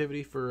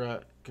positivity,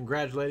 for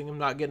congratulating him,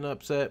 not getting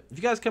upset. If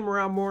you guys come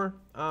around more,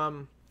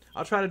 I'll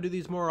try to do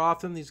these more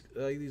often, these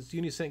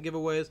Unicent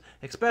giveaways,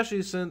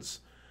 especially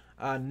since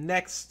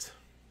next,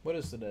 what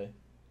is today?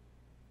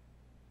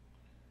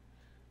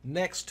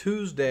 Next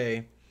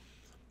Tuesday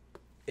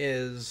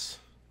is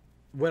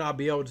when I'll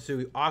be able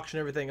to auction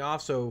everything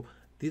off. So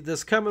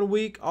this coming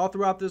week, all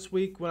throughout this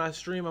week when I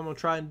stream, I'm going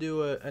to try and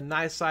do a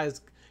nice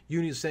sized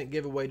Unicent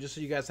giveaway just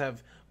so you guys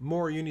have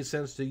more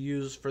Unicents to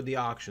use for the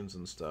auctions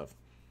and stuff.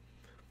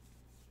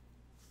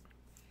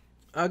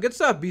 Good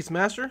stuff,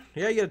 Beastmaster.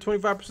 Yeah, you got a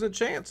 25%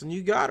 chance, and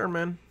you got her,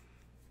 man.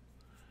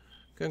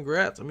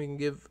 Congrats. I mean,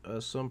 you can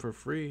give some for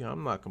free.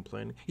 I'm not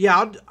complaining.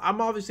 Yeah,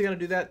 I'm obviously going to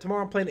do that.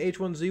 Tomorrow I'm playing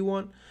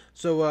H1Z1.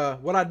 So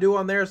what I do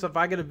on there is if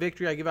I get a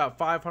victory, I give out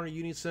 500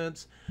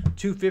 Unicents,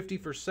 250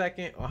 for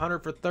second, 100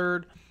 for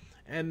third.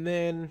 And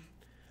then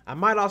I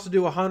might also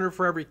do 100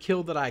 for every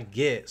kill that I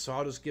get. So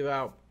I'll just give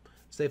out,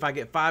 say if I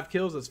get 5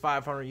 kills, that's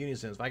 500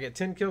 Unicents. If I get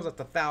 10 kills, that's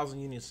 1,000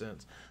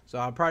 Unicents. So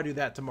I'll probably do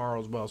that tomorrow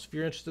as well. So if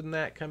you're interested in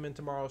that, come in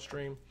tomorrow's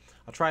stream.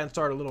 I'll try and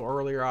start a little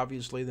earlier,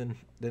 obviously,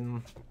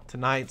 than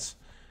tonight's.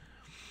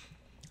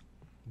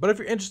 But if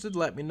you're interested,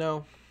 let me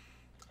know.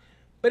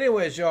 But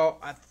anyways, y'all,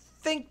 I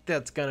think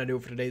that's going to do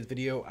it for today's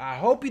video. I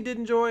hope you did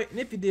enjoy it. And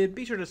if you did,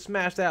 be sure to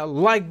smash that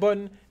like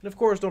button. And, of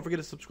course, don't forget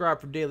to subscribe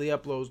for daily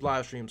uploads,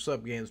 live streams,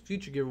 sub games,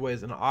 future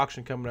giveaways, and an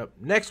auction coming up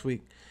next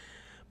week.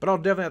 But I'll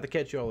definitely have to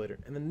catch y'all later.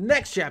 In the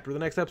next chapter, the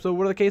next episode,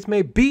 whatever the case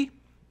may be,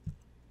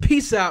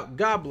 peace out.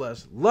 God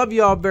bless. Love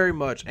y'all very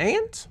much.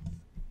 And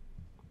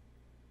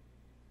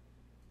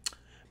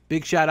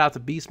big shout out to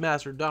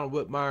Beastmaster, Donald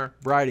Whitmire,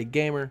 Variety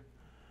Gamer,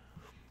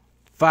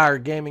 Fire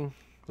Gaming.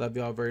 Love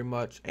y'all very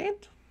much,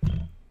 and